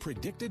accurate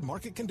predicted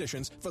market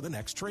conditions for the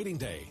next trading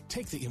day.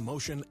 Take the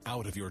emotion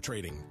out of your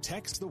trading.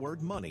 Text the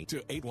word money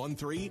to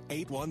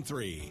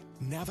 813-813.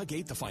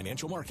 Navigate the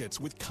financial markets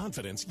with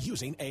confidence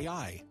using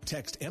AI.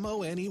 Text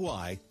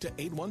MONEY to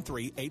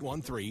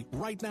 813-813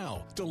 right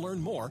now to learn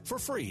more for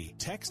free.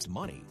 Text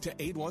money to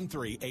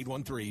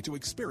 813-813 to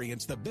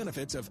experience the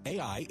benefits of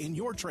AI in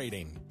your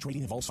trading.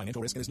 Trading involves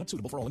financial risk and is not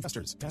suitable for all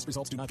investors. Past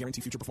results do not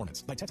guarantee future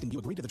performance. By texting, you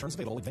agree to the terms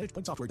available at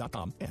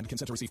VantagePointSoftware.com and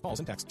consent to receive calls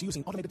and texts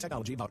using automated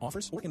technology about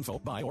offers or info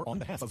by or on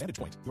behalf of Vantage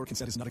Point. Your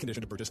consent is not a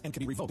condition to purchase and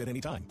can be revoked at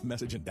any time.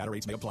 Message and data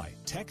rates may apply.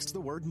 Text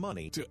the word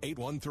money to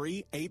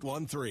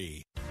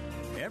 813-813.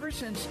 Ever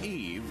since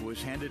Eve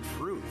was handed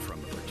fruit from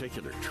a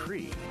particular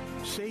tree,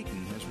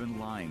 Satan has been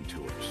lying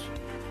to us,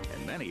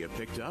 and many have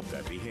picked up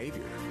that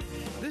behavior.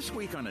 This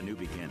week on A New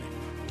Beginning,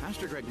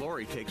 Pastor Greg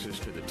Laurie takes us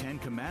to the Ten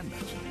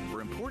Commandments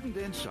for important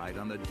insight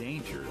on the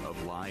danger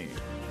of lying.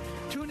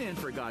 Tune in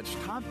for God's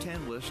top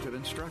 10 list of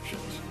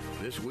instructions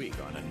this week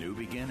on A New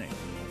Beginning.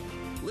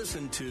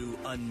 Listen to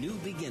A New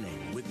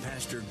Beginning with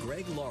Pastor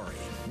Greg Laurie,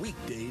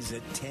 weekdays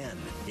at 10,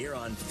 here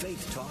on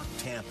Faith Talk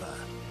Tampa.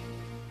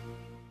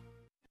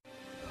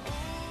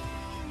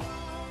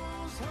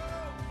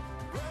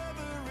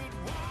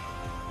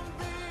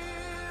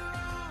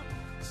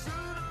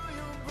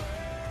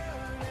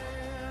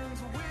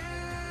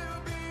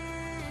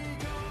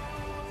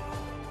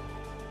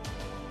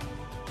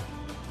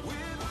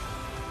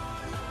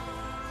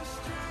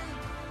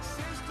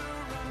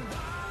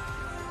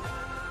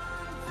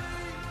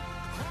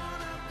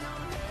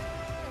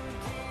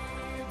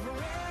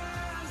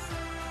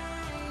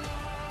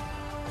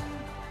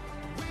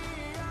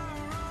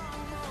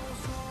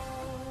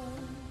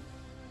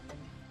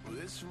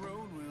 This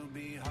road will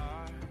be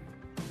hard,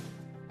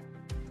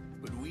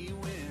 but we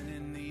win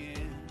in the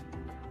end.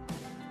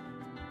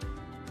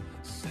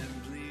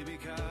 Simply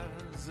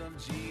because of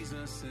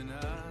Jesus in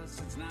us,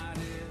 it's not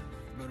if,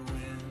 but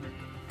when.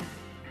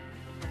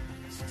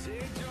 So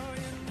take joy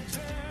in the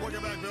journey.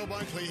 Welcome back, Bill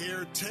Bunkley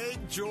here.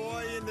 Take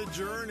joy in the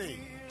journey.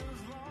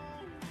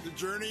 The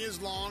journey is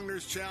long,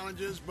 there's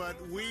challenges, but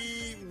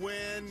we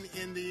win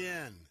in the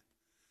end.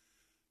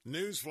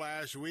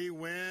 Newsflash, we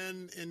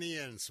win in the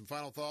end. Some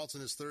final thoughts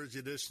on this Thursday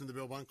edition of the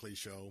Bill Bunkley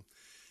Show.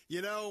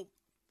 You know,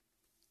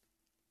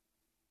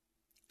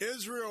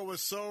 Israel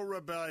was so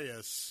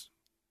rebellious.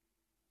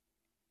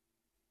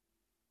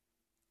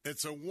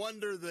 It's a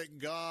wonder that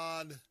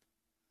God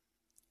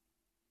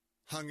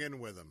hung in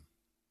with them.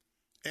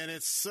 And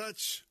it's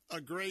such a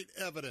great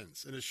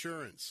evidence and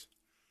assurance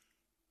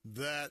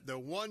that the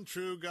one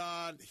true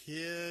God,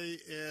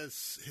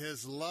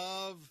 his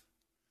love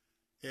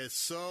is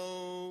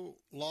so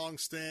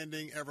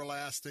long-standing,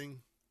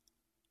 everlasting.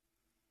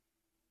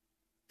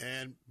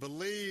 And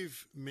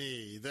believe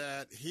me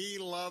that he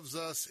loves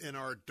us in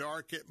our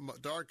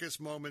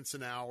darkest moments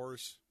and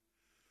hours.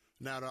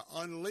 Now, to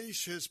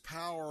unleash his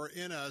power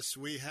in us,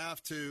 we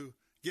have to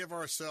give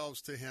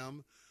ourselves to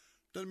him.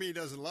 Doesn't mean he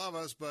doesn't love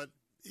us, but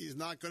he's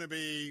not going to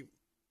be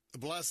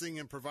blessing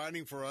and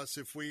providing for us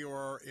if we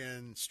are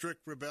in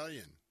strict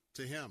rebellion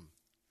to him.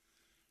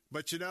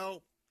 But you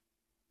know,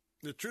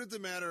 the truth of the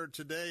matter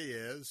today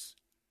is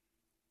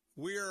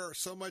we are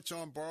so much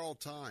on borrowed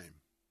time.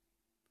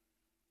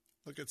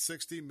 Look at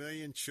 60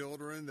 million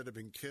children that have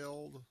been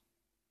killed.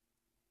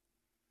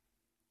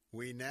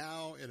 We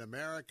now in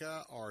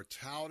America are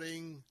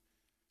touting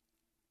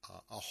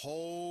a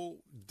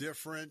whole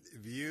different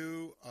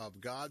view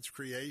of God's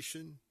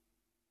creation,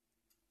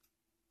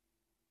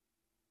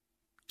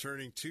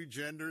 turning two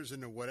genders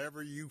into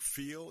whatever you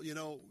feel. You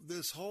know,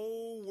 this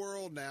whole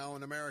world now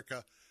in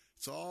America,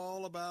 it's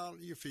all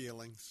about your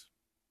feelings.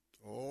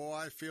 Oh,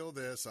 I feel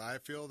this, I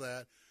feel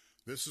that.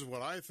 This is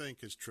what I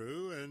think is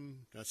true,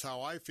 and that's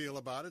how I feel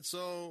about it.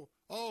 So,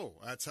 oh,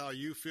 that's how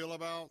you feel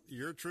about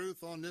your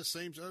truth on this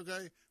same,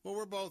 okay, well,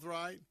 we're both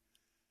right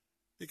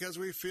because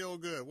we feel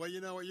good. Well,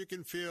 you know what,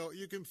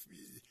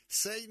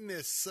 Satan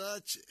is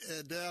such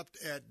adept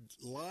at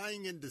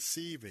lying and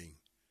deceiving.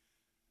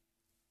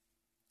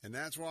 And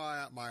that's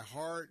why my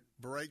heart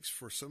breaks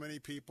for so many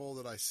people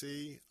that I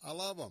see. I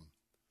love them.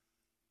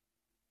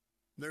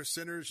 They're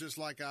sinners just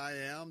like I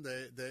am.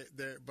 They're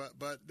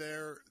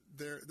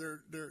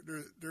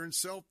in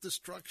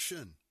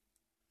self-destruction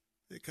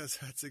because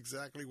that's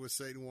exactly what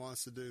Satan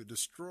wants to do.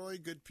 Destroy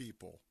good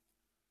people.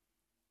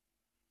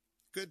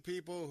 Good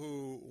people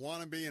who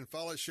want to be in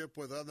fellowship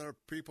with other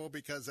people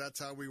because that's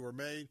how we were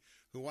made.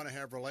 Who want to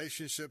have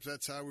relationships,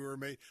 that's how we were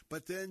made.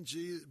 But then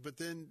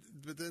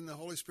the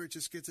Holy Spirit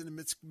just gets in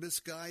and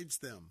misguides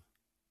them.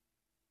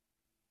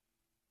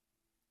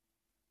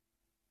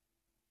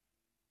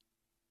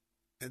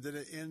 And then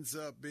it ends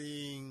up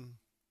being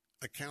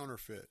a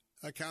counterfeit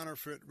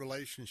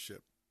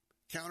relationship,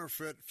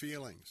 counterfeit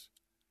feelings.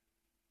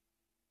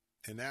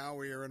 And now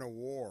we are in a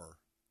war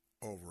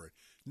over it.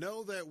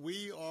 Know that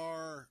we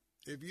are,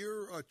 if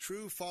you're a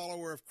true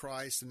follower of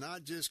Christ and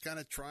not just kind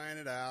of trying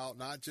it out,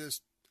 not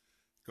just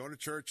going to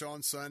church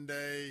on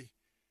Sunday,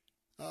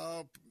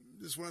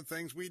 this is one of the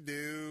things we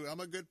do.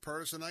 I'm a good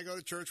person. I go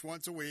to church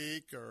once a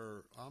week,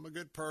 or I'm a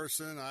good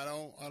person. I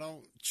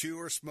don't chew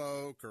or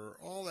smoke, or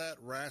all that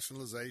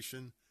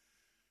rationalization.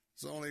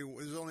 There's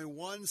only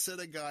one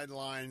set of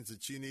guidelines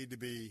that you need to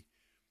be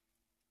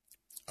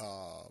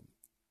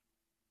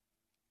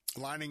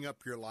lining up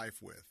your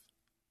life with,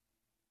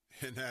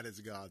 and that is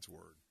God's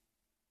Word.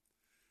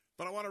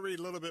 But I want to read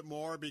a little bit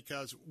more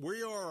because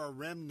we are a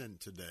remnant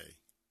today.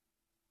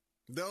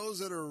 Those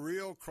that are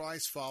real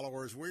Christ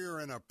followers, we are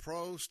in a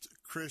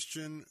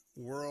post-Christian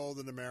world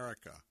in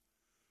America.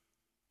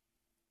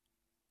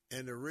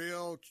 And the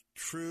real,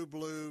 true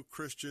blue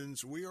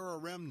Christians, we are a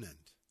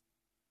remnant.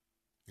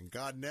 And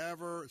God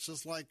never, it's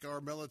just like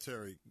our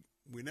military,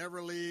 we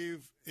never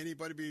leave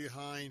anybody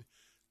behind.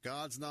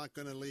 God's not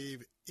going to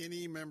leave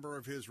any member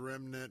of his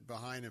remnant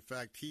behind. In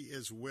fact, he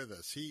is with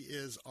us. He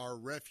is our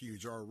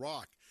refuge, our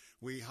rock.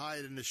 We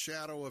hide in the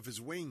shadow of his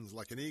wings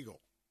like an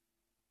eagle.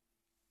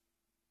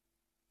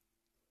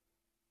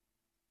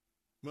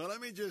 Well,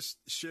 let me just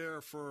share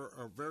for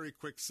a very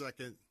quick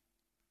second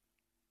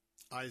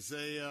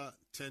Isaiah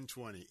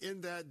 10:20.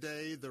 In that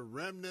day, the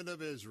remnant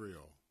of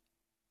Israel,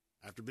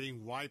 after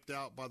being wiped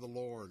out by the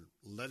Lord,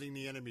 letting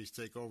the enemies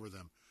take over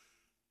them,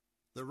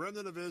 the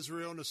remnant of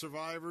Israel and the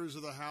survivors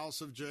of the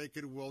house of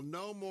Jacob will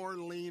no more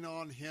lean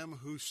on him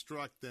who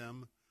struck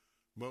them,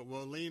 but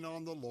will lean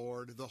on the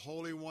Lord, the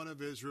Holy One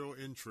of Israel,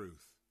 in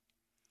truth.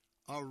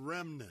 A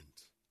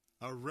remnant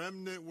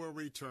will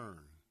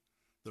return.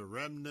 The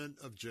remnant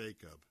of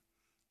Jacob,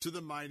 to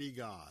the mighty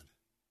God.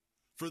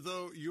 For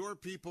though your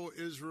people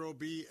Israel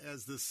be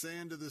as the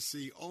sand of the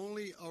sea,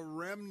 only a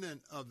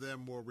remnant of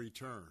them will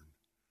return.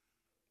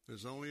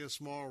 There's only a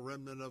small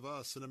remnant of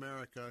us in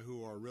America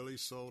who are really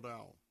sold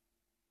out.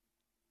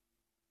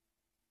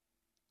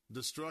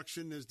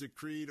 Destruction is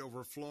decreed,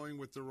 overflowing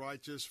with the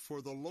righteous,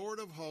 for the Lord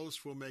of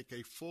hosts will make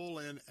a full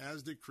end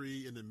as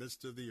decree in the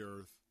midst of the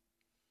earth.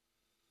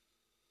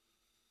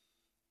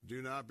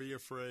 Do not be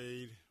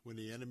afraid when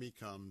the enemy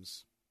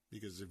comes,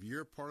 because if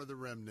you're part of the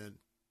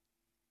remnant,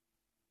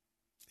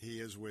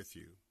 he is with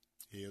you.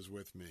 He is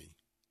with me.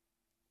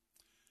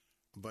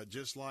 But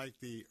just like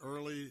the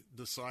early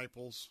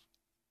disciples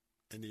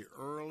and the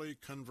early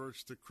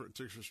converts to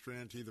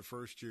Christianity the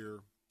first year,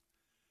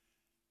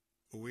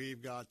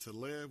 we've got to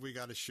live, we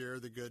got to share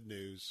the good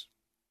news,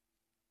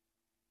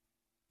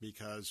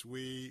 because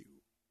we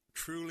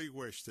truly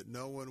wish that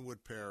no one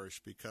would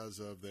perish because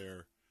of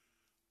their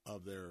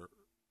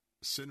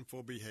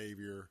sinful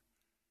behavior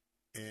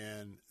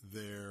and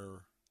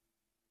their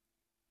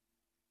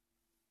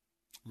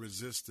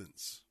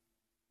resistance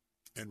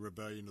and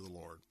rebellion to the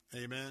Lord.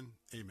 Amen.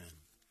 Amen.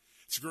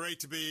 It's great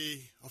to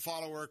be a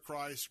follower of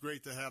Christ.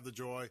 Great to have the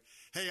joy.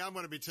 Hey, I'm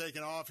going to be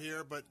taking off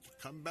here, but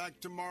come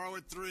back tomorrow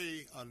at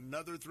 3,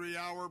 another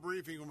 3-hour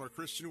briefing from a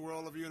Christian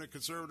worldview and a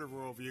conservative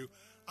worldview.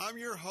 I'm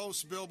your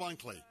host, Bill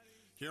Bunkley,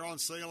 here on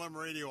Salem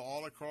Radio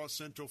all across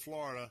Central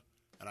Florida,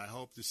 and I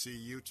hope to see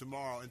you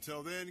tomorrow.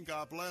 Until then,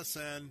 God bless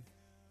and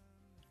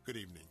good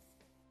evening.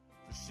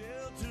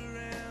 Shelter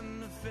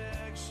and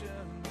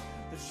affection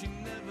that she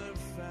never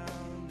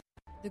found.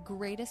 The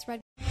greatest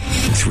red.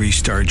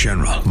 3-star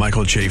General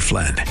Michael J.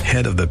 Flynn,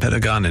 head of the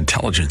Pentagon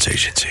Intelligence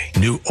Agency,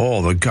 knew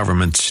all the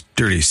government's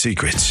dirty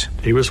secrets.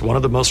 He was one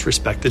of the most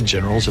respected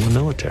generals in the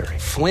military.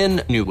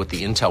 Flynn knew what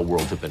the intel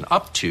world had been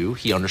up to.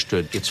 He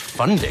understood its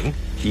funding.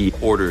 He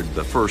ordered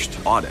the first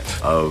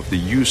audit of the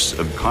use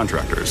of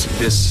contractors.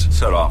 This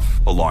set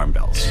off alarm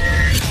bells.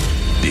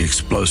 The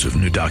explosive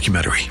new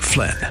documentary,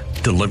 Flynn,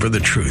 Deliver the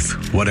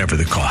Truth, Whatever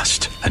the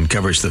Cost,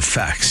 uncovers the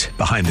facts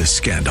behind this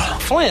scandal.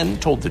 Flynn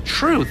told the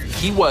truth.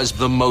 He was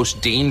the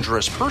most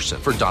dangerous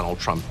person for Donald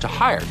Trump to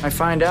hire. I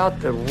find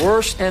out the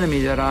worst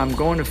enemy that I'm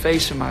going to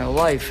face in my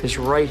life is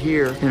right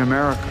here in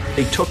America.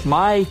 They took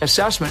my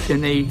assessment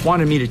and they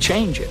wanted me to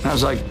change it. And I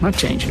was like, I'm not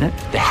changing it.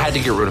 They had to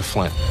get rid of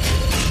Flynn.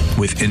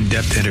 With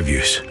in-depth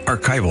interviews,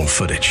 archival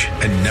footage,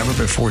 and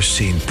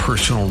never-before-seen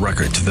personal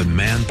records of the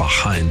man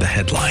behind the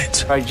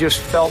headlines. I just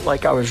felt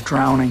like I was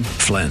drowning.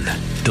 Flynn,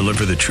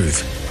 Deliver the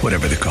Truth,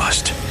 Whatever the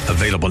Cost.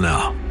 Available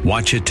now.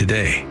 Watch it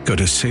today. Go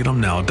to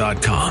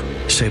salemnow.com.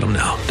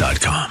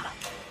 salemnow.com.